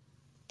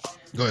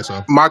 Go ahead,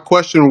 so My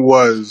question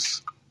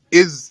was: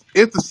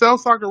 Is the Cell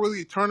Soccer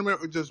really a tournament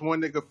or just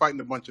one nigga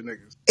fighting a bunch of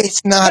niggas?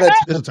 It's not a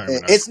it's a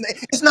tournament tournament. now.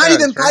 It's not Yeah,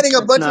 even sure. fighting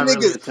a It's bunch of not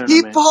really niggas. a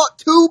He tournament. fought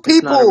two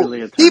It's not people.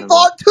 really a He tournament.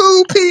 fought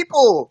two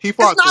people. He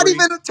It's fought not three.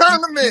 even a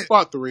He tournament.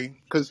 fought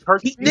three because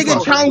he, He nigga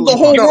fought three. challenged the Hercule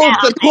whole fought No, world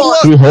to pull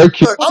up. He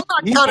hurt you. look, I'm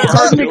not He counting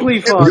Hercule.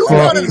 technically If He fought you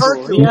two fought. counted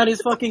people. He Hercule, had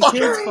his fucking fuck,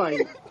 kids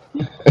fight.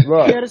 He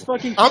Bro, had his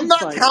fucking I'm kids not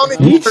fight. counting.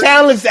 he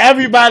challenged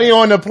everybody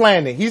on the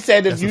planet. He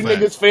said if That's a you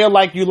fact. niggas feel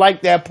like you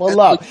like that, pull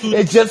That's what up. you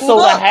It just Pull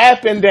so up.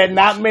 happened that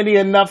not many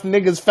enough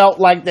niggas felt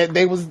like that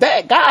they was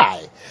that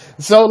guy.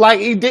 So, like,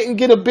 he didn't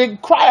get a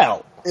big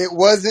crowd. It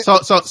wasn't.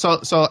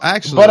 So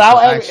But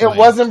it actually,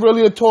 wasn't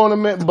really a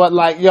tournament. But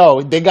like,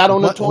 yo, they got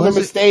on the what was tournament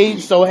it?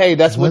 stage. So hey,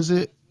 that's what.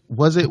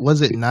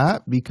 Was it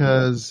not?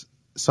 Because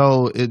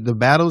the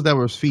battles that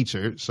were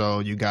featured. So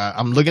you got.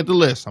 I'm looking at the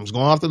list. I'm just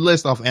going off the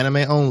list off anime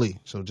only.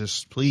 So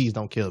just please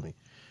don't kill me.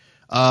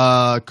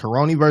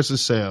 Karoni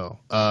versus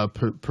Cell.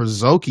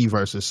 Perzoki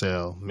versus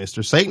Cell.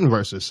 Mr. Satan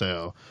versus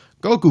Cell.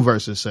 Goku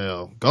versus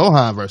Cell.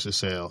 Gohan versus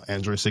Cell.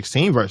 Android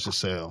 16 versus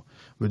Cell.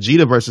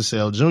 Vegeta versus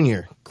Cell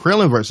Jr.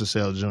 Krillin versus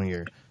Cell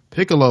Jr.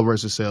 Piccolo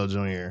versus Cell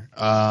Jr.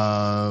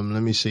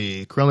 Let me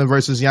see. Krillin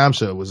versus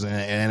Yamcha was in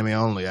anime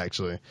only,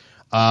 actually.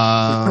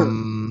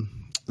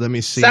 Let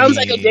me see. Sounds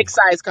like a dick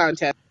size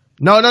contest.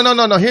 No.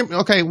 Here,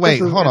 okay,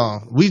 wait, hold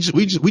on. We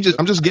just.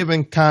 I'm just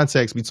giving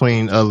context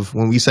between of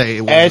when we say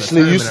it wasn't a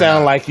Ashley, you tournament or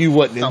sound not. like you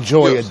wouldn't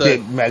enjoy a upset.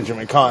 dick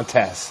measurement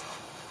contest.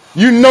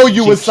 You know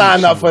you would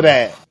sign up for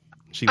that.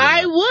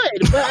 I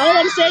would, but all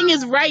I'm saying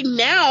is right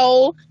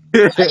now,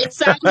 it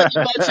sounds like a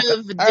bunch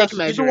of dick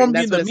Ashley, you don't want measuring. to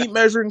be in That's what the it sounds. meat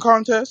measuring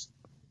contest?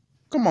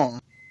 Come on.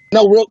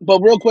 No,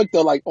 real quick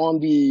though, like on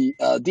the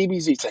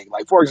DBZ thing,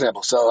 like for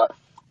example, so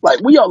like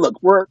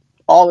we're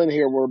all in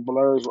here, we're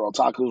blurs, we're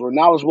otakus, we're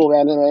knowledgeable of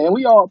anime, and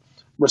we all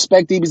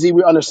respect DBZ.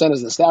 We understand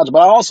his nostalgia, but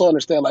I also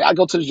understand, like I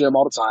go to the gym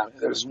all the time.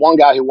 There's one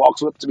guy who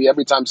walks up to me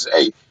every time and says,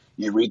 "Hey,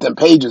 you read them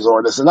pages,"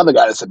 or there's another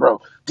guy that said,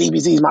 "Bro,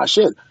 DBZ is my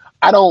shit."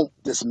 I don't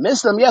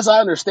dismiss them. Yes,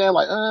 I understand.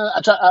 Like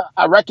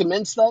I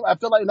recommend stuff. I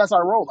feel like that's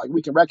our role. Like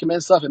we can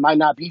recommend stuff. It might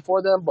not be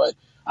for them, but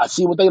I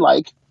see what they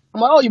like.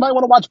 I'm like, oh, you might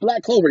want to watch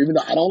Black Clover, even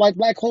though I don't like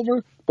Black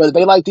Clover. But if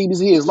they like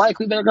DBZ, it's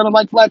likely they're gonna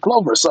like Black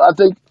Clover. So I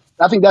think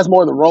that's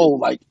more the role.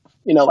 Like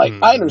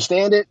I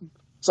understand it.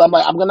 So I'm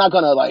not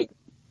gonna like.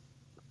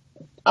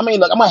 I mean,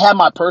 look, I'm gonna have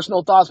my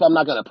personal thoughts, but I'm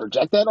not gonna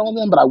project that on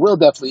them. But I will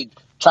definitely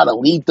try to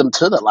lead them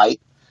to the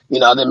light.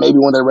 Then maybe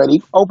when they're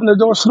ready, open their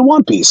doors to the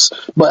One Piece.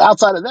 But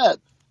outside of that,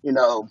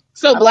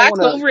 So I Black don't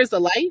want to. Clover is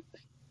the light.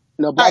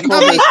 No, Black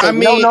Clover is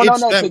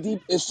it's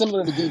it's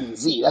similar to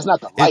DBZ. That's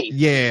not the light.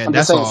 yeah, I'm that's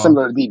just saying all. it's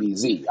similar to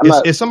DBZ. I'm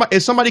not.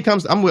 If somebody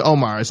comes, I'm with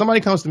Omar. If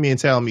somebody comes to me and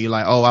tell me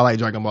like, "Oh, I like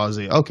Dragon Ball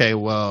Z," okay,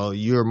 well,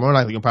 you're more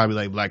likely gonna probably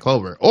like Black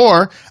Clover,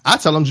 or I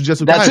tell them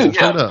Jujutsu That too, Kaisen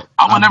straight yeah. up.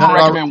 I would never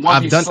recommend One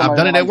Piece to I've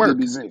somebody done it that at likes work.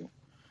 DBZ.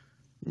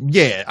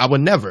 Yeah, I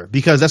would never,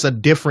 because that's a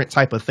different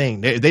type of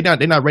thing. They're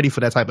not ready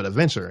for that type of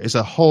adventure. It's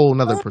a whole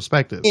nother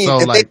perspective.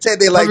 So If like, they said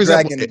they for like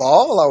example, Dragon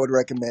Ball, I would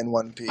recommend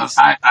One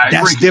Piece. I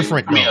that's agree.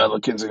 different I mean, though.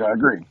 look, Kinzik, I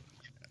agree.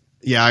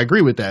 Yeah, I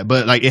agree with that.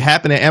 But like it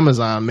happened at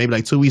Amazon maybe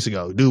like 2 weeks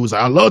ago. Dude was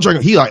like, I love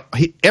Dragon. He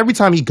every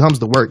time he comes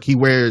to work, he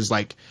wears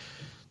like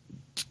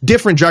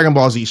different Dragon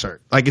Ball Z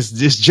shirt. Like it's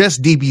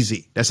just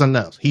DBZ. That's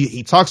enough.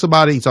 He talks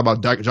about it. He talks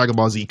about Dragon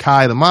Ball Z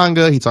Kai, the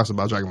manga. He talks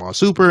about Dragon Ball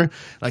Super.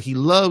 Like he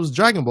loves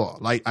Dragon Ball.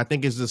 Like I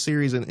think it's the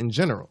series in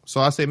general.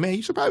 So I said, man,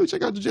 you should probably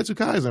check out Jujutsu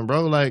Kaisen,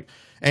 bro. Like,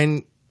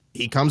 and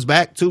he comes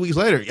back 2 weeks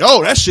later.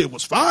 Yo, that shit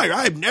was fire.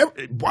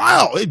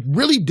 Wow, it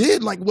really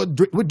did like what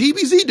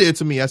DBZ did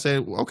to me. I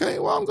said, okay,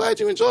 well, I'm glad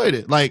you enjoyed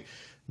it. Like,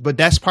 but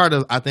that's part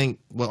of, I think,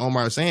 what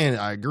Omar is saying.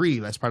 I agree.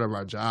 That's part of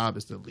our job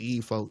is to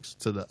lead folks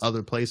to the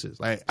other places.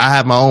 Like, I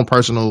have my own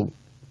personal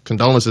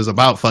condolences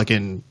about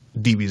fucking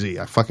DBZ.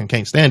 I fucking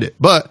can't stand it.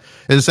 But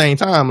at the same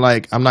time,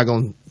 like, I'm not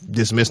going to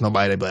dismiss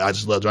nobody, but I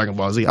just love Dragon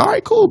Ball Z. All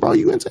right, cool, bro.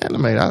 You into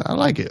anime. I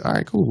like it. All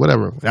right, cool.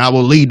 Whatever. And I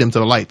will lead them to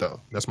the light, though.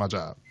 That's my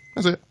job.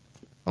 That's it.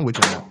 I'm with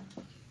you on that.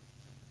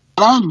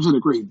 I 100%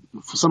 agree.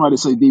 For somebody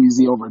to say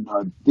DBZ over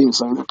Demon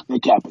Slayer, they're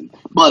capping.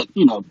 But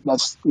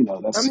that's. I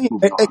mean,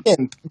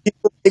 again,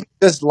 people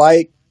just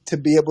like to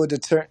be able to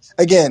turn.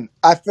 Again,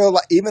 I feel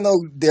like even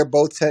though they're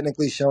both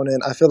technically shonen,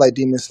 I feel like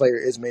Demon Slayer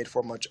is made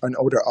for an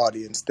older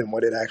audience than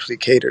what it actually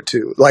catered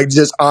to. Like,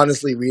 just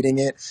honestly reading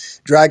it,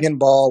 Dragon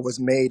Ball was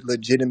made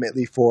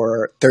legitimately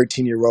for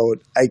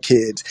 13-year-old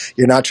kids.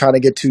 You're not trying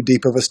to get too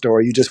deep of a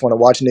story. You just want to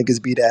watch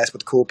niggas beat ass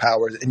with cool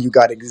powers, and you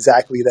got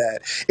exactly that.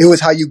 It was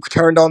how you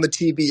turned on the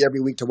TV every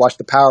week to watch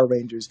the Power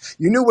Rangers.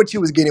 You knew what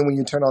you was getting when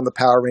you turned on the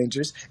Power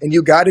Rangers, and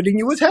you got it, and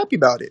you was happy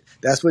about it.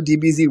 That's what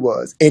DBZ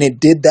was, and it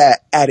did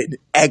that at an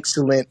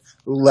excellent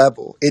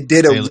level. It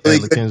did a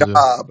really good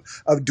job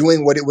of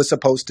doing what it was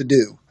supposed to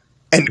do.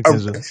 And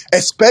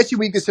especially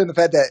when you consider the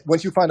fact that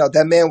once you find out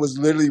that man was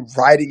literally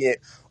writing it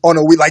on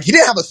a week, like he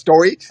didn't have a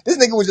story. This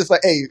nigga was just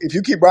like, hey, if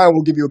you keep writing,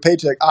 we'll give you a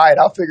paycheck. All right,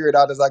 I'll figure it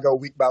out as I go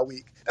week by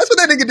week. That's what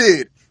that nigga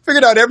did.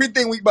 Figured out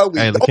everything week by week.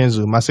 Hey,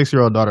 Lakenzu, my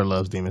 6-year-old daughter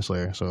loves Demon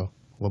Slayer, so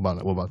what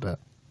about that?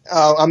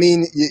 I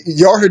mean,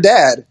 you're her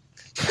dad.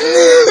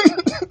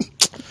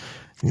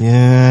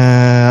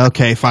 Yeah,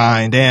 okay,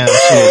 fine. Damn,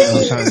 shit.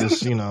 I'm trying to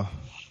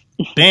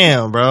just,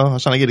 damn, bro. I'm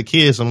trying to get a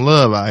kid some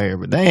love out here,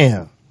 but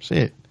damn,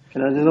 shit.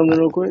 Can I say something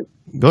real quick?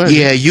 Go ahead.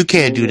 Yeah, you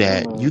can't do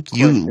that.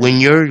 You when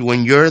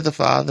you're the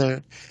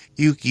father,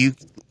 you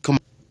come.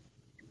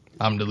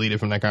 I'm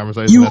deleted from that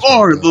conversation. You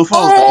are the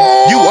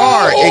father. You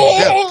are.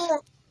 Exactly.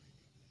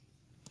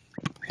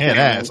 Head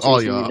ass,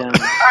 all y'all. All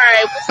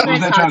right,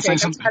 somebody was trying to say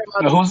something.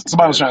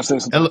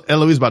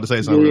 Eloise about to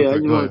say something. Yeah, real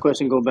quick. I want a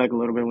question. Go back a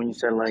little bit when you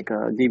said like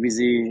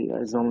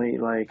DBZ is only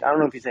like, I don't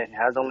know if you said it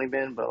has only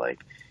been, but like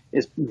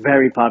it's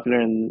very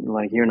popular in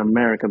like here in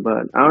America.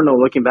 But I don't know.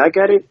 Looking back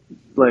at it,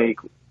 like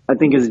I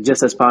think it's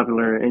just as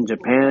popular in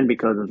Japan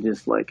because of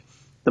just like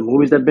the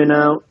movies that've been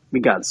out. We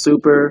got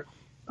Super,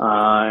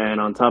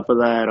 and on top of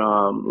that,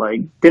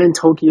 like didn't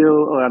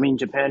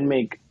Japan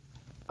make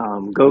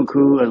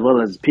Goku as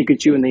well as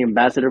Pikachu and the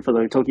ambassador for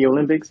the Tokyo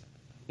Olympics?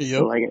 Yep.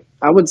 So like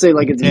I would say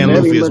like it's very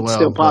Luffy much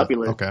still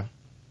popular. Okay.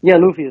 Yeah,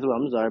 Luffy as well.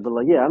 I'm sorry, but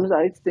like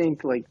I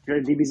think like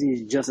DBZ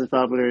is just as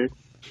popular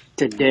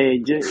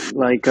today,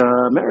 like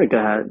America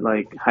had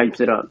like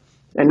hypes it up,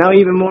 and now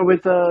even more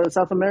with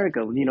South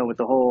America. With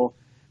the whole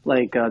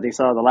like they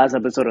saw the last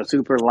episode of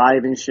Super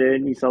live and shit.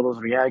 You saw those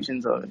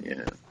reactions.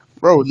 Yeah.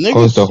 Bro,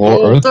 niggas.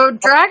 So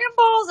Dragon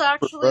Ball's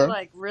actually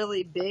like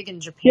really big in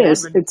Japan. Yeah,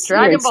 but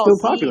Dragon it's Ball still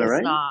Z popular, is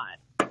right? not.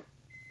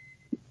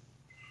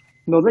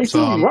 No, they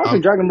still rock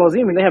with Dragon Ball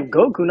Z. I mean, they have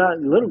Goku, not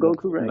little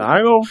Goku, right?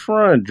 I go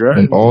front,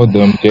 Dragon. All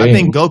them games. I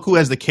think Goku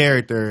as the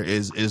character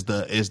is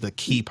the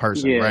key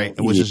person, right?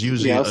 Which is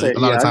usually a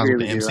lot of times with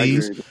the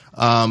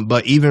MCs.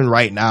 But even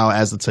right now,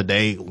 as of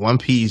today, One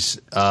Piece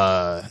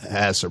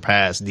has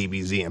surpassed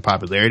DBZ in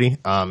popularity.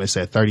 It's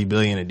at 30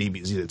 billion and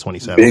DBZ at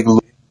 27.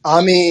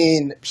 I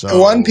mean, So-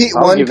 One Piece.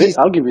 I'll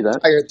give you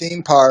that. Entire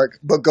theme park,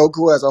 but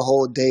Goku has a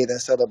whole day that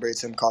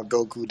celebrates him called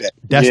Goku Day.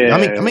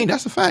 I mean,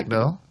 that's a fact,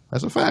 though.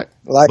 That's a fact.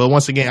 But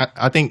once again,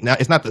 I think now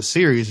it's not the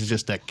series; it's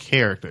just that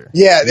character.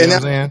 Yeah, You know and what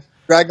I'm saying?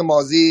 Dragon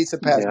Ball Z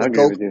surpassed I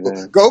agree with you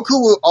there. Goku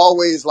will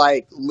always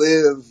like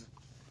live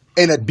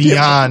in a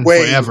Beyond different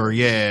way. forever,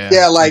 yeah.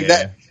 Yeah, like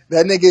that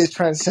nigga is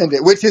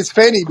transcendent, which is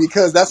funny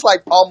because that's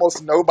like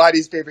almost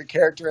nobody's favorite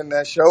character in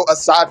that show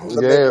aside from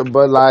the Yeah,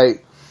 but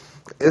like,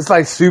 it's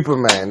like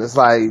Superman. It's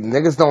like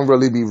niggas don't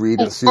really be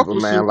reading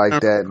Superman like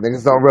that.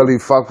 Niggas don't really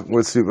fuck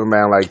with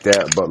Superman like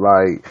that. But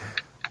like,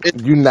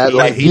 you not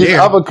like these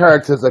other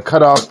characters are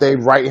cut off their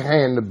right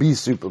hand to be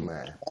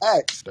Superman.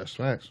 That's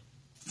facts.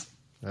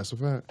 That's a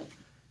fact.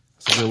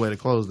 That's a good way to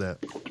close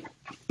that.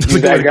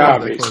 He's that guy,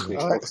 basically.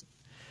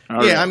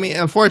 Yeah, I mean,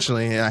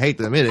 unfortunately, I hate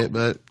to admit it,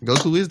 but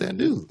Goku is that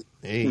dude.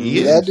 He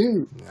is that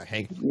dude.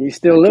 He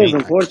still lives,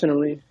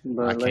 unfortunately.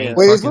 But I can't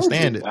like, fucking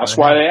stand it. That's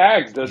why they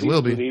asked, does He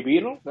will be. did he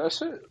beat him? That's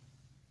it.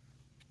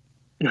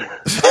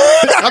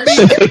 I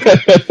mean,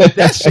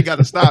 that shit got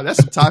to stop. That's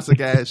some toxic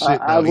ass shit.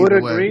 I though, would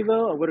either way. agree,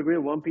 though. I would agree.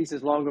 One Piece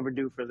is long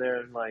overdue for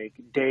their like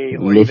day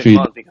or Luffy. even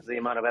month because of the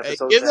amount of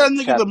episodes. Give that nigga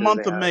the chapters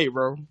month they of have. May,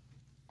 bro.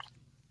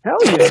 Hell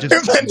yeah!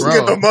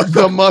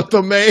 The month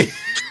of May.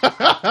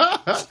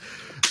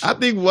 I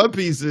think One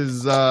Piece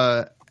is.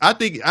 I I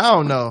think I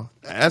don't know.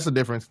 That's a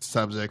different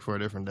subject for a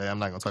different day. I'm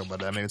not gonna talk about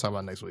that. Maybe talk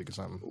about it next week or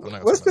something. I'm not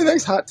gonna What's talk the about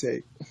next hot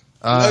take?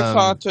 Next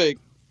hot take.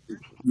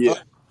 Yeah.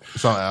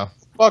 So Al.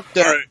 Fuck All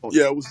that. right.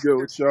 Yeah, what's good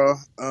with y'all?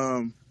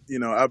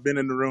 I've been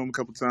in the room a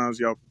couple times.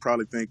 Y'all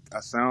probably think I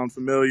sound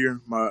familiar.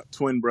 My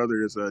twin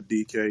brother is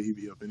DK. He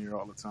be up in here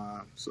all the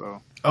time.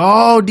 So.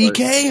 Oh,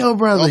 DK, your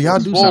brother. Y'all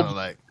do sound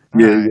alike.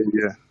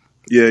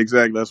 Yeah,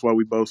 exactly. That's why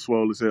we both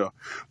swole as hell.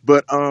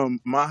 But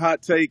my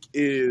hot take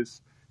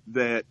is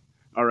that,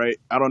 all right,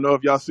 I don't know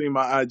if y'all seen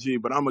my IG,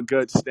 but I'm a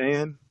Guts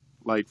stan.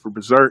 Like for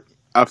Berserk,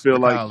 I feel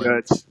like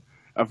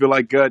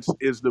Guts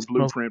is the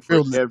blueprint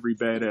for every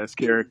badass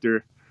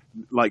character,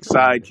 like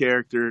side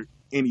character,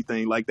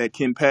 anything. Like that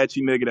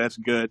Kenpachi nigga, that's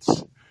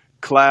Guts.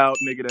 Cloud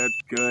nigga, that's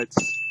Guts.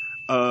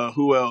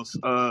 Who else?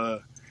 I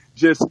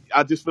just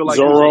feel like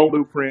he's the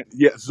blueprint.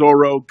 Yeah,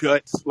 Zoro,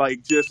 Guts,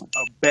 like just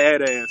a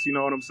badass. You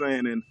know what I'm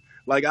saying? And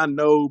like I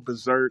know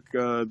Berserk,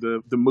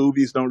 the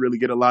movies don't really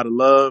get a lot of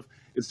love.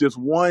 It's just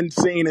one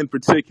scene in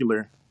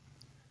particular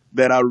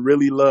that I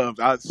really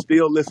loved. I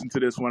still listen to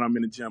this when I'm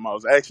in the gym. I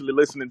was actually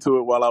listening to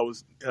it while I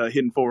was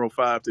hitting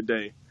 405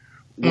 today.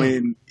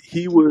 When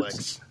he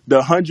was the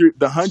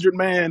 100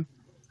 man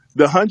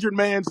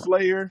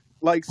Slayer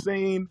like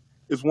scene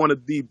is one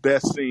of the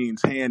best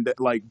scenes,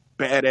 like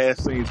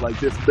badass scenes. Like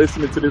just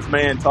listening to this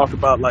man talk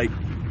about like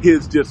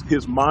his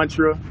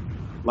mantra,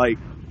 like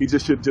he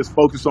just should just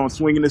focus on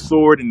swinging his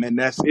sword and then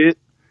that's it.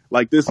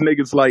 Like this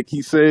nigga's like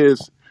he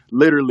says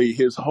literally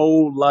his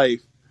whole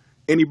life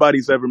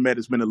anybody's ever met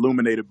has been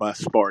illuminated by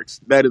sparks.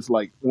 That is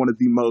like one of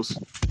the most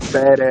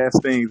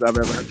badass things I've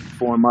ever heard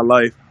before in my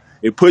life.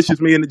 It pushes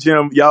me in the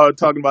gym. Y'all are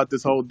talking about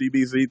this whole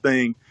DBZ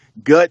thing.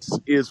 Guts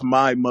is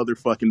my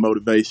motherfucking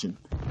motivation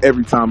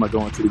every time I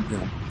go into the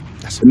gym.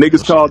 The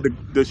nigga's called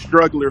the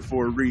struggler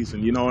for a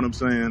reason. You know what I'm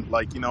saying?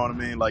 Like, you know what I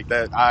mean? Like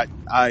that.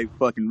 I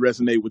fucking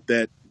resonate with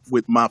that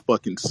with my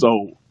fucking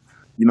soul.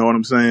 You know what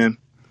I'm saying?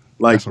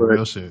 Like, that's some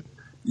real shit.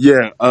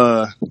 Yeah.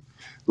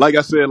 Like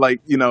I said,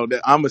 like, you know,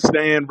 that I'm a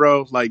stan,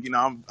 bro. Like, you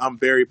know, I'm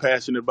very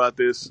passionate about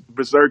this.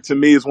 Berserk to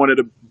me is one of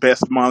the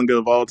best manga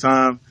of all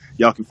time.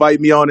 Y'all can fight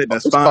me on it.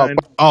 That's fine.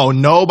 Oh,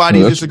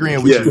 nobody's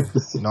disagreeing with you.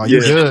 No, you're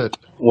good.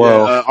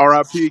 Well,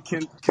 R.I.P.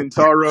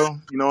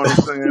 Kentaro. You know what I'm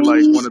saying?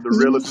 Like one of the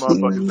realest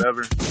motherfuckers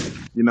ever.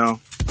 You know,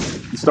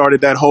 he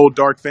started that whole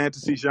dark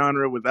fantasy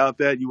genre. Without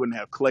that, you wouldn't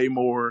have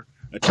Claymore,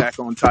 Attack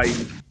on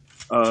Titan.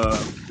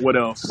 What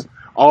else?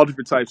 All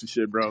different types of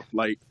shit, bro.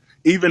 Like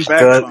even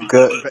Vagabond.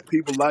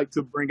 People like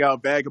to bring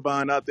out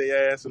Vagabond out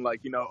their ass and like,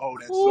 you know, oh,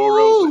 that's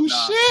Zoro. But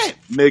nah, shit.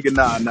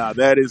 Nigga, nah,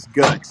 that is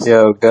Guts.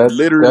 Yo, Guts.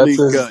 Literally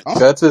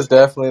Guts is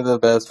definitely the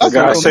best. I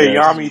gotta say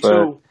Yami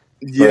too.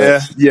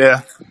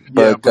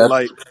 But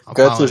like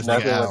Guts is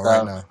nothing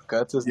without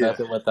Guts is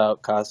nothing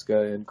without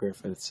Casca and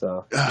Griffith.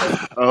 So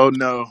oh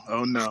no.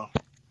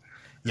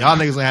 Y'all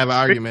niggas gonna have an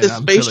argument. This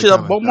spaceship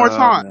up one more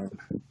time.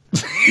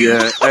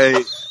 Yeah,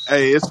 hey,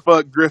 it's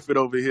fuck Griffith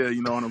over here.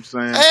 You know what I'm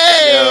saying?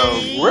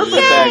 Hey, Griffith,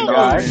 that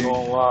guy.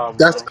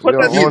 That's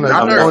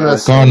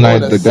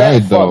the guy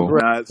though.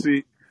 Nah,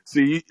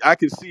 see, I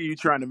can see you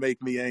trying to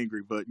make me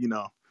angry, but you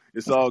know,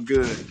 it's all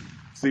good.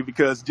 See,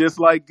 because just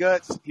like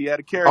Guts, he had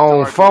a character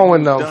on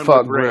phone done them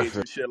fuck with rage Griffith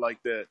and shit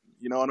like that.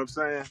 You know what I'm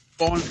saying?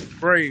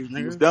 Brave,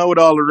 he was done with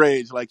all the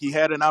rage. Like he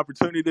had an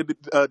opportunity to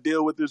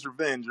deal with his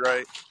revenge,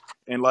 right?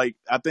 And like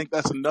I think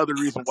that's another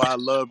reason why I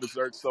love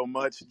Berserk so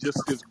much, just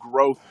his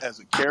growth as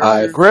a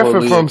character.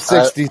 Griffith from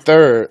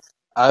 63rd.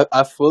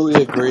 I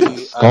fully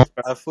agree. I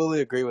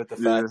fully agree with the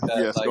fact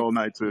that Skull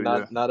Knight too.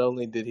 Not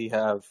only did he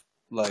have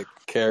like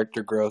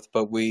character growth,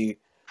 but we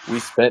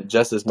spent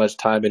just as much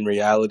time in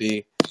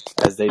reality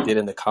as they did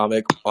in the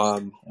comic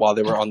while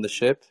they were on the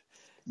ship.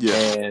 Yeah.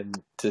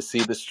 And to see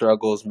the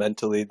struggles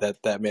mentally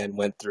that man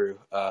went through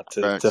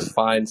to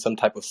find some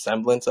type of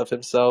semblance of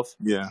himself.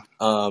 Yeah.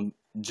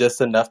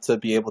 Just enough to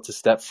be able to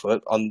step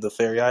foot on the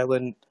Fairy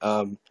Island.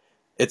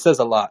 It says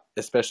a lot,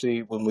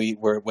 especially when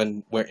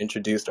we're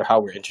introduced or how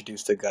we're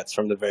introduced to Guts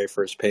from the very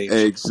first page.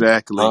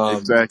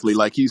 Exactly.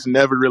 Like he's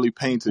never really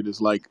painted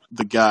as like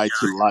the guy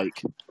to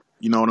like.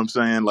 You know what I'm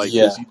saying? Like,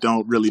 because you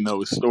don't really know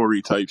his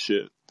story type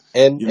shit.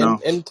 And you know?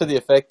 and to the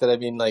effect that I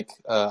mean, like,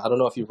 I don't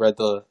know if you've read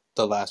the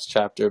last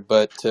chapter,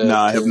 but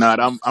I have not.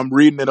 I'm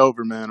reading it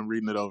over, man. I'm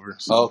reading it over.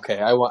 So. Okay,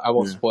 I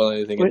won't spoil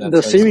anything. Wait, in that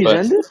the sense, series but,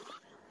 ended?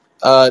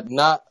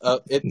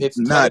 It's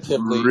not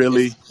tentatively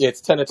really.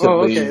 It's tentatively.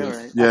 Oh, okay, all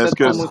right. Yeah, it's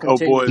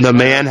because boy, the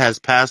man has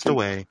passed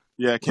away.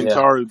 Yeah,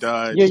 Kentaro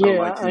died. Yeah, so yeah,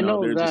 like, I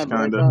know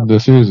that. The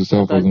series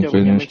itself I wasn't when you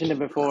finished. mentioned it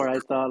before, I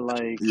thought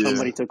like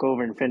somebody took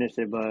over and finished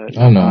it, but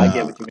I know. I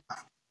get what you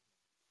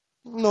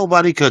mean.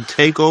 Nobody could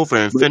take over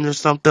and finish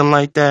something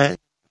like that.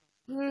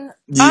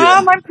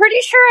 I'm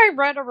pretty sure I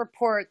read a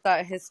report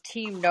that his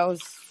team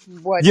knows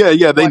what.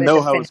 Yeah, they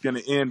know how it's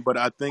gonna end, but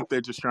I think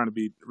they're just trying to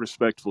be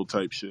respectful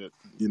type shit.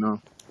 You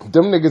know,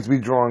 them niggas be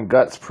drawing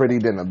Guts pretty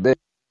than a bitch.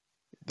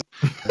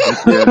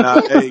 Yeah,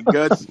 nah, hey,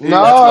 guts.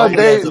 No,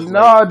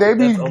 Like they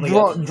be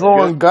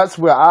drawing guts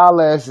with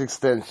eyelash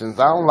extensions.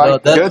 I don't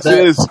like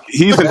that.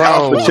 he's an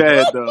alpha Bro.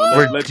 Chad though. Let's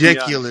be honest.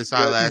 Ridiculous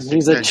eyelash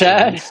He's a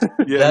Chad.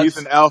 extensions. Yeah, he's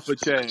an alpha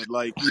Chad.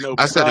 Like I said,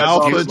 Prasad saw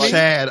Alpha his like.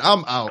 Chad.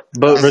 I'm out.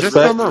 But Is this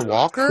Summer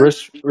Walker?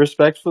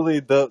 respectfully,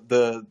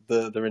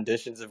 the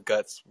renditions of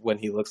Guts when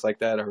he looks like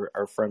that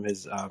are from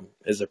his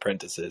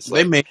apprentices.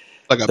 They make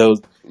like a those.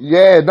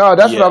 Yeah, no,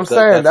 that's what I'm that-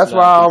 saying. That's why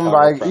not I'm the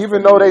like, common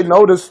even though they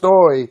know the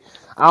story,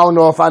 I don't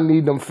know if I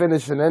need them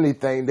finishing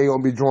anything. They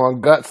gonna be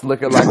drawing Guts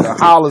looking like a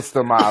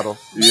Hollister model.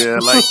 Yeah,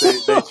 like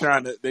they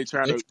trying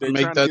to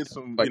make that, get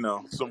some like,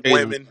 some crazy.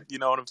 women, you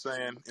know what I'm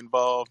saying,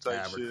 involved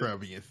type shit.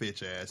 Abercrombie and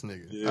Fitch ass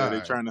nigga. Yeah, they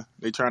trying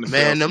to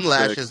Man, sell them some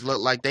lashes sex. look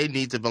like they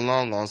need to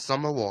belong on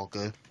Summer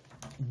Walker.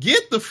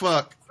 Get the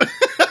fuck.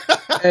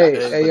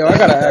 Hey, yo, I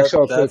gotta ask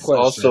y'all a quick That's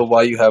question. also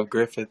why you have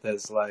Griffith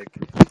as like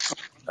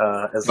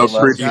as A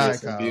pretty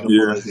illustrious and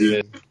beautiful as he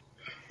is.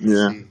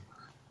 Yeah.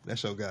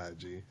 That's your guy,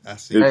 G. I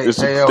see. They're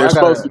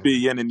supposed to be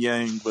yin and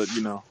yang, but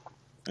you know,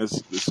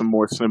 there's some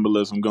more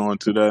symbolism going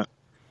to that.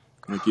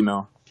 Like, you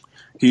know,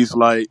 he's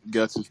light,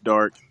 Guts is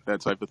dark,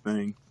 that type of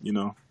thing. You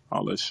know,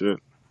 all that shit.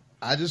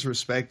 I just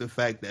respect the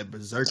fact that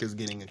Berserk is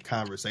getting a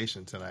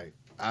conversation tonight.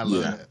 I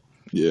love that.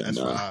 Yeah, that's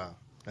nah. fine.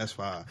 That's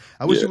fine.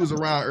 I wish you was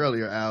around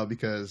earlier, Al,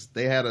 because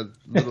they had a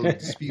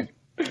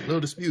little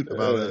dispute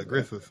about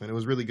Griffith, and it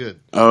was really good.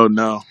 Oh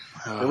no,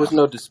 there was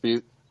no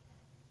dispute.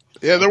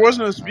 Yeah, there was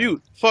no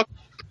dispute. Fuck.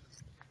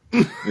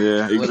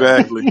 Yeah,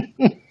 exactly.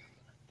 Yeah,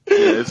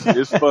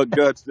 it's fuck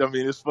Guts. I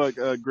mean, it's fuck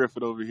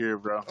Griffith over here,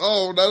 bro.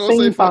 Oh, no, don't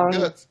say fuck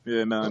Guts.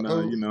 Yeah, no,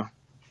 you know.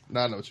 No,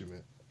 I know what you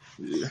meant.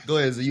 Yeah. Go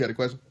ahead, Z. You got a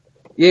question?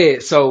 Yeah,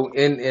 so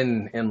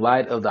in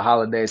light of the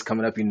holidays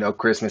coming up, you know,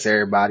 Christmas,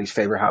 everybody's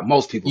favorite,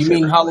 most people's You mean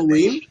favorite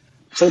Halloween? holiday.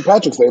 St.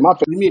 Patrick's Day, my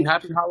favorite. You mean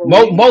Happy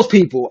Halloween? Most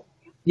people,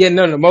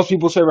 most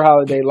people's favorite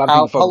holiday. A lot of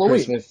people fuck with Halloween.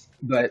 Christmas,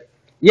 but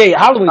yeah,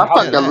 Halloween. I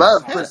fucking Halloween.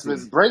 love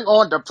Christmas. Bring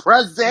on the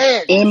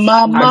presents. In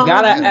my I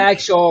gotta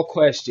ask y'all a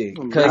question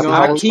because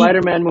I keep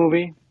Spider-Man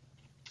movie.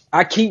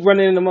 I keep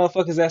running into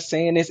motherfuckers that's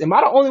saying this. Am I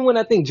the only one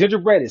that think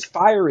gingerbread is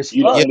fire as fuck?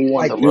 You the only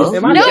one, Like, bro.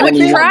 am I No, the only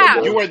it's one?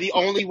 trash. You are the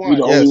only one. You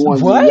the only one.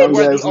 What? You young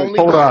You are ass the only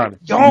nigga. one. Hold on.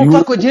 Y'all don't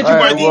fuck with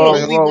gingerbread. You are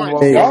the only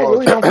one. Y'all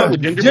really don't fuck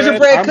with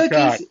Gingerbread I'm cookies.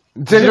 shocked.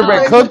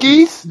 Gingerbread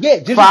cookies? Yeah,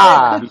 gingerbread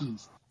Fire.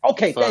 cookies.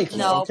 Okay, thank you.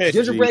 No. Okay,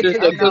 Gingerbread G.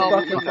 cookies No.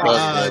 are fucking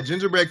fire.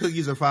 Gingerbread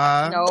cookies are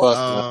fire.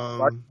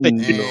 No.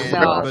 And,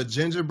 No. but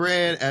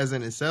gingerbread as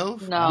in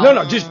itself? No.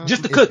 No,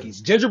 just the cookies.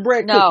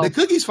 Gingerbread No. cookies.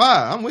 The cookies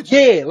fire. I'm with you.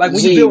 Yeah, like when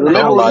Z, you build a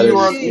remember house.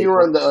 when Yeah. you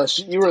were in the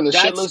shit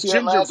That's list you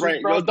had last week,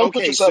 gingerbread. bro? Don't put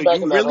Okay, yourself so back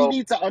you in that really hole.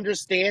 need to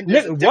understand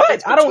there's a Nigga,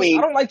 difference what? I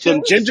between don't like some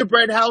chilies.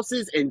 gingerbread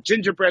houses and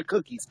gingerbread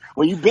cookies.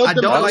 When you build I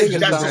them don't like houses,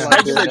 that's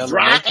gingerbread just houses. regular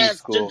dry Elementary ass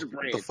school. What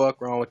gingerbread. the fuck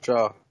wrong with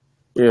y'all?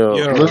 Yo,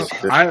 Yo,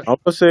 I'm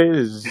gonna say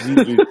is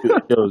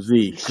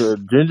Z.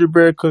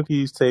 Gingerbread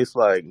cookies taste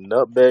like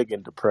nutmeg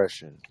and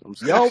depression. I'm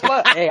Yo, sorry.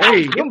 what? Hey,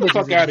 Hey, them get the bitches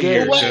fuck is out of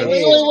here, good. Wait,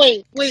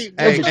 cuz. wait.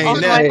 Hey, What the hey,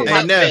 fuck Neff, wrong with hey,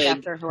 nutmeg?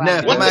 After Neff, whoever.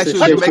 I'm What actually the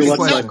going to fuck make a is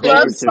question. nutmeg?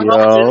 Love small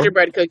Yo.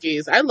 gingerbread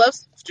cookies. I love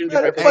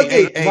gingerbread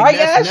Hey, cookies.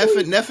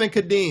 Right, Neff and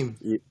Kadeem.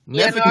 Yeah,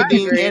 Neff no, and I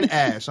Kadeem agree. and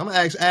Ash. I'm going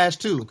to ask Ash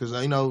too, because,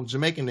 you know,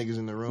 Jamaican niggas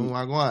in the room.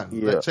 Wagwan.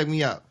 Yeah. Check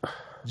me out.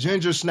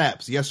 Ginger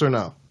snaps, yes or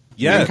no?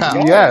 Yes.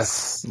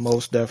 Yes.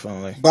 Most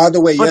definitely. By the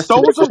way, But yes. those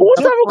are What type of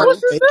different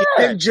question is that?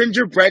 than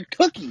gingerbread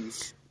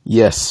cookies.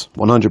 Yes,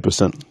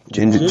 100%.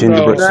 Ginger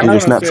So,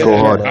 snaps I go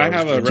hard.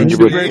 have a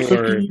Gingerbread. recipe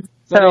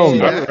for Hell I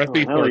no. have a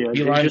recipe Hell for yeah. key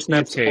Ginger lime snap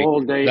snaps cake all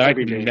day, that I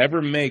every can day.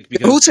 never make Who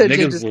because said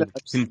ginger niggas will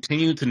snaps?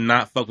 continue to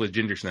not fuck with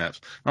ginger snaps.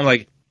 I'm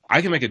like,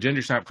 I can make a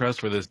ginger snap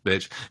crust for this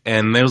bitch,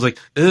 and they was like,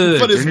 For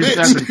ugh, this ginger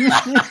bitch.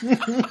 snaps.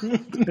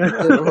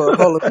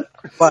 Hold on.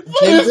 What,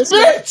 For this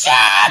bitch.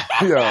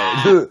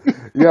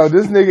 Yo,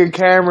 this nigga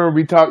Cameron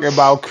be talking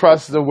about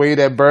crust the way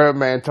that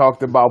Birdman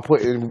talked about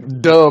putting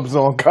dubs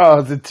on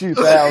cars in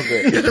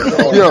 2000.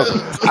 Yo,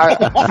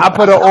 I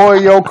put an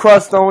Oreo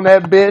crust on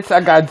that bitch.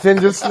 I got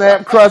ginger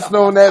snap crust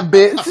on that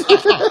bitch.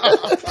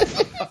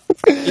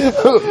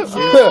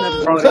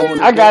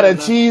 I got a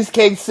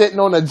cheesecake sitting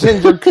on a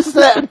ginger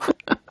snap.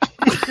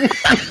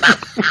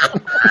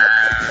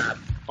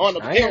 On a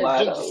I ain't pair of lie,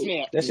 ginger though.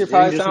 snaps. That shit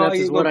probably Ginger sound snaps like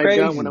is you what go I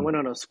crazy. got when I went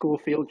on a school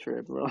field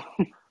trip, bro.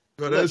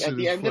 Bro, Look, that at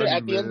the end of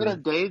the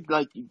day,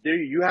 like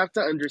you have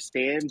to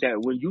understand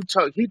that when you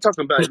talk, he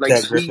talking about like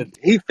That Griffith.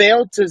 he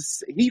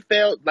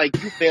failed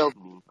like you failed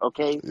me,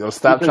 okay? Yo,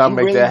 stop Because trying you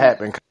to make really, that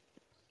happen.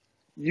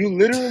 you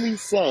literally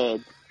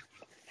said,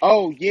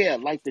 "Oh yeah,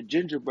 like the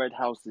gingerbread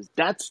houses.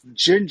 That's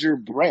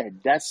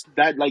gingerbread. That's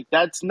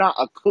not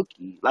a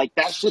cookie. Like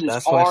that shit is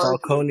That's why hard.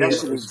 Falconia That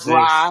shit is exists.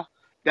 dry.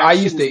 That I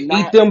shit used to is eat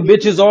not. them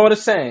bitches all the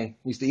same.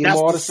 Used to eat them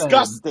That's all the same.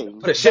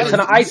 disgusting. Put a shit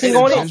ton of You icing ate a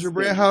on it.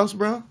 gingerbread house,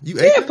 bro? You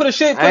ate Yeah, that? put a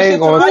shit I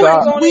ain't ton of gonna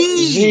icing stop. on it.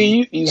 Z,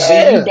 you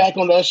Yeah. back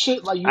on that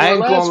shit like you I were ain't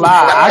last gonna week,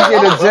 lie. bro. I get a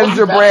Bro, you back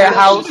gingerbread on that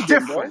house. shit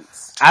again, bro.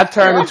 Difference. I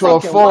turn Yeah, I into a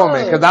fucking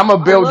foreman because love. I'm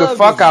gonna I build the love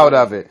fuck out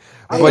gingerbread. of it.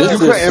 But you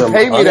couldn't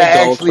pay me to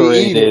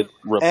actually eat it.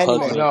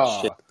 Repugnant No.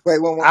 shit. Wait,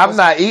 I'm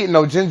not eating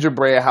no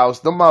gingerbread house.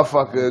 The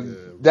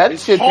motherfucker, that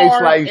It's shit tastes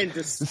hard like and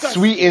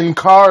disgusting. sweetened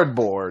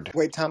cardboard.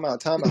 Wait, time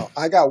out.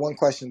 I got one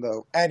question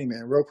though, Annie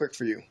Man, real quick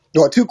for you.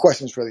 No, two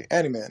questions really.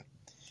 Annie Man,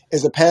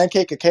 is a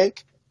pancake a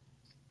cake?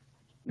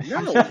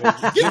 No,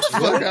 get the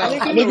fuck out,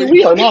 Nigga,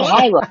 we are not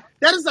high right.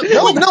 That is a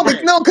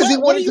No, because he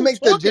What wanted are to you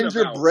make the talking about?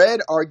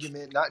 gingerbread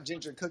argument, not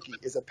ginger cookie.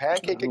 Is a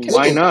pancake a cake?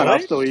 Why not? I'll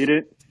still eat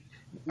it.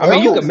 I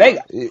mean, you can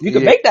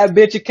make that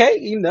bitch a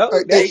cake, you know.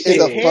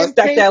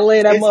 Stack that,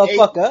 lay that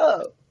motherfucker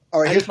up.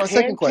 All right, here's my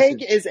second question.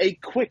 Pancake is a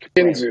quick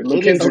bread.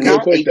 Mackenzie, real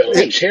quick though,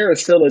 a chair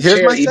is still a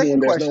Here's chair my even second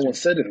when there's question. no one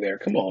sitting there.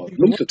 Come on,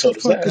 Luther told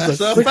us that. That's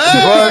a But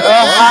fact.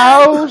 a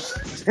house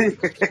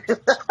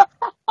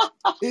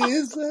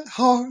Is a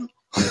heart.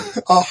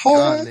 A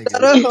heart.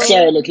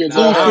 Sorry, Mackenzie.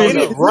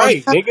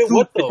 Right, nigga.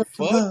 What the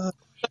fuck?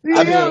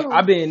 I've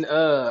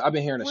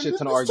been hearing a shit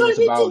ton of arguments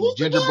about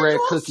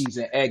gingerbread cookies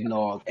and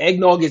eggnog.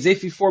 Eggnog is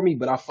iffy for me,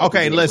 but I fuck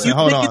Okay, with listen, gingerbread.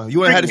 hold on.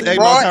 You ain't had this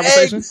Raw eggnog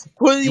conversation? eggs,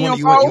 put it in your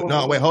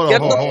No, wait, hold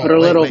on. Put a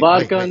little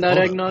vodka wait, in that hold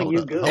eggnog, on,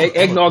 you good.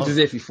 Eggnog is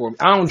iffy for me.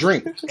 I don't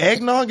drink.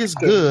 Eggnog is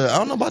good. I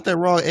don't know about that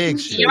raw egg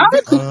shit.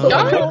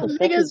 Y'all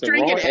niggas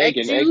drinking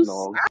egg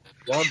juice?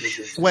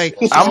 Wait,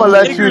 I'm gonna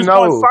let you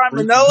know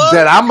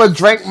that I'm gonna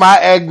drink my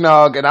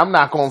eggnog and I'm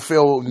not gonna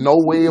feel no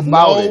way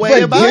about it.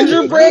 way about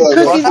gingerbread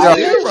cookies,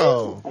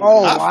 zero.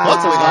 Oh I wow!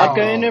 fuck with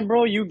Vodka in it,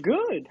 bro. You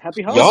good?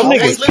 Happy Y'all holidays.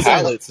 niggas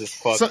palates is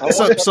fucked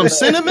up. Some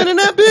cinnamon in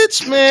that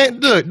bitch, man.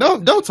 Look,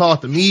 don't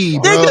talk to me,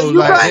 bro. Nigga,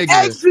 you got Like,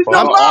 eggs in But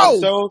your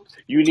mouth. also,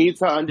 you need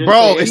to understand.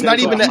 bro, it's not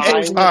there's even a the high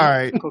eggs. All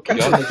right. But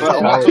Y'all niggas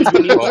also, you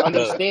need to fucked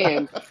up.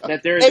 understand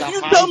that there is If a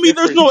you high tell me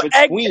there's no difference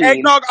between.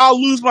 eggnog,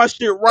 I'll lose my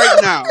shit right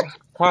now.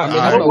 I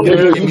mean, don't want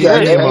Nigga, to you drink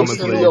got shit. eggs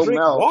I in don't your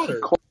drink mouth.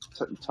 water.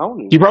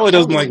 Tony. He probably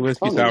doesn't like Tony,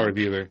 whiskey Tony. sours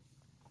either.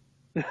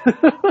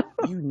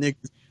 You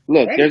niggas.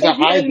 Look, there's a Fuck,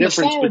 you high adding the difference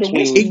sour to between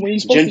whiskey when you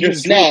supposed to ginger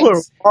just drink.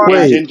 snaps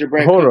and Wait,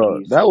 gingerbread hold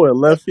on. cookies. That went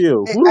left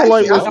field. Hey, Who don't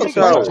like actually, I whiskey got a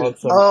sour? question. On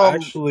some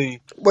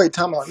actually Wait,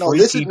 time out. No,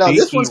 this freaky,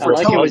 this deaky, one's for I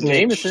like it with Tony.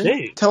 repugnant Jameson.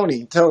 shit.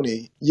 Tony,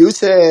 you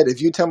said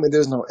if you tell me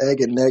there's no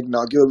egg in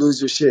eggnog, you'll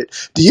lose your shit.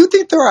 Do you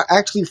think there are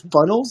actually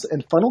funnels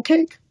in funnel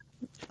cake?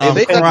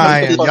 I'm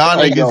crying. Y'all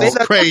niggas is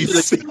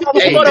crazy.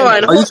 Hold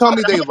on. Are you telling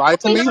me they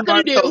lied to What me? y'all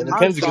gonna do?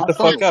 Mackenzie, get the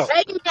fuck out.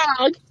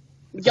 Eggnog.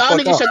 Y'all fuck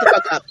niggas out. shut the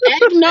fuck up.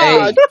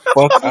 Eggnog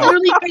Fuck is out.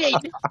 literally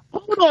made.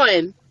 Hold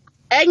on.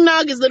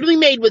 Eggnog is literally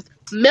made with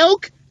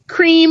milk,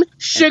 cream,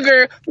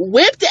 sugar,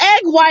 whipped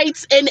egg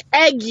whites, and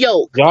egg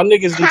yolk. Y'all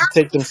niggas need to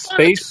take them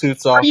space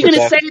suits Are off you with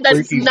gonna that say that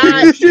it's freaky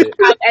not weird shit.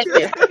 have egg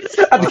in it?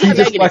 I think he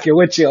just fucking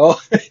with y'all.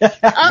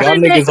 Other Y'all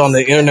than niggas on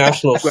the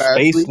International Space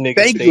Ashley. Nigga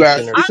Thank you,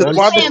 Station or Ashley. some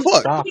What the shit.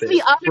 fuck? Stop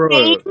the it. other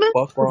name,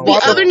 Fuck wrong the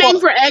with other y'all. name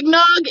for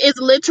eggnog is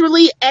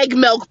literally egg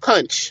milk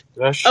punch.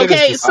 That shit Okay,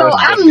 is so disgusting.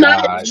 I'm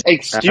not.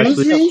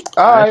 Excuse me?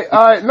 All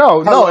right,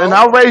 no, and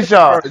I'll raise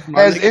y'all.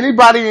 Has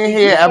anybody in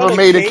here What ever kind of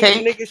made a cave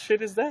cake? nigga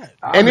shit is that?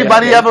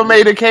 Anybody ever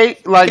made a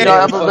cake? Like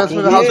y'all ever been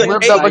to the house and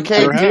whipped up a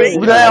cake?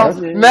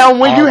 Now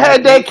when you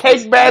had that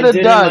cake batter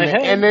done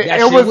and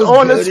it was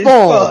on the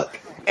spoon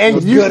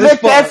and you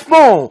licked that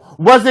spoon,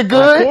 was it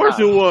Of good? course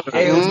it was.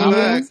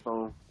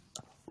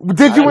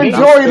 Did you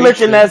enjoy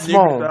licking that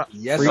spoon?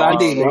 Yes, I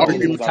did.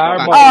 The entire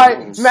All bowl.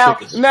 right,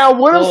 now,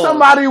 what if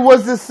somebody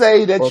was to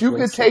say that you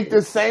could take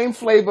the same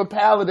flavor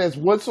palette as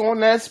what's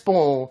on that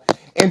spoon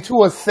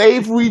into a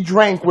savory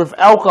drink with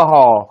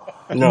alcohol?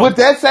 No.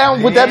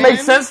 Would that make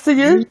sense to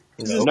you?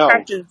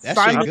 No.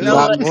 Definitely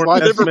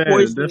makes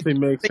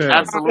sense.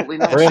 Absolutely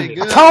not.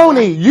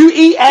 Tony, you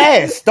eat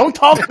ass. Don't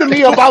talk to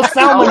me about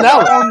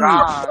salmonella.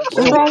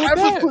 What's wrong with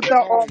that? Put that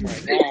on me.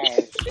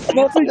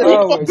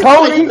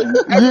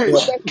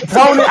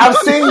 Tony, I've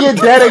seen your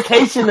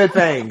dedication to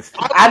things.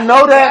 I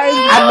know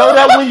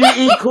that when you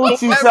eat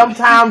coochie,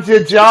 sometimes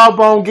your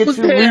jawbone gets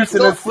you loose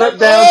and it slip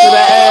down to the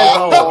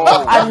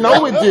asshole. I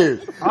know it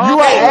do.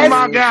 You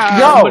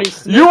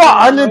you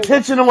are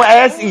unintentional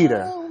ass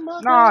eater.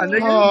 Nah,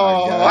 nigga.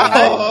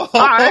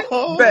 Alright,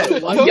 bet.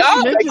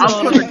 Y'all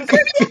exposing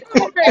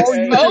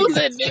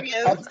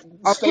niggas.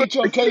 State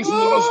your case,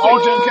 nigga.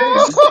 State your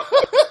case.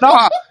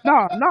 Nah.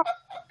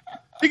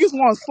 Niggas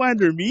want to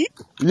slander me?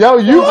 Yo,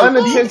 you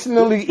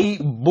unintentionally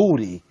eat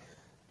booty.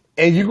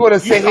 And you gonna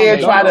sit here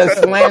and try to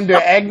slander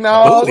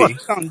eggnog?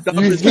 Booty?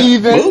 You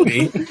heathen.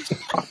 Booty?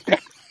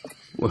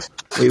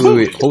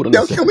 Wait. Hold on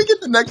a Yo, second. can we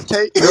get the next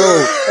cake?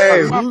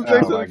 Hey, who's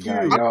next to the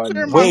queue?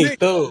 Wait,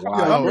 though.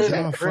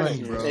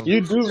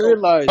 You do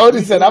realize.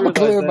 Odie said, "I'm gonna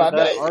clear my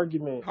that name."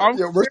 argument.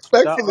 Yo,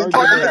 respectfully,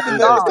 can we get the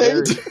next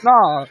cake?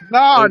 Nah,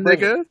 Hey,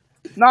 nigga.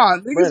 Nah,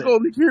 niggas Brandon.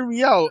 gonna hear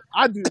me out.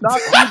 I do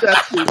not do that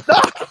shit.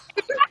 Nah.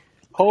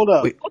 Hold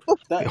up.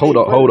 Wait,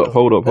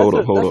 hold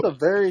up. That's a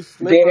very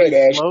slippery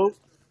slope.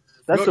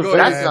 That's a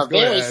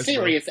very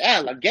serious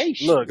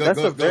allegation. Look,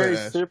 that's a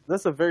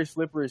very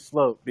slippery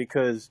slope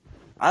because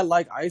I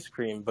like ice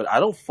cream, but I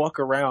don't fuck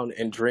around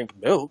and drink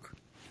milk.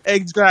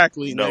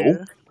 Exactly. No.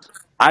 Nigga.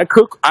 I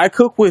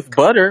cook with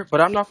butter, but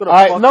I'm not gonna. All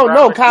right, fuck no, around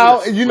no, and eat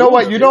Kyle. a You know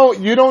what? spoon of it.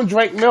 You don't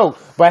drink milk,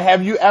 but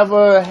have you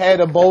ever had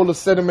a bowl of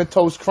Cinnamon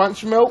Toast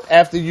Crunch milk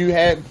after you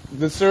had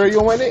the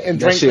cereal in it and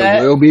That drink shit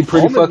that? will be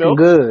pretty Almond fucking milk.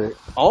 good.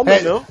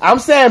 Almond milk. I'm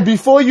saying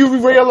before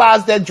you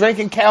realized that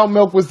drinking cow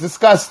milk was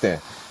disgusting.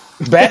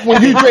 Back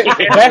when you drink,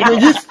 back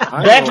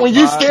when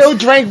you still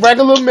drank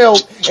regular milk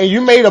and you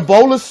made a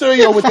bowl of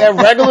cereal with that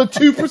regular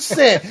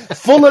 2%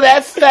 full of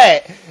that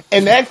fat,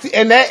 and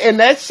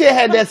that shit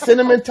had that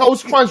Cinnamon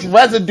Toast Crunch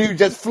residue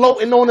just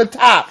floating on the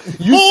top.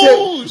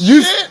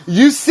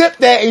 You sipped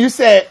that and you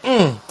said,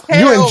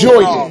 you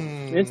enjoyed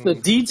it. It's the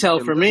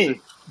detail for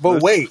me.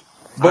 But wait,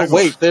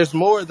 there's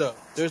more though.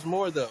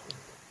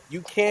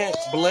 You can't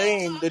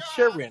blame the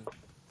children.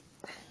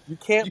 You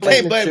can't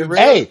blame the children.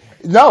 Hey,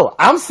 no,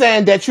 I'm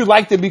saying that you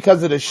liked it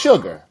because of the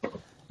sugar.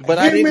 But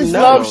I didn't Humans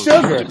know. love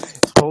sugar.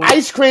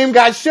 Ice cream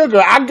got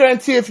sugar. I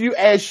guarantee if you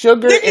add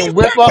sugar and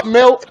whip up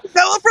milk,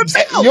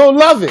 you'll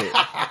love it.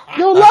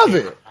 You'll love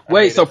it.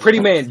 Wait, so Pretty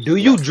Man, do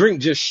you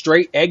drink just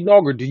straight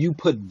eggnog or do you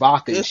put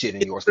vodka and shit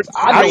in yours? 'Cause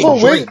I I don't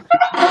put drink.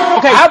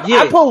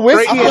 I put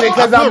whiskey in it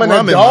because I'm an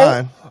rum in adult.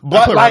 mine.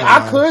 But put like rum in I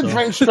mine, could so.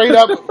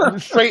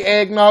 drink straight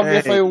eggnog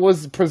if it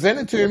was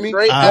presented to me.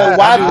 I-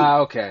 Why?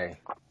 Okay.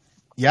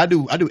 Yeah, I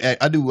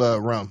do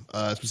rum,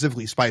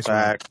 specifically spice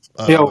rum.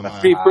 Yo, in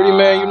mine. Pretty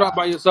Man, you're not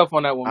by yourself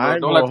on that one, I bro.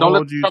 ain't Don't gonna let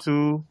hold you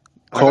to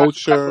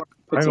Culture.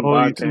 I ain't gonna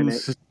hold you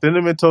to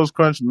Cinnamon Toast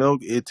Crunch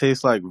milk. It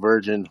tastes like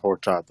virgin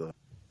horchata.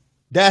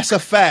 That's a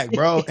fact,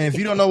 bro. And if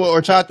you don't know what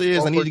horchata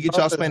is, I need to get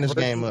y'all Spanish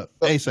game up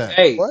ASAP.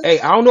 Hey,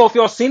 I don't know if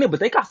y'all seen it, but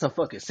they got some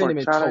fucking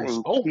cinnamon Horchata toast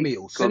and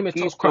oatmeal, cinnamon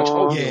toast Coquito. crunch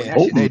oatmeal. Yeah, That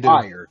shit they is do.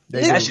 fire.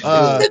 They That do. shit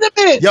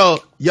good.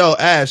 Yo,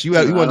 Ash, you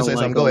I want to don't say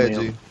like something? Go ahead,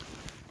 oatmeal. G.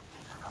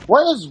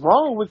 What is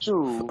wrong with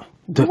you?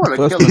 You want to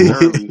First kill of us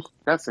all- early.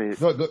 That's it.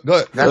 Go.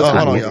 That's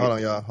Hold it.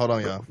 on,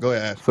 y'all. Go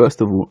ahead, Ash.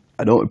 First of all,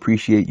 I don't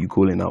appreciate you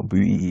calling out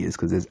booty eaters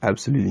because there's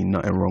absolutely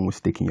nothing wrong with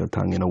sticking your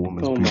tongue in a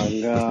woman's Oh my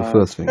booty. That's the God.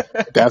 first thing.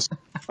 That's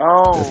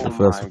Oh That's the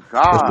first. my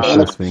That's the God.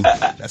 first thing.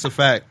 That's a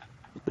fact.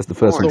 That's the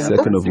first Lord thing. have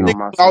Second of mercy on all,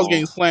 my I was soul.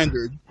 getting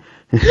slandered.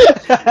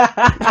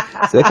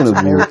 second of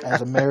all,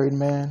 As a married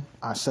man,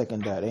 I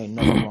second that. Ain't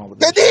nothing wrong with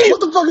that. Kadeem, what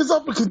the fuck is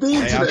up with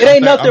Kadeem Hey, I'm- today? It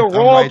ain't nothing I'm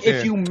wrong right if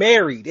there. you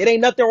married. It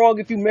ain't nothing wrong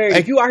if you married.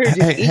 If you out here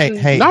just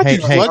eating, Not you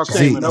slut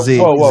shaming.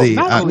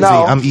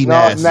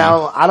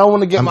 Now I don't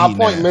want to get I'm my eating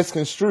point ass.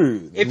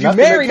 misconstrued. if you Nothing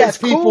married,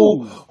 against that's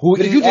cool. who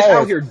But if eat you just ass,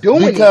 out here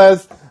doing it,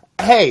 because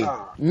hey,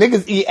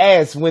 niggas eat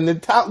ass when the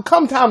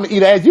come time to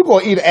eat ass, you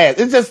gonna eat ass.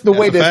 It's just the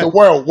way a that the fact.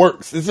 world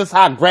works. It's just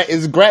how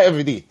it's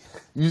gravity.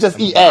 You just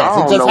eat ass. I It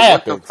don't just know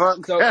what the happens.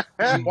 fuck. so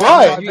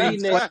But you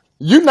eating it.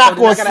 you're not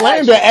So then gonna I gotta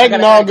ask slander you. I gotta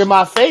eggnog ask in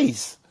my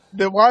face.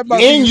 Then why am I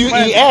And being you eat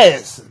slandered?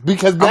 ass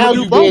because I'ma now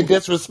do you being both.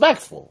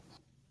 disrespectful.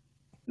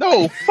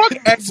 No, fuck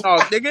eggnog,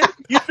 nigga.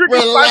 You drinking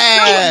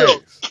Relax.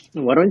 milk.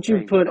 Why don't you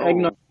Hey, put yo.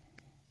 eggnog?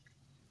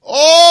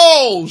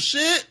 Oh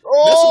shit!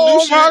 That's some new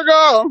Oh my shit.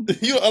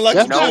 god. You unlike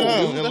That's some shit, not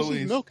huh, new. That's just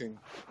Eloise? milking.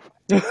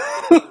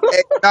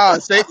 Hey,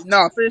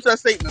 finish that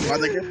statement, my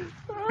nigga.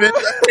 Finish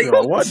that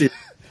Yo, statement. what did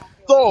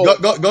Go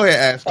So, go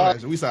ahead, Ash. Go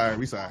ahead. We sorry.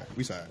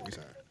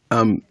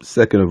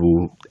 second of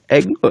all,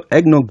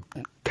 eggnog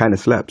kind of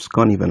slaps.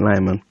 Can't even lie,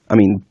 man. I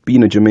mean,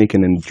 being a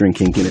Jamaican and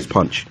drinking Guinness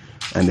Punch,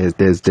 and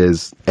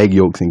there's egg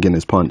yolks in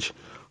Guinness Punch.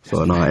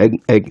 So no,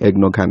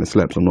 eggnog kind of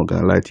slaps. I'm not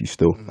gonna lie to you.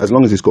 Still, as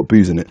long as it's got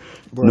booze in it,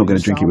 Bro, I'm not gonna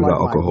you drink it sound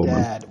without like alcohol, my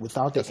man. dad.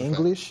 Without the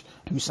English,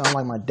 you sound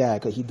like my dad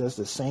because he does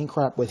the same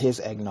crap with his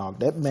eggnog.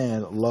 That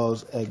man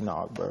loves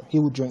eggnog, bro. He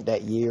would drink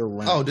that year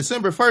round. Oh,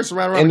 December 1st,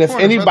 right around And the if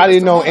corner. anybody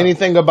brother, know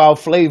anything about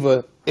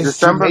flavor, it's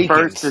December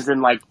Jamaicans. 1st is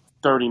in like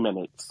 30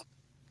 minutes.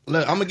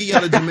 Look, I'm gonna give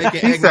y'all a Jamaican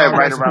He said eggnog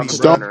right around recipe,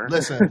 the bro. corner.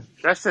 Listen,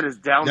 That shit is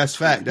down that's the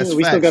fact. street. That's Yeah,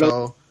 we still fact. gotta.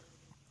 So,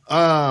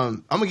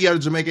 I'm gonna give y'all a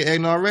Jamaican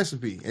eggnog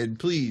recipe, and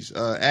please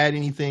add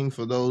anything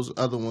for those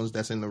other ones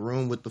that's in the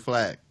room with the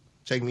flag.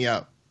 Check me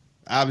out.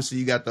 Obviously,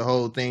 you got the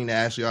whole thing that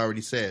Ashley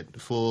already said, the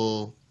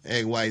full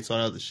egg whites, all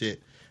that other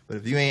shit. But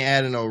if you ain't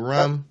adding no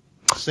rum,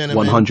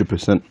 cinnamon,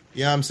 100%.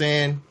 you know what I'm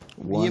saying?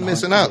 You're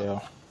missing out. Yeah.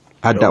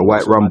 Add that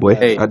white rum, boy.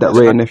 Hey, Add that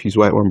Ray and Nephew's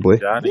white rum, boy.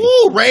 Johnny?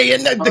 Ooh, Ray,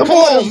 and come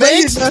on,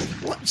 man.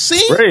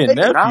 See, Ray and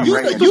nephew.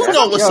 you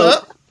know what's Yo,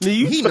 up.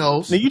 nigga, He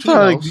knows. Nigga, He you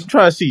trying knows.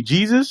 to see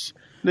Jesus?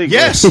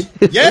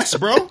 Nigga. Yes,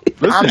 bro.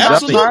 Listen,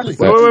 Absolutely.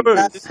 Wait.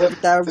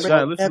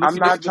 I'm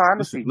not trying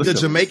to see. The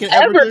Jamaican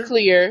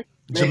Everclear.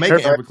 Jamaican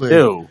Everclear.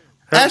 Ew.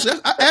 Ash,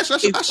 I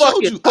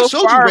showed you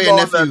Ray and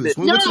Nephews.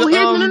 When we went to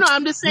the, No.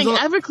 I'm just saying,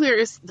 Everclear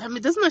is. I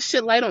mean, doesn't that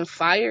shit light on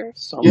fire?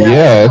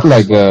 Yeah, it's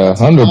like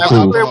 100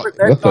 proof.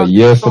 That's a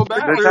yes.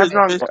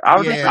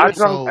 I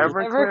drunk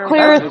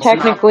Everclear is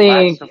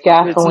technically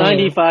gasoline. It's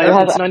 95. It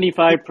has It's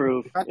 95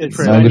 proof. It's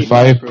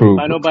 95 proof.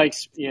 I know by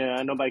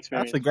experience.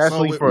 That's a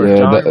gasoline for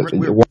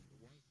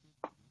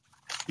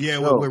Yeah,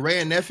 a with Ray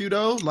and Nephew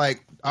though,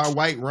 like our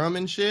white rum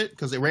and shit,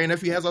 because Ray and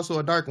Nephew has also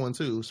a dark one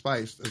too,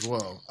 spiced as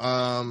well.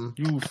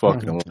 You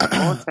fucking.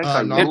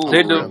 No,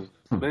 They do.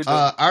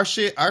 Our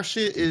shit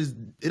is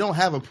it don't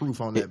have a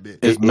proof on that bit.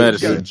 It's You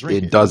gotta medicine.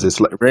 drink It does. It's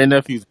like Red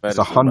Nephew's it's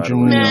medicine, by the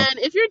way. 100. Man,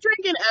 if you're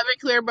drinking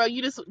Everclear, bro,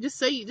 you just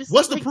say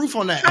What's the proof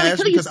on that, try to Ash?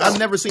 kill Because yourself. I've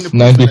never seen the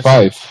proof on that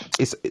shit. 95.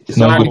 It's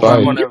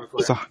 95.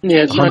 It's a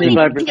Yeah, it's 100.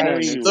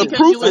 95%. The Because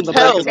proof you is would the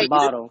back hell. of the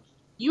bottle.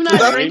 you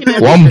not drinking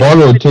One Everclear.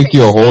 bottle will take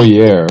you a whole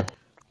year.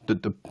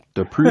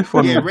 The proof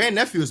on Yeah, Red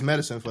Nephew is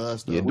medicine for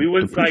us though. Yeah, We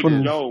the was proof like,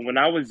 on yo, when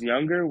I was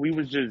younger, we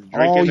was just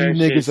drinking All you that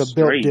niggas shit are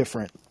built straight.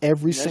 different.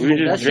 Every We single was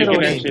one. just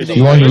drinking that shit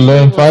You want to straight.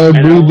 learn fire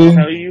And I will breathing?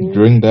 tell you,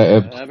 Drink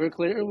that.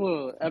 Everclear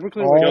will.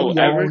 Everclear All will. yo,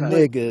 y'all Everclear.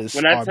 niggas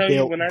When I are tell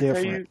you, built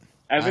different.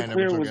 I ain't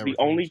never Everclear drunk was the Everclear,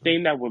 only so.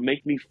 thing that would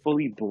make me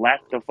fully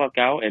black the fuck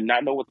out and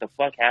not know what the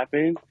fuck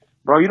happened.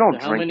 Bro, you don't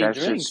How drink many that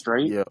shit drinks?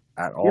 straight. Yeah,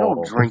 at You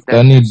don't all. drink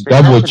That that shit needs straight.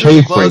 double I That's would drink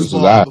a chaser Buzz for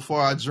Ball that.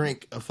 before I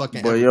drink a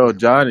fucking But yo, Everclear.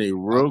 Johnny,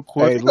 real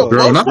quick. Hey, look,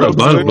 Bro, not just a leave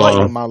me Buzz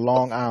alone Ball. in my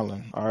Long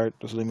Island. All right,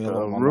 just leave me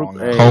alone in my Real, Long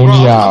hey, Island.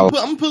 Coney Bro, I'm Island.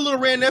 gonna put a little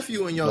Red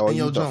Nephew in No, your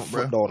you the junk,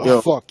 bro. no, the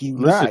yo, fuck you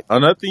listen. not.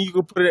 Another thing you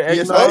can put in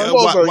Yes, eggnog. I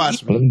Watch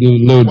watch Let me. me give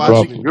you a little Watch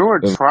drop. me.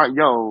 You're trying,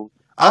 yo.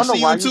 I I'll don't know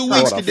see you why in you 2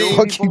 trying No, weeks, to the kill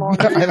Kadeem. fuck you people on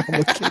not. here. I'm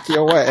gonna kick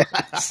your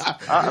ass.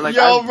 Like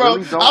I Yo, bro,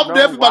 really don't I'm know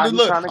definitely why about to he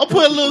look. trying to I'm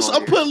kill putting a people little, on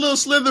I'm here. putting a little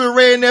slither of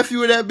Red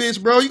Nephew in that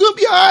bitch, bro. You gonna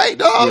be all right,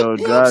 dog. Yo,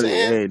 You know what I'm Johnny,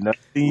 saying? hey, nothing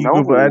you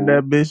can put in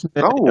that bitch.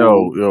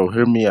 No. Yo,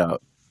 hear me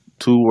out.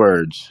 2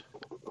 words.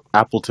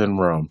 Appleton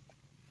rum.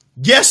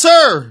 Yes,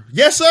 sir.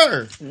 Yes,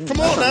 sir. Come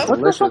on now. What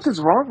the fuck is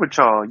wrong with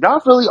y'all?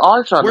 Y'all really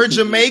are trying We're to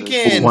keep me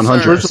Jamaican,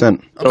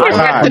 100%. Yo, You're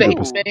Kai, today,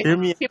 100%. man. hear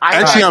me.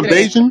 Actually, I'm today.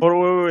 Bayesian. Hold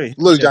on, wait.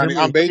 Look, Hear Johnny, me,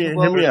 I'm Bayesian,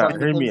 bro. hear me It's out. not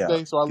Hear me Independence out.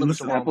 Day, so I live with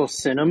the Listen, Apple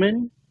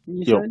cinnamon.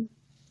 You yo, said?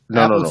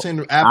 no.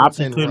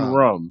 Appleton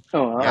rum.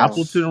 Oh,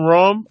 Appleton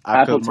rum.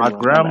 Because Appleton my rum.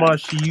 grandma,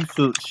 she used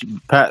to,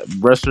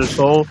 rest her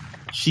soul,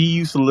 she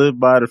used to live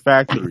by the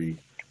factory.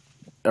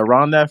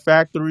 Around that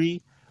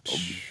factory, a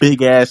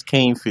big ass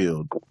cane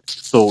field.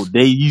 So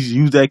they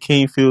use that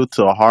cane field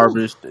to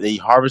harvest. They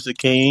harvest the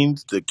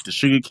canes, the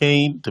sugar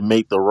cane, to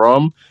make the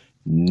rum.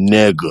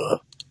 Nigga,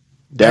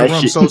 That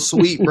rum shit so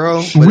sweet,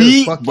 bro. But it'll sweet,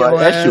 fuck but your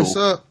that ass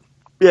up.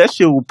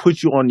 shit will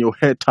put you on your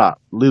head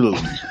top,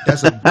 literally.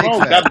 That's a big Bro,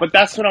 fact. but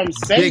that's what I'm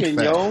Big saying,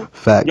 fact. yo.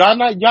 Fact. Y'all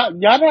not.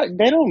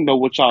 They don't know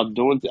what y'all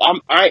doing.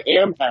 I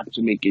am half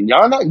Jamaican.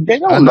 Y'all not. They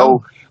I don't know.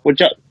 know what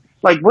y'all.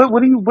 Like,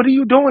 what are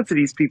you doing to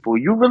these people?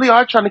 You really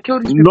are trying to kill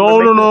these people. No.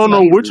 To make this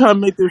We're amazing. trying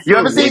to make them You feel.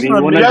 ever Maybe seen?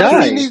 you want You to ever die.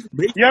 seen these?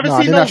 You ever No,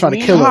 seen they're not those trying to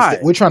memes? kill us. Hi.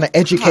 We're trying to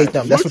educate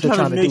them. That's We're what they're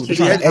trying to make do. sure They're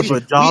they trying to have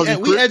a educate. jolly We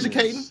Christmas.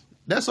 educating.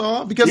 That's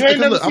all. Because You ain't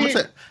never look, I'm seen.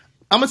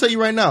 gonna tell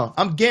you right now.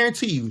 I'm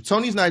guarantee you.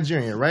 Tony's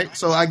Nigerian, right?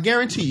 So I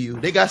guarantee you,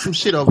 they got some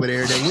shit over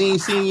there that we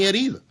ain't seen yet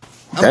either.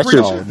 I'm That's pretty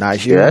your, sure. Oh,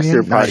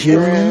 Nigerians, probably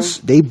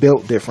Nigerians, they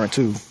built different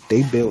too.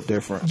 They built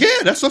different.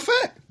 Yeah, that's a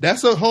fact.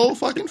 That's a whole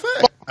fucking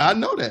fact. I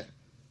know that.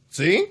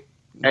 See?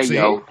 Hey, See?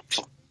 yo.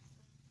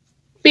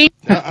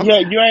 I'm- Yeah,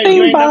 you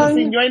ain't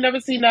never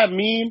seen that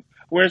meme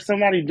where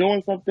somebody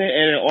doing something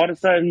and then all of a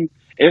sudden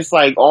it's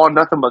like all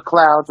nothing but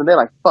clouds and they're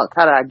like, "Fuck,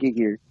 how did I get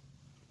here?"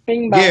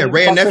 Bing Yeah, bang,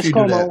 Ray and fuck Nephew this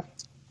do that. como.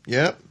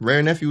 Yep, Ray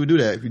and Nephew would do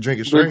that if you drink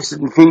it But straight.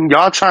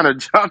 y'all trying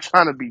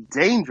to be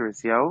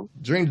dangerous, yo.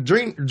 Drink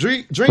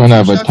Don't some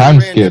have a shots time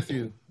of Ray and skip.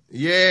 Nephew.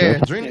 Yeah,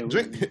 drink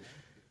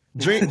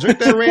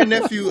that Ray and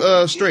Nephew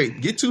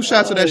straight. Get 2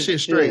 shots of that shit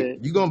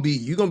straight. You gonna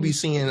be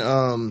seeing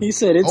He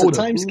said it's odor.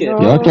 a time skip.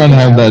 Y'all trying to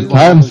have that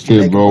time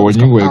skip, bro, when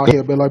you wake Out up.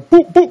 here, be like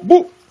boop boop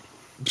boop.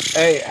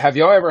 Hey, have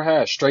y'all ever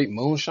had straight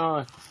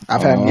moonshine?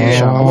 I've had Yeah,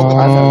 moonshine. I woke up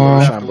I've had afterwards.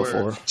 moonshine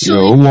before.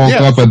 Yo, who woke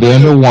up at the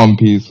end of One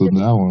Piece with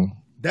that one?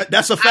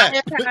 That's a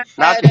fact.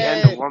 Not the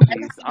end of One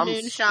Piece. I've had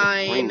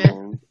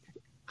moonshine.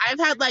 I've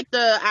had like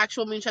the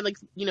actual moonshine, like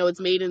it's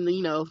made in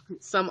the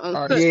some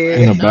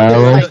In a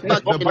barrel?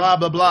 like, The blah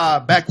blah blah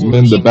In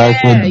backwards. the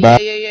backward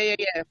back.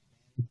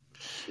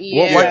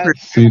 Yeah.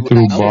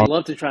 See-through I bar. would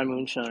love to try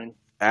moonshine.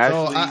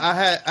 So I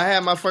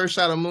had my first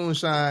shot of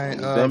moonshine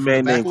That from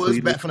man the named backwoods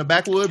Cletus. from the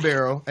backwood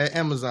barrel at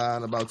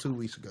Amazon about 2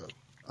 weeks ago.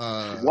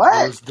 What?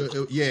 It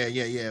was yeah.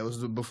 It was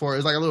before. It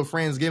was like a little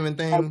Friendsgiving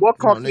thing. What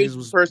You know, Caucasian niggas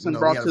was, person we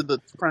brought had to the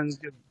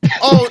Friendsgiving?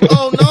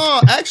 Oh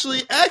no!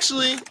 Actually,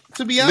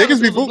 to be honest,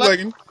 Niggas be it was a black.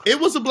 bootlegging. It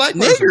was a black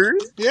person.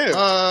 Niggers?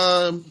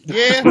 Yeah.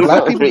 Yeah.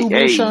 Black people do Hey,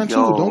 moonshine too.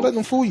 yo. Don't let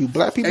them fool you.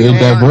 Black people. They're do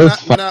moonshine.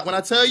 diverse. When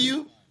I tell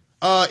you,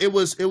 it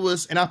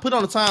was, and I put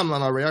on the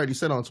timeline already. I already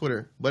said on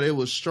Twitter, but it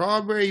was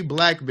strawberry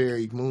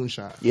blackberry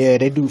moonshine. Yeah,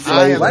 they do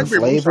Blackberry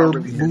flavor moonshine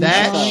really moonshine.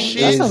 That is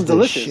shit the sounds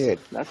delicious. shit.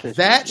 That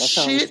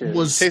shit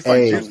was Tastes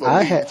like Hey, juice, though.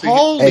 I had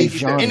holy,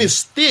 Johnny. and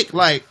it's thick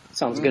like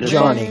Sounds good.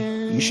 Johnny,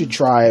 you should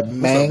try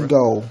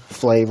mango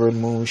flavored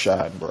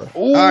moonshine, bro.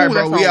 All right,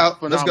 bro, that we sounds out.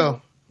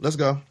 phenomenal. Let's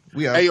go.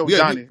 We out. Hey, yo, we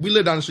Johnny.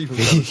 live down the street from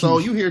each other, so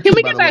you here too. Can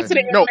we by get the back way. to the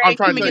anime? No, I'm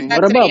trying Can we to get tell back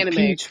you. to What the about anime?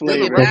 peach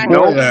flavor?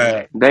 Nope.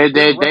 that.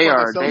 They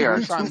are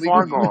Selling too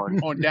far moonshine gone.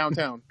 on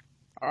downtown.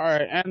 All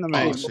right, anime.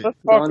 Oh, So shit. let's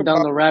talk Going down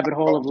about the rabbit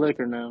hole of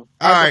liquor now.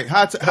 All right,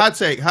 hot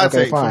take.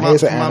 Okay, fine. For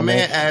Here's an my anime.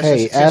 man Ash.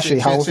 Hey, Ashley,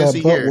 how was since that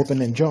he butt here.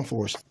 whooping in Jump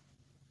Force?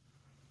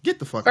 Get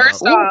the fuck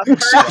First out.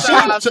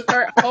 off,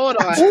 hold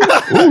on.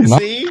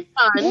 See?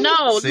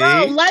 No,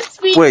 See? let's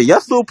be. Wait, y'all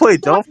still play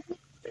Jump?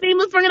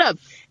 Let's bring it up.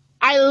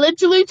 I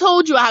literally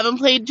told you I haven't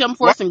played Jump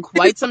Force in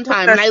quite some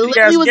time, and I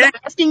literally was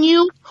asking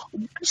you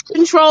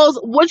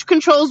which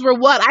controls were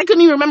what. I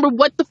couldn't even remember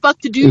what the fuck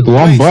to do.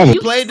 Wait, so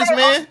you played this,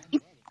 man?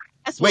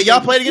 Wait,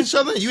 y'all played against each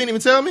other? You didn't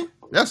even tell me?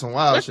 That's some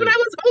wild That's shit. when I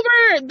was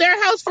over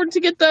their house to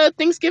get the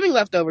Thanksgiving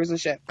leftovers and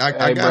shit.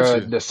 I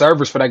got you. The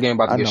servers for that game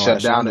about to get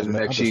shut down in the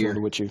next year.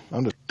 With you.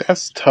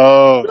 That's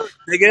tough.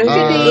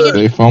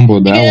 They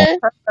fumbled that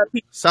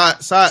one.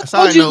 Side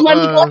note, let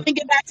me go and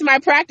get back to my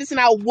practice, and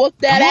I'll whoop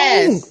that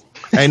ass.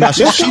 Hey, no,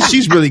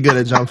 she's really good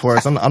at Jump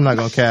Force. I'm not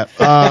gonna cap.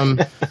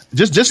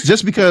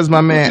 Just because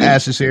my man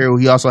Ash is here,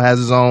 he also has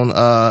his own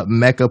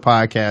Mecha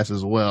podcast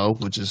as well,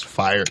 which is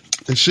fire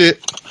and shit.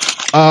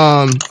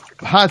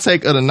 Hot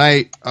take of the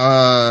night: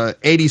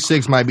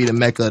 86 might be the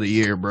Mecha of the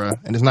year, bro,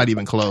 and it's not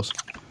even close.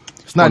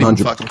 It's not even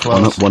fucking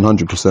close.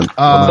 100%.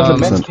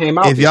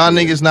 If y'all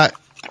niggas not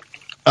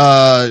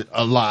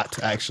a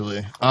lot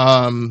actually.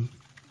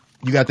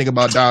 You gotta think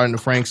about Darling the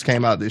Franks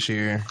came out this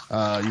year.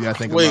 You gotta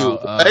think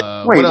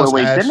about wait, else,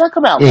 didn't Ash? that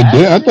come out?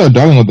 I thought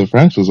Darling of the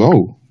Franks was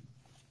old.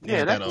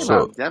 Yeah, that came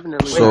out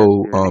definitely.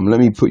 So let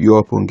me put you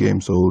up on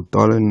game. So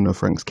Darling and the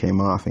Franks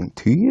came out, I think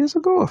 2 years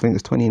ago. I think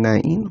it's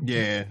 2019.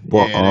 Yeah.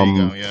 But there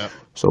you go, yeah.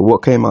 So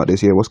what came out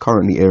this year? What's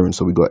currently airing?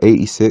 So we got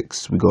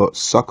 86. We got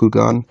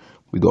Sakugan.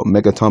 We got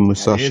Megaton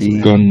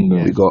Musashi.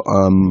 We got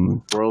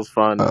World's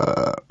Fun.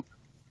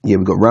 Yeah,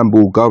 we got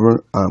Ramble Govern.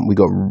 We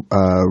got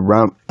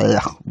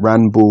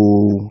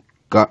Ramble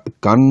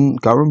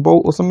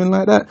Garenbolt or something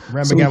like that.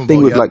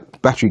 Something with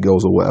like battery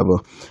girls or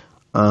whatever.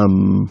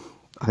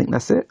 I think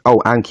that's it.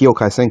 Oh, and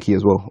Kyokai Senki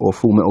as well, or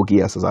Full Metal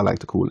Gear, as I like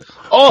to call it.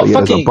 Oh, so, yeah,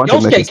 fucking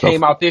Yosuke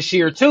came out this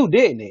year too,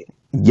 didn't it?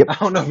 Yep. I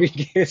don't know if he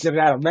gets it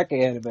out of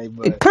mecha anime,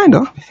 but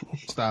kinda.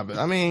 Stop it.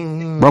 I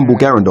mean, Rumble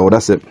Garandol.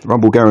 That's it.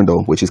 Rumble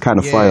Garandol, which is kind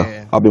of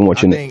fire. I've been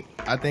watching it.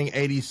 I think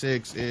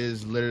 86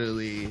 is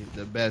literally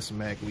the best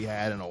mech we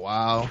had in a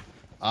while.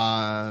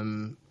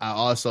 I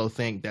also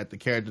think that the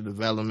character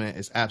development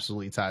is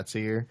absolutely top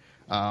tier.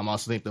 I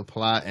also think the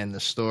plot and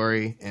the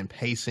story and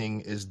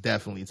pacing is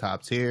definitely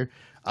top tier.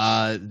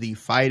 The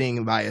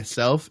fighting by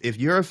itself, if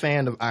you're a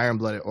fan of Iron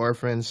Blooded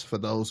Orphans, for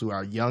those who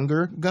are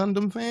younger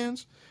Gundam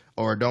fans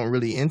or don't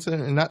really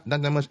not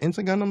that much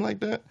into Gundam like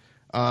that,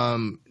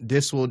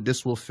 this will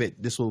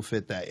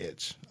fit that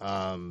itch.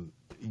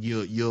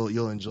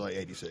 You'll enjoy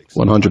 86.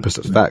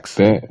 100%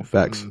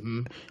 facts.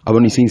 Mm-hmm. I've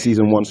only seen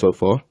season 1 so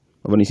far.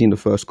 I've only seen the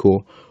first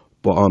core,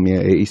 but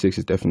 86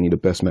 is definitely the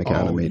best mecha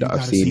anime that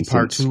I've seen.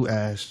 Part since 2,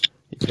 Ash.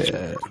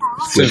 Yeah,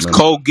 Since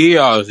Code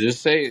Geass,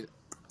 just say it.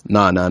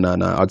 Nah.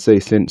 I'd say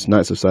since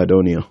Knights of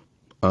Sidonia, which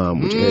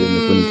aired in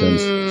the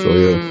 2010s. So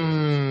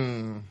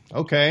yeah.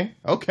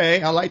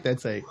 Okay. I like that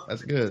take.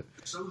 That's good.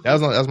 That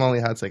was my only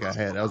hot take I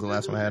had. That was the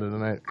last one I had of the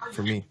night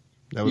for me.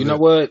 You know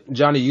what,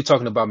 Johnny? You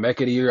talking about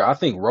mecha of the year? I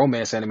think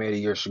romance anime of the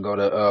year should go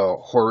to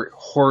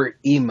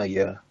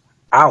Horimiya.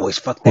 I always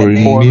fuck that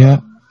name.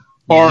 Yeah,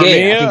 I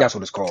think that's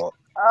what it's called.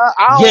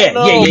 I don't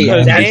know,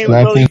 because Yeah. they ain't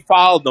really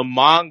followed the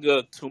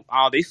manga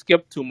they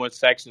skipped too much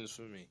sections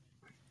for me.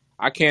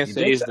 I can't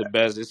say it's the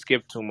best. It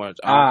skipped too much.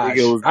 I don't think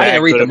it was that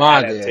didn't read good the of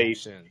manga.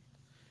 adaptation.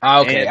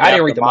 Okay, I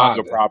didn't read the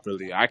manga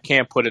properly. I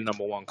can't put it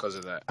number one because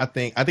of that. I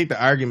think the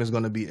argument is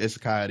going to be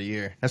Isekai of the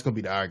year. That's going to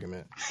be the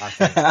argument. I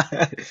think.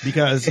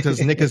 because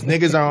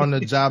niggas are on the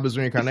Jobless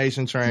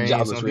Reincarnation train.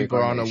 Some people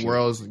are on the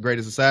World's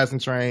Greatest Assassin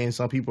train.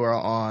 Some people are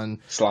on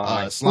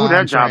Slime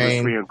that train.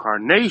 Jobless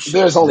Reincarnation.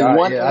 There's only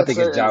one. I think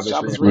it's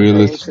Jobless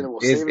Reincarnation.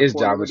 It's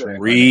Jobless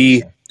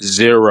Reincarnation.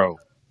 Re:Zero.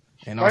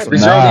 And also,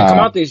 Re:Zero didn't come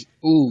out this.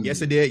 Ooh.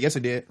 Yes, it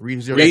did.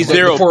 Re:Zero.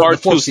 Re:Zero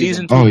Part 2,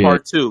 Season 2,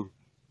 Part 2.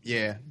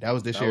 Yeah, that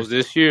was this year. That was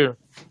this year.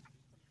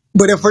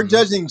 But if we're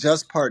judging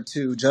just part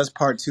two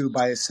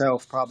by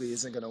itself probably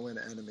isn't going to win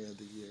an anime of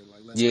the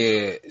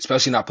year.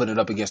 Especially not putting it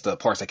up against the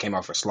parts that came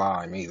out for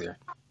Slime either.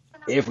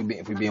 If we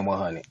being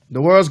 100,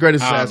 the world's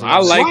greatest assassin.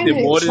 I liked it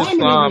more than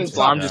Slime.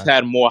 Slime just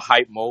had more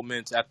hype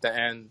moments at the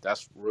end.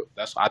 That's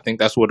I think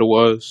that's what it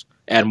was.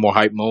 Add more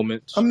hype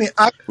moments. I mean,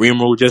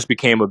 Rimuru just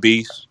became a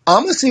beast.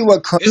 I'm gonna see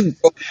what comes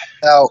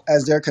out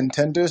as their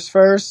contenders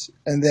first,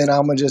 and then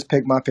I'm gonna just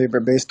pick my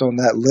favorite based on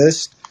that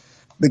list.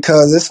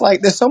 Because it's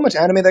like there's so much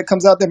anime that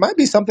comes out. There might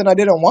be something I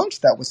didn't watch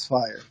that was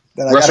fire.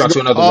 Restaurant to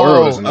Another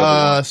World is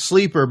another one.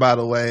 Sleeper, by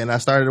the way, and I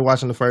started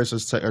watching the first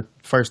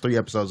 3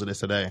 episodes of this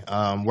today.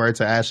 Word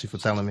to Ashley for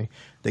telling me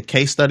the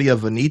case study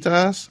of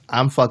Vanitas.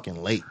 I'm fucking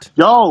late.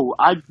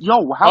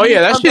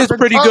 That shit's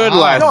pretty good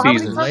last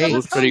season. It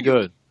was pretty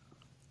good.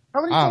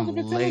 How many times have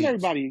you been telling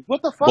everybody?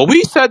 What the fuck? But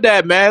we said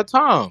that mad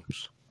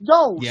times.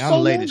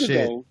 I'm late as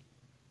shit.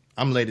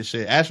 I'm late as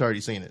shit. Ash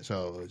already seen it,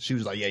 so she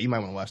was like, "Yeah, you might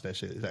want to watch that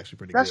shit. It's actually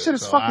pretty good." That shit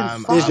is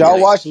fucking fire. Did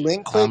y'all watch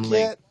Link Click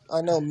yet?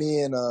 I know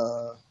me and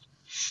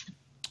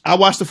I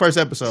watched the first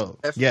episode.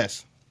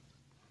 Yes,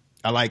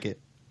 I like it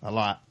a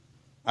lot.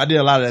 I did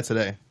a lot of that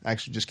today.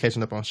 Actually, just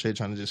catching up on shit,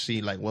 trying to just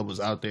see like what was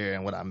out there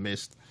and what I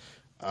missed.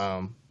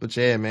 But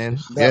yeah, man.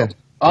 Yeah.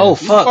 Oh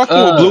fuck.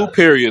 Blue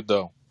Period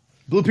though.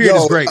 Blue Period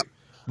is great.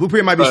 Blue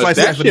Period might be slice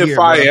That life of the shit year,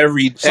 fire bro.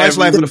 every Slice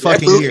life of the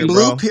fucking year,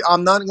 bro.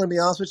 I'm not gonna be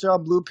honest with y'all.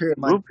 Blue Period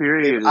might. Blue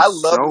Period I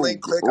is love so.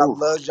 Link Click. I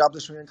love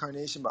Jobless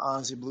Reincarnation, but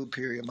honestly, Blue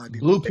Period might be.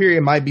 Blue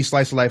Period might be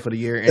slice of life of the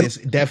year, and it's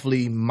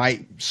definitely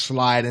might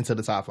slide into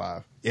the top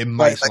 5. It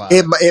might slide.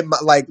 It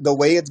like the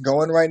way it's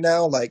going right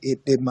now. Like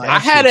it might. I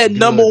had it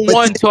number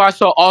one till I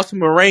saw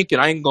Awesome Rankin.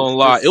 I ain't gonna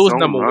lie, it was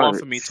number one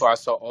for me till I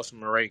saw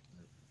Awesome Rankin.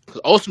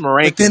 Because Awesome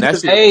Rankin, that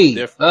shit was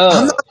different.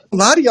 I'm not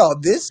gonna lie to y'all.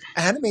 This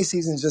anime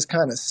season is just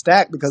kind of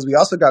stacked because we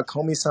also got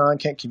Komi-san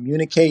Can't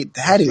Communicate.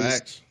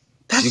 That's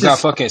you got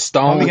fucking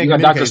Stone. You got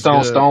Dr.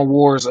 Stone. Stone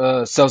Wars.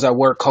 Cells at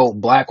Work. Code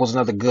Black was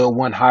another good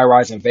one. High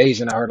Rise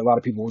Invasion. I heard a lot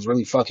of people was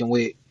really fucking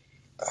with.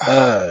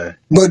 But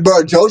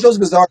bro, JoJo's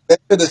Bizarre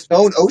Adventure, the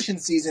Stone Ocean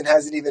season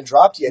hasn't even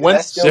dropped yet. When,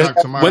 That's still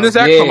when does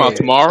that come out?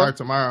 Tomorrow? Start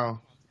tomorrow.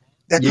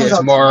 That Yeah, comes out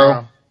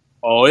tomorrow.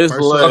 Oh, it's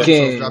First lit.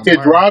 episode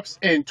It drops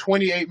in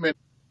 28 minutes.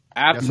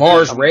 After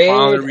Mars I'm Red.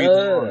 finally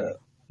reading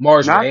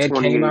Mars Not Red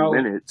 28 came out.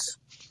 minutes.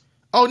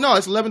 Oh no,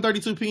 it's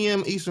 11:32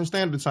 p.m. Eastern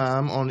Standard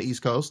Time on the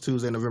East Coast.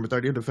 Tuesday, November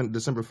 30th.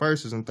 December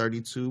 1st is in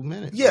 32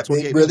 minutes. Yeah,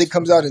 28 it really minutes.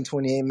 comes out in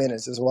 28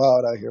 minutes. It's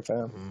wild out here,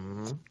 fam.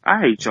 Mm-hmm.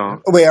 I hate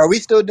y'all. Wait, are we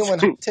still doing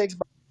hot takes?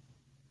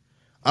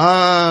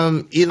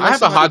 I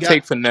have a hot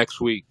take for next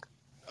week.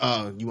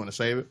 You want to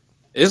save it?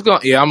 It's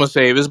gonna. Yeah, I'm gonna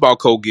save. It's about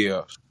Code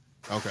Geass.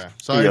 Okay.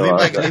 So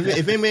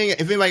if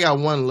anybody got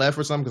one left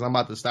or something, because I'm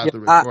about to stop the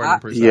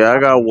recording. I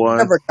got one.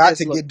 I never got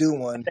to do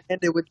one. End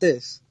it with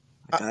this.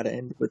 I gotta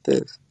end it with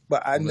this.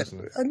 But I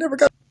never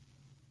got.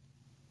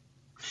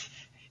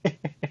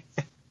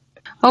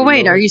 Oh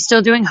wait, are you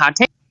still doing hot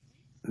take?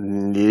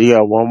 You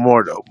got one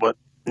more though, but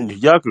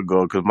y'all could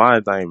go because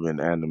mine's not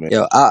even anime.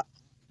 Yo,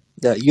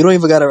 you don't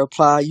even gotta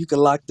reply. You can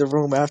lock the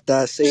room after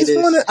I say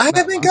this. I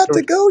haven't got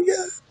to go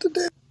yet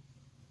today.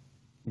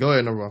 Go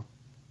ahead, Nova.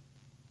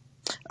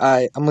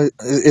 Alright,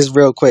 it's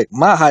real quick.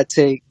 My hot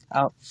take,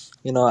 I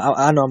know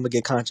I'm gonna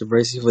get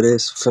controversy for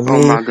this. For me,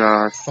 Oh my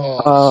gosh.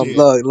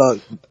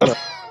 look.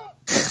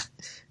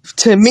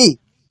 To me,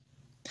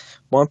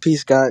 One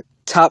Piece got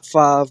top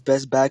 5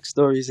 best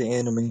backstories in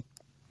anime.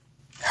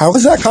 How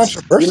is that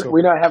controversial?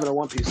 We're not having a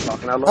One Piece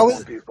talk, and I love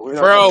One Piece.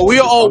 Bro, we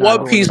all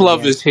One Piece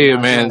lovers here,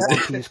 man.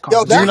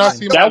 Yo,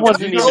 that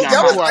wasn't even a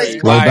hot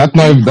take. Well,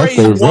 that's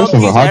the reverse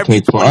of a hot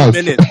take for us.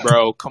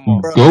 Bro, come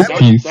on. Go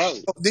Piece.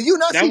 Do you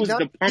not That see was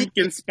the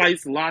pumpkin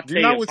spice latte. Do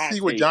you not of hot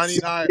see what takes. Johnny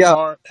and I Yo,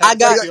 are? I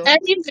got. And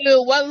you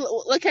do.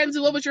 Kenzie,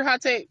 what was your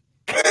hot take?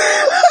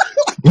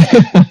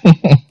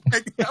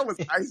 That was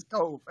ice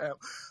cold, fam.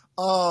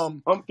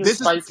 Pumpkin This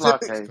is spice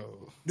latte.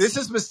 This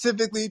is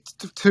specifically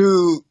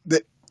to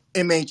the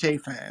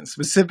MHA fans,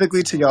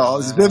 specifically to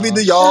y'all, specifically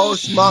to y'all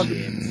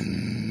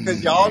smuggling,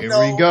 because y'all Here know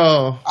we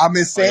go. I've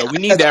been saying we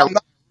need that. I'm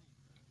not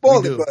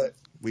spoiling, but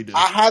We do.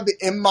 I have it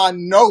in my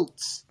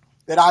notes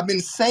that I've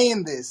been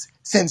saying this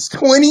since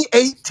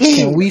 2018.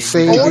 Can we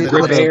save it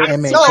for the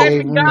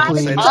MHA room,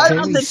 please?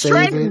 Can we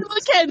save it?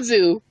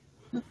 Kenzu.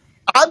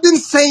 I've been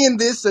saying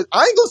this. I ain't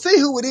gonna say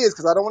who it is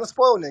because I don't want to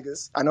spoil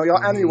niggas. I know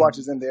y'all anime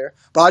watchers in there,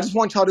 but I just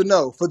want y'all to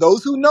know. For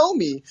those who know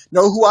me,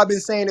 know who I've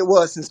been saying it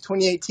was since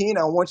 2018.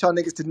 I want y'all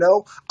niggas to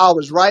know I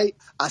was right.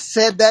 I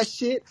said that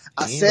shit.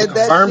 I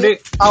confirmed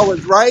shit. I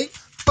was right.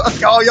 Fuck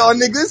y'all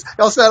niggas.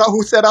 Y'all said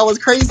who said I was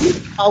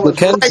crazy? I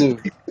was right.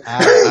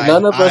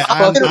 None of us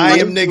fucking I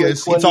am with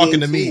niggas. He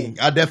talking to me.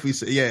 I definitely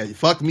say, yeah,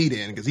 fuck me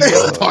then, because he's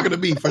talking to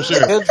me for sure.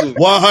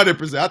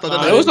 100%. I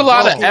thought There was a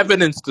lot of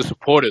evidence to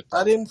support it.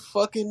 I didn't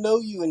fucking know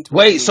you in 2018.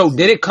 Wait, so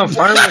did it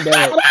confirm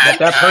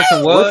that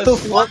person was?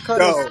 What the fuck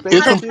kind of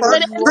It's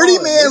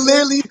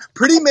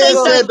Pretty Man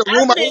said the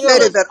rumor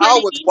said it that I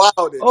was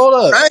wilded. Hold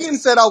up. Dragon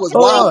said I was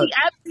wild.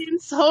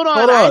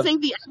 Hold on. I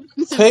think the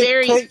evidence is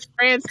very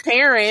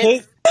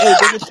transparent. Hey,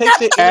 nigga, take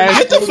the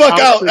Get the fuck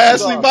out,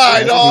 Ashley.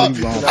 Bye, dog.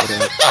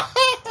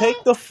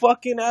 Take the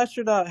fucking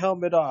astronaut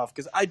helmet off,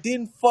 because I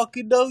didn't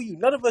fucking know you.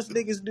 None of us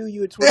niggas knew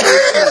you in 2018.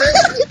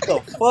 What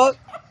the fuck?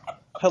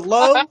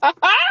 Hello?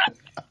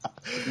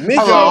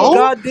 Hello?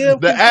 Goddamn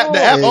the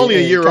app only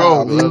a year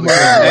old.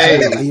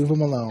 Leave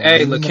him alone.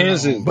 Hey,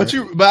 Lakenzu.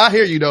 But I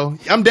hear you though.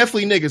 I'm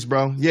definitely niggas,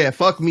 bro. Yeah,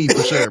 fuck me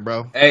for sure,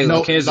 bro. Hey,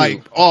 no, Lakenzu.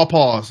 like all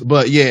pause,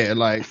 but yeah,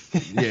 like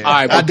yeah. All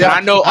right, but I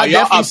know. Are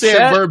y'all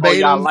upset or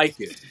y'all like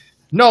it?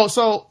 No,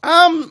 so I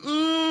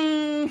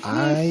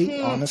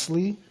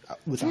honestly,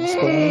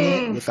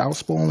 without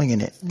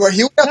spoiling it, but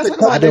he would have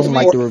to I don't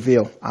like the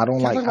reveal. I don't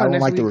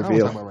like the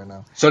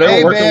reveal. So they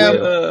Hey, don't work man.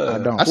 I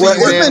don't. Well,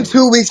 it's been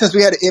 2 weeks since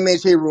we had an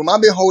MHA room.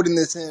 I've been holding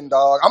this in,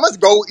 dog. I must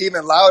go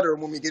even louder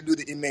when we get to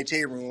the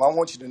MHA room. I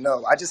want you to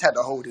know. I just had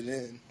to hold it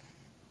in.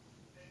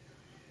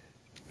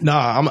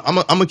 Nah, I'm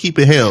gonna keep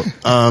it held.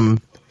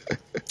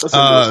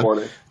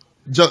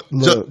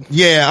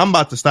 Yeah, I'm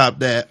about to stop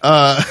that.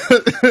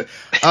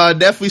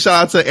 Definitely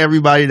shout out to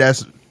everybody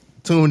that's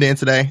tuned in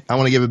today. I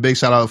want to give a big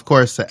shout out, of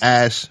course, to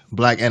Ash,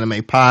 Black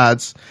Anime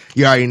Pods.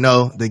 You already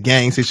know the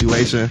gang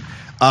situation.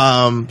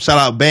 Shout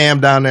out Bam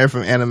down there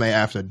from Anime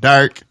After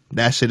Dark.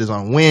 That shit is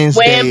on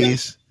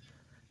Wednesdays.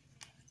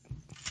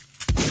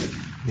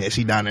 Yeah,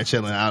 she down there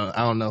chilling. I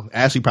don't know.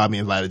 Ashley probably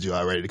invited you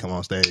already to come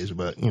on stage,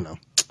 but you know.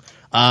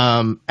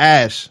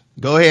 Ash,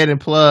 go ahead and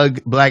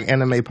plug Black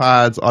Anime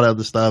Pods, all the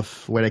other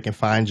stuff, where they can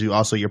find you.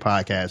 Also, your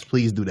podcast.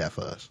 Please do that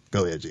for us.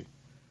 Go ahead, G.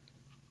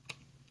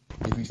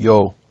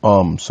 Yo,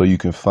 so you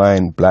can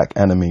find Black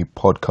Anime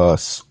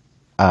Podcasts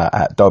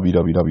at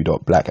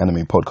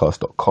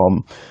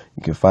www.blackanimepodcast.com.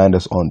 You can find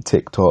us on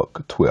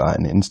TikTok, Twitter,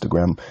 and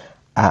Instagram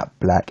at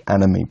Black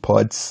Anime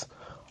Pods.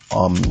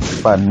 You can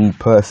find me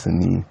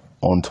personally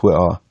on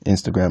Twitter,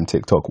 Instagram,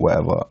 TikTok,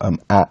 whatever.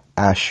 At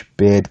Ash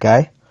Beard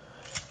Guy.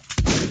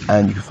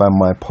 And you can find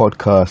my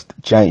podcast,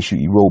 Giant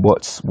Shooty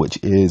Robots, which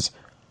is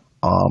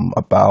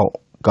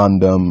about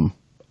Gundam,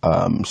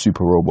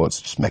 super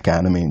robots, just mecha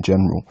anime in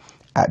general,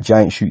 at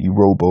Giant Shooty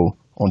Robo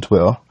on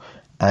Twitter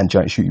and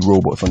Giant Shooty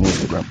Robots on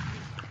Instagram.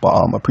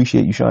 But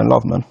appreciate you showing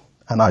love, man.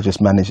 And I just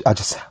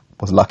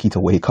was lucky to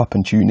wake up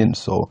and tune in,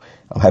 so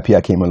I'm happy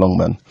I came along,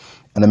 man.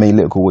 And I made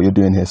Lytical, what you're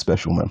doing here is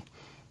special, man.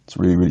 It's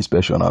really, really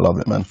special, and I love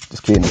it, man.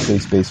 Just creating a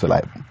safe space for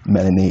like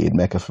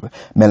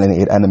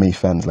melanated anime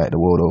fans like the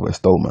world over. It's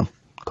dope, man.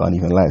 Can't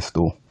even lie, it's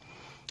dope.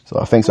 So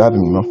thanks for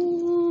having me, man.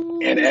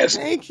 And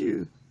thank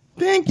you.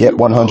 Yep,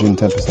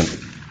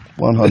 110%.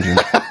 100.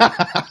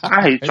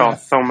 I hate y'all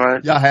so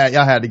much. Y'all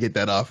had to get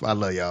that off. I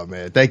love y'all,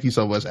 man. Thank you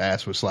so much,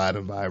 Ash, for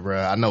sliding by, bro.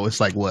 I know it's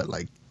like 5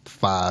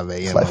 a.m.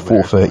 It's like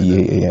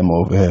 4:38 a.m.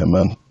 over here,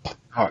 man.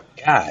 Oh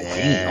God,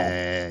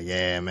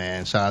 yeah,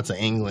 man. Shout out to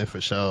England for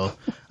sure.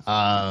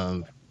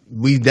 I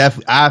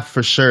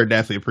for sure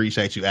definitely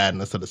appreciate you adding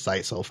us to the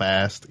site so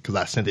fast, because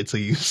I sent it to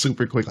you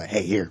super quick, like,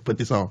 hey, here, put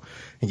this on,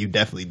 and you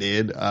definitely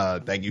did.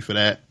 Thank you for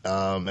that.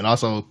 And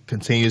also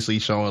continuously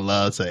showing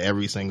love to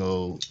every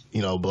single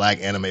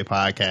Black Anime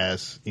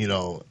podcast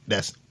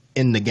that's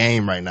in the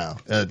game right now.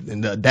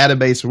 In the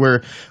database,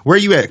 where are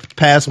you at?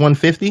 Past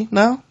 150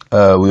 now?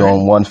 We're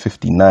on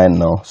 159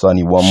 now, so I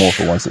need one more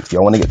for 160. I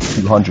want to get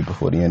to 200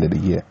 before the end of the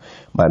year.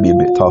 Might be a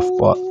bit tough,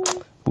 but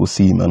we'll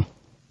see, man.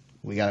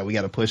 We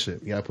gotta push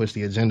it. We gotta push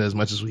the agenda as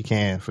much as we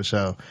can, for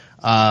sure.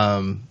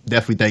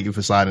 Definitely thank you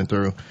for sliding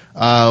through.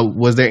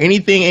 Was there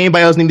anything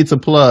anybody else needed to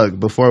plug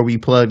before we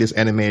plug this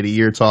Anime of the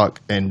Year talk,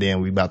 and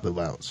then we about to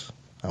bounce?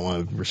 I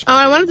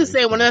wanted to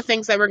say one of the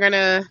things that we're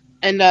gonna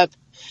end up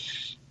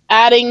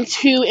adding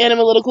to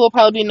Analytical will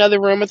probably be another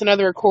room with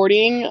another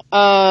recording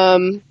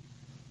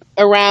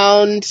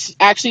around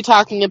actually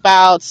talking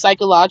about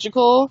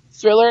psychological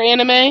thriller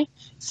anime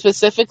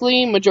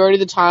specifically, majority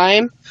of the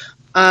time.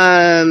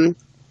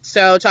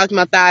 So talking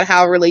about that,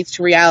 how it relates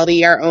to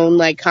reality, our own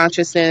like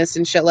consciousness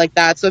and shit like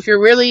that. So if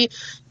you're really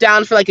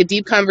down for like a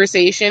deep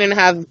conversation and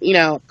have,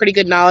 pretty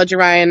good knowledge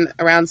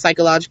around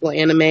psychological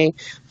anime,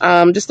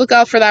 just look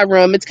out for that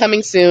room. It's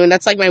coming soon.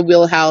 That's like my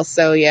wheelhouse.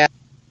 So yeah.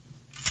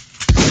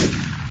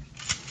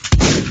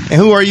 And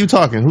who are you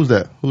talking? Who's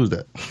that?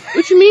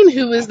 What you mean,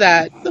 who is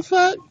that? The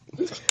fuck?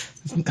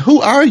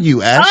 Who are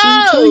you, Ashley?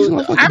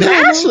 Oh, I'm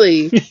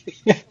Ashley.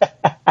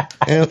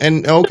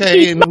 and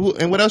okay,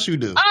 and what else you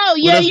do? Oh,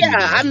 yeah.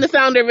 I'm the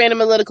founder of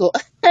Analytical.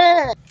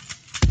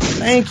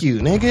 Thank you,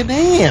 nigga.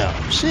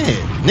 Damn, shit.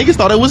 Niggas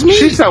thought it was me.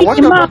 She said,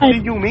 "What the fuck do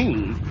you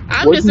mean?"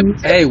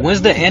 Hey,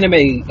 when's the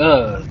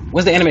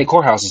anime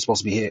courthouse is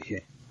supposed to be here?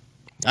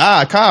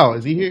 Kyle,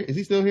 is he here? Is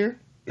he still here?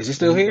 Is he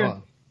still here?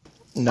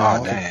 No.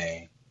 Oh, dang.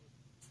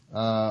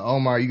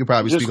 Omar, you could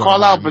probably just speak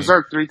call on out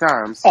Berserk 3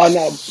 times. Oh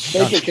no,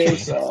 take the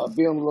case.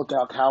 Be on the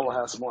lookout. Kyle will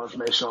have some more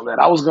information on that.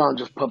 I was gonna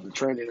just put the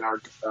training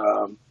arc.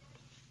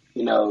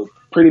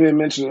 Pretty been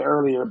mentioned it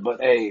earlier,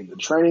 but hey, the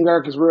training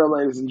arc is real,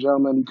 ladies and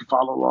gentlemen. You can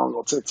follow along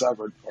on TikTok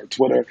or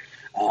Twitter.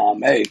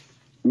 Hey,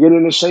 get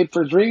into shape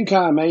for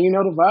DreamCon, man. You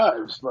know the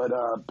vibes. But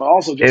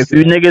also just if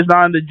you niggas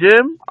not in the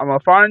gym, I'm gonna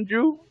find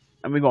you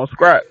and we gonna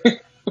scrap.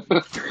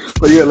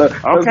 But yeah,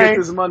 let's get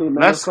this money,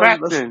 man. Let's scrap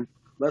then.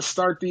 Let's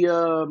start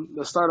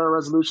our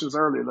resolutions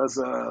early. Let's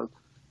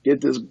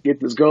get this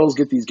goals,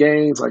 get these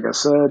gains. Like I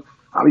said,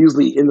 I'm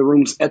usually in the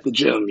rooms at the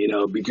gym,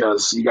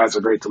 because you guys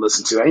are great to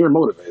listen to and you're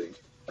motivating.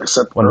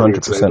 Except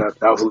 100%.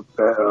 That was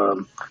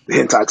the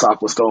hentai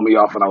talk was throwing me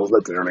off when I was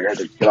lifting earlier. I had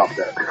to get off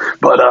that.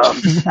 But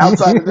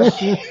outside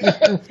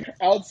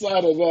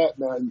of that,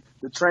 man,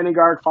 the training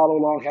arc, follow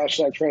along,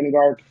 #training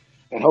arc,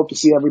 and hope to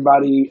see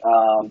everybody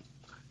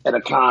at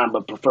a con,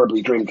 but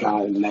preferably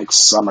DreamCon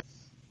next summer.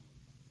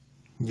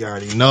 You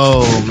already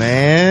know,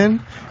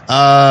 man.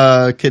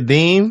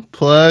 Kadeem,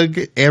 plug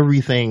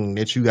everything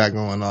that you got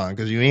going on,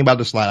 because you ain't about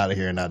to slide out of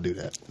here and not do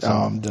that. So.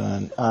 I'm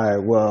done. All right,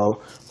 well,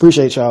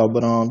 appreciate y'all,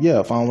 but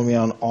follow me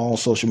on all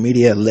social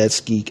media. Let's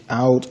Geek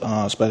Out.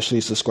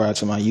 Especially subscribe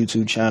to my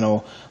YouTube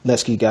channel,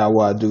 Let's Geek Out,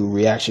 where I do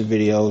reaction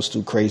videos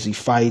to crazy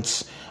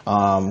fights.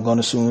 I'm going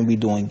to soon be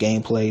doing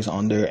gameplays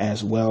on there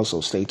as well,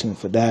 so stay tuned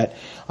for that.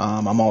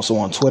 I'm also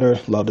on Twitter.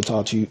 Love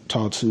to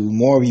talk to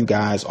more of you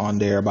guys on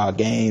there about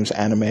games,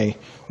 anime,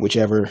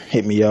 whichever.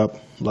 Hit me up.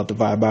 Love to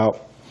vibe out.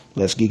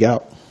 Let's geek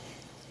out.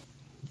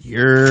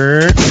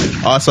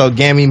 Also,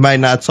 Gammy might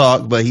not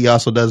talk, but he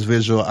also does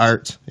visual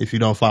art. If you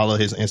don't follow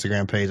his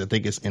Instagram page, I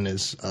think it's in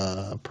his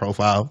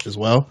profile as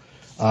well.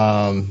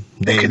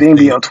 Kadeem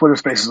be on Twitter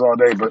Spaces all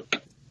day, but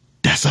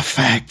That's a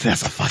fact.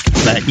 That's a fucking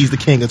fact. He's the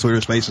king of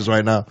Twitter Spaces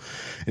right now,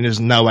 and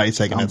there's nobody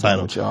taking that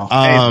title. Hey,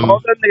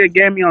 follow that nigga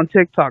Gammy on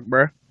TikTok,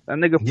 bro. That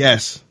nigga.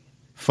 Yes,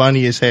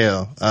 funny as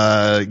hell.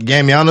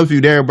 Gammy, I don't know if you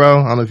there,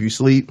 bro. I don't know if you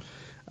sleep.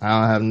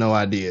 I don't have no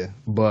idea,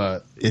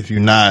 but if you're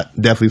not,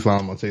 definitely follow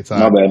him on TikTok.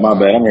 My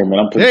bad. I'm here,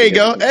 man. There you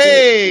go.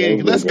 Hey,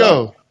 let's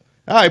go.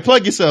 All right,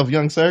 plug yourself,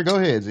 young sir. Go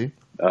ahead, Z.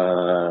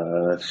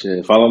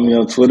 Shit. Follow me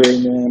on Twitter,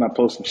 man. I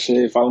post some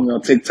shit. Follow me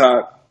on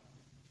TikTok.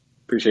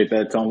 Appreciate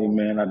that, Tony,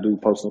 man. I do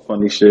post some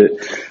funny shit.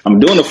 I'm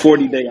doing a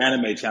 40-day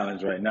anime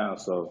challenge right now,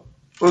 so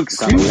I'm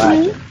kind of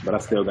lacking, but I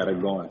still got it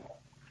going.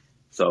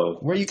 So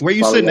where you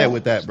sitting at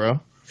with that, bro?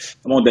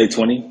 I'm on day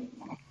 20.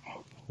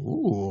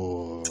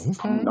 Ooh,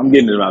 okay. I'm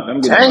getting it out.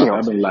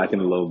 I've been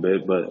lacking a little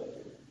bit,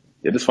 but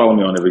yeah, just follow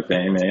me on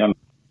everything, man.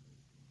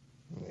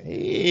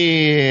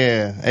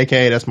 Yeah,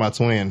 aka that's my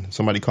twin.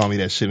 Somebody call me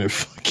that shit in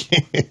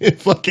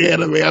fucking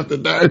Anime After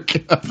Dark.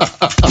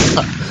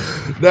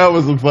 That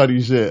was some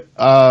funny shit.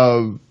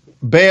 Bam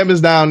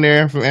is down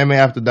there from Anime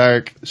After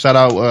Dark. Shout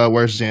out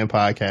Worst Gen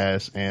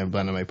Podcast and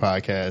Blend Anime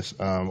Podcast.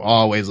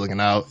 Always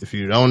looking out. If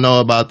you don't know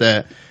about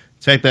that,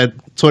 check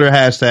that Twitter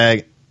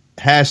hashtag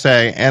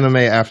Anime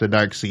After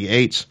Dark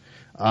CH.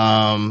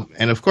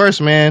 And of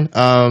course, man,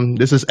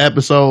 this is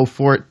episode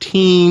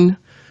 14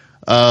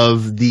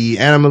 of the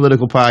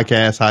Analytical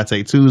Podcast Hot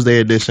Take Tuesday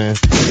edition,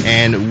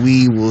 and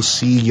we will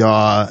see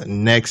y'all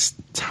next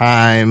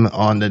time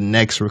on the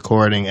next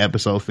recording,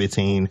 episode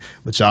 15.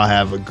 But y'all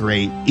have a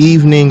great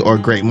evening or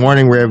great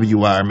morning wherever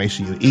you are. Make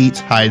sure you eat,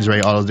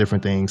 hydrate, all those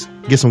different things.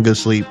 Get some good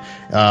sleep,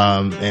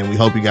 and we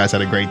hope you guys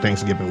had a great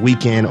Thanksgiving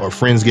weekend or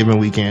Friendsgiving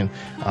weekend.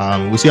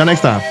 We'll see y'all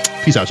next time.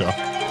 Peace out, y'all.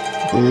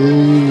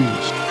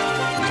 Peace.